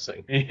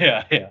depressing.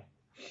 Yeah.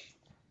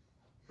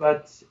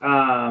 but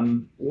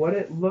what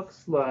it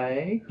looks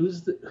like.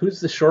 Who's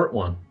the short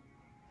one?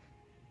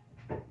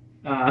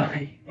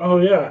 Oh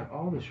yeah.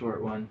 All the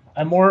short one.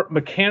 And more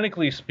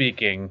mechanically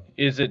speaking,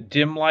 is it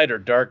dim light or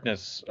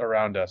darkness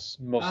around us?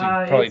 Mostly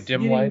probably It's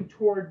dim getting light.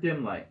 toward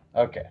dim light.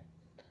 Okay.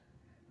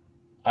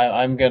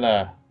 I'm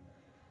gonna,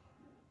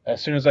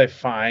 as soon as I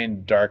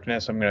find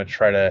darkness, I'm gonna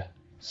try to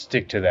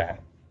stick to that.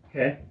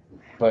 Okay.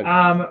 But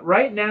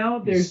Right now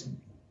there's.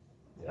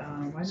 Why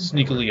didn't-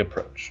 sneakily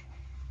approach.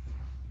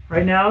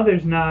 Right now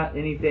there's not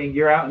anything.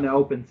 You're out in the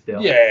open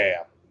still.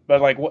 Yeah.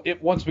 But like,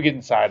 once we get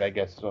inside, I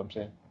guess is what I'm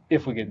saying.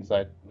 If we get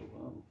inside.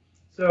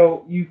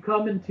 So you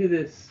come into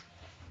this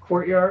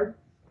courtyard,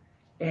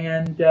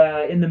 and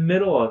in the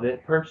middle of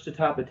it, perched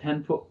atop a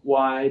 10-foot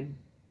wide,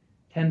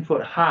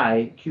 10-foot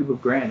high cube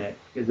of granite,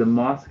 is a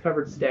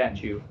moss-covered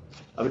statue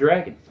of a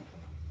dragon.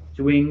 Its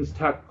wings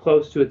tucked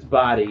close to its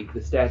body,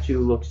 the statue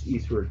looks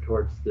eastward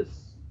towards this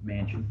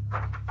mansion.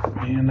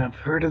 Man, I've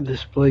heard of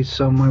this place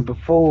somewhere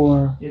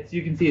before.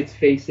 You can see it's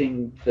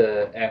facing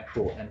the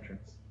actual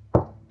entrance.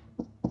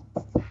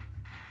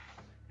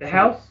 The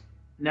house,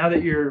 now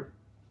that you're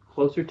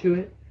closer to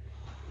it,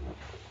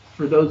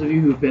 for those of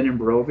you who've been in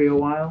Barovia a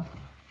while,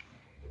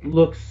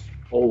 looks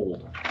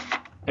old.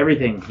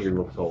 Everything here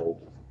looks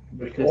old.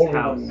 Like This older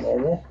house than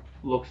normal.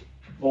 looks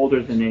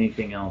older than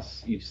anything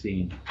else you've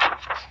seen.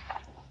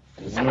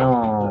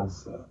 No.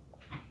 That's,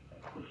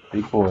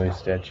 Big boy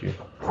statue.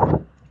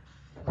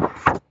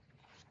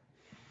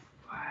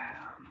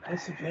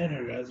 What's the plan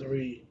here, guys? Are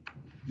we?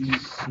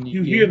 Sneak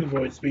You hear the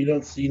voice, but you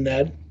don't see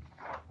Ned.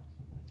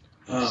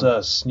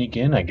 Let's sneak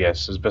in, I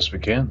guess, as best we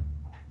can.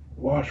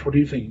 Wash, what do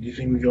you think? Do you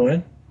think we go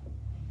in?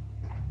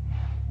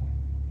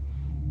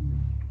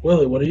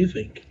 Willie, what do you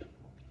think?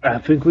 I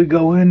think we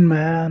go in,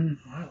 man.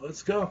 All right,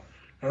 let's go.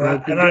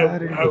 Like we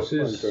got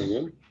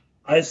it.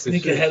 I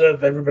sneak ahead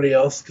of everybody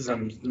else because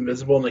I'm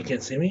invisible and they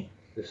can't see me.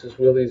 This is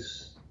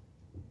Willie's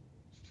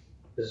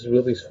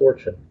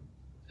fortune.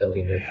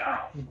 Elena.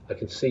 I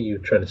can see you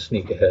trying to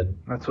sneak ahead.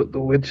 That's what the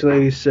witch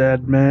lady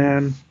said,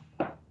 man.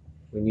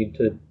 We need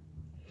to.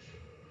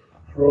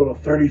 I rolled a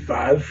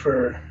 35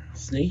 for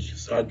sneak,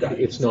 so I got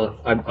It's you. not.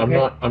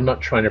 I'm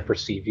not trying to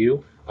perceive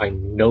you. I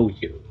know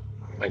you.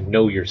 I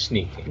know you're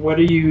sneaking. What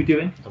are you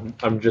doing?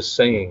 I'm just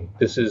saying.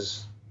 This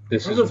is I'm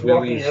just walking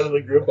Willie's ahead of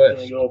the group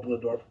quest. and I go open the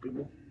door for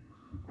people.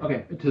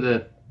 Okay, to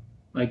the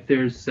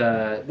there's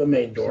The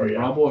main door, some yeah.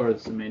 rubble or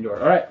it's the main door.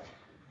 All right.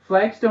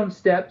 Flagstone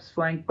steps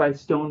flanked by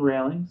stone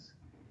railings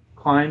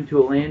climb to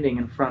a landing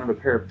in front of a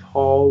pair of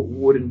tall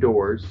wooden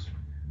doors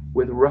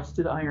with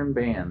rusted iron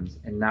bands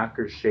and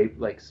knockers shaped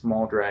like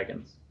small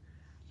dragons.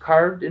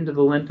 Carved into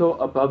the lintel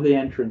above the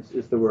entrance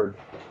is the word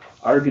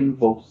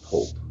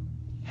Argenvostholt.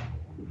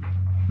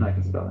 And I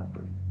can spell that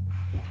for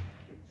you.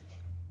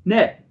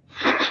 Ned,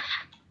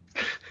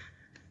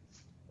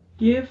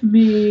 give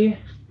me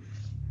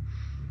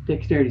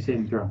dexterity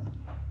saving throw.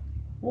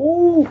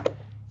 Ooh.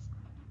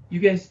 You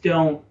guys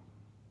don't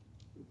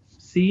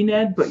see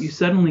Ned, but you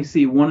suddenly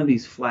see one of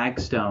these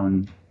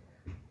flagstone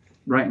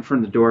right in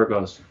front of the door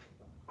goes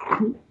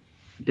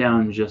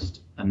down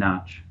just a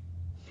notch.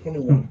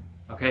 21.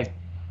 Okay.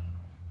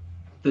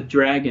 The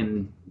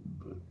dragon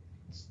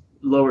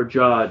lower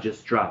jaw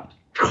just dropped.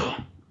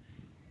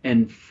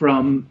 And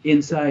from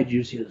inside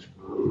you see this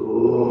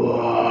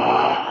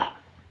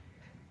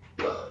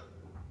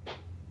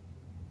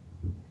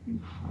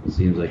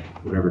seems like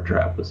whatever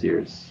trap was here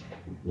has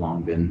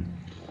long been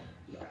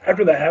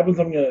After that happens,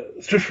 I'm going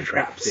to search for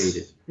traps.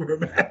 faded. For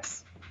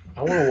mats.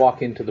 I want to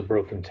walk into the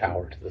broken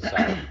tower to the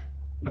side.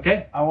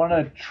 Okay. I want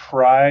to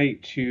try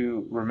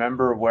to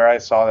remember where I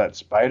saw that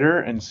spider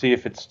and see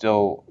if it's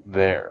still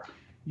there.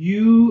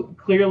 You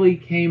clearly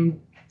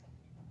came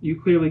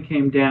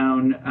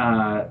down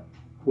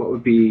what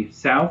would be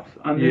south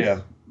on this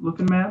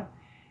looking map,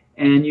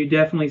 and you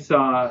definitely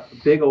saw a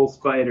big old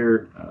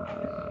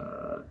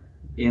spider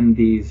in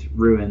these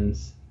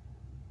ruins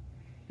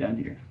down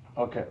here.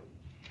 Okay.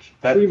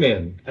 Free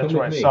man. That's come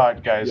where I with me. saw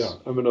it, guys. Yeah,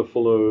 I'm gonna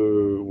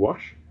follow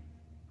Wash.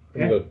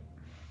 Okay. Look,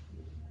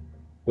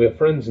 we have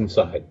friends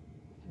inside,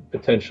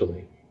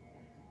 potentially,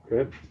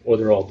 Okay. or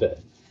they're all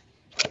dead.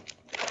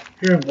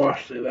 Hearing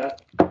Wash say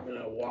that, I'm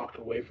going to walk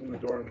away from the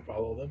door and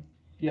follow them.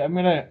 Yeah, I'm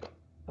gonna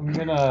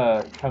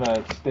kind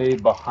of stay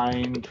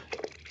behind,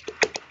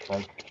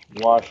 like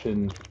Wash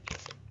and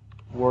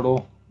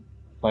Wardle.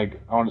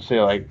 Like I want to say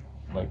like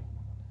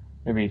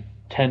maybe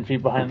 10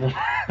 feet behind them.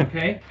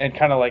 Okay. And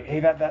kind of like, hey,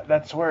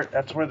 that's where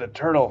the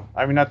turtle.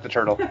 I mean, not the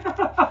turtle.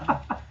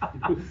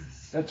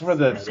 That's where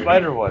the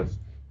spider was.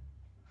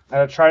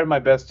 I tried my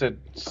best to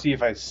see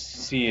if I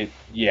see it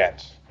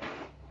yet.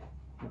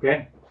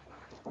 Okay.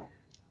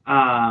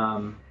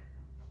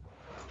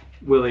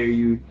 Willie, are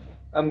you?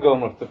 I'm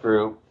going with the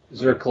group. Is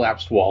there a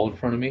collapsed wall in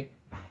front of me?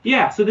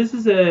 Yeah. So this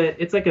is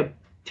it's like a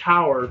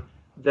tower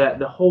that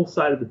the whole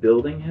side of the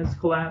building has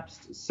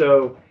collapsed.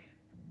 So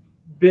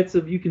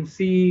you can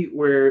see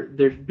where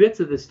there's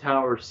bits of this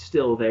tower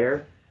still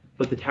there,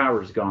 but the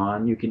tower's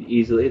gone. You can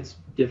easily, it's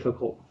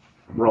difficult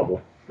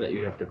rubble that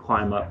you have to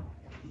climb up.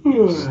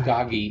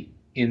 Skagi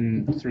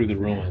in through the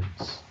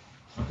ruins.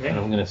 Okay. And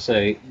I'm going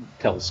to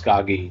tell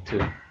Skagi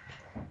to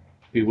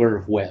beware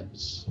of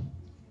webs.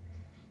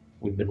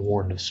 We've been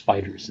warned of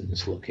spiders in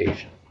this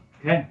location.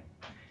 Okay.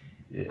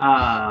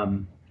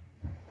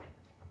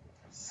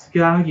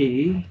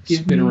 Skagi,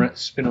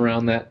 Spin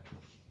around that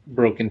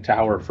broken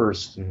tower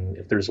first, and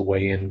if there's a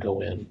way in,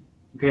 go in.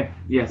 Okay.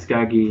 Yeah,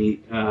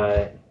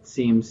 Skagi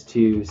seems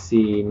to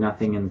see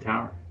nothing in the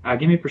tower.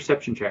 Give me a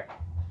perception check.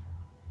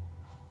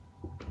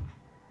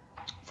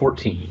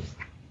 14.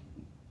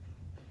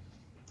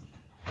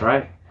 All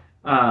right.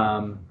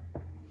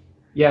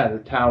 Yeah, the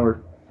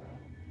tower.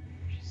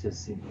 She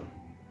says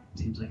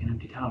seems like an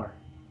empty tower.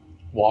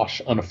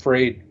 Wash,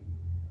 unafraid,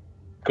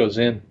 goes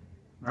in.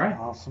 All right.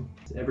 Awesome.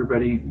 Is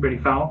everybody ready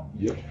to follow?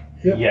 Yep.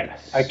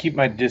 Yes. I keep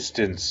my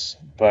distance,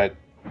 but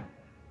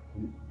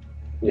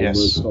yes.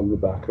 Almost on the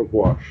back of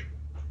Wash.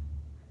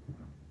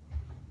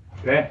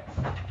 Okay.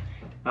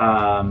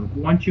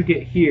 Once you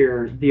get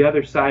here, the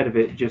other side of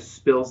it just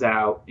spills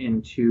out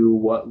into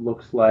what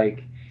looks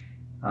like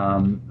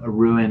a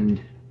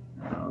ruined.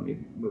 Let me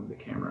move the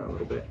camera a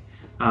little bit.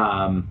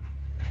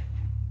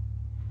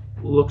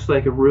 Looks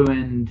like a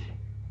ruined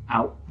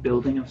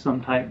outbuilding of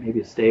some type,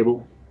 maybe a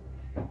stable,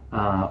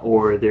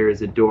 or there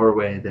is a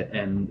doorway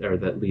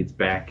that leads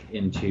back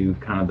into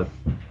kind of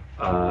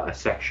a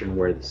section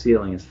where the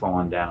ceiling has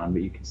fallen down,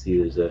 but you can see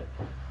there's a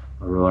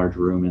large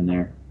room in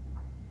there.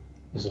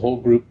 Is the whole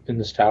group in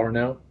this tower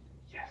now?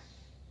 Yes.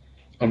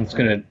 I'm just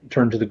going to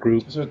turn to the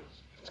group, It's and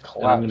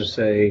I'm going to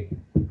say,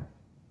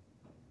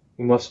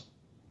 we must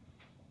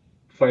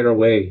fight our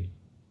way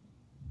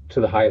to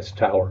the highest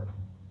tower.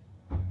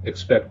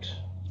 Expect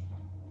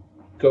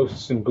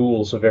ghosts and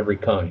ghouls of every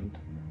kind.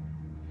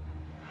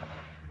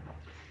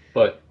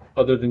 But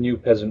other than you,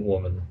 peasant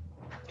woman,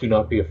 do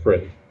not be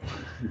afraid.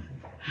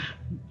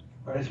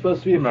 Are you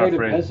supposed to be I'm not afraid of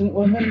afraid. peasant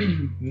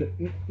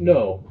women?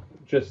 No,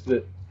 just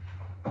that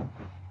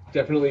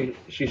definitely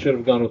she should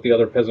have gone with the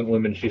other peasant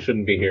women. She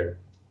shouldn't be here.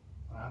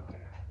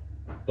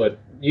 But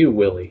you,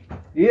 Willie,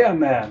 Yeah,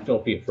 man.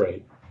 don't be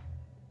afraid.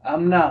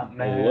 I'm not,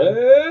 man.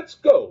 Let's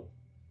go.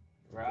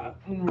 Rock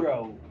and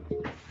roll.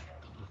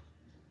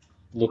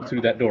 Look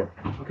through that door.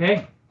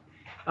 Okay.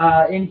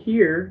 In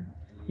here,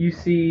 you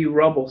see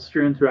rubble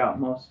strewn throughout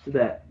most of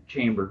that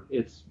chamber.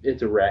 It's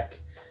a wreck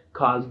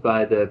caused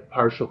by the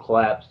partial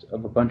collapse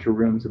of a bunch of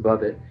rooms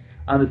above it.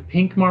 On the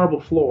pink marble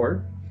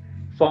floor,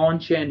 fallen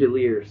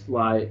chandeliers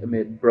lie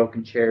amid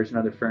broken chairs and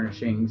other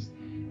furnishings.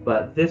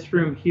 But this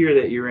room here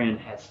that you're in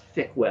has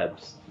thick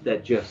webs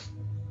that just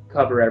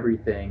cover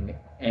everything,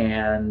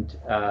 and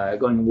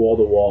going wall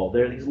to wall.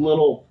 There are these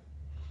little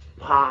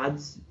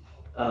pods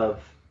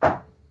of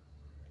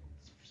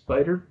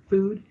spider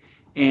food,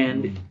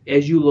 and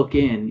as you look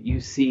in, you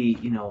see,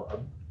 a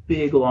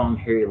big, long,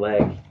 hairy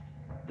leg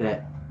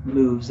that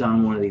moves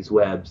on one of these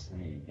webs,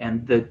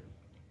 and the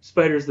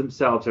spiders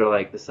themselves are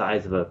like the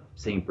size of a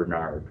Saint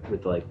Bernard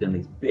with then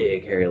these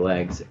big, hairy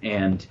legs,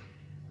 and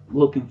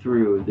looking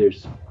through,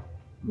 there's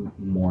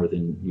more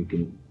than you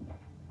can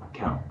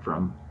count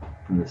from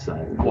the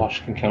side.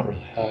 Wash can count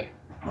really high.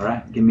 All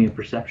right, give me a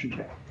perception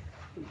check.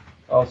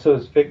 Also,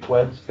 is Vic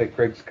Webb's Vic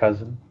Riggs'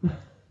 cousin?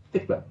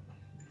 Thick web.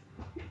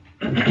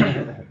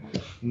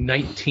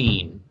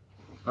 19.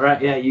 All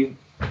right, yeah, you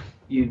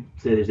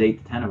said there's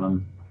 8 to 10 of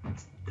them.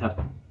 It's tough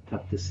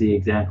to see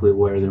exactly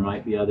where there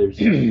might be others.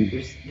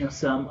 There's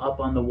some up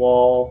on the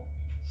wall,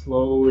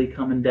 slowly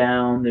coming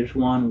down. There's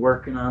one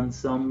working on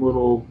some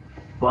little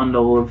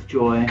bundle of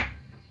joy.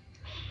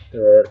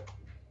 There are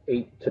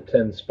 8 to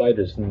 10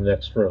 spiders in the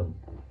next room.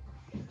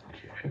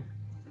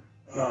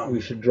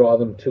 We should draw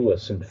them to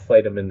us and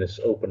fight them in this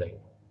opening.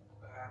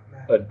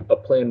 A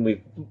plan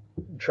we've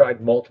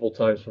tried multiple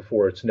times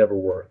before. It's never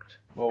worked.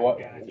 Well, what?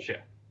 Gotcha.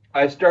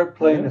 I start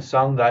playing a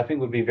song that I think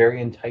would be very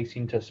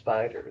enticing to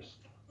spiders.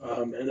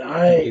 And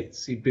I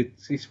Itsy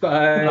bitsy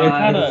spider.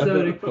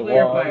 So to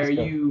clarify,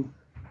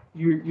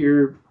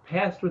 you're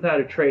passed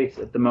without a trace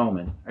at the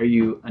moment. Are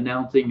you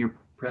announcing your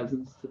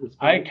presence to the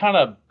I spiders? kind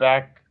of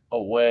back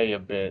away a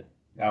bit.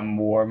 I'm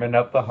warming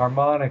up the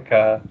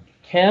harmonica.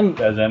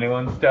 Does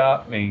anyone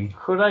stop me?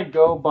 Could I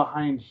go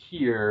behind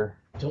here?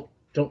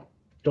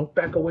 Don't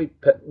back away.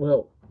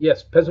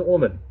 Yes, peasant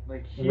woman.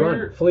 Like here?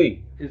 Run,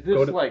 flee. Is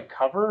this like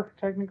cover,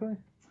 technically?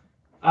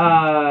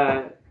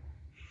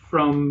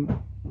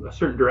 From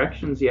certain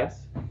directions,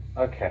 yes.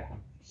 Okay.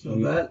 so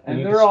that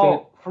And they're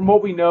all, from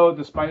what we know,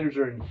 the spiders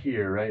are in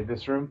here, right?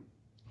 This room.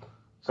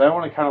 So I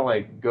want to kind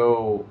of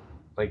go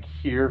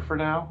here for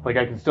now. I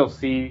can still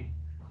see,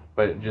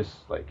 but just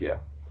yeah.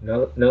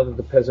 Now that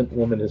the peasant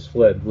woman has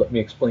fled, let me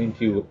explain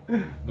to you,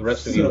 the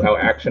rest of you, how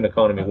action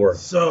economy works.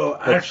 So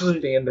Let's actually,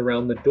 stand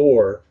around the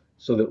door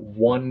so that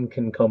one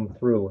can come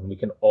through and we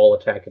can all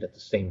attack it at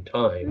the same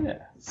time. Yeah.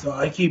 so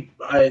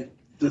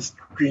this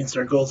green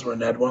circle is where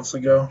Ned wants to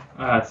go.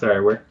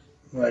 Sorry, where?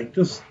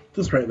 Just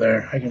right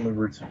there. I can move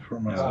her for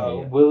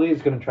myself.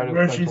 Willie's gonna try to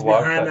Where explain she's to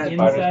Lars behind that that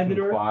spiders inside can the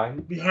door? fly.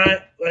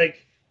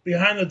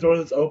 Behind the door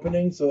that's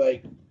opening, so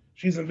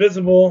she's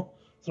invisible.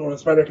 So when a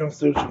spider comes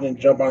through, she can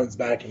jump on its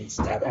back and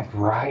stab it.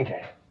 Right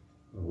it.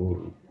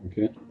 Oh,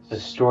 okay. The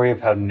story of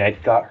how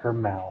Ned got her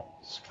mount.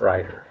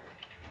 Strider.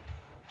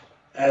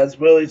 As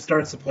Willie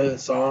starts to play the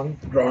song,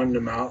 drawing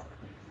them out,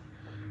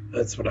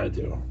 that's what I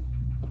do.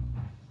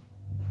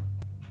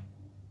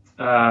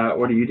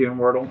 What are you doing,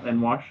 Wordle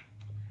and Wash?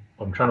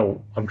 I'm trying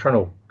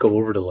to go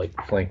over to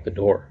flank the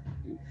door.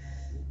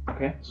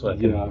 Okay. So I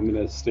can I'm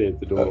gonna stay at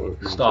the door.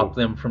 stop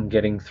them from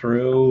getting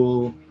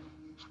through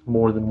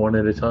more than one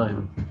at a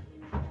time.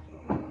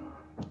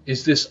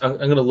 Is this? I'm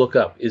gonna look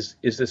up. Is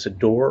this a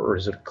door or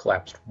is it a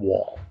collapsed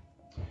wall?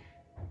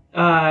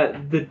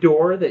 The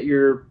door that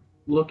you're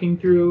looking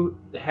through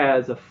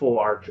has a full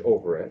arch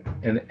over it.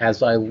 And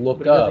as I look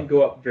But it doesn't up,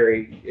 go up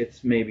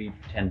it's maybe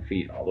 10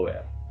 feet all the way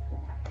up.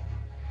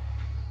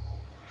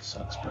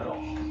 sucks,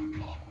 bro.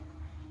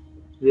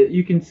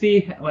 You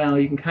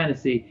can kind of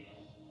see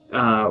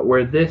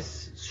where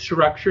this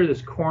structure,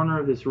 this corner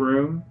of this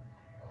room,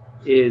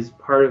 is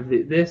part of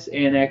this,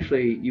 and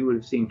actually you would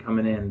have seen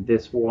coming in,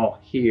 this wall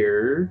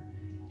here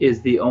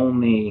is the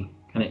only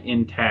kind of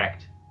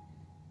intact.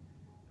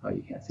 Oh,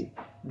 you can't see.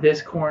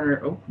 This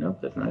corner, oh, no,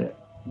 that's not it.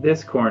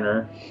 This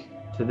corner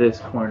to this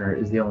corner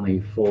is the only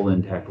full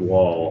intact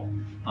wall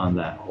on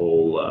that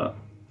whole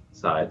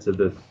side. So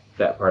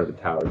that part of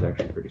the tower is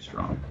actually pretty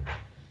strong.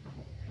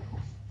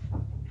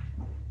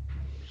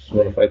 So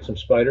want to fight some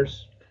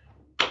spiders?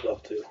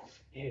 Love to.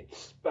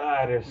 It's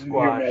spider You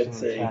hear Ned squatching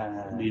say,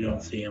 time. you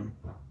don't see him.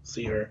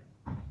 See her.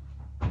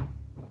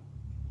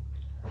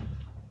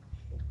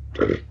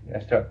 I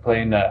start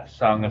playing the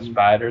Song of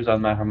Spiders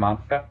on my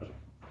harmonica.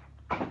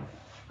 You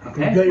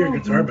got your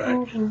guitar back.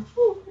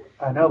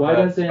 I know, Why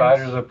but doesn't-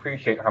 spiders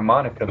appreciate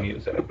harmonica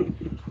music.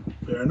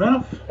 Fair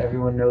enough.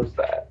 Everyone knows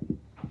that.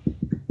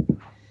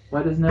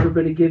 Why doesn't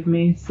everybody give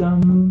me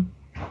some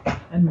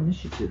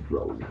initiative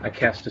roll? I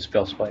cast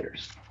Dispel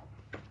Spiders.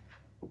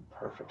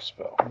 Perfect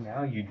spell.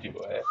 Now you do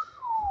it.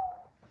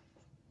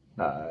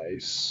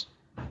 Nice.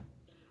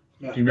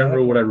 Do you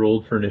remember what I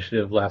rolled for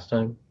initiative last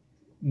time?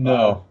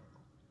 No.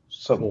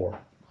 4.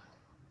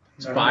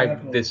 It's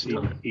 5 this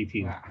time.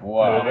 18.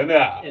 Wow. An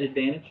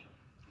advantage?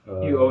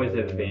 You always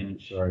have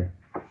advantage. Sorry.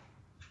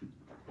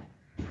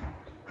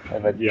 I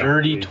have a Yeah,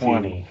 dirty 18.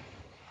 20.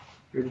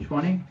 Dirty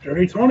 20?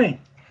 Dirty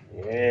 20.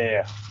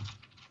 Yeah.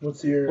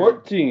 What's your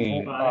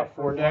 14.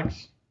 4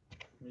 decks.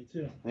 Me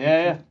too.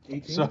 Yeah.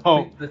 18.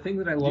 So The thing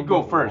that I love go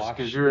about first, Wash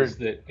 'cause you're is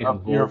that in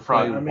up near roleplay,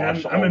 front. I mean,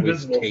 Wash I'm always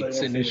invisible, so I takes won't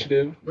see it.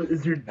 initiative, What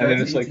is your and then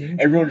that's it's like 18?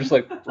 everyone just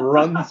like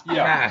runs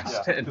Yeah,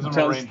 past yeah, and 'cause I'm a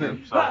tells ranger,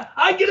 them. so.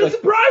 I get a Like-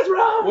 surprise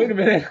round! Wait a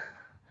minute,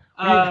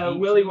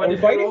 Willie, what We're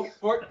did you roll? fighting?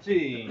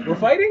 14. we're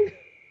fighting.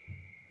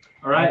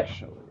 All right.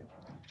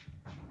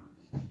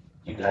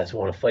 You guys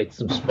want to fight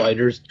some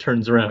spiders?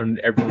 Turns around and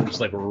everyone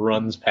just like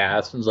runs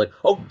past and is like,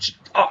 all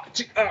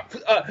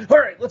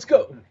right, let's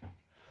go.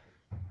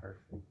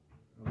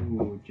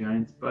 Ooh,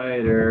 giant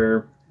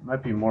spider.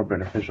 Might be more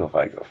beneficial if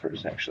I go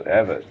first, actually. I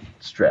have a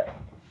strat.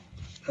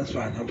 That's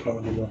fine. I'm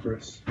probably gonna go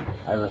first.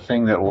 I have a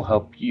thing that will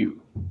help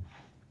you.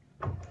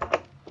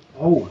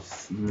 Oh,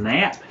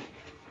 snap.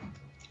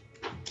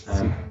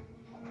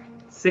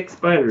 6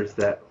 spiders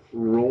that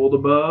rolled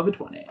above a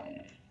 20.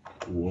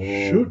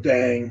 Shoot,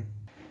 dang.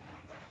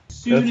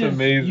 Soon That's as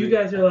amazing. you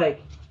guys are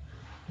like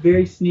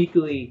very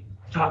sneakily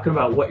talking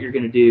about what you're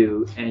gonna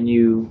do, and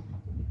you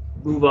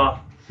move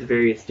off to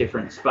various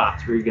different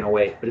spots where you're gonna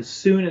wait. But as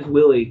soon as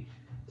Willie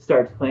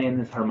starts playing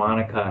this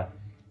harmonica,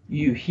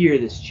 you hear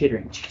this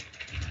chittering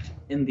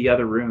in the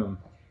other room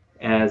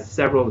as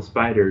several of the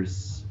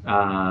spiders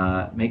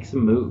make some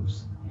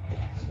moves.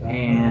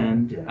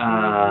 And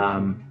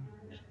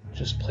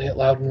Just play it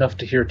loud enough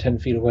to hear 10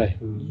 feet away.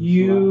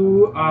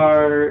 you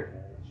are.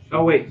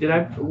 Oh wait,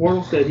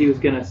 Wardle said he was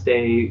gonna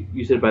stay.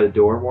 You said by the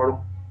door,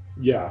 Wardle.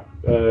 Yeah,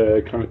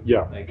 kind of.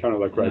 Yeah, Like, kind of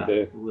like right Not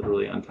there.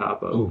 literally on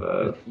top of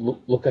Ooh,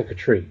 look like a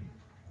tree.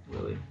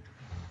 Willie.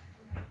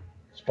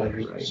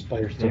 Spiders, Right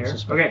spiders there. don't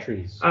suspect Okay.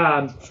 trees.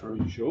 Are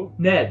you sure?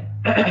 Ned,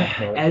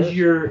 as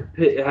you're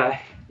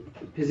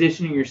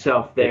positioning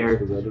yourself there,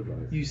 Thanks for that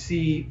advice. you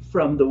see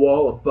from the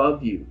wall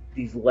above you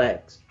these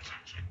legs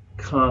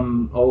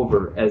come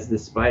over as the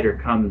spider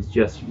comes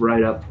just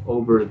right up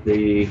over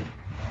the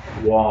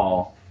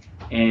wall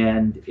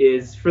and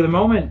is for the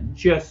moment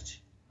just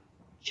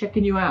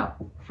checking you out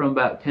from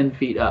about 10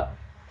 feet up,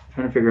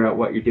 trying to figure out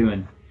what you're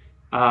doing.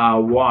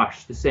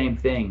 Wash, the same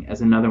thing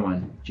as another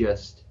one,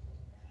 just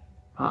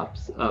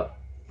pops up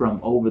from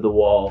over the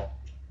wall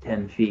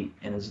 10 feet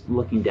and is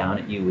looking down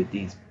at you with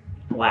these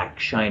black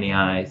shiny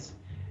eyes.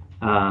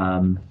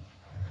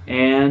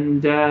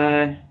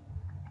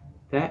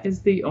 That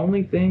is the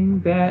only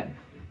thing that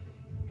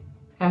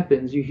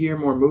happens. You hear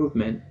more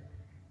movement,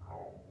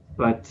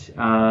 but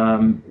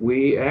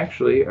we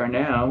actually are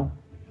now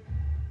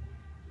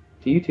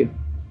to you two.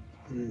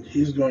 And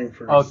he's going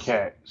first.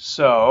 Okay,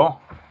 so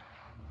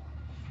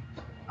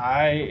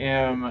I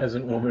am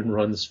Peasant woman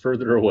runs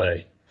further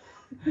away.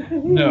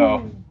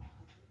 no.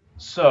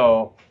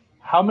 So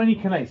how many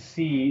can I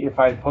see if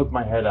I poke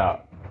my head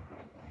out?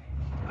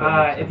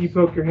 If you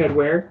poke your head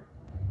where?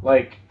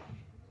 Like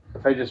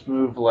if I just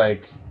move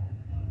like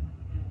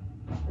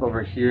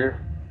over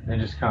here and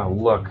just kind of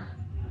look,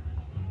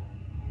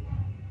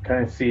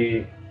 can I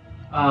see?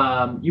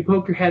 You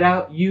poke your head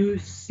out, you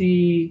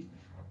see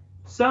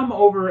some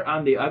over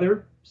on the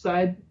other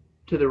side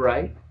to the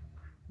right.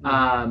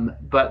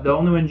 But the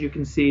only ones you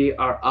can see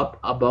are up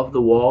above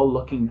the wall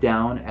looking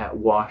down at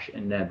Wash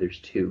and Ned. There's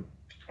 2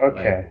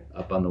 Okay,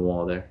 up on the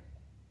wall there.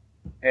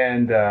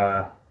 and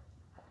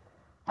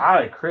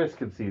Chris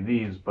can see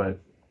these, but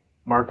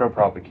Marco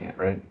probably can't,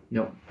 right?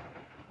 Nope.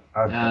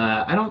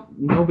 Okay.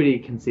 Nobody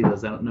can see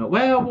those. I don't know.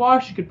 Well,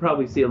 Wash could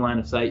probably see a line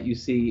of sight. You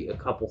see a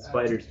couple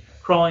spiders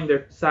crawling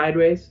there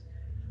sideways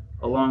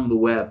along the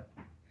web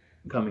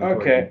coming toward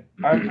Okay,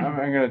 I'm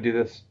gonna do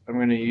this. I'm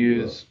gonna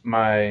use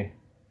my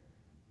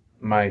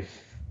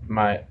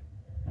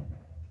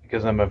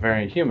because I'm a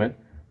variant human.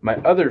 My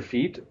other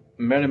feat,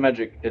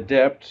 Metamagic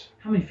Adept,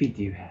 you. How many feet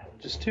do you have?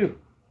 just 2,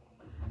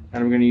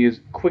 and I'm gonna use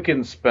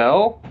Quicken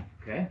Spell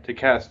Okay. to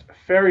cast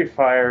Fairy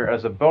Fire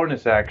as a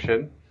bonus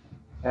action,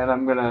 and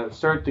I'm gonna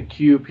start the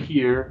cube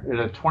here in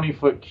a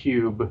 20-foot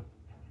cube.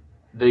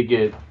 They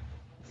get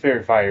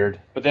Fairy Fired,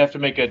 but they have to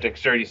make a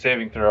Dexterity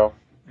saving throw,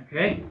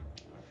 Okay.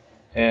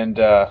 and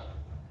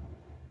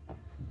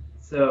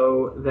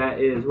So that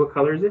is, what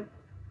color is it?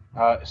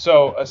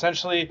 so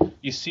essentially,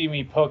 you see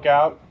me poke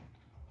out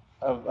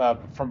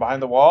from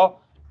behind the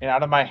wall, and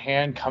out of my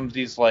hand comes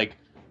these like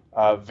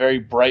very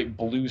bright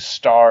blue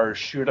stars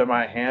shoot out of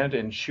my hand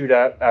and shoot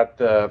at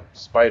the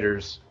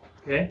spiders.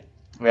 Okay.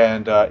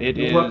 And it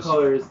is What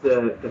color is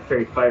the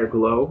fairy fire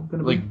glow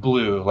gonna be? like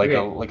blue, like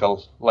Okay. a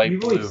light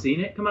You've blue. always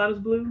seen it come out as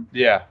blue,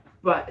 Yeah.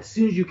 but as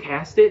soon as you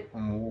cast it,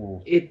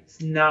 Ooh.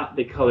 it's not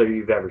the color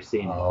you've ever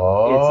seen.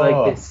 Oh. It's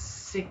like this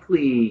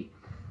sickly,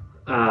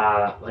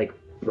 like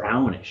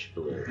brownish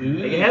blue.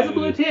 Like it has a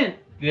blue tint,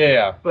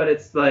 Yeah. but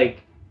it's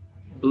like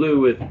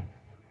blue with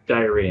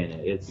diarrhea in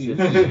it.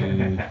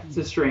 It's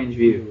a strange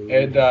view.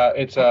 And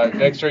it's a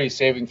Dexterity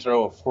saving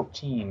throw of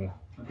 14.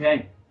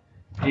 Okay.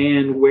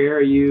 And where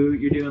are you?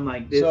 You're doing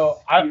like this. So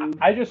cube?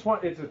 I just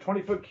want, it's a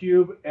 20-foot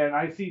cube, and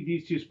I see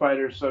these two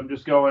spiders, so I'm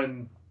just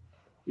going,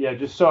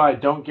 just so I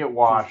don't get Just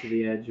washed. to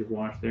the edge of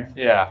wash there.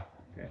 Yeah.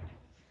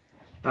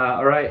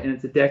 All right, and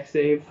it's a deck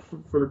save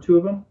for two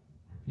of them.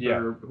 Yeah.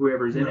 Or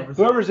whoever's in it.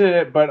 Whoever's in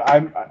it, but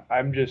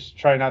I'm just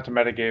trying not to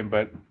metagame,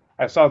 but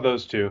I saw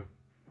those two.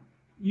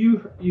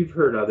 You've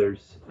heard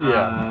others.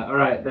 Yeah. All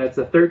right, that's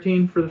a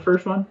 13 for the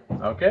first one.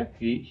 Okay.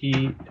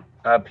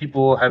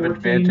 People have 14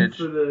 advantage.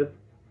 for the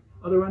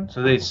other one.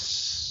 So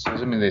does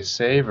it mean they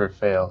save or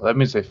fail? That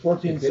means they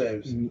 14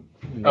 saves.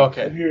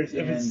 Okay. If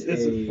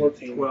it's a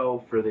 14.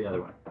 12 for the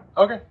other one.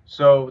 Okay.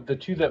 So the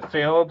two that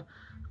failed,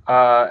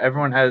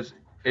 everyone has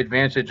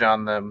advantage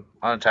on them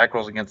on attack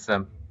rolls against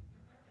them.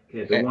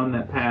 Okay, the one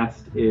that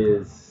passed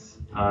is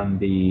on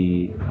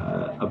the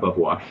above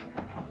wash.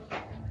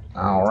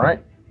 All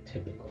right.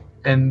 Typical.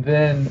 And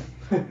then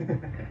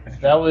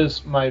that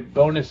was my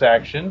bonus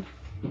action.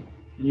 And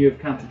you have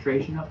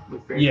concentration up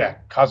with Fairy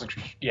Fire?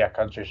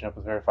 Concentration up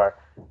with Fairy Fire.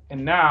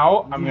 And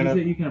now I'm gonna.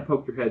 You kind of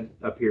poked your head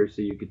up here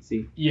so you could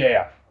see.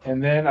 Yeah.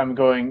 And then I'm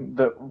going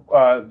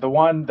the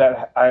one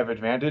that I have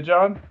advantage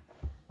on.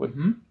 With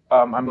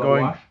I'm Above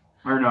going. Wash?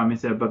 Or no, I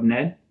meant above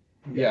Ned.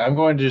 Yeah, I'm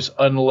going to just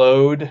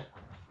unload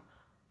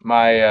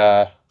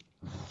my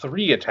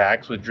 3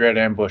 attacks with Dread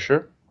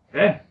Ambusher.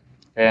 Okay.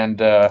 And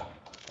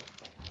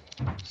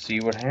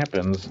see what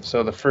happens.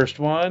 So the first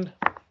one,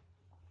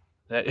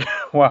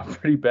 wow,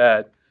 pretty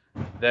bad.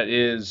 That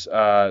is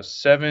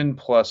 7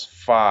 plus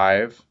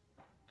 5,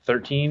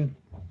 13,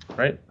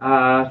 right?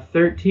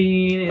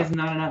 13 is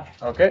not enough.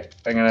 Okay,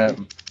 I'm gonna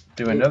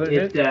do another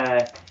hit.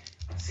 It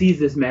sees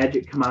this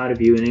magic come out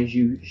of you, and as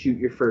you shoot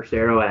your first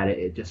arrow at it,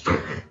 it just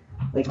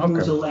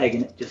moves a leg,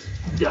 and it just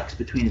ducks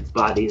between its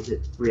body as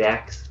it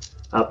reacts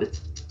up.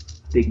 Its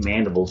big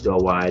mandibles go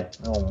wide.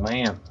 Oh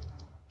man.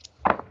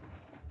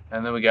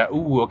 And then we got,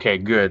 okay,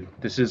 good.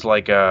 This is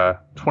like a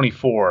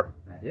 24.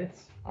 That is.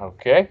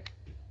 Okay.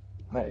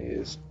 That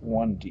is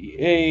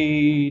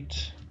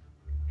 1d8.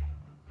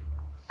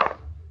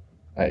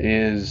 That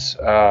is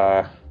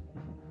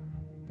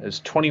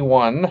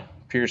 21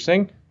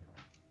 piercing.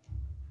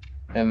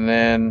 And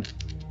then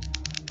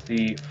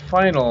the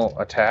final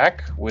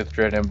attack with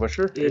Dread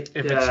Ambusher, if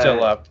it's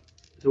still up.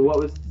 So what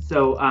was its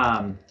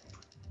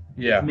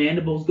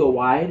mandibles go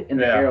wide, and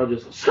the arrow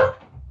just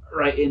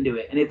right into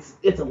it, and it's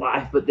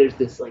alive, but there's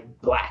this like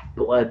black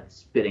blood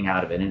spitting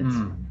out of it, and it's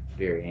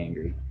very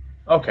angry.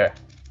 Okay.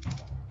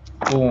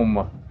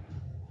 Boom.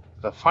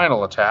 The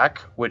final attack,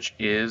 which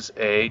is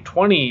a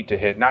 20 to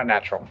hit, not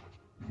natural.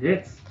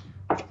 Hits.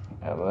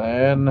 And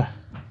then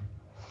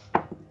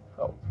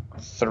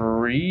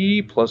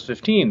 3 plus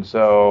 15,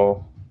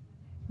 so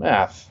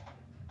math.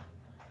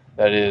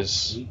 That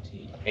is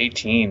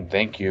 18.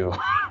 Thank you.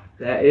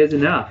 That is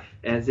enough.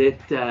 As it,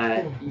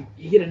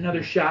 you get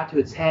another shot to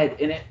its head,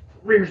 and it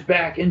rears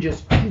back and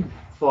just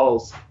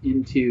falls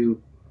into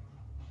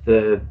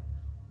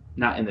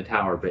not in the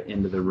tower, but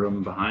into the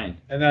room behind.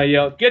 And then I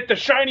yell, "Get the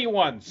shiny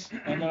ones!"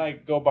 And then I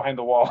go behind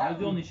the wall. That was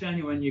the only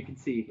shiny one you can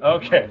see.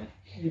 Okay.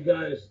 You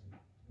guys,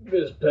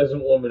 this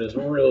peasant woman is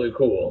really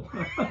cool.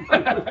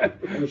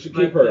 We should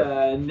keep But,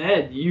 her.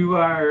 Ned, you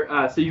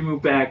are, so you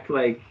move back,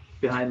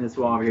 behind this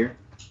wall over here.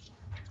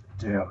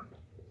 Yeah. All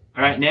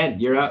right,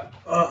 Ned, you're up.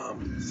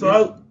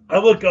 So I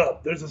look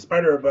up. There's a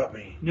spider above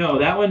me. No,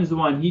 that one is the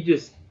one. He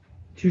just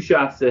 2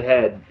 shots to the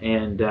head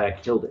and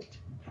killed it.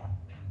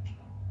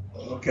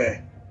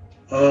 Okay.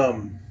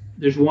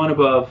 There's one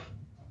above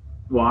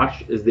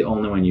Wash is the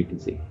only one you can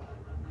see.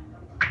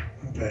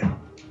 Okay.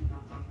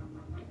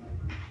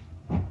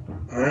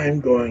 I'm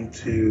going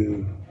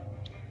to.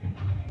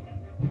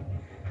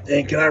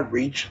 And can I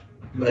reach?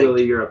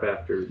 Willie, you're up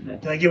after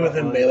Ned. Can I get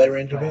within melee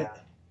range of it?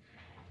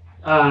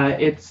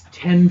 It's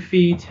 10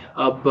 feet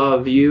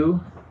above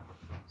you.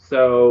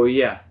 So,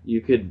 yeah,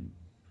 you could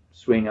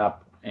swing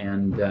up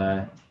and...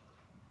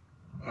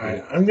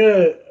 Alright, I'm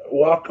gonna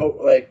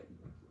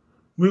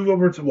move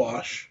over to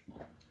Wash.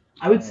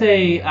 I would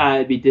say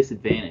it'd be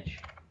disadvantage.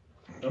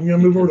 I'm gonna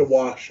move over to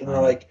Wash, and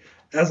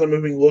as I'm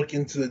moving, look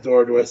into the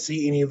door. Do I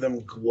see any of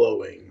them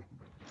glowing?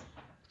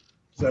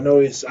 So I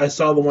know I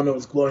saw the one that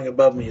was glowing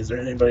above me. Is there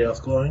anybody else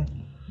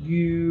glowing?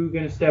 You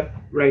gonna step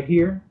right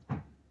here?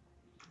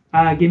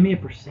 Give me a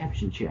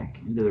perception check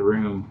into the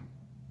room.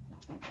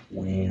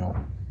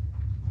 Wow.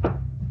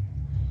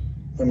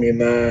 I mean,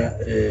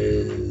 that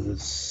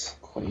is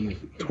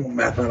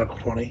mathematical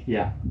 20.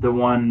 Yeah, the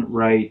one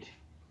right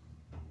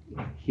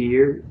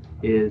here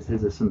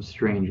has some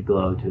strange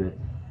glow to it.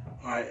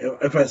 Alright,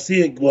 if I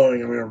see it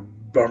glowing, I'm gonna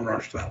bum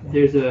rush that one.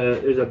 There's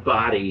a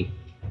body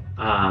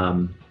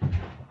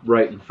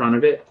right in front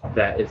of it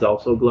that is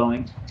also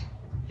glowing.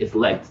 Its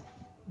legs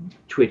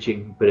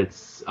twitching, but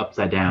it's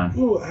upside down.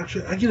 Ooh,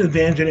 actually, I get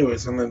advantage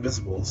anyways. I'm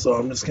invisible, so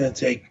I'm just gonna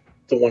take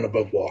the one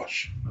above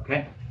Wash.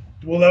 Okay.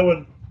 Well, that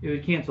would. It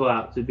would cancel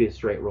out, so it'd be a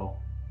straight roll.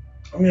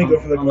 I'm gonna go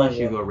for the glowing unless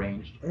you one. go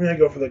ranged. I'm gonna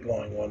go for the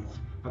glowing one.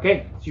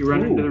 Okay, so you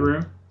run into the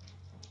room.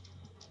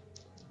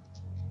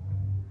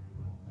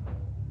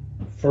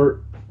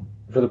 For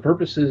the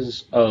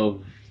purposes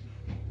of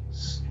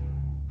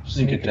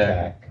Sneak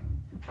attack.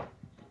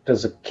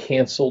 Does a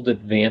canceled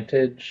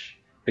advantage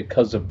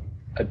because of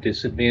a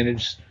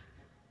disadvantage,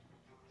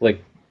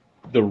 like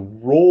the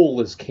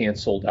roll is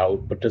canceled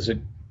out, but is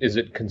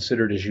it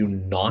considered as you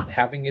not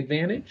having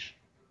advantage?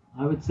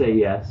 I would say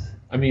yes.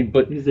 I mean,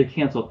 but Because they're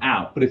canceled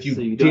out. But if you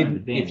so you don't have didn't,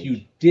 advantage. if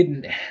you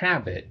didn't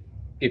have it,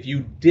 if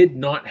you did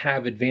not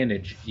have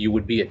advantage, you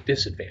would be at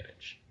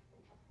disadvantage.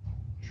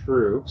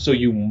 True. So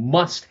you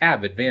must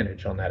have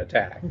advantage on that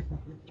attack.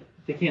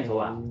 They cancel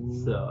out.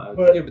 So I would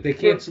But- Yeah, but they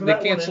For cancel. They that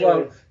one cancel out.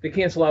 anyways. They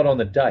cancel out on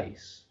the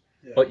dice.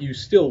 Yeah. But you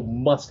still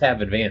must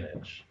have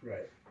advantage.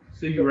 Right.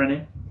 So you run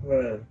in.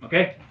 Well,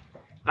 Okay.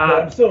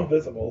 I'm still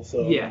invisible,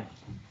 so. Yeah.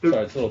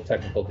 Sorry, it's a little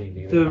technical,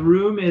 D&D. The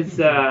room is,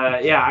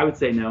 yeah, I would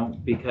say no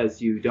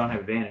because you don't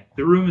have advantage.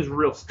 The room is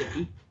real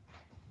sticky.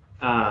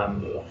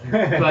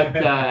 But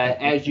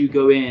as you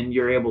go in,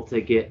 you're able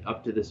to get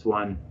up to this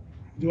one.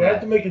 Do I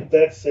have to make a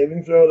dex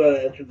saving throw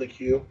to enter the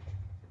cube?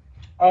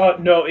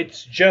 No,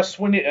 it's just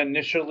when it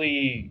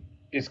initially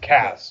is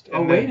cast.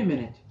 Oh, and wait a then-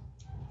 minute.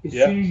 As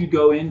Yeah. soon as you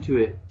go into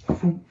it,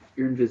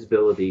 your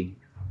invisibility,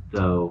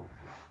 though,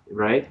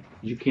 right?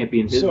 You can't be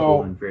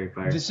invisible So, in Fairy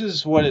Fire. This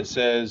is what it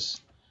says.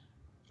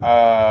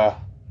 So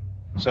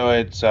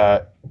it's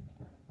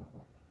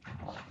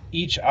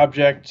each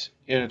object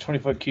in a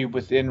 20-foot cube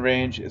within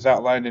range is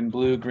outlined in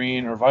blue,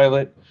 green, or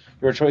violet.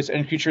 Your choice,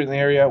 any creature in the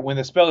area. When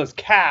the spell is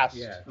cast,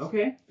 Yeah.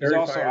 Okay. It's Fairy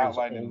also Fire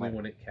outlined is in only like-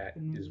 when it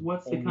is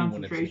What's the only when it's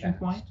concentration cast.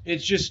 point?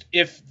 it's just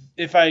if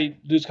I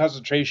lose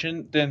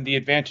concentration, then the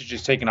advantage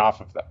is taken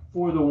off of them.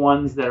 For the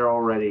ones that are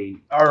already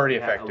Already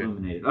affected.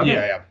 illuminated. Okay.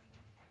 Yeah.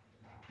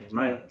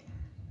 Right.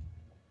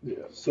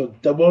 So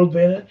double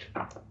advantage?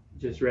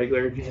 Just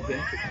regular advantage.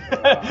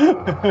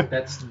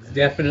 That's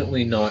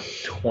definitely not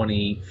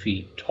 20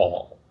 feet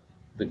tall.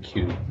 The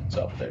cube that's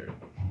up there.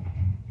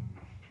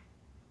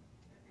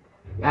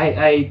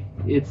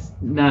 It's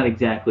not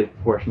exactly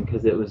proportion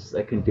because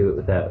I couldn't do it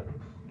without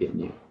getting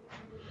you.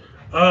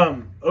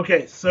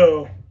 Okay,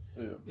 so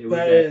It was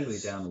That actually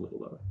is- down a little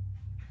lower.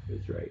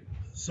 That's right.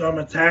 I'm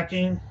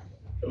attacking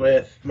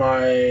with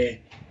my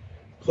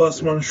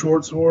 +1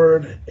 short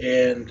sword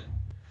and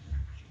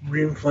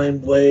green flame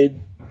blade,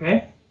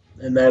 Okay.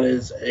 and that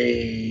is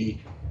a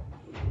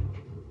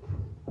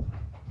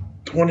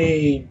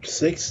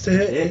 26 to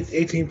hit.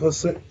 18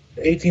 plus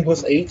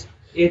 8.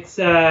 It's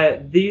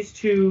these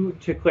two,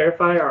 to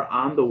clarify, are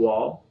on the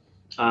wall.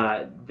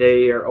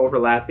 They are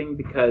overlapping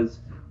because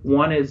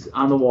one is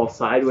on the wall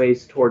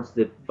sideways towards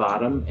the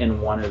bottom,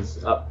 and one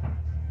is up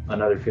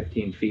another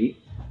 15 feet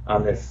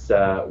on this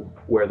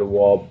where the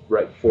wall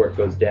right before it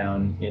goes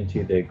down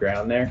into the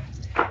ground there.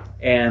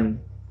 And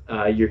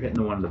you're hitting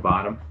the one at the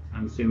bottom,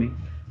 I'm assuming.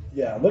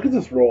 Yeah, look at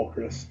this roll,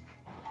 Chris.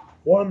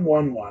 1,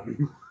 1,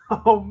 1.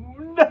 Oh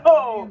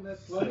no!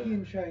 That's lucky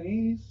in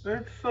Chinese.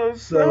 That's so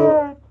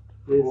So-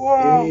 This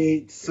Wow.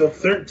 8, so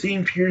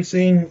 13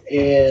 piercing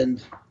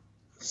and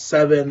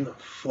 7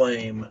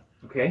 flame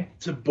Okay.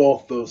 to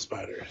both those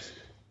spiders.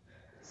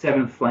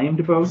 7 flame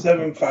to both.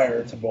 7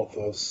 fire to both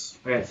those.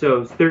 Okay,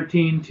 so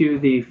 13 to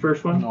the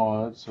first one.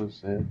 Oh, that's so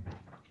sad.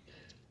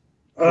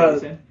 Uh,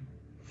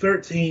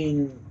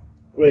 13.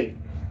 Wait.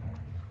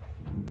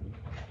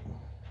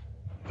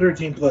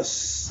 13 plus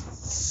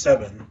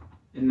 7.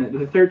 And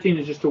the 13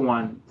 is just a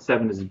 1,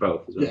 7 is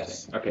both. Is what I'm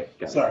Yes. saying. Okay,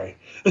 got it. Sorry.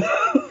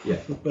 Yeah.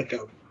 Look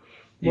out.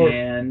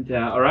 And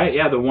all right,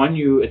 yeah, the one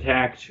you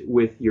attacked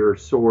with your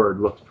sword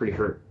looks pretty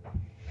hurt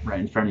right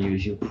in front of you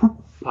as you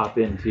pop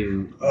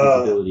into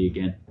visibility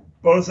again.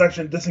 Bonus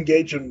action,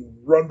 disengage and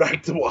run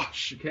back to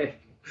Wash. Okay.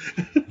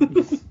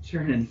 Just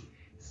turn and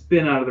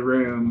spin out of the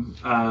room.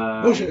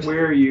 Oh, shit.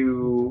 Where are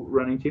you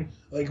running to?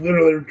 Like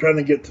literally trying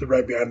to get to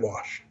right behind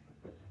Wash.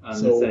 On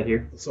So- this side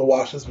here. So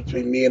Wash is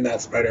between me and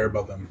that spider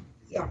above him.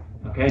 Yeah.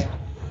 Okay. Is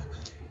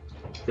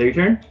that your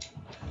turn?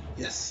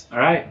 Yes. All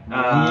right.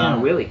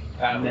 Willie.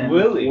 And then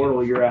Willie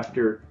Wardle, you're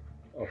after.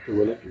 After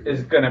Willie.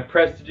 is gonna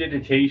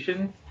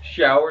prestidigitation,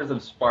 showers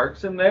of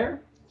sparks in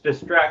there,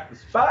 distract the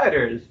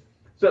spiders,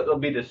 so that they'll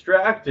be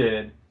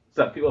distracted,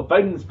 so that people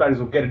fighting the spiders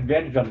will get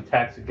advantage on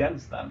attacks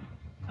against them.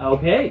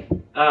 Okay.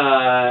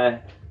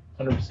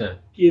 100%.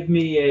 Give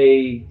me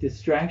a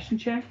distraction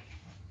check.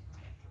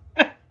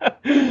 This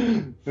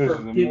is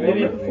Give me a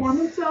amazing.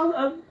 performance.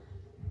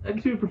 I can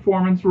do a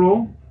performance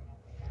roll.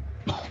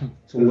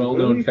 It's a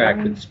well-known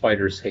fact that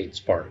spiders hate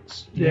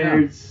sparks.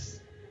 There's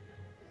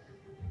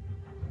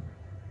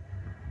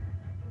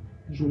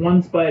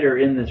one spider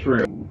in this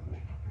room.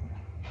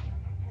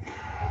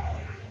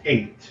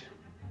 8.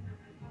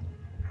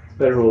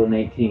 Better roll an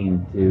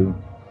 18 to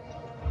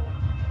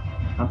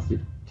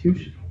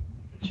constitution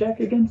check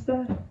against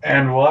that.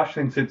 And Wash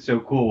thinks it's so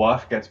cool.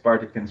 Wash gets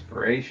Bardic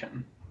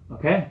Inspiration.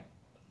 Okay.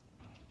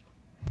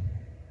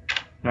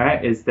 All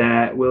right. Is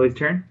that Willie's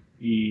turn?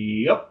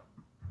 Yep.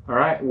 All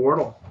right,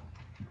 Wardle.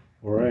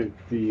 All right,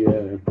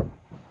 the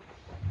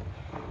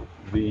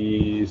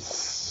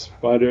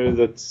spider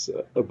that's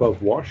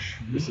above Wash,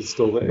 is it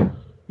still there?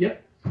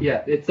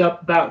 Yeah, it's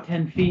up about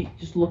 10 feet,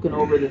 just looking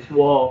over this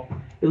wall.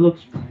 It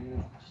looks.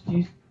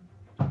 You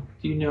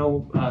Do you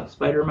know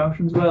spider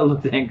emotions well? It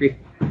looks angry.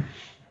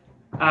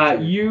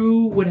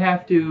 You would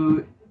have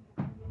to,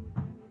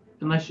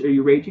 are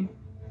you raging?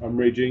 I'm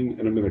raging,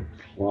 and I'm gonna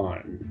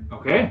climb.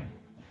 Okay.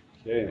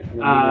 Okay.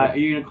 Are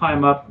you gonna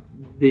climb up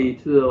to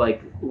the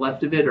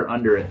left of it or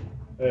under it?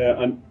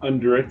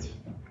 Under it.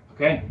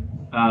 Okay.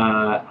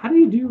 How do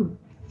you do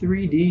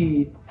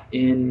 3D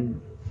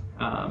in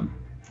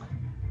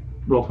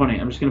Roll20?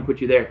 I'm just gonna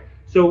put you there.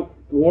 So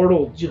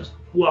Wardle just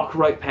walk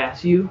right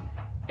past you,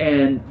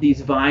 and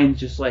these vines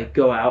just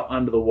go out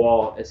onto the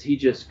wall as he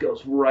just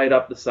goes right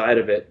up the side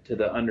of it to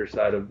the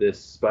underside of this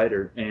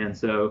spider. And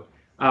so,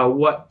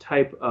 what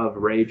type of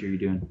rage are you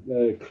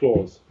doing?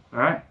 Claws. All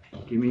right,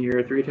 give me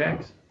your 3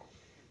 attacks.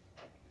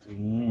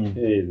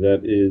 Okay,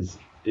 that is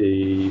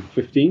a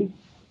 15.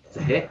 It's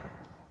a hit.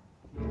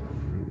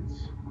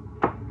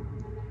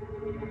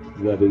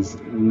 That is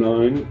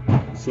 9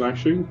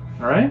 slashing.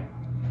 All right.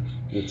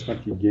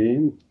 Attack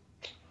again.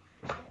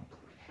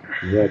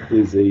 That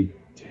is a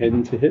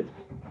 10 to hit.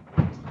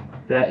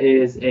 That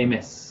is a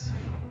miss.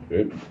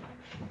 Good.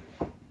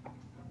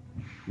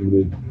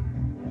 And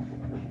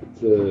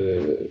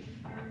the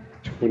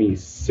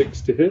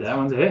 26 to hit. That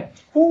one's a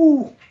hit.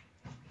 Ooh.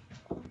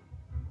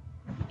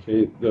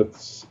 Okay,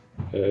 that's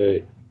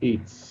 8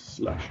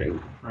 slashing.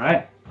 All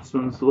right. This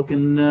one's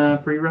looking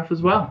pretty rough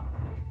as well.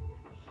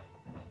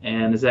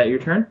 And is that your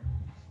turn?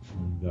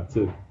 That's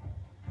it. All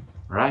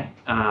right.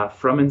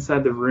 From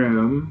inside the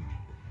room,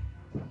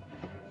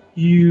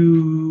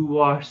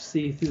 you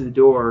see through the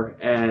door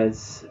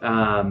as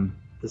the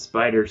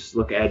spiders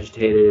look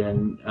agitated,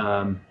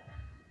 and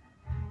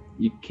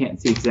you can't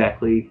see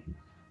exactly.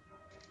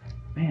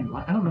 Man,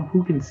 I don't know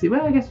who can see.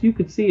 Well, I guess you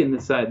could see in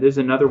this side. There's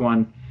another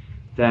one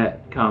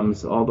that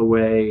comes all the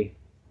way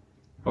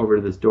over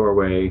to this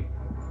doorway,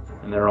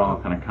 and they're all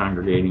kind of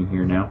congregating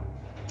here now.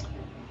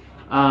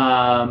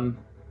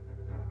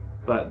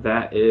 But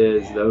that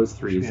is those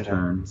three's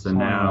turn. So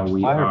now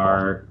we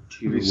are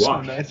to watch.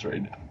 So nice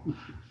right now.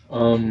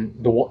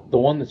 The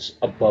one that's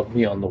above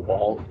me on the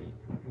wall,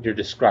 you're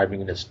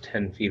describing it as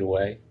 10 feet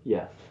away.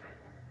 Yeah.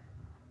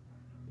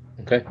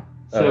 Okay.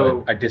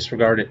 So I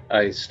disregard it.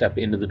 I step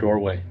into the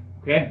doorway.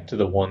 Okay. To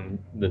the one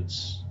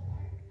that's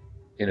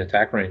in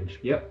attack range.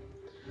 Yep.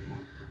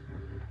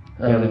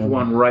 Yeah, there's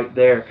one right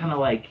there, kind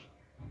of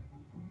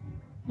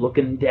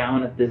looking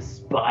down at this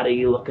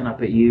body, looking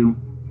up at you.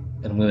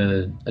 And I'm going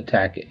to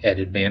attack at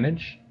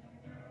advantage.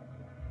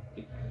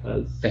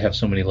 Because they have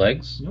so many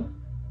legs. Nope.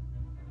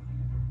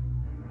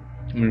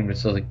 I'm going to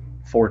say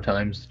 4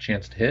 times the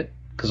chance to hit,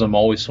 because I'm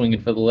always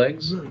swinging for the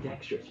legs. Really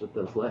dexterous with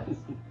those legs.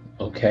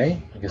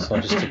 Okay, I guess I'll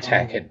just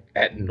attack it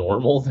at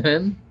normal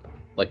then,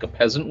 like a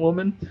peasant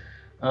woman.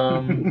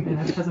 Man,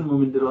 that peasant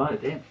woman did a lot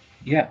of damage.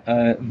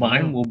 Yeah,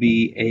 mine will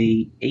be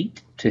a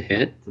 8 to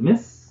hit. It's a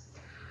miss.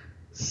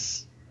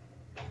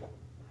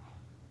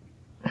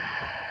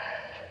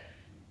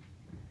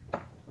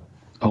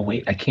 Oh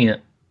wait, I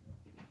can't.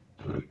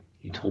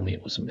 You told me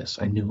it was a miss.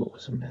 I knew it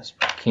was a miss,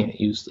 but I can't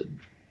use the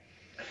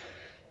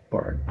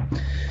bard.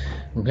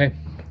 Okay,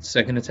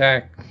 second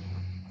attack.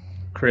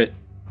 Crit.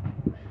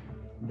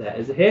 That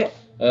is a hit.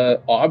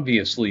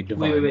 Obviously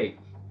divine. Wait.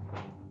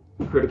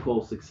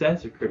 Critical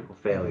success or critical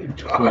failure?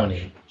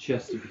 20.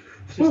 Just to be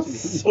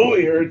So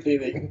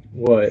irritating.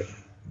 What?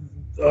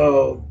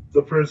 Oh,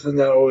 the person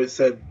that always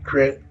said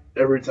crit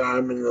every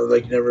time and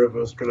never if it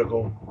was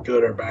critical,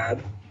 good or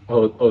bad.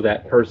 Oh,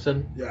 that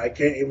person? Yeah, I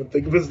can't even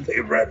think of his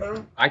name right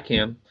now. I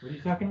can. What are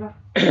you talking about?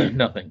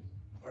 Nothing.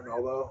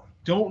 Arnaldo.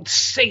 Don't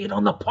say it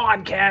on the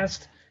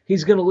podcast.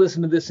 He's gonna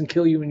listen to this and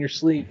kill you in your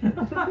sleep.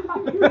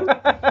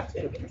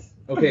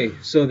 Okay,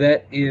 so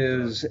that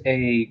is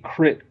a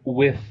crit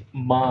with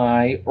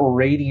my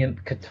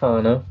Radiant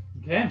Katana.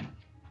 Okay.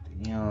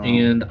 Damn.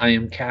 And I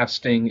am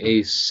casting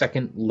a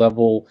 2nd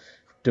level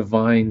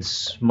Divine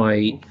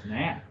Smite.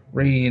 Snap.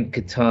 Radiant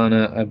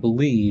Katana, I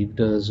believe,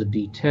 does a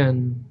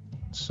D10.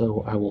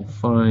 So I will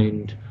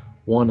find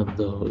one of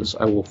those.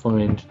 I will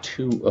find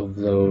 2 of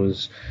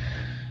those.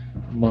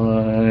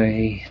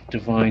 My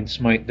Divine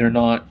Smite, they're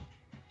not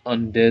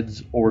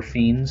undeads or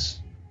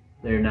fiends.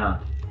 They're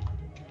not.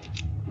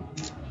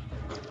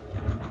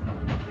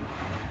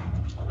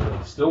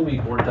 Still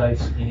need more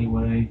dice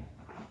anyway.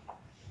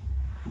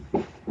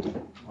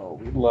 Oh,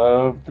 we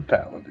love the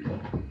paladin.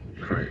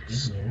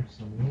 Crits.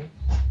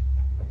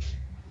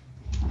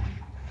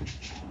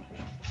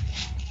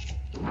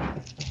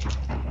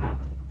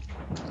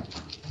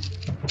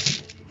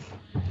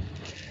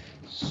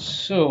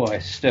 So I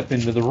step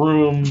into the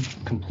room,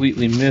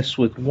 completely miss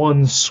with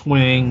 1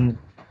 swing,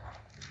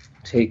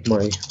 take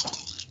my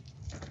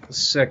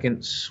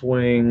 2nd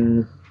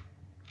swing.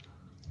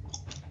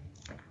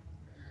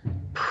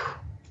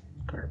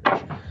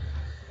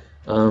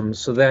 Garbage.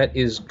 So that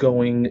is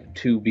going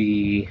to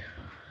be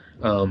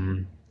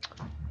 9.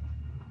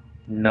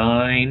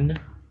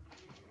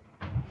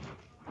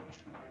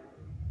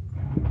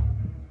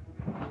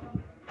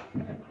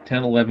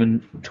 10,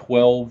 11,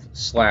 12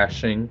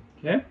 slashing.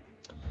 Okay.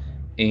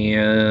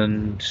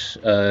 And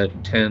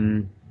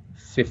 10,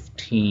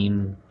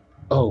 15.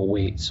 Oh,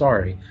 wait,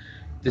 sorry.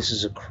 this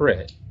is a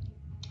crit.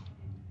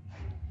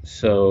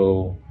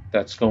 So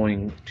that's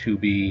going to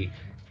be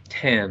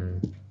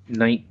 10,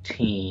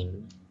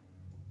 19,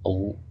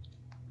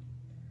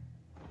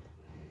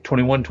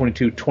 21,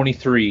 22,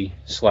 23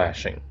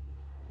 slashing.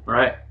 All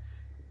right.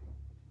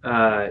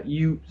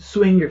 You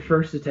swing your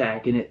first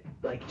attack, and it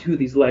like two of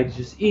these legs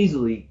just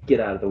easily get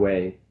out of the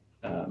way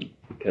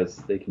because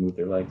they can move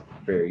their legs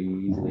very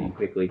easily and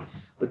quickly.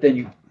 But then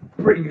you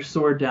bring your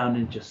sword down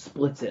and it just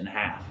splits it in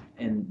half,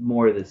 and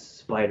more of this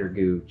spider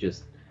goo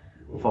just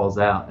falls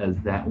out as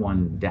that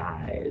one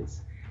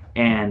dies.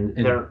 And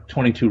there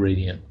 22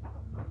 radiant.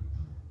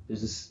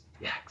 There's this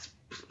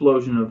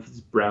explosion of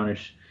this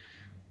brownish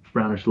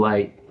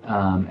light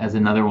as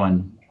another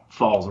one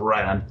falls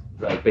right on,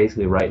 like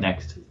basically right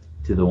next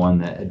to the one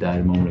that had died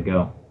a moment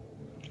ago.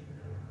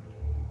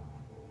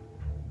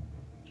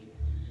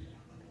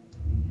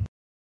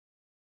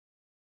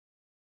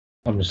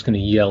 I'm just going to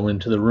yell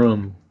into the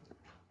room,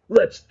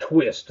 let's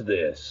twist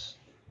this.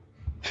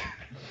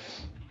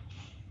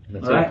 All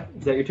right,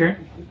 is that your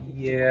turn?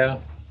 Yeah.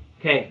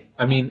 Okay.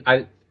 I mean,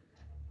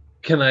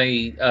 can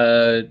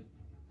I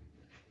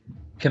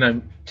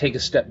take a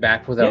step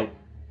back without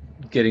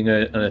getting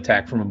an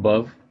attack from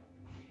above?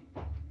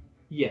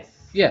 Yes.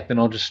 Yeah, then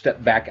I'll just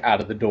step back out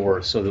of the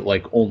door so that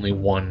like only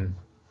one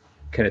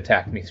can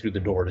attack me through the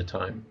door at a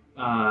time.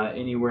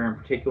 Anywhere in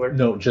particular?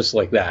 No, just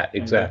like that.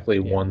 Exactly,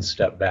 Okay, yeah. one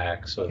step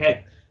back so Okay.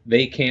 that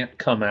they can't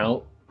come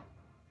out,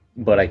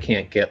 but I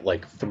can't get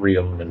like 3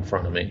 of them in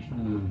front of me.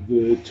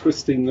 The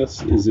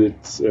twistingness, is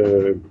it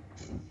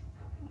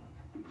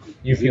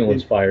You feel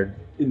inspired?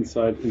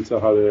 insight into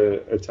how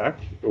to attack,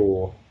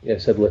 or? Yeah, I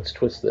said let's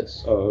twist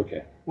this. Oh,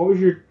 okay. What was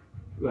your...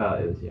 Well,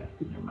 it was,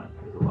 never mind.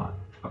 It was a lot.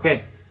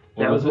 Okay.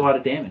 What That was was a it? lot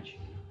of damage.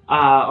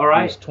 All It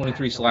right. was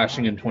 23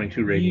 slashing and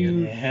 22 radiant.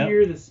 You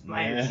hear the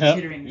spiders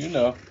chittering. You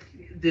know.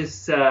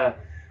 This a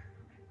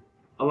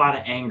lot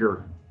of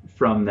anger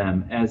from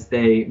them as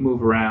they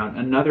move around.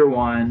 Another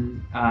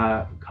one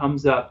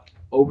comes up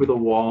over the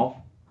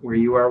wall where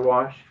you are,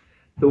 Wash.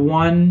 The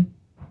one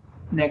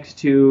next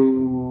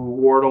to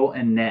Wardle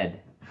and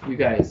Ned. You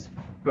guys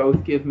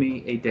both give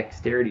me a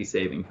dexterity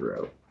saving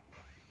throw.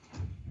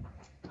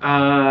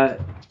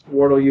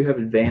 Wardle, you have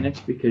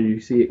advantage because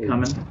you see it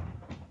coming.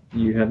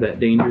 You have that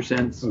danger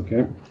sense.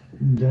 Okay.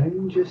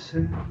 Danger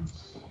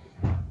sense.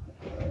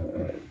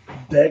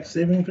 Dex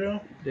saving throw?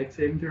 Dex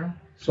saving throw?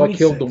 So I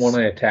killed the 26.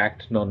 one I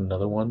attacked, not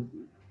another one.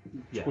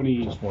 Yeah.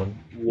 21. Just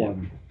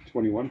one.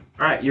 21.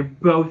 All right, you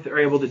both are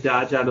able to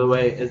dodge out of the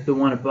way as the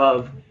one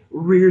above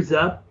rears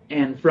up,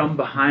 and from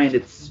behind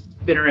its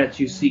spinnerets,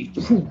 you see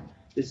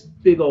this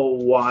big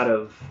old wad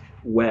of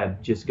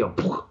web just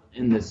go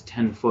in this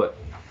 10-foot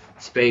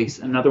space.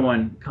 Another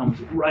one comes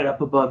right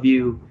up above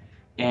you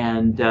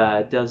and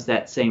does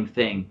that same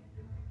thing.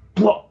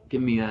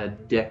 Give me a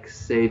dex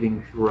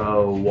saving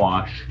throw,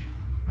 Wash.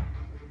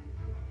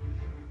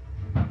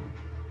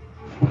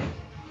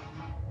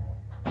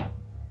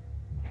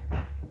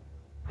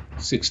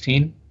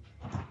 $16.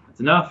 That's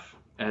enough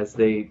as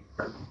they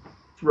are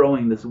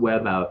throwing this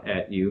web out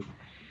at you.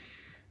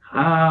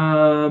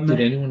 Did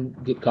anyone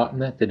get caught in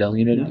that? Did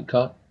Elena No. get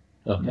caught?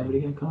 Okay. Nobody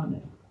got caught in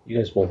it. You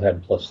guys both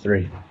had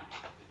 +3.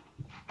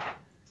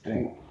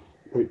 Dang.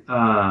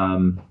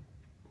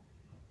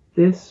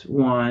 This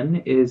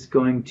one is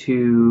going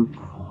to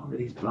crawl over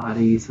these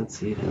bodies. Let's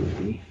see, that would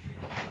be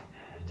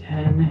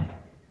 10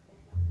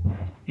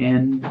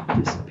 and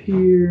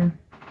disappear.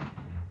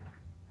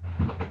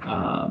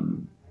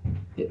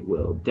 It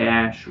will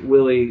dash.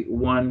 Willie,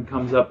 one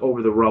comes up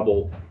over the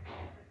rubble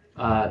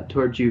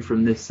towards you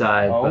from this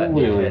side, Oh, but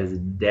really? it has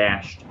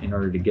dashed in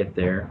order to get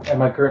there.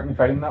 Am I currently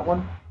fighting that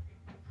one?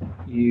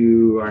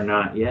 You are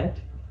not yet.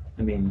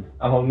 I mean,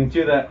 I'm holding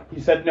to that.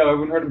 He said no.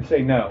 Everyone heard him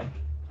say no.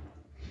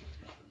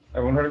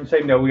 Everyone heard him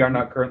say no. We are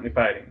not currently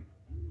fighting.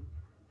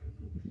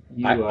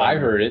 you I are...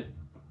 heard it.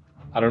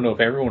 I don't know if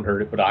everyone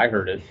heard it, but I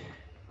heard it.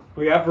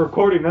 We have a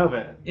recording of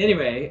it.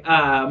 Anyway,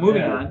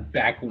 moving on.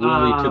 Back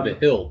Willie to the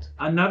hilt.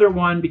 Another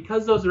one,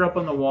 because those are up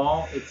on the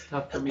wall, it's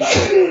tough for me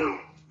to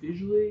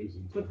visually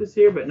put this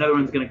here, but another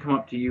one's going to come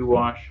up to you,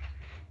 Wash.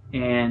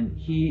 And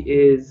he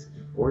is,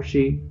 or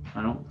she,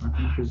 I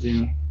can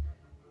presume,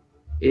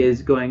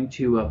 is going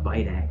to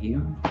bite at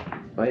you.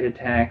 Bite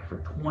attack for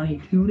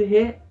 22 to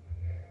hit.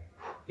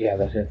 Yeah,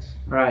 that hits.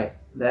 Right,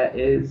 that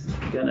is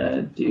going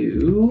to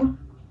do...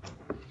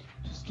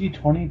 Does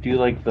D20 do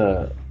like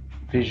the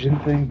vision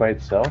thing by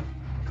itself?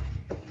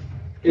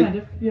 Kind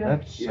of, yeah.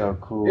 That's so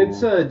cool.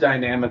 It's a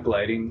dynamic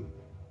lighting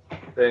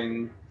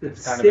thing.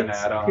 It's kind of 6 an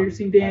add-on.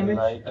 piercing damage.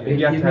 I think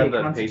you have Give to me have a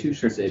the Constitution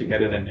pastry to saving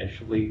get it throw.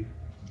 initially.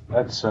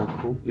 That's so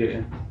cool.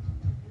 Yeah.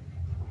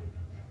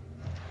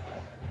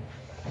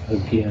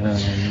 Again.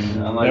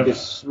 And, like,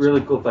 it's really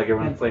cool if like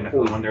everyone's playing it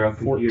on their own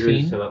 14?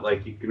 computers, so that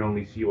like you can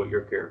only see what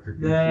your character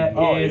can That see.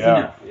 Oh, is yeah.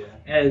 enough.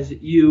 As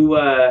you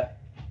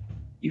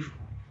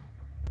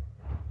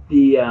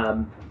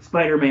the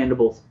spider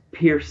mandibles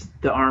pierce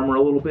the armor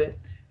a little bit,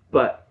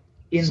 but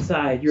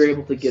inside you're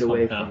able to get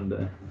away Somehow. from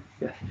the.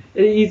 Yeah,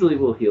 it easily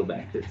will heal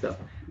back to itself.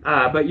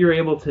 But you're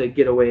able to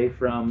get away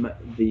from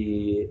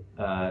the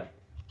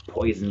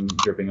poison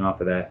dripping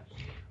off of that.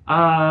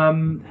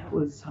 That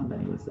was, how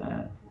many was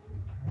that?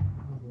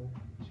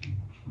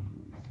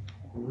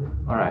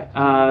 All right.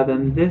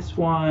 Then this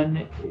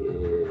one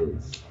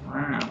is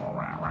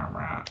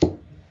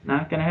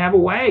not gonna have a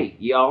way,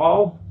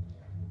 y'all.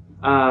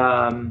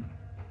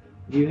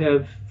 You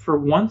have, for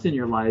once in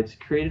your lives,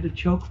 created a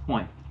choke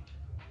point.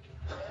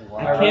 Wow.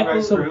 I can't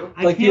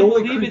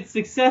believe it's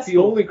successful. The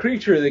only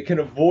creature that can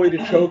avoid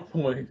a choke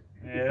point.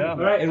 Yeah. All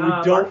right, And we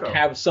don't Marco.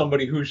 have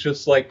somebody who's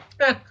just like,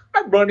 I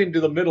run into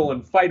the middle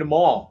and fight them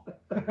all.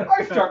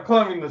 I start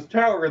climbing this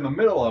tower in the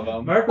middle of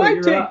them. Marco, I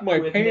you're take up my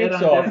with pants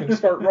Ned on off deck. and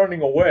start running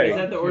Is away.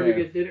 that the order Yeah.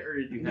 you guys did it, or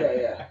did you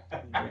have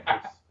Yeah.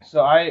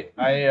 So I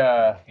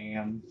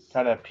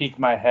kind of peek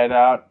my head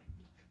out,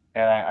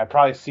 and I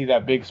probably see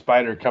that big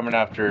spider coming You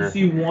after.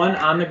 see one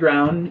on the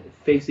ground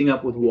facing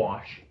up with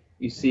Wash.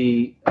 You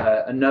see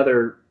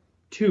another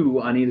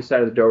two on either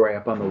side of the doorway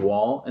up on the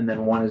wall, and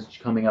then one is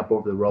coming up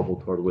over the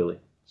rubble toward Willie.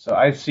 So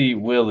I see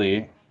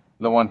Willie,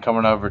 the one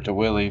coming over to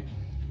Willie,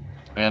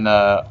 and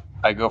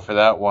I go for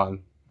that one.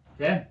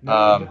 Okay.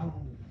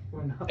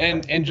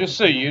 And just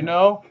so you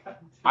know,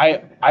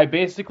 I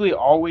basically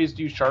always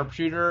do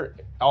sharpshooter.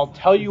 I'll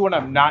tell you when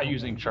I'm not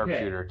using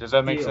sharpshooter. Does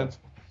that make Deal. sense?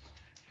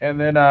 And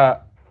then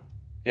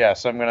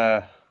so I'm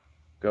gonna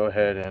go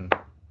ahead and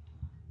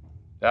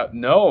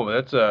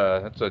that's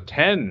a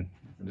 10.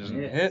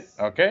 Doesn't Yes. hit.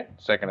 Okay.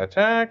 Second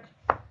attack.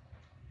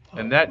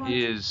 And that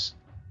is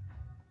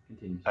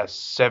Continue. a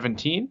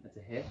 17. That's a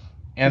hit.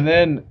 And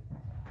then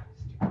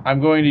I'm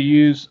going to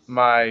use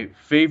my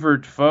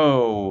favored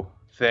foe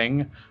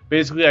thing.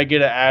 Basically, I get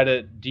to add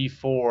a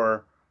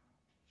D4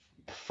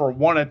 for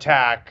one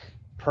attack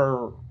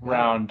per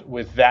round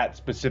with that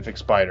specific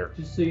spider.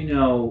 Just so you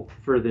know,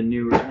 for the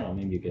newer, well,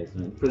 maybe you guys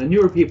know, for the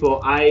newer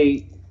people,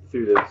 I,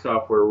 through the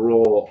software,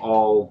 roll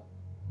all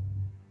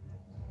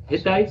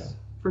hit dice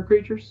for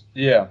creatures.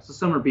 Yeah, So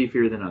some are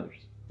beefier than others.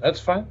 that's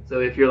fine. So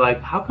if you're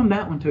like, how come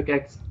that one took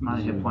X amount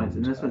of hit points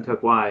and this one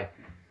took Y?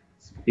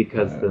 It's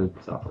because the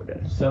software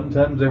did.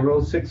 Sometimes I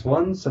roll 6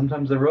 ones,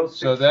 sometimes I roll 6.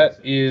 So that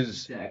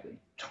is Exactly.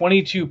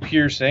 22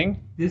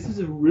 piercing. This is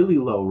a really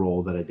low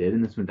roll that I did,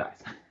 and this one dies.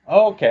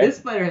 Oh, okay. This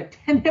spider had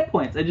 10 hit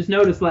points. I just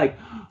noticed, like,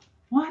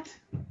 what?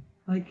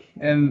 Like,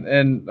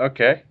 And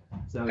okay.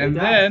 so it And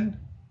dies. then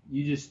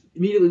You just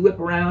immediately whip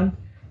around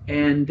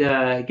and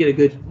get a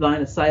good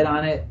line of sight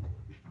on it,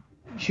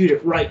 shoot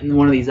it right in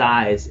one of these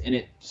eyes, and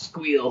it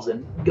squeals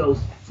and goes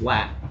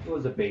flat. It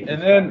was a baby.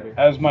 and then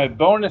as my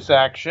bonus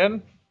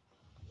action,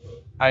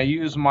 I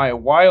use my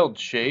wild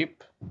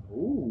shape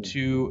Ooh.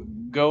 to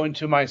go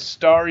into my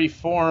starry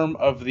form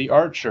of the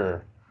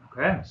archer.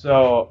 Okay.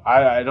 So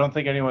I don't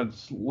think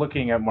anyone's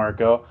looking at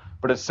Marco,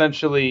 but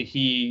essentially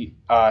he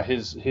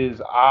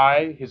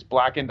his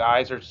blackened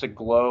eye starts to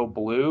glow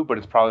blue, but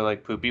it's probably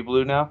like poopy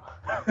blue now.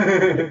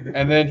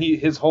 And then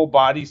his whole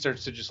body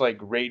starts to just like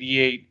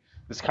radiate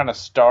this kind of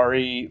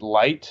starry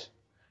light,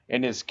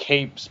 and his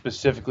cape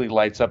specifically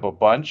lights up a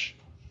bunch.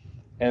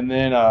 And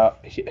then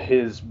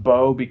his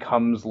bow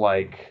becomes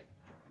like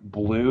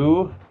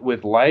blue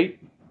with light,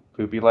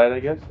 poopy light, I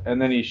guess.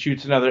 And then he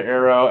shoots another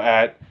arrow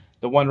at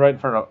the one right in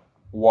front of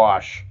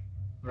Wash.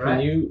 Can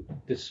you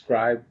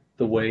describe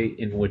the way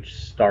in which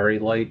starry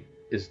light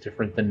is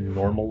different than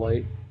normal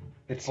light?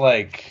 It's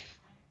like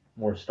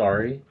More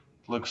starry?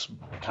 looks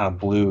kind of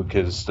blue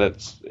because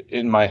that's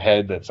in my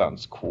head. That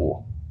sounds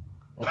cool.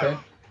 Okay.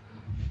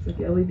 It's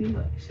like LED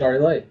light. Starry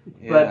light.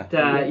 But,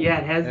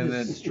 it has And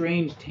this then-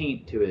 strange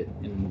taint to it.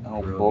 In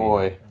Oh Rogue.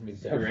 boy. I mean,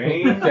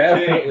 Strange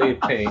definitely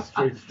a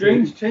taint.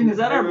 Strange change Is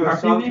that our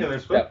song party name? Taylor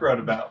Swift wrote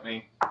about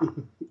me.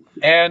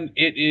 And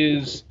it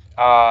is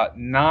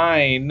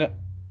 9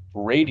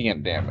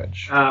 radiant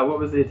damage. What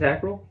was the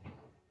attack roll?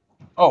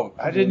 Oh,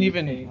 I didn't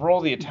even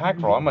roll the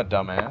attack roll. I'm a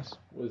dumbass.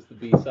 Was the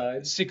B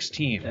side?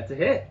 16. That's a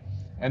hit.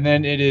 And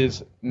then it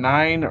is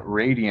 9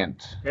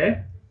 radiant.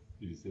 Okay.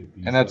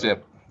 And that's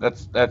it.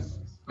 That's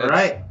All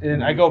right.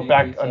 And I go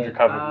back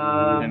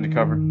undercover. Into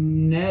cover.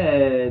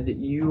 Ned,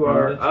 you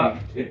are up.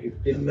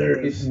 And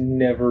there's It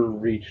never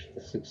reached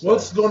the success.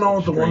 what's going on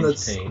with the one Strange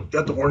that's taint,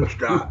 got the orange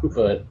dot?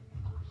 but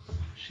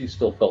she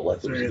still felt like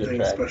Is it there was a good anything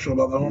track. special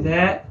about that one?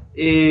 That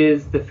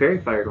is the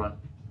fairy fired one.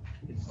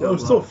 It's Oh,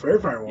 it's still glowing. fair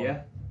fire one.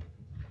 Yeah.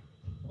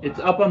 It's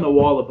up on the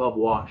wall above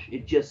Wash.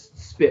 It just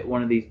spit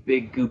one of these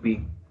big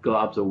goopy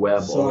globs of web.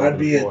 all So over I'd the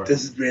be floor. at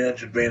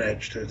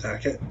disadvantage to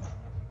attack it.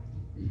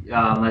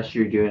 Unless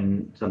you're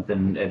doing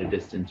something at a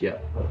distance, yeah.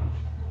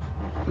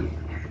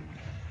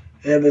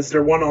 And is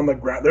there one on the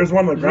ground? There's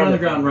one on the There's one ground. on the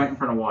ground right in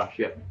front of Wash,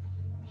 yep.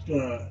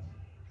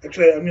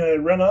 Actually, I'm gonna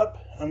run up.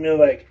 I'm gonna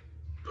like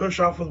push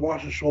off with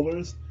Wash's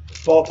shoulders,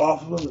 vault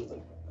off of him, and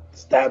like,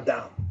 stab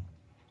down.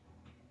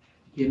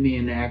 Give me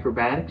an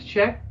acrobatics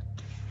check.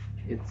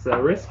 It's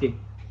risky.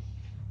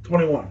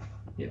 21.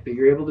 Yeah, but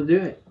you're able to do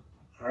it.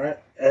 All right,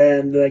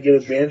 and then I get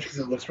advantage because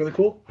it looks really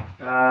cool.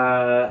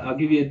 I'll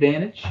give you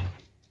advantage.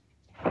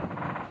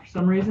 For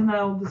some reason,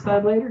 I'll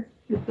decide later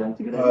if that's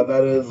a good idea.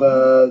 That is,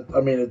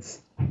 I mean,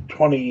 it's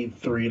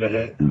 23 to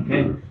hit.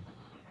 Okay.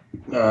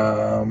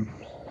 And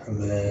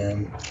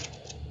then,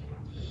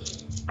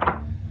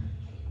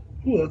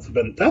 ooh,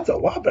 that's a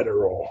lot better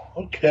roll.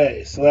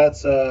 Okay, so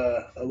that's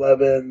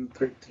 11,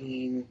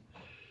 13,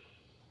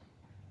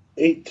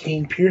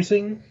 18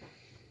 piercing,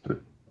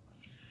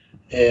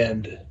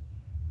 and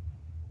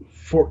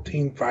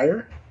 14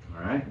 fire.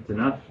 All right, that's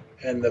enough.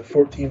 And the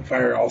 14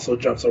 fire also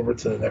jumps over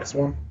to the next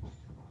one.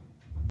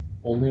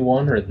 Only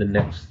one or the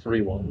next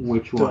 3 ones?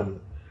 Which one?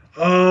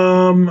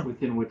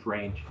 Within which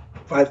range?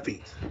 5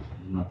 feet.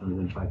 Nothing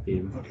within 5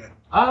 feet. Okay.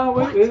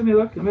 Wait, let me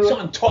look. It's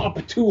on top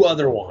of 2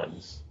 other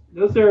ones.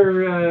 Those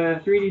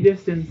are 3D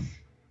distance.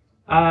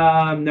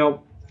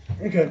 Nope.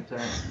 Okay.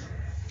 Sorry.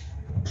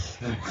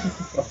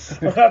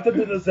 I'll have to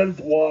do the sense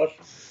wash.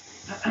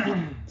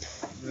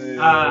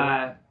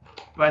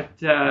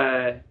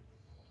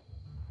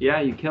 Yeah,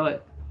 you kill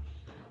it.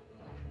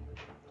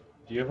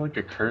 Do you have like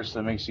a curse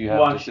that makes you have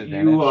Watch,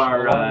 disadvantage you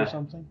are, or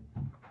something?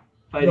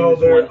 Fighting No, this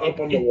they're one. up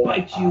on the It wall.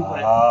 bites you,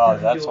 but Oh,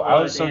 it doesn't that's do a why lot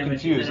I was of so damage,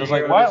 confused. and I was then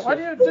like, an why arrow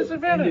do you have just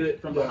disadvantage? into it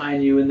from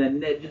behind you, and then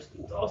Ned just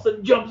all of a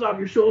sudden jumps off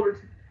your shoulders,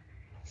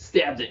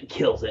 stabs it, and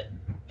kills it.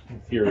 I'm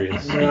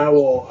furious. And I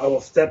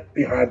will step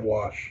behind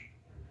Wash.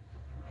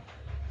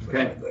 Okay.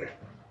 Right there.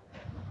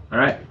 All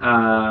right.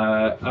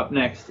 Up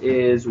next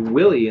is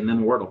Willie, and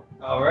then Wardle.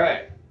 All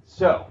right.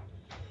 So,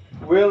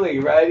 Willie,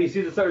 right? He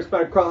sees the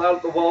spider crawl out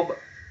of the wall but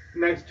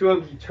next to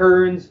him. He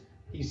turns.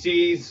 He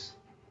sees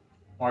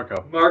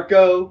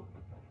Marco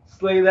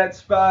slay that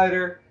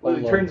spider.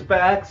 Willie turns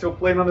back, so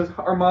playing on his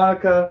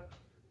harmonica,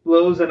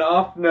 blows an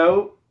off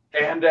note,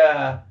 and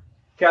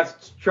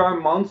casts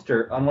Charm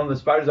Monster on one of the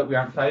spiders that we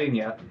aren't fighting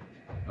yet.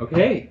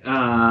 Okay.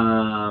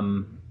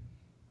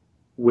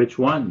 Which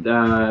one?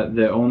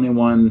 The only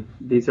one.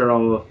 These are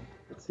all.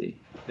 Let's see.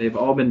 They've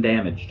all been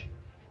damaged.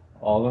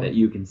 All of that them?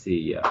 you can see.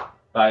 Yeah.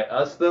 By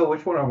us, though?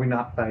 Which one are we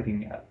not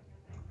fighting yet?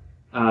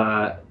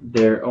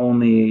 They're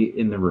only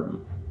in the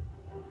room.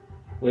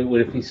 Wait,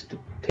 what if he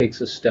takes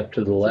a step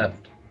to the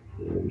left?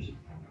 There's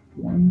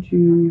 1,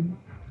 2.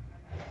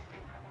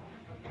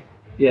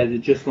 Yeah, is it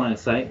just line of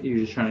sight? You're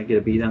just trying to get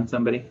a beat on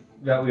somebody?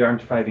 That we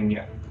aren't fighting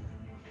yet.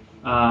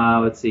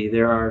 Let's see.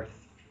 There are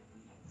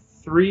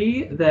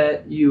 3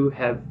 that you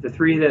have. The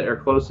 3 that are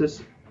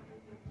closest,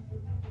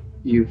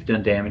 you've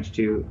done damage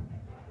to.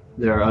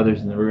 There are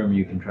others in the room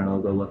you can try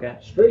to go look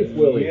at. Strafe,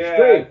 Willie. Yeah,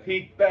 Strafe.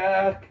 peek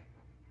back.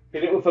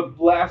 Hit it with a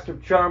blast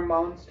of Charm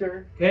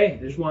Monster. Okay,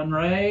 there's one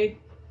right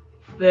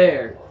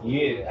there.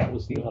 Yeah. That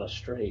was not a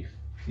strafe.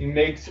 He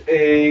makes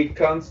a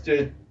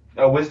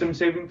wisdom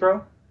saving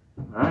throw.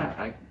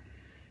 Alright,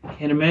 I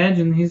can't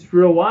imagine he's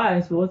real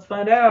wise, but let's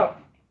find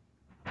out.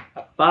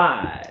 A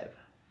 5.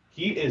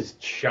 He is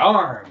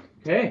charmed.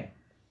 Okay.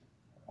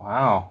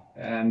 Wow.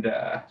 And,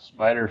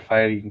 Spider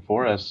fighting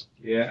for us.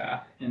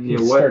 yeah. And He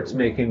starts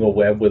making a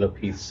web with a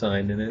peace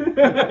sign in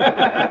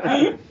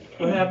it.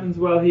 What happens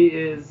while he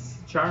is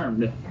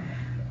charmed?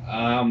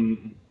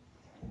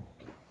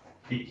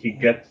 He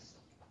gets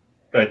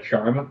the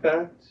charm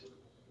effect.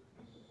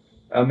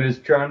 It is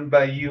charmed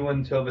by you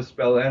until the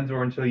spell ends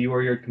or until you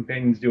or your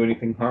companions do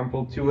anything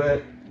harmful to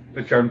it.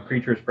 The charmed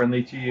creature is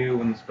friendly to you.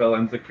 When the spell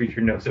ends, the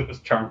creature knows it was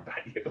charmed by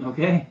you.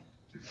 Okay.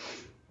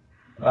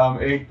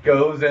 It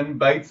goes and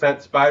bites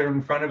that spider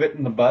in front of it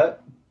in the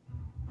butt.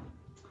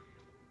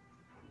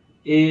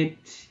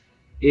 It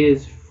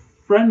is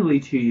friendly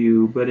to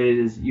you, but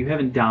you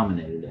haven't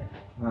dominated it.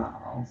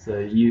 Oh. So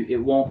it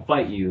won't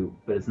fight you,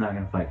 but it's not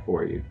going to fight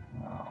for you.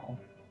 Oh.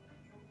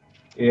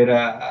 It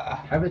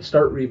Have it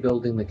start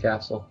rebuilding the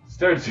castle.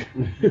 starts.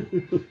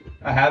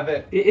 I have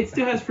it. It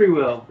still has free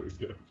will,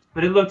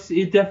 but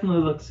it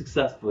definitely looks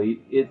successful.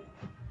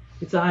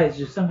 Its eyes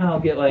just somehow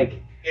get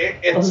like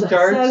It a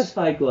starts.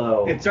 satisfied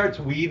glow. It starts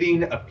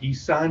weaving a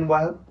peace sign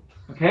web.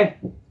 Okay.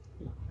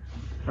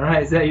 All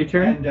right, is that your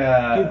turn?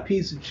 And Give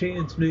peace a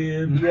chance,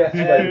 man. yeah,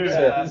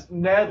 and,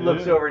 Ned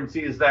looks over and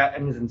sees that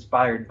and is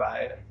inspired by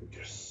it.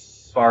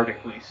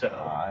 Bardically so.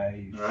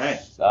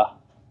 Nice. All right.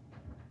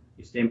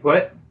 You staying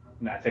put?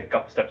 And I take a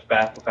couple steps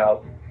back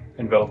without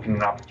invoking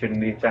an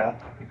opportunity attack.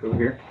 Over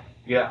here.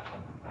 Yeah.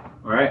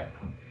 All right.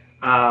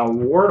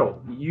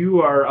 Wardle,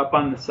 you are up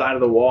on the side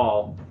of the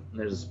wall. And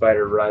there's a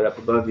spider right up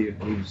above you.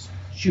 He's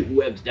shooting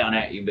webs down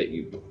at you, but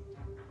you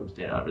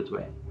stay out of its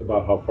way.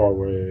 About how far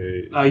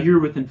away? You're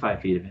within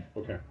 5 feet of it.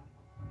 Okay.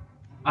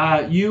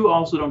 You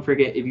also, don't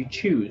forget, if you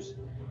choose,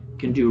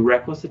 can do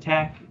reckless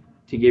attack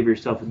to give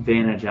yourself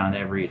advantage on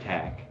every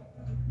attack.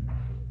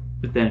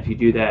 But then if you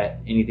do that,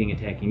 anything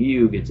attacking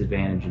you gets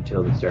advantage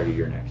until the start of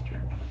your next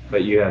turn.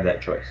 But you have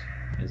that choice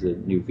as a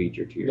new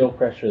feature to your No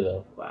pressure,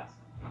 though. class.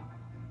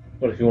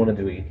 But if you want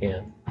to do it, you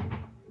can.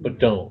 But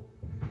don't.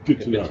 Good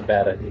If to know. it's a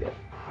bad idea.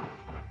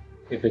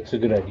 If it's a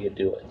good idea,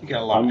 do it. You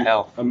got a lot of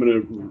health. I'm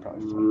gonna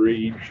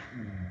rage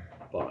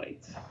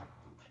bite.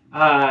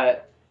 Can I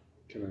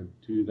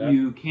do that?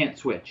 You can't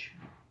switch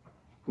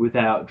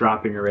without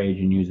dropping your rage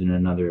and using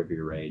another of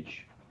your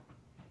rage.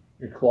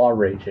 You're claw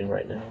raging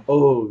right now.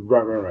 Oh,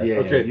 right. Yeah,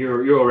 Okay.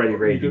 you're already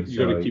raging. You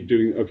gotta so keep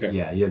doing. Okay.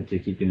 Yeah, you have to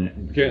keep doing it.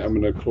 Okay, I'm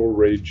gonna claw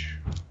rage.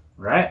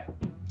 Right.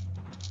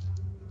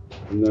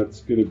 And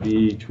that's going to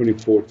be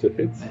 24 to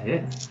hit. That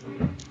hits.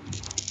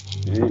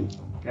 Okay.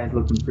 Guy's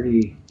looking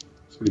pretty.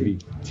 It's going to be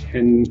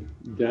 10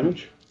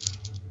 damage.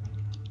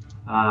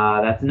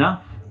 That's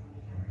enough.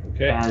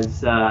 Okay.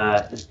 As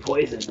this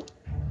poison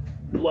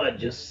blood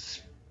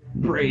just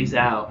sprays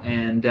out,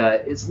 and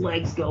its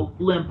legs go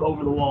limp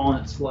over the wall,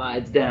 and it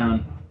slides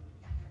down.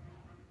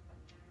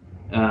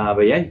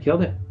 But yeah, you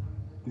killed it.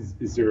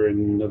 Is there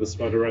another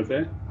spider right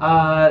there?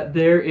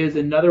 There is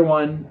another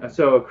one.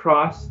 So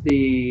across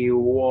the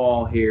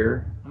wall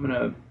here,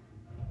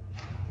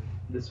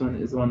 this one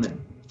is the one that's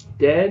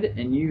dead,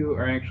 and you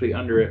are actually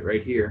under it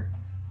right here.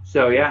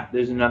 So yeah,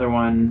 there's another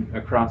one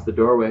across the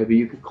doorway, but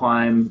you could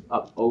climb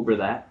up over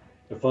that.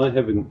 If I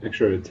have an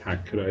extra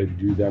attack, could I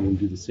do that and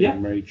do the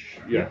same rage?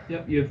 Yeah.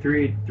 Yep. You have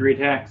three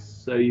attacks,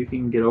 so you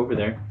can get over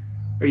there.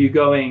 Are you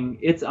going?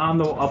 It's up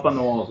on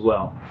the wall as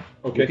well.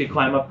 Okay. You could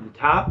climb up to the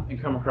top and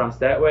come across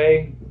that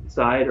way,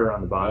 side or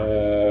on the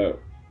bottom.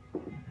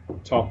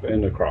 Top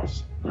and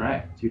across. All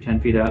right, so you're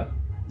 10 feet up.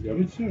 Yep.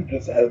 You two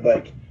just added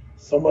like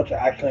so much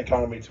action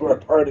economy to our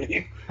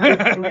party. I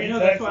know,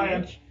 that's why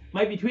I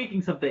might be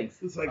tweaking some things.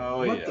 It's like, Oh,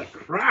 what yeah. the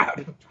crap?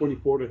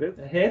 24 to hit.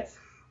 That hits.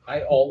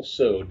 I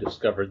also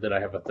discovered that I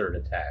have a third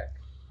attack.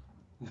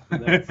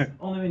 That's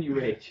only when you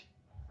rage.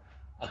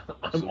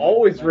 I'm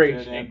always my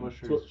raging.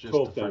 Ambusher is just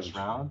 12 the first damage.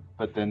 round,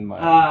 but then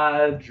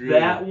my Druid,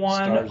 That one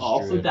Stars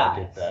also Druid, I dies.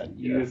 get that.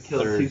 You have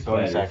killed third 2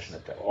 bonus spiders. action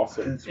attack.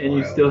 Awesome. It's And you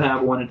wild. still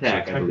have 1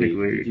 attack, So I believe.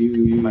 technically, Did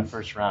you use... My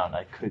first round,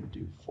 I could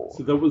do 4,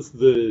 So that was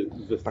the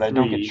but I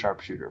don't get three.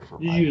 sharpshooter for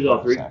Did my you use all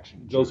bonus 3?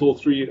 action. Those all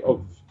 3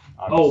 of.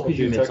 Oh, because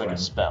you It's missed like one. a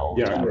spell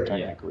Yeah, attack, right.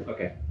 technically.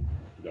 Okay.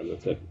 No,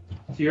 that's it.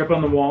 So you're up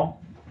on the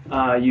wall.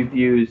 You've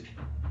used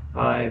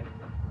 5,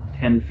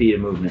 10 feet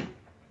of movement.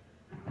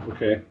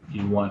 Okay. Do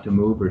you want to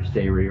move or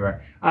stay where you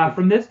are?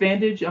 From this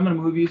vantage, I'm going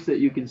to move you so that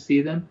you can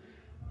see them.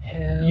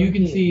 You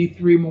can see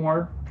 3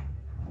 more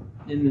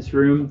in this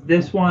room.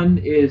 This one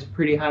is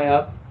pretty high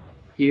up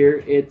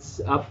here. It's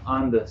up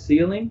on the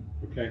ceiling,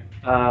 Okay.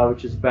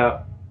 which is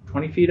about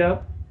 20 feet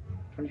up,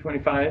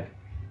 25.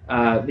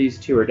 These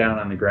 2 are down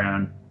on the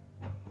ground.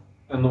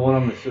 And the one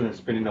I'm assuming is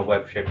spinning a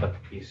web shape like a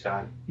peace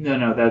sign.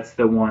 No, that's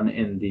the one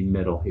in the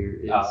middle here.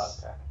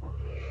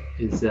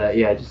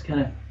 Just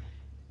kind of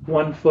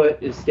 1 foot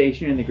is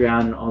stationary in the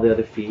ground, and all the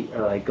other feet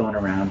are like going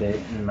around it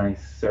in a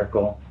nice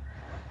circle.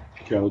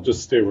 Okay, I'll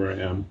just stay where I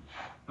am.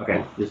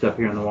 Okay, just up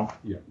here on the wall?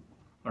 Yeah.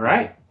 All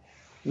right.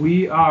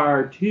 We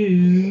are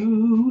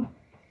to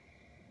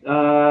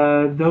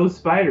those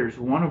spiders,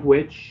 one of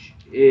which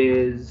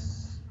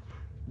is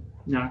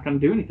not going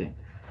to do anything.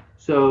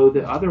 So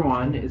the other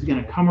one is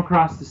going to come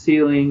across the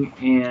ceiling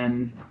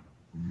and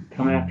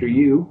come after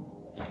you.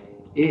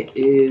 It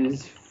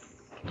is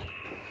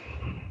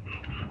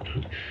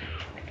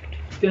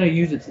going to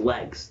use its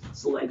legs.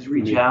 Its legs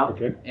reach out,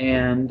 Okay.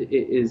 and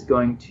it is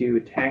going to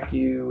attack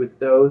you with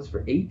those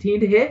for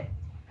 18 to hit.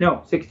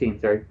 No, 16,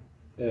 sorry.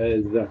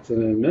 That's a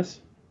miss.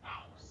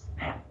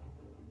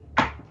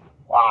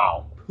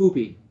 Wow.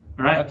 Poopy.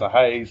 All right. That's a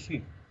high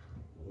AC.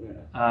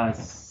 It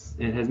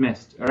has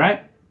missed. All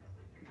right.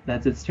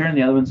 That's its turn.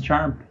 The other one's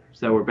charmed.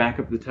 So we're back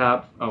up at the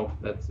top. Oh,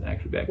 that's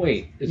actually back.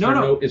 Wait, is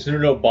No. there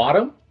no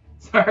bottom?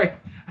 Sorry,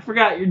 I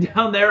forgot. You're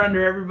down there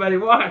under everybody.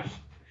 Wash.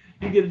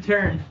 You get a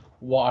turn.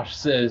 Wash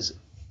says,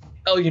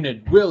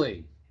 Elunid,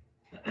 Willie,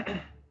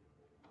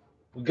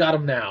 we got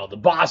him now. The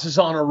boss is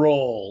on a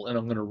roll, and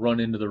I'm going to run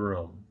into the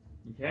room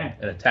Okay.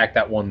 and attack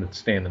that one that's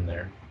standing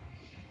there.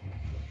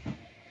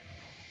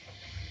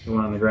 The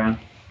one on the ground.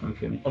 I'm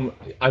assuming.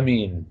 I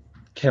mean,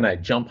 can I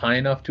jump high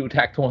enough to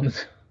attack the one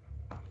that's...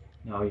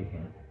 No, you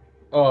can't.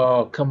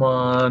 Oh, come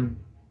on.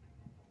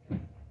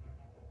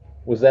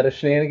 Was that a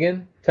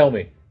shenanigan? Tell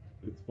me.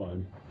 It's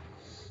fine.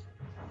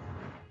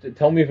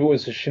 Tell me if it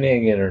was a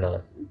shenanigan or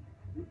not.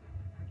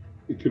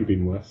 It could have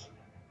been worse.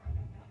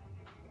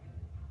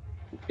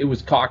 It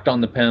was cocked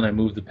on the pen. I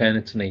moved the pen.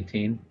 It's an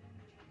 18.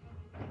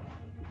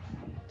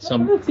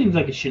 That seems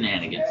like a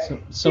shenanigan.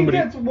 Somebody.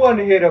 He gets 1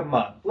 hit a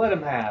month. Let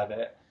him have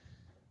it.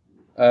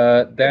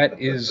 That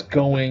is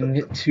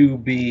going to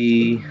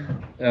be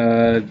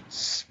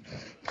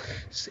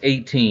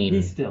 18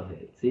 He still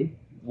hit. See?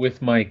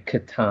 with my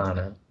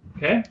katana.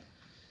 Okay.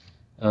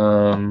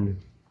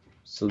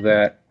 So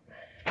that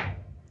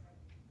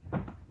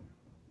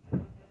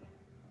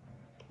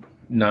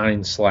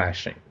 9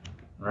 slashing.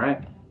 All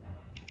right.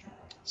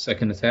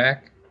 Second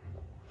attack.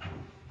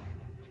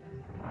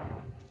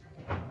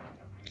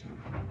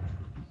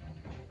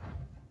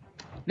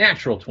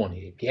 Natural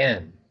 20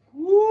 again.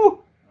 Woo!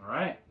 All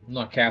right. I'm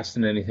not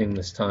casting anything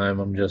this time.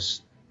 I'm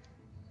just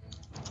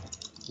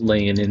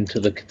laying into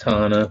the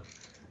katana.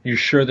 You're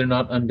sure they're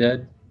not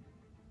undead?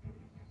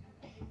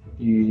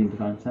 You using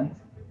divine sense?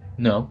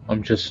 No,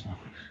 I'm just...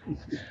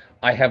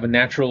 I have a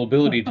natural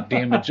ability to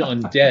damage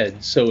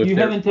undead, so if You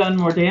they're... haven't done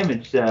more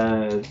damage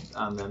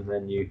on them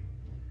than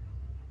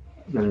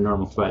a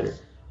normal spider.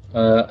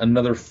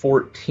 Another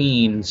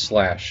 14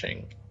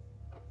 slashing.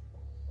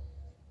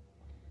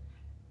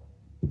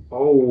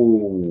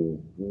 Oh,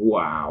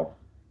 wow.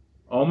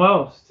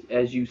 Almost.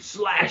 As you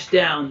slash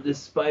down, this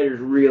spider's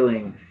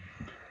reeling,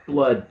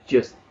 blood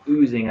just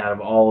oozing out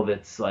of all of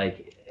its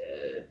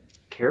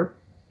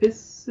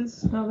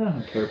carapaces. No, they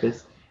don't have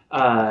carapace.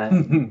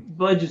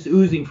 Blood just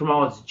oozing from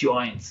all its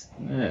joints.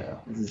 Yeah.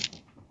 This is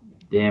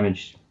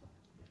damaged.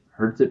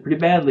 Hurts it pretty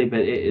badly, but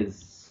it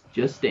is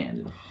just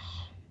standing.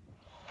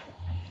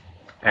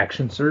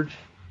 Action surge.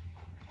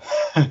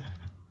 Is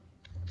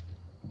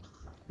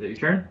that your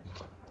turn?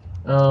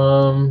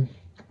 I'm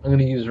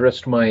gonna use the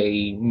rest of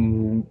my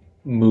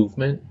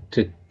movement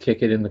to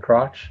kick it in the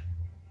crotch.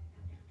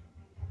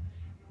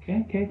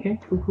 Okay.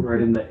 Cool.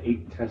 Right in the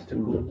 8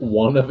 testicles.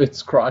 One of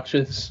its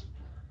crotches.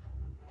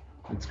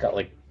 It's got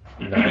like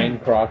 9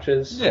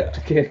 crotches to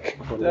kick.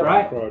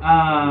 Right.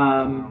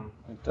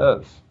 It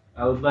does.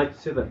 I would like to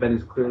say that Ben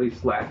is clearly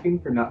slacking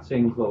for not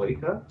saying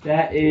cloaca.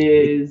 That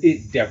is.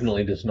 It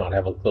definitely does not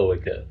have a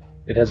cloaca.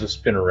 It has a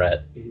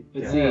spinneret.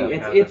 Let's see.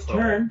 It's its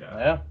turn.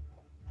 Yeah.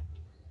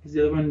 He's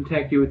the other one to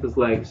attack you with his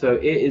legs, so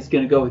it is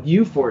going to go with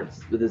you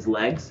with his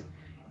legs.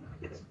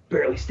 It's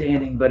barely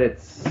standing, but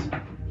it's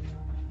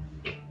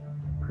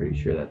pretty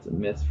sure that's a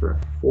miss for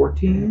a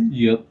 14.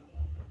 Yep.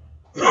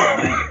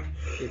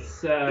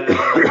 It's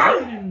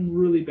in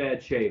really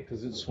bad shape.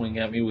 Does it swing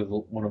at me with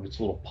one of its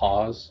little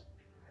paws?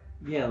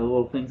 Yeah, the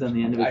little things on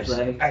the end of its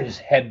legs. I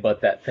just headbutt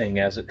that thing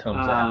as it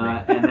comes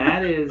at me. And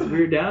that is,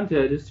 we're down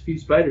to just a few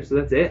spiders, so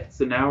that's it.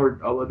 So now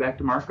we're all the way back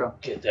to Marco.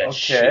 Get that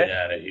shit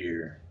out of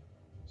here.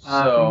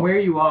 From where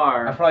you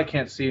are, I probably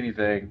can't see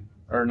anything,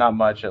 or not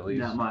much at least.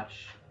 not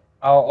much.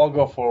 I'll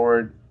go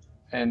forward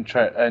and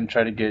try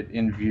to get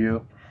in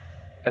view.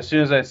 As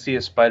soon as I see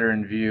a spider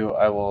in view,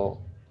 I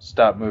will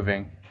stop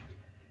moving.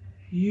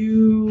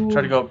 You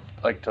Try to go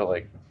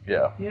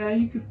yeah. Yeah,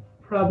 you could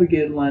probably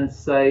get in line of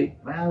sight.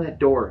 Wow, that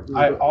door.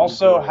 I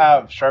also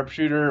have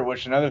sharpshooter,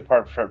 which another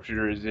part of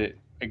sharpshooter is it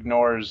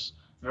ignores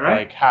All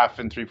right. like half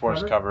and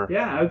 3/4 cover.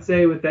 Yeah, I would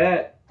say with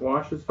that,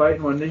 Wash is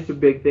fighting one. These are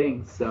big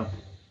things. So,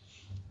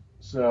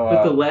 So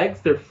but the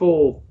legs, they're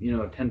full,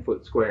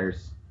 10-foot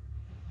squares.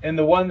 and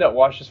the one that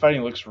Wash is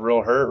fighting looks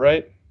real hurt,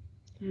 right?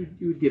 You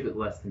would give it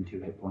less than 2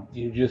 hit points.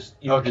 You just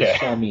Okay.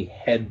 saw me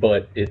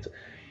headbutt it.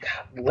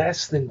 God,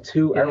 less than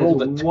 2. I It has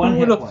rolled a 2 one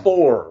and a hit point.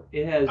 4.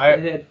 It I-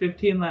 had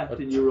 15 left,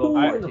 and you rolled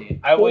 14.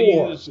 I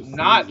will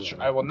Four.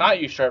 I will not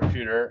use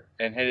sharpshooter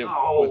and hit it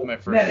with my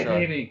first shot.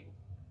 metagaming.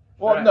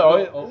 Well, no,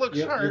 it looks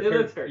your, hurt. It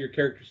looks hurt. Your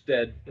character's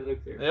dead It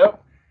looks here.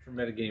 Yep. for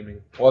metagaming.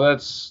 Well,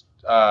 that's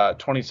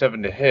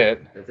 27 to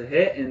hit. That's a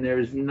hit, and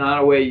there's not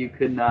a way you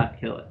could not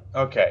kill it.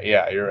 Okay,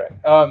 yeah, you're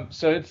right.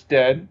 So it's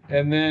dead,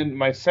 and then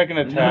my second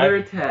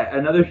attack.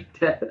 Another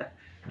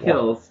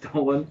kill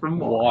stolen from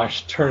Wash.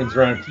 Wash turns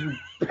around. You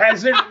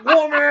peasant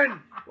woman!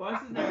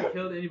 Wash has never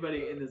killed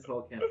anybody in this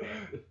whole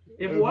campaign.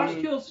 If Wash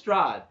kills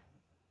Strahd,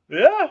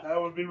 Yeah. That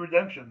would be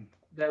redemption.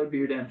 that would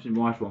be redemption.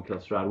 Wash won't kill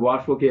Strahd.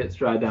 Wash will get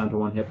Strahd down to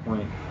 1 hit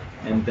point,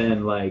 and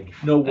then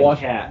No, a Wash.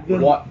 cat.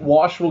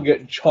 Wash will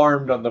get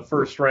charmed on the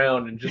first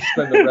round and just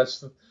spend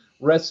the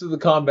rest of the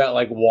combat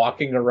like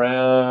walking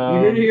around.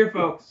 You're here to hear,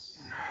 folks.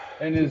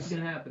 And What's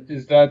gonna happen?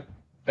 is that?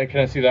 Can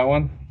I see that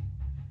one?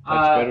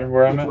 That's better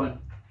where I'm which at? one?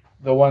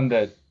 The one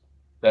that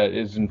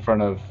is in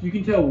front of. You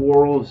can tell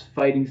Worrell's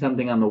fighting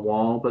something on the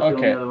wall, but the only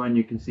Okay. other one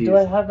you can see Do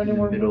is I have any in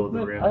the more middle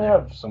movement? of the room. I there.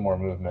 have some more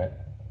movement.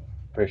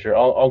 Pretty sure.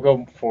 I'll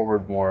go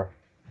forward more.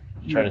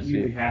 Try to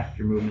You see. halved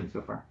your movement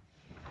so far.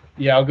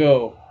 Yeah, I'll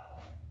go.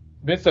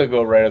 Basically, I'll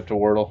go right up to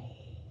Wordle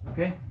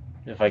Okay.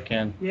 if I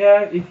can.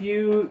 Yeah, if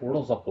you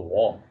Portal's up the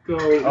wall. go,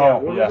 Oh,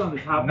 Worrell's yeah. on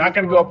the top. I'm not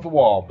gonna go up the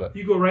wall, but If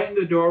you go right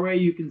into the doorway,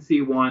 you can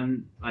see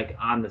one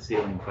on the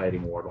ceiling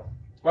fighting Wardle.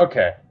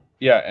 okay.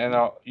 Yeah, and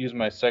I'll use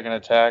my second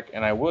attack,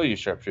 and I will use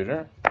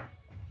sharpshooter,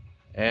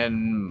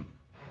 and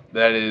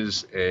that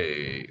is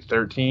a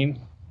 13.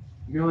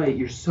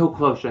 You're so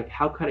close. You're like,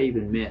 how could I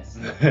even miss?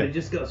 But it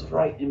just goes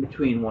right in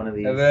between one of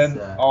these. And then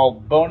I'll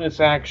bonus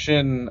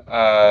action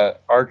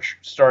arch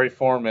starry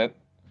form it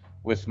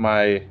with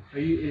my. Are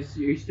you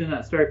still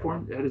not starry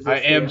formed? How does I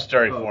this am stay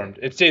starry up? Oh, formed.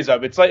 It stays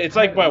up. It's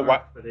like my.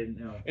 But I didn't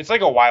know. It's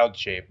like a wild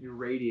shape. You're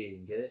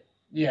radiating. Get it?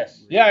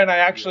 Yes. Yeah, and I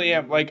actually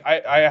am. Like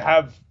I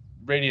have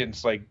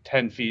radiance like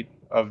 10 feet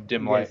of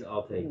dim You light. guys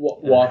all take.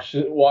 Wash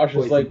is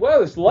Poison. like, wow,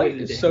 this light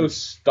Poison is so damage.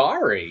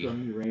 starry.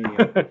 Some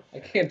uranium. I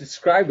can't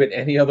describe it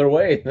any other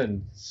way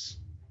than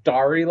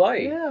starry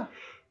light. Yeah.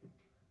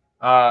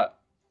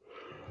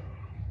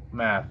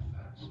 Math.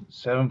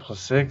 7 plus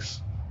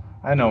 6.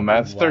 I know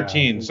math. It's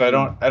 13, so I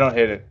don't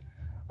hit it.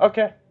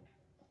 Okay.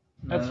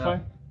 That's No.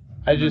 fine.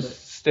 I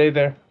just stay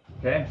there.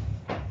 Okay.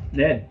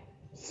 Ned.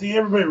 See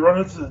everybody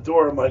running to the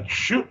door. I'm like,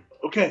 shoot.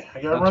 Okay,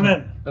 I gotta run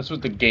in. That's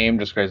what the game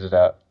describes it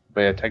out.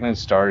 But yeah, technically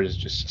star is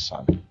just a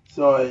sun.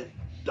 So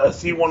I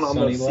see one on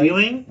Sunny the light?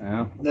 ceiling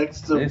Yeah.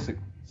 next to.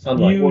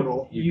 Sunlight.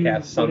 Portal. You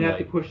cast would have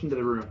to sunlight. push into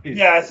the room.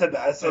 Yeah, I said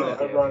that. I said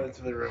Okay. I run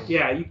into the room.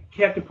 Yeah, you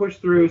have to push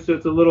through, so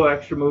it's a little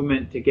extra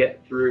movement to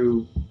get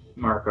through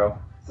Marco.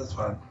 That's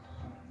fine.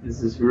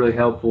 This is really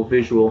helpful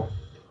visual.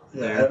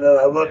 Yeah, There. and then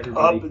I look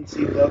Everybody. up and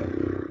see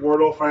the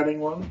Wardle fighting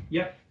one.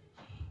 Yep.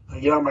 I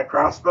get out my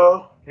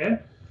crossbow. Okay.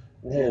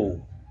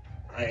 Whoa.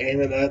 I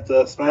aim it at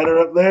the spider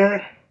up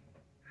there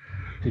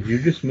Did you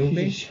just move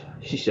me?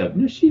 She shoved.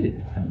 No, she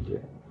didn't. I didn't do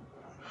it.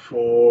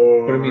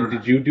 for But I mean,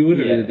 did you do it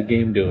or Yeah. did the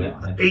game do it?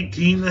 No,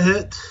 18 to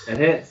hit. that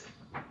hits.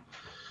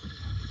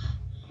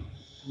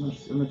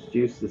 How much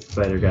juice this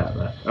spider got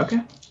left?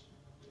 Okay.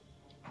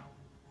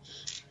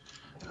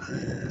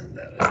 And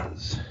that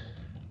is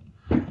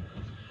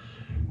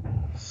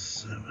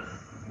 7,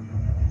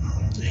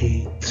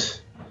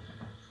 8,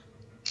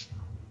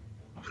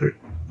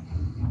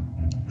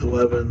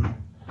 11,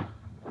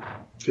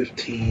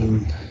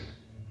 15,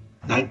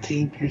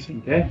 19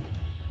 piercing. Okay.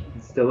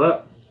 It's still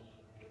up.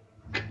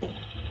 Is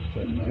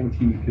that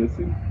 19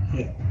 piercing?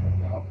 Yeah.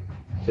 Wow.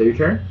 So your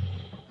turn?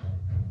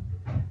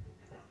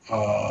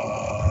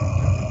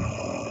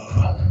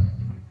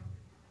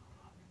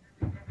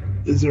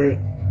 Is there?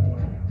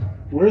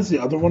 Where's the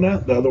other one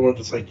at? The other one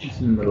just like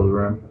Just in the middle of the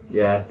room.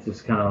 Yeah, it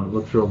just kind of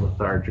looks real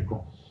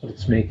lethargical.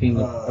 It's making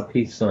a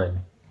peace sign.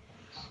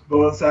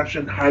 bonus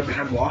action hide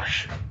behind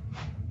wash.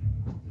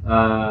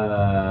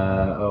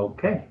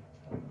 Okay.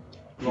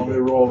 You want me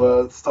to roll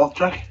the stealth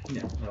check?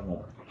 No, that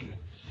won't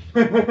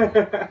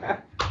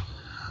work.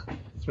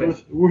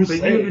 We're But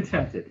safe. you've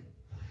attempted.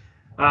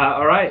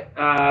 All right.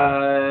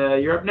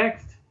 You're up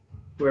next.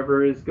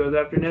 Whoever goes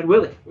after Ned,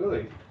 Willie.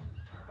 Willie.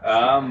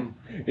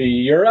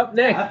 You're up I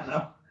next. don't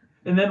know.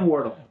 And then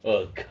Wardle.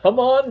 Well, come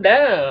on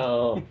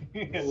down.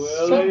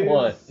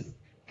 Someone.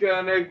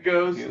 Gonna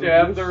go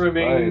stab the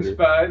remaining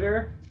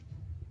spider.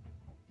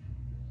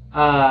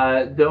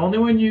 The only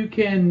one you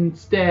can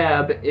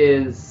stab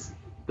is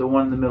the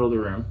one in the middle of the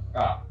room.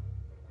 Ah.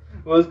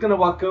 Well, I was gonna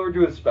walk over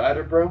to a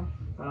spider, bro.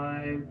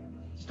 5.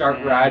 Start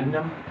 10. riding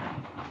him.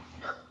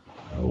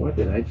 Oh, what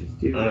did I just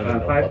do? I don't even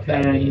know 5, what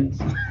that 10.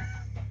 means.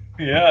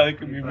 Yeah, it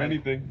could be many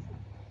things.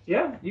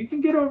 Yeah, you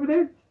can get over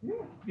there.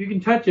 You can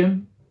touch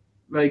him.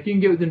 Like, you can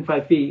get within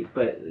 5 feet,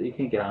 but you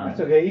can't get on. That's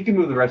okay. You can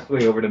move the rest of the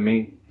way over to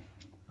me.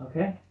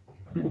 Okay.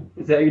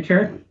 Is that your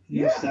turn?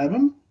 You stab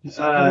him? You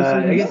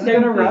I guess You're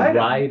gonna ride him.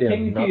 Ride him.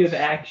 technically you have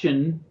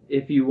action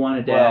if you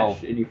want to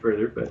dash any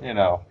further, but You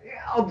know, Yeah,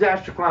 I'll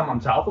dash to climb on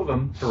top of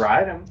him to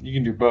ride him. you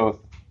can do both.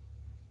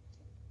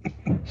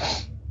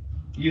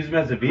 Use him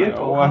as a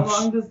vehicle. how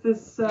long does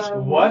this?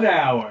 1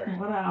 hour.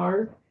 1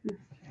 hour.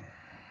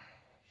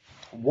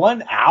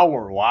 1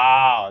 hour.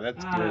 Wow,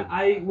 that's good.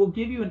 I will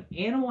give you an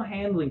animal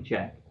handling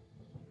check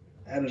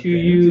At to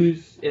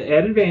use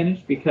at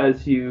advantage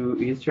because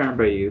he's charmed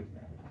by you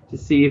to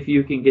see if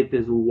you can get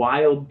this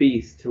wild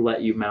beast to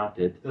let you mount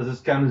it. Does this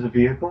count as a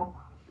vehicle?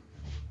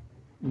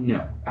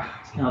 No, it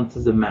counts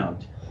as a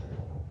mount.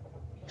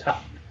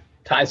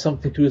 Tie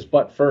something to his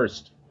butt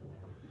first.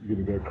 You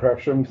gonna go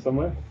crash him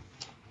somewhere?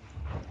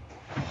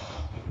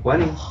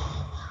 20.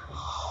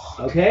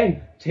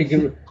 Okay. Take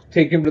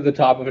him to the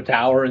top of a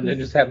tower and then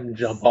just have him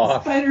jump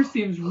off. Spider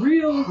seems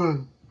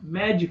real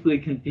magically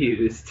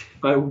confused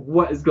by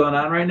what is going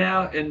on right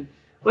now, and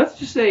let's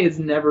just say it's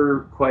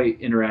never quite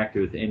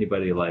interacted with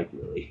anybody like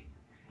Willie.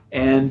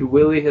 And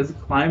Willie has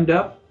climbed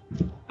up.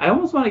 I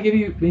almost want to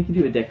make you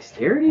do a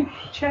dexterity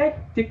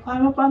check to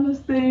climb up on this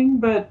thing,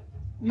 but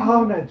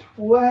that's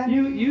what?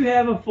 you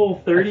have a full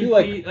 30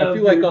 I feet. feel of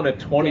like your on a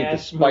 20 the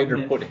dash spider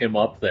movement. put him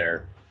up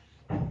there.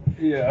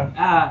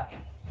 Yeah.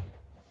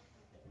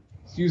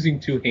 He's using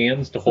two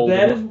hands to So hold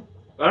that him is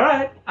all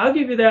right. I'll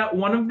give you that.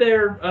 One of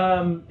their,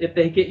 if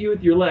they get you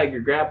with your leg,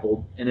 you're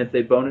grappled, and if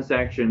they bonus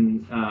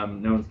action,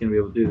 no one's gonna be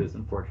able to do this,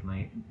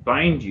 unfortunately.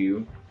 Bind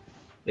you,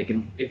 they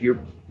can. If you're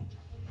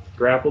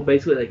grappled,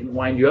 basically, they can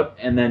wind you up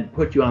and then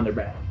put you on their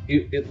back.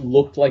 It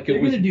looked like They're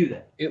it was. gonna do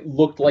that. It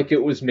looked like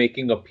it was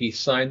making a peace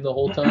sign the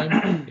whole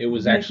time. It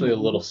was actually a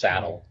little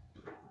saddle.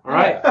 All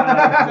right.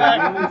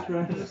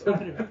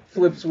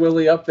 Flips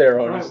Willie up there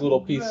on Right. his little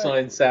peace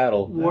sign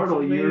saddle.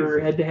 Wardle, you're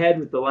head to head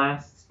with the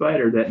last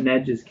spider that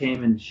Ned just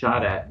came and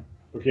shot at,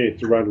 Okay,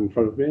 it's right in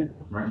front of me.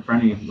 right in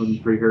front of you,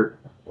 looking pretty hurt.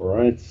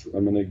 Alright,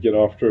 I'm gonna get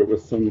after it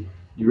with some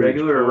You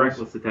regular or Rage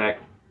reckless attack?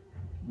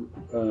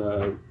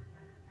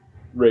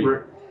 rage.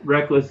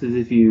 Reckless is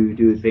if you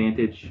do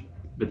advantage,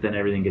 but then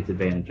everything gets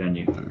advantage on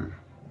you.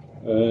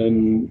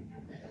 And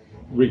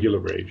regular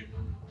rage.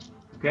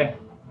 Okay,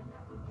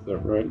 Is that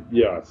right?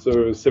 Yeah,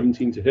 so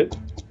 17 to hit.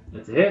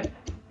 that's a hit.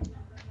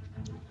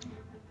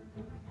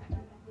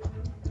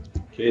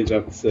 Okay,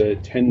 that's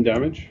 10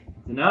 damage.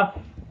 That's enough.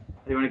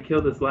 They want to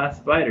kill this last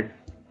spider.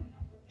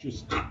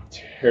 Just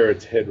tear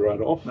its head right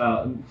off.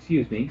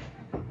 Excuse me.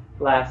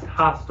 Last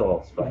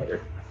hostile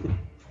spider.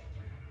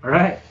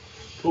 Alright.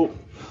 Cool.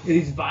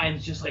 These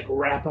vines just like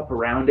wrap up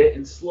around it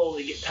and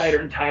slowly get tighter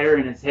and tighter,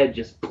 and its head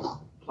just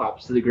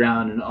plops to the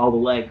ground, and all the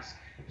legs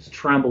just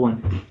tremble,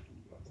 and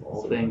the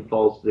whole thing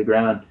falls to the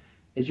ground.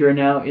 As you are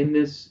now in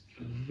this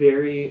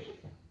very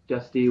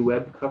dusty,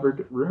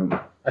 web-covered room.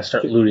 I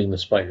start looting the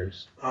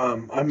spiders. I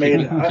made.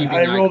 Keeping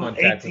I eye rolled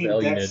contact with 18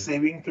 Elunid. dex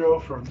saving throw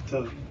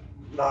to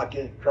not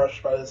get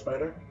crushed by the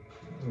spider.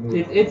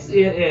 It's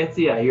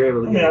yeah, you're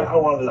able I to mean, get it.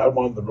 I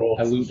wanted the roll.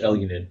 I loot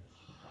Elunid.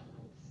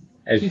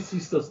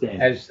 She's still standing.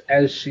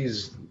 As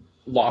she's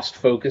lost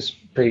focus,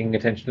 paying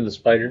attention to the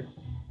spider,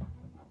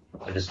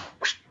 I just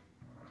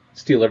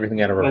steal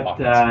everything out of our But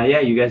pockets. yeah,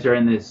 you guys are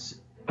in this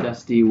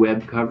dusty,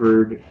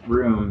 web-covered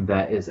room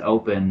that is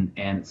open,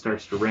 and it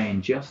starts to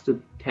rain just a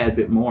tad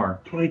bit more.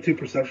 22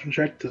 perception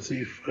check to see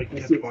if I can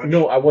catch watch.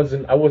 No, I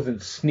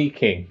wasn't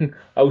sneaking.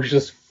 I was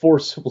just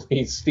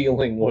forcibly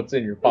stealing what's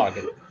in your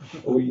pocket.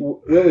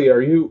 Willie,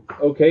 are you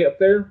okay up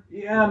there?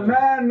 Yeah,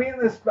 man, me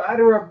and the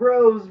spider are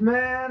bros,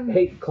 man.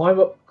 Hey, climb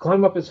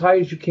up as high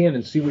as you can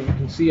and see what you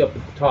can see up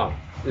at the top.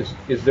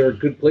 Is there a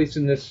good place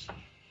in this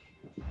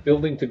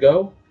building to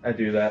go? I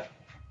do that.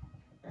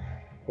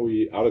 Are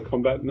we out of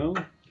combat now?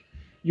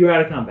 You're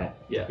out of combat.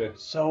 Yeah. Okay.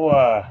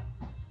 So,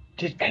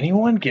 did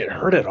anyone get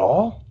hurt at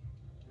all?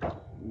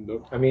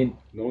 No, I mean,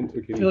 no one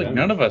took any I feel like damage.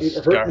 none of us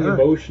it got hurt me hurt.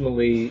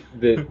 emotionally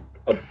that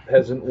a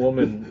peasant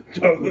woman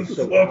Douglas was is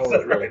so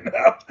upset powerful. right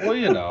now. Well,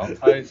 you know,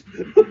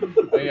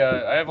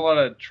 I have a lot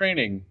of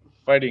training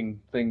fighting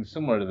things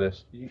similar to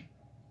this.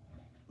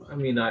 I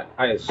mean,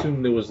 I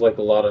assume there was like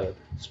a lot of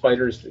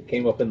spiders that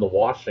came up in the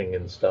washing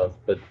and stuff,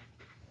 but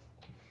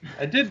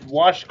I do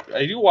wash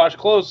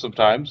clothes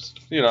sometimes,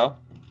 you know.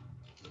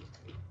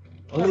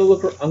 I'm gonna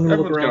look Everyone's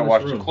around gonna this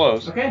wash room. their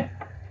clothes. Okay.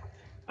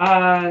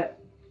 I'm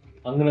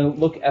gonna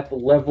look at the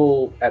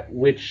level at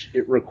which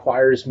it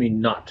requires me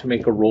not to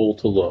make a roll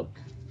to look.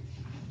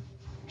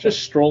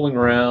 Just strolling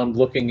around,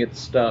 looking at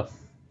stuff.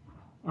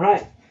 All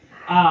right.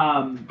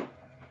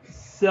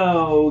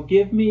 So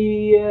give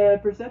me a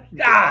perception.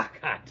 Ah,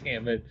 god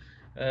damn it!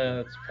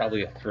 That's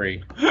probably a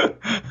 3.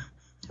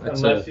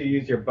 Unless you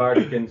use your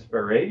bardic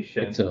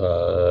inspiration. It's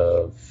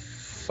a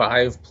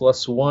 5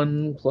 plus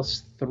 1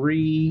 plus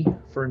 3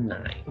 for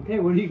 9. Okay,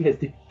 what do you guys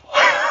do?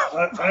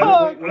 What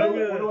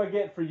do I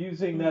get for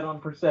using that on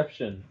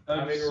perception?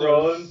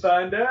 Roll and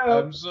find out.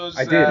 I'm so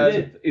I sad.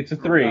 did. It's a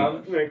 3.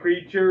 When a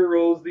creature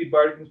rolls the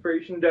bardic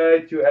inspiration die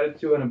to add it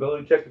to an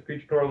ability check, the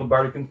creature can roll the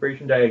bardic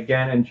inspiration die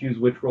again and choose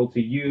which roll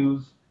to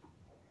use.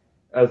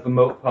 As the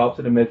mote pops,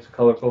 it emits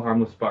colorful,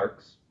 harmless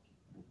sparks.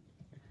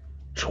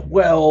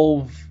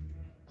 12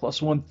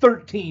 plus 1,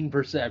 13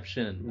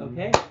 perception.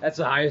 Okay. That's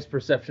the highest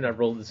perception I've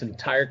rolled this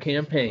entire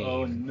campaign.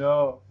 Oh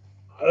no.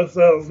 I was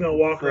gonna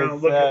walk So around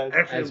looking sad.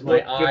 actually As my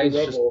look to the eyes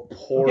just rubble.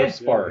 pour Okay.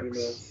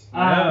 sparks.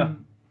 Yeah.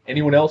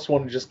 Anyone else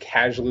want to just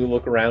casually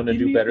look around and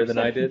give me do a better than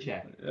I perception did?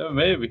 check. Yeah,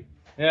 maybe.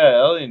 Yeah,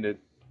 Alien did.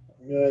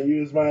 I'm gonna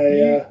use my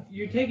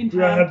You're taking we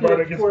don't time have to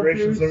bardic pour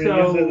inspiration, through, so we're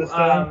gonna use it this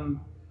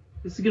time.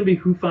 This is gonna be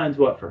who finds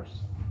what first.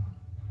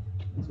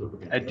 That's what we're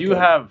gonna I do. do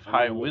have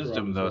high I'm gonna look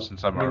wisdom around though, as well.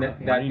 since I'm I mean, a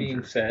that ranger.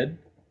 being said,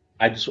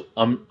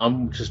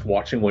 I'm just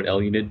watching what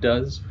Elunid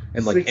does,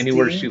 and like 16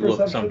 anywhere she looks,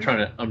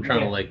 perception? I'm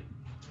trying to like.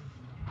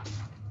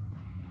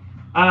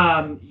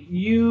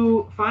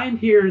 You find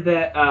here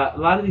that a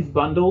lot of these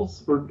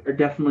bundles are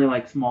definitely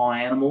like small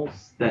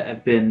animals that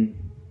have been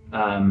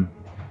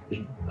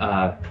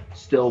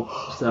still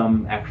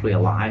some actually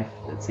alive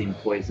that seem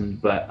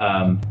poisoned, but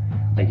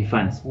like you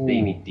find a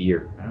baby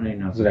deer. I don't even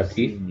know if Does it have you've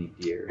teeth? seen any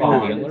deer. Oh,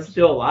 No, antlers? it's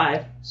still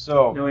alive.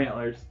 So No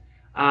antlers.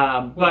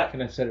 But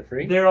Can I set it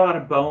free? there are a lot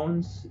of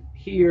bones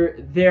here.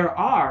 There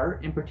are,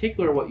 in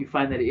particular, what you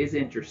find that is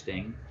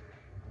interesting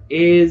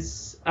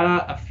is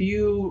a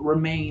few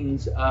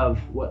remains of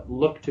what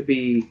look to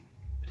be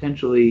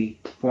potentially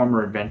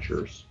former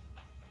adventurers.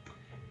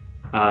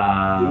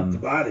 the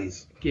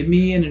bodies. Give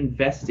me an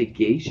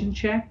investigation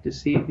check to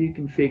see if you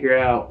can figure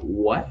out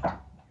what.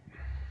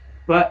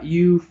 But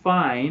you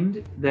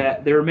find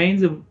that the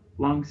remains have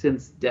long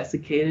since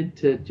desiccated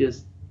to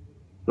just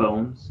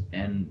bones,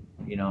 and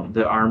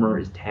the armor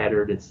is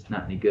tattered. It's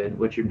not any good.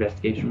 What's your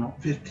investigation roll?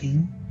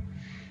 15.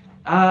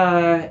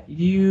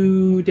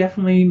 You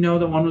definitely know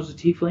that one was a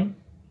tiefling,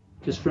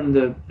 just from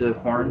the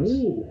horns.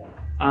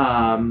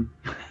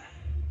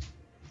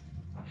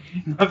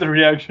 not the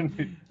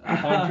reaction.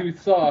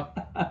 Fine-tooth saw.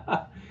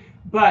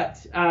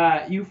 But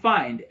you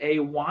find a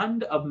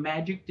wand of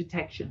magic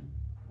detection,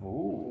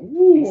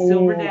 Ooh. a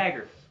silver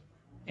dagger,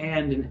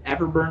 and an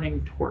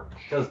ever-burning torch.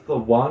 Does the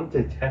wand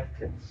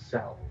detect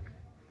itself?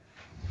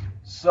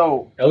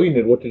 So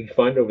Elunid, what did you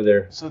find over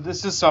there? So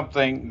this is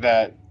something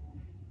that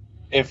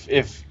if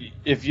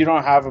you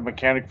don't have a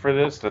mechanic for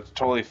this, that's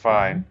totally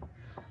fine.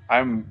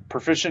 I'm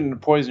proficient in the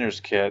poisoner's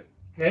kit.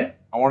 Okay.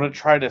 I want to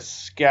try to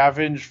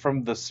scavenge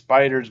from the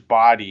spider's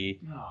body.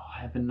 Oh,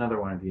 I have another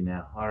one of you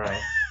now. All right.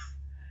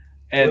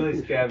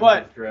 And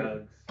But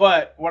drugs.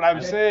 but what I'm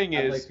I'd- saying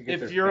I'd is, like to get if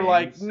their you're fangs.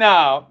 like,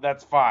 no,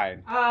 that's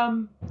fine.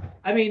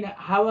 I mean,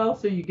 how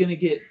else are you gonna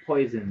get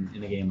poison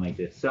in a game like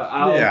this? So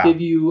I'll Yeah.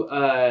 give you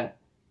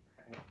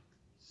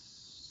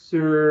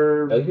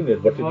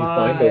Elunid, what did you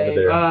find over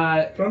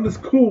there? Found this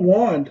cool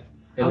wand.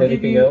 And I'll give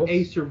anything you else?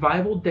 a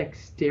survival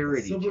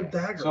dexterity Silver check.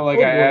 dagger. So like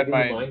Oh, I you wanna add give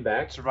me my mine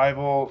back?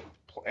 survival.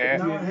 Now I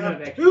You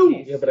have expertise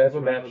two. Yeah, but I have a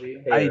in match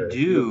survival. pair. I You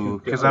do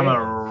have because to I'm pick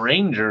a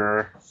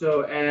ranger.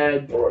 So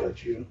add Throw it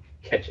at you.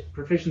 Catch it.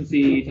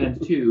 proficiency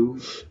times 2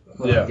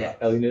 plus Yeah. dex.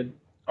 Elunid.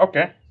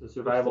 Okay. So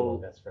survival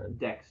That's fine.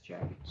 dex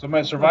check. So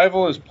my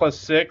survival is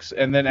 +6,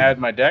 and then add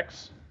my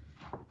dex.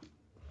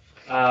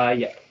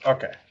 Yeah.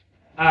 Okay.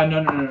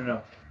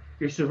 No.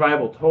 Your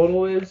survival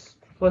total is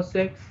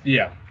 +6,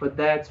 Yeah. but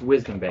that's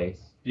wisdom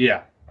based.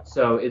 Yeah.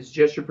 So it's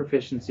just your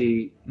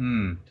proficiency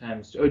Hmm.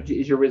 times. Oh,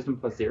 is your wisdom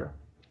plus 0?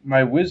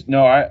 My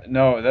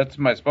no, that's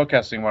my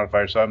spellcasting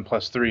modifier, so I'm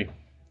 +3.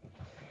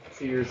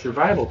 So your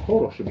survival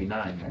total should be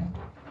 9, right?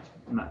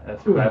 Not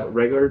a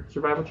regular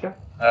survival check?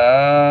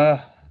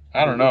 I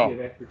don't Do know. you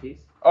have expertise?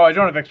 Oh, I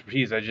don't have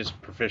expertise. I just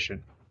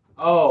proficient.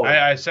 Oh,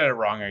 I said it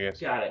wrong, I guess.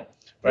 got it.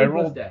 But I 3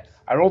 plus rolled. dex.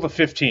 I rolled a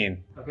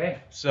 15. Okay.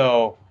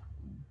 So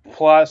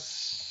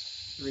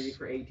plus 3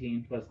 for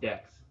 18 plus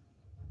dex.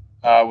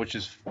 which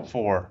is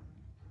 4.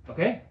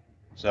 Okay.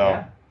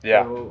 So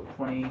yeah, So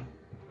 20,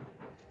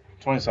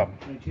 20 something.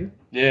 22?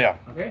 Yeah.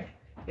 Okay.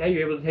 Yeah,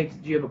 you're able to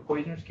take. Do you have a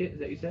poisoner's kit? Is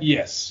that what you said?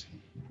 Yes.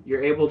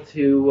 You're able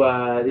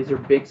to. These are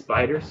big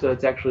spiders, so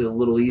it's actually a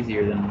little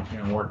easier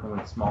than working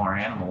with smaller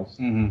animals.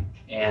 Mm-hmm.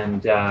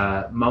 And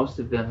most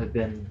of them have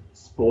been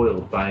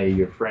spoiled by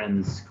your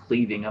friends'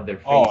 cleaving of their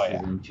faces Oh,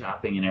 yeah. and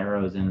chopping and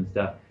arrows in and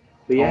stuff.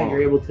 But yeah, Oh.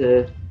 you're able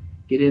to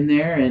get in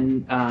there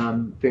and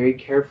very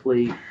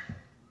carefully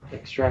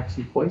extract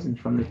some poison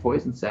from their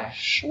poison sac.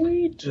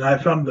 Sweet. And I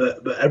found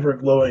the ever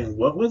glowing.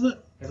 What was it?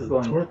 The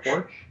Ever-glowing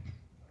torch.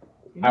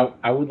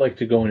 I would like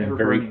to go in and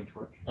very Ever-burning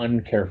torch.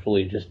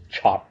 uncarefully just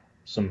chop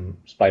some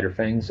spider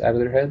fangs out of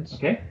their heads.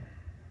 Okay.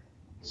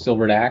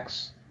 Silvered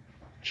axe,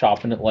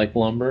 chopping it like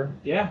lumber.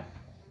 Yeah.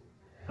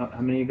 How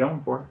many are you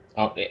going for?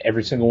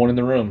 Every single one in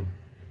the room.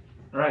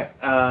 All right.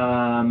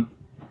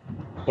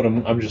 But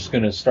I'm just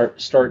gonna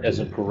start as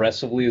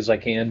aggressively as I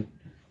can,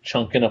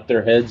 chunking up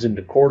their heads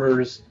into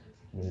quarters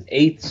and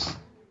eighths.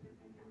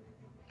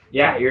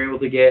 Yeah, you're able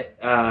to get.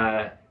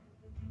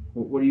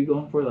 What are you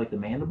going for? Like the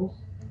mandibles?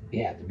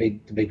 Yeah, the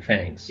big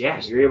fangs. Yeah,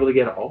 you're able to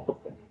get all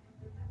of them.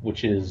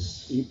 Which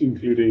is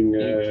Including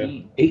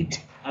 18.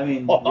 8. I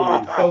mean, both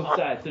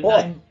sides. So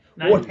nine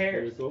What?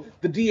 pairs.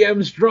 The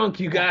DM's drunk,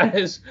 you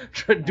guys.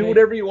 Do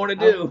whatever you want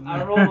to do.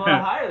 I roll a lot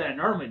higher than I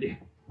normally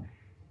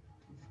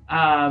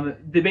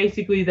do.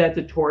 Basically, that's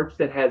a torch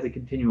that has a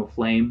continual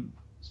flame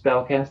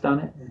spell cast on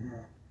it.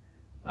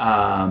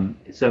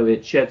 So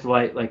it sheds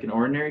light like an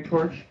ordinary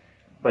torch,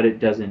 but it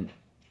doesn't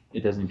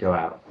go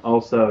out.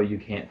 Also, you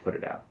can't put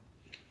it out.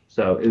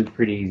 So it was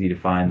pretty easy to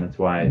find. That's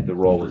why the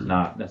roll was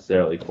not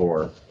necessarily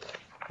for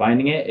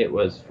finding it. It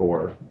was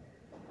for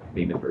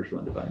being the first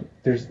one to find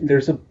it.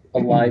 There's a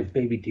live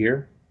baby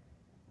deer.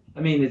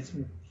 I mean, it's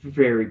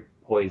very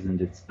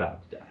poisoned. It's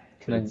about to die.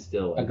 Can But it's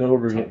still. I go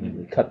over technically-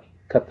 and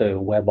cut the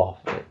web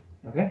off of it.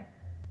 Okay.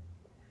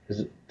 Is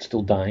it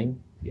still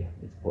dying? Yeah,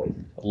 it's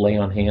poisoned. Lay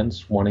on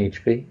hands, 1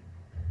 HP.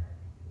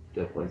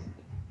 Still poisoned.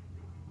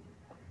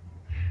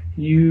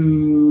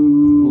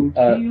 You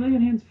lay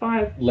on hands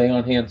 5. Lay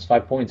on hands,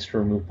 5 points to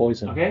remove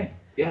poison. Okay.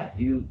 Yeah.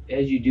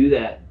 As you do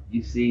that,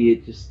 you see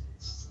it just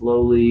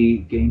slowly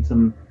gain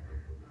some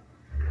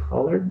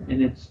color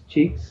in its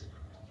cheeks,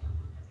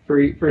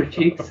 for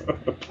cheeks,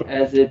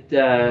 as it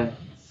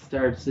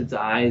starts. Its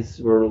eyes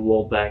were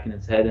rolled back in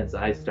its head, and its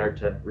eyes start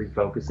to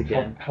refocus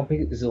again. How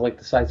big is it? Like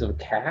the size of a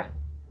cat?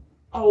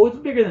 Oh, it's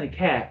bigger than a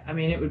cat. I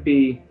mean, it would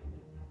be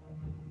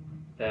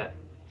that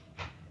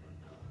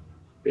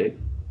big.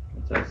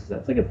 What size is that?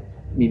 It's like a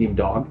medium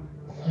dog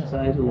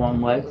size with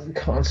long legs.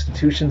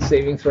 Constitution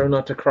saving throw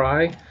not to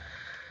cry.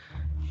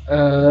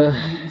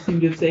 You seem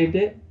to have saved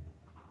it.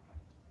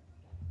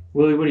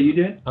 Willie, what are you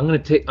doing? I'm gonna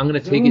take You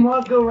it.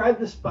 want to go ride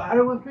the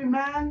spider with me,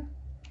 man?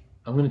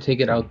 I'm gonna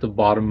take it out the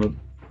bottom of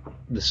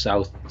the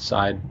south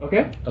side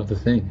Okay. of the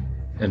thing,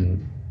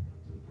 and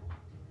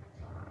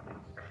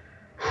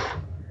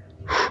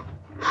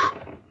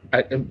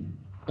I'm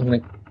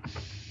gonna.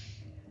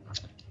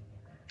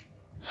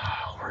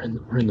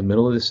 We're in the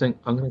middle of this thing.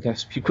 I'm gonna go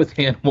speak with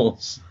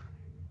animals.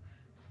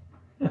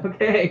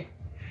 Okay.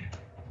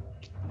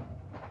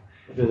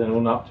 Does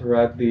anyone opt to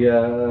ride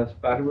the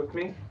spider with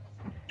me?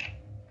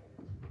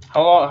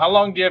 How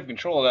long do you have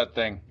control of that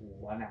thing?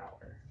 1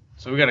 hour.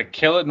 So we gotta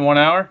kill it in 1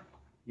 hour?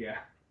 Yeah.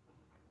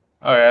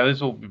 Oh yeah, this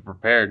will be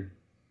prepared.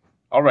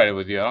 I'll ride it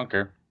with you. I don't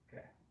care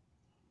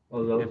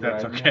Well, if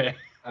that's riding it, okay.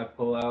 I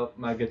pull out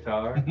my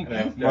guitar and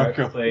I start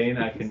Marco. playing.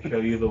 I can show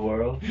you the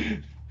world.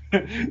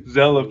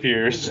 Zell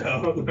appears.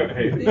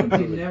 Things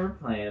you never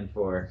planned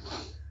for.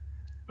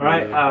 All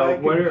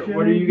right. What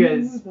are you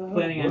guys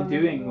planning on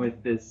doing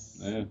with this?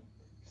 Yeah.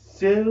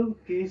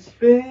 Silky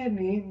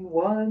spinning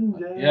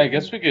wonder. Yeah, I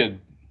guess we could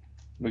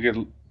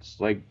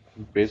like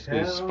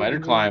basically spider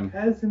climb.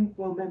 Peasant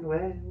woman,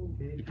 when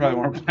did You probably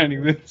weren't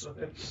planning this.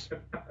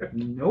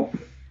 Nope.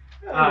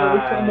 We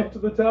climb up to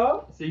the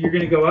top. So you're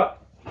gonna go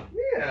up.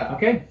 Yeah.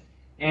 Okay.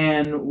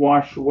 And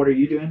Wash, what are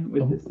you doing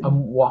with this thing?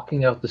 I'm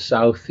walking out the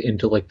south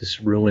into like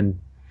this ruined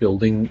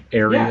building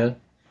area.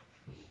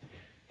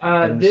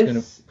 I'm just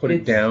gonna put it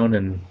it's down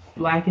and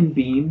blackened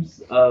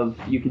beams of,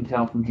 you can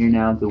tell from here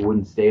now, the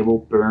wooden stable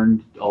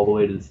burned all the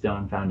way to the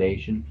stone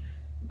foundation.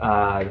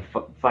 The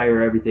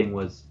fire, everything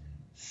was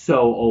so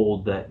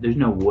old that there's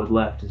no wood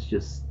left. It's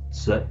just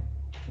soot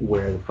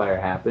where the fire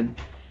happened.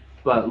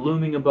 But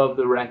looming above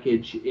the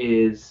wreckage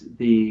is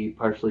the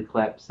partially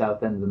collapsed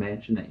south end of the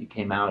mansion that you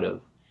came out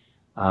of.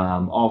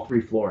 All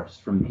 3 floors.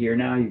 From here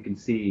now, you can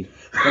see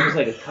it's almost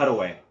like a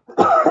cutaway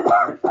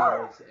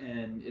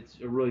And it's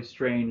a really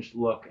strange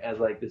look as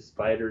like the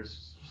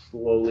spider's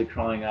slowly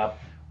crawling up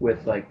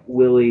with like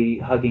Willie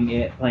hugging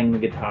it, playing the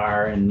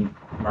guitar, and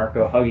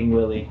Marco hugging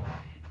Willie.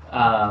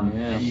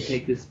 And you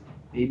take this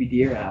baby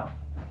deer out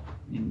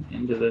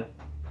into the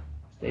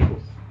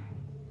stables.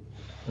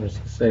 I was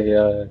gonna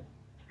say,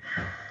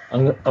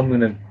 I'm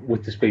gonna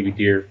with this baby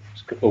deer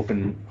just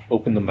open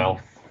the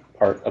mouth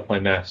part of my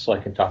mask so I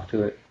can talk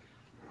to it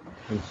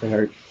and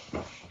say,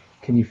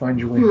 "Can you find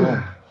your way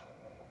home?"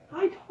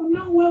 I don't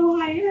know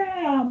where I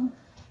am.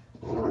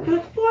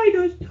 The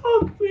spiders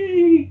took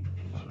me.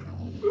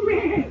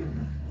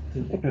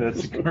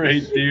 That's a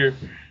great deer.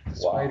 The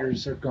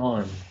spiders are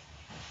gone.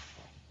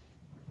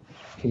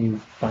 Can you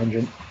find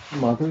your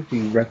mother? Do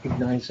you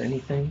recognize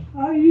anything?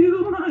 Are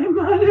you my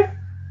mother?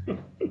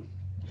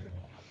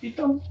 You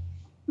don't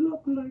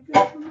look like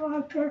a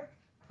mother.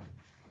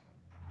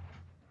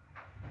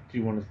 Do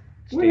you want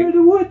to Where are stay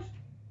the woods?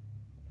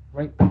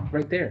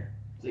 right there?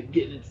 It's like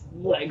getting its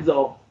legs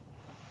all.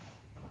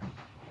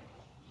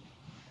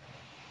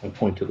 I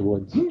point to the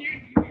woods.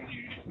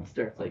 It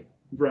starts like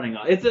running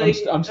off. It's like,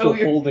 I'm still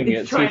holding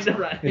it's it. Trying so to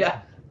run. Yeah.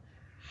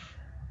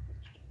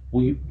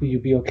 Will you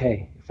be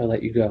okay if I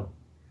let you go?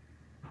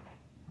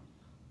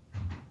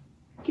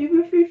 Give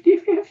it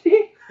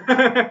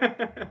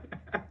 50-50.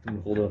 I'm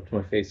gonna hold it up to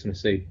my face and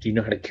say, "Do you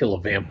know how to kill a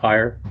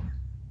vampire?"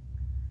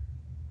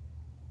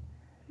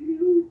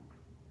 You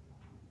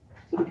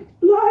suck its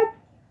blood.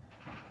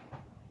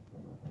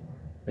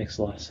 Makes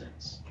a lot of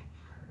sense.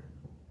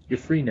 You're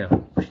free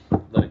now.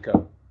 Let it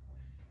go.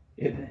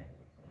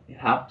 It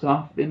hops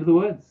off into the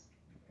woods.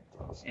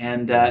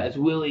 And as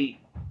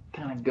Willie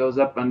kind of goes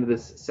up onto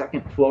this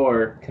second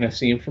floor, Can I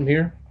see him from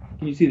here?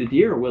 can you see the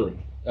deer or Willie?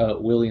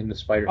 Willie and the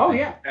spider. Oh thing.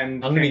 yeah.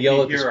 And I'm gonna can yell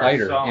he at the hear our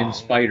spider song? in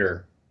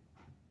spider.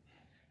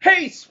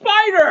 Hey,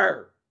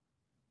 spider!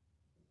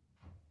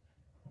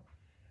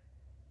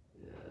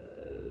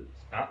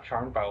 It's not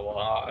charmed by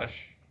wash.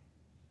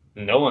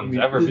 No one's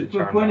ever the been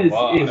charmed point by is-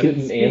 wash. Is it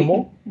an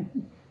animal?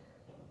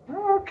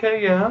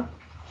 Okay, yeah.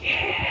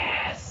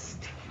 Yes.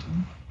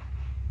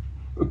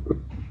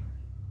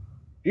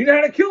 You know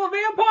how to kill a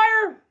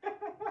vampire?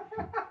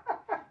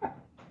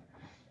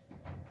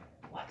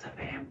 What's a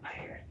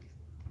vampire?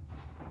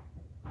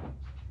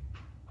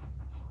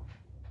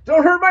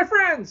 Don't hurt my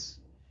friends.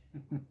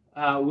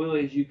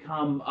 Willie, as you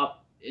come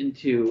up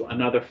into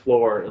another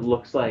floor, it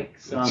looks like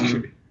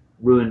some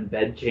ruined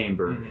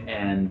bedchamber,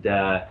 and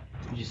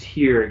you just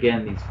hear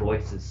again these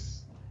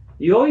voices.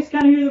 You always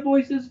kind of hear the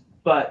voices,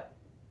 but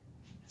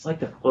it's like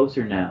they're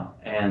closer now,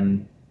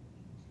 and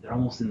they're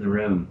almost in the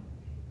room.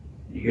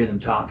 You hear them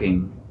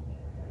talking,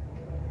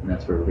 and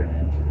that's where we're gonna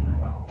end for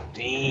tonight.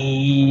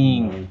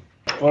 Dang.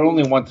 But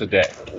only once a day.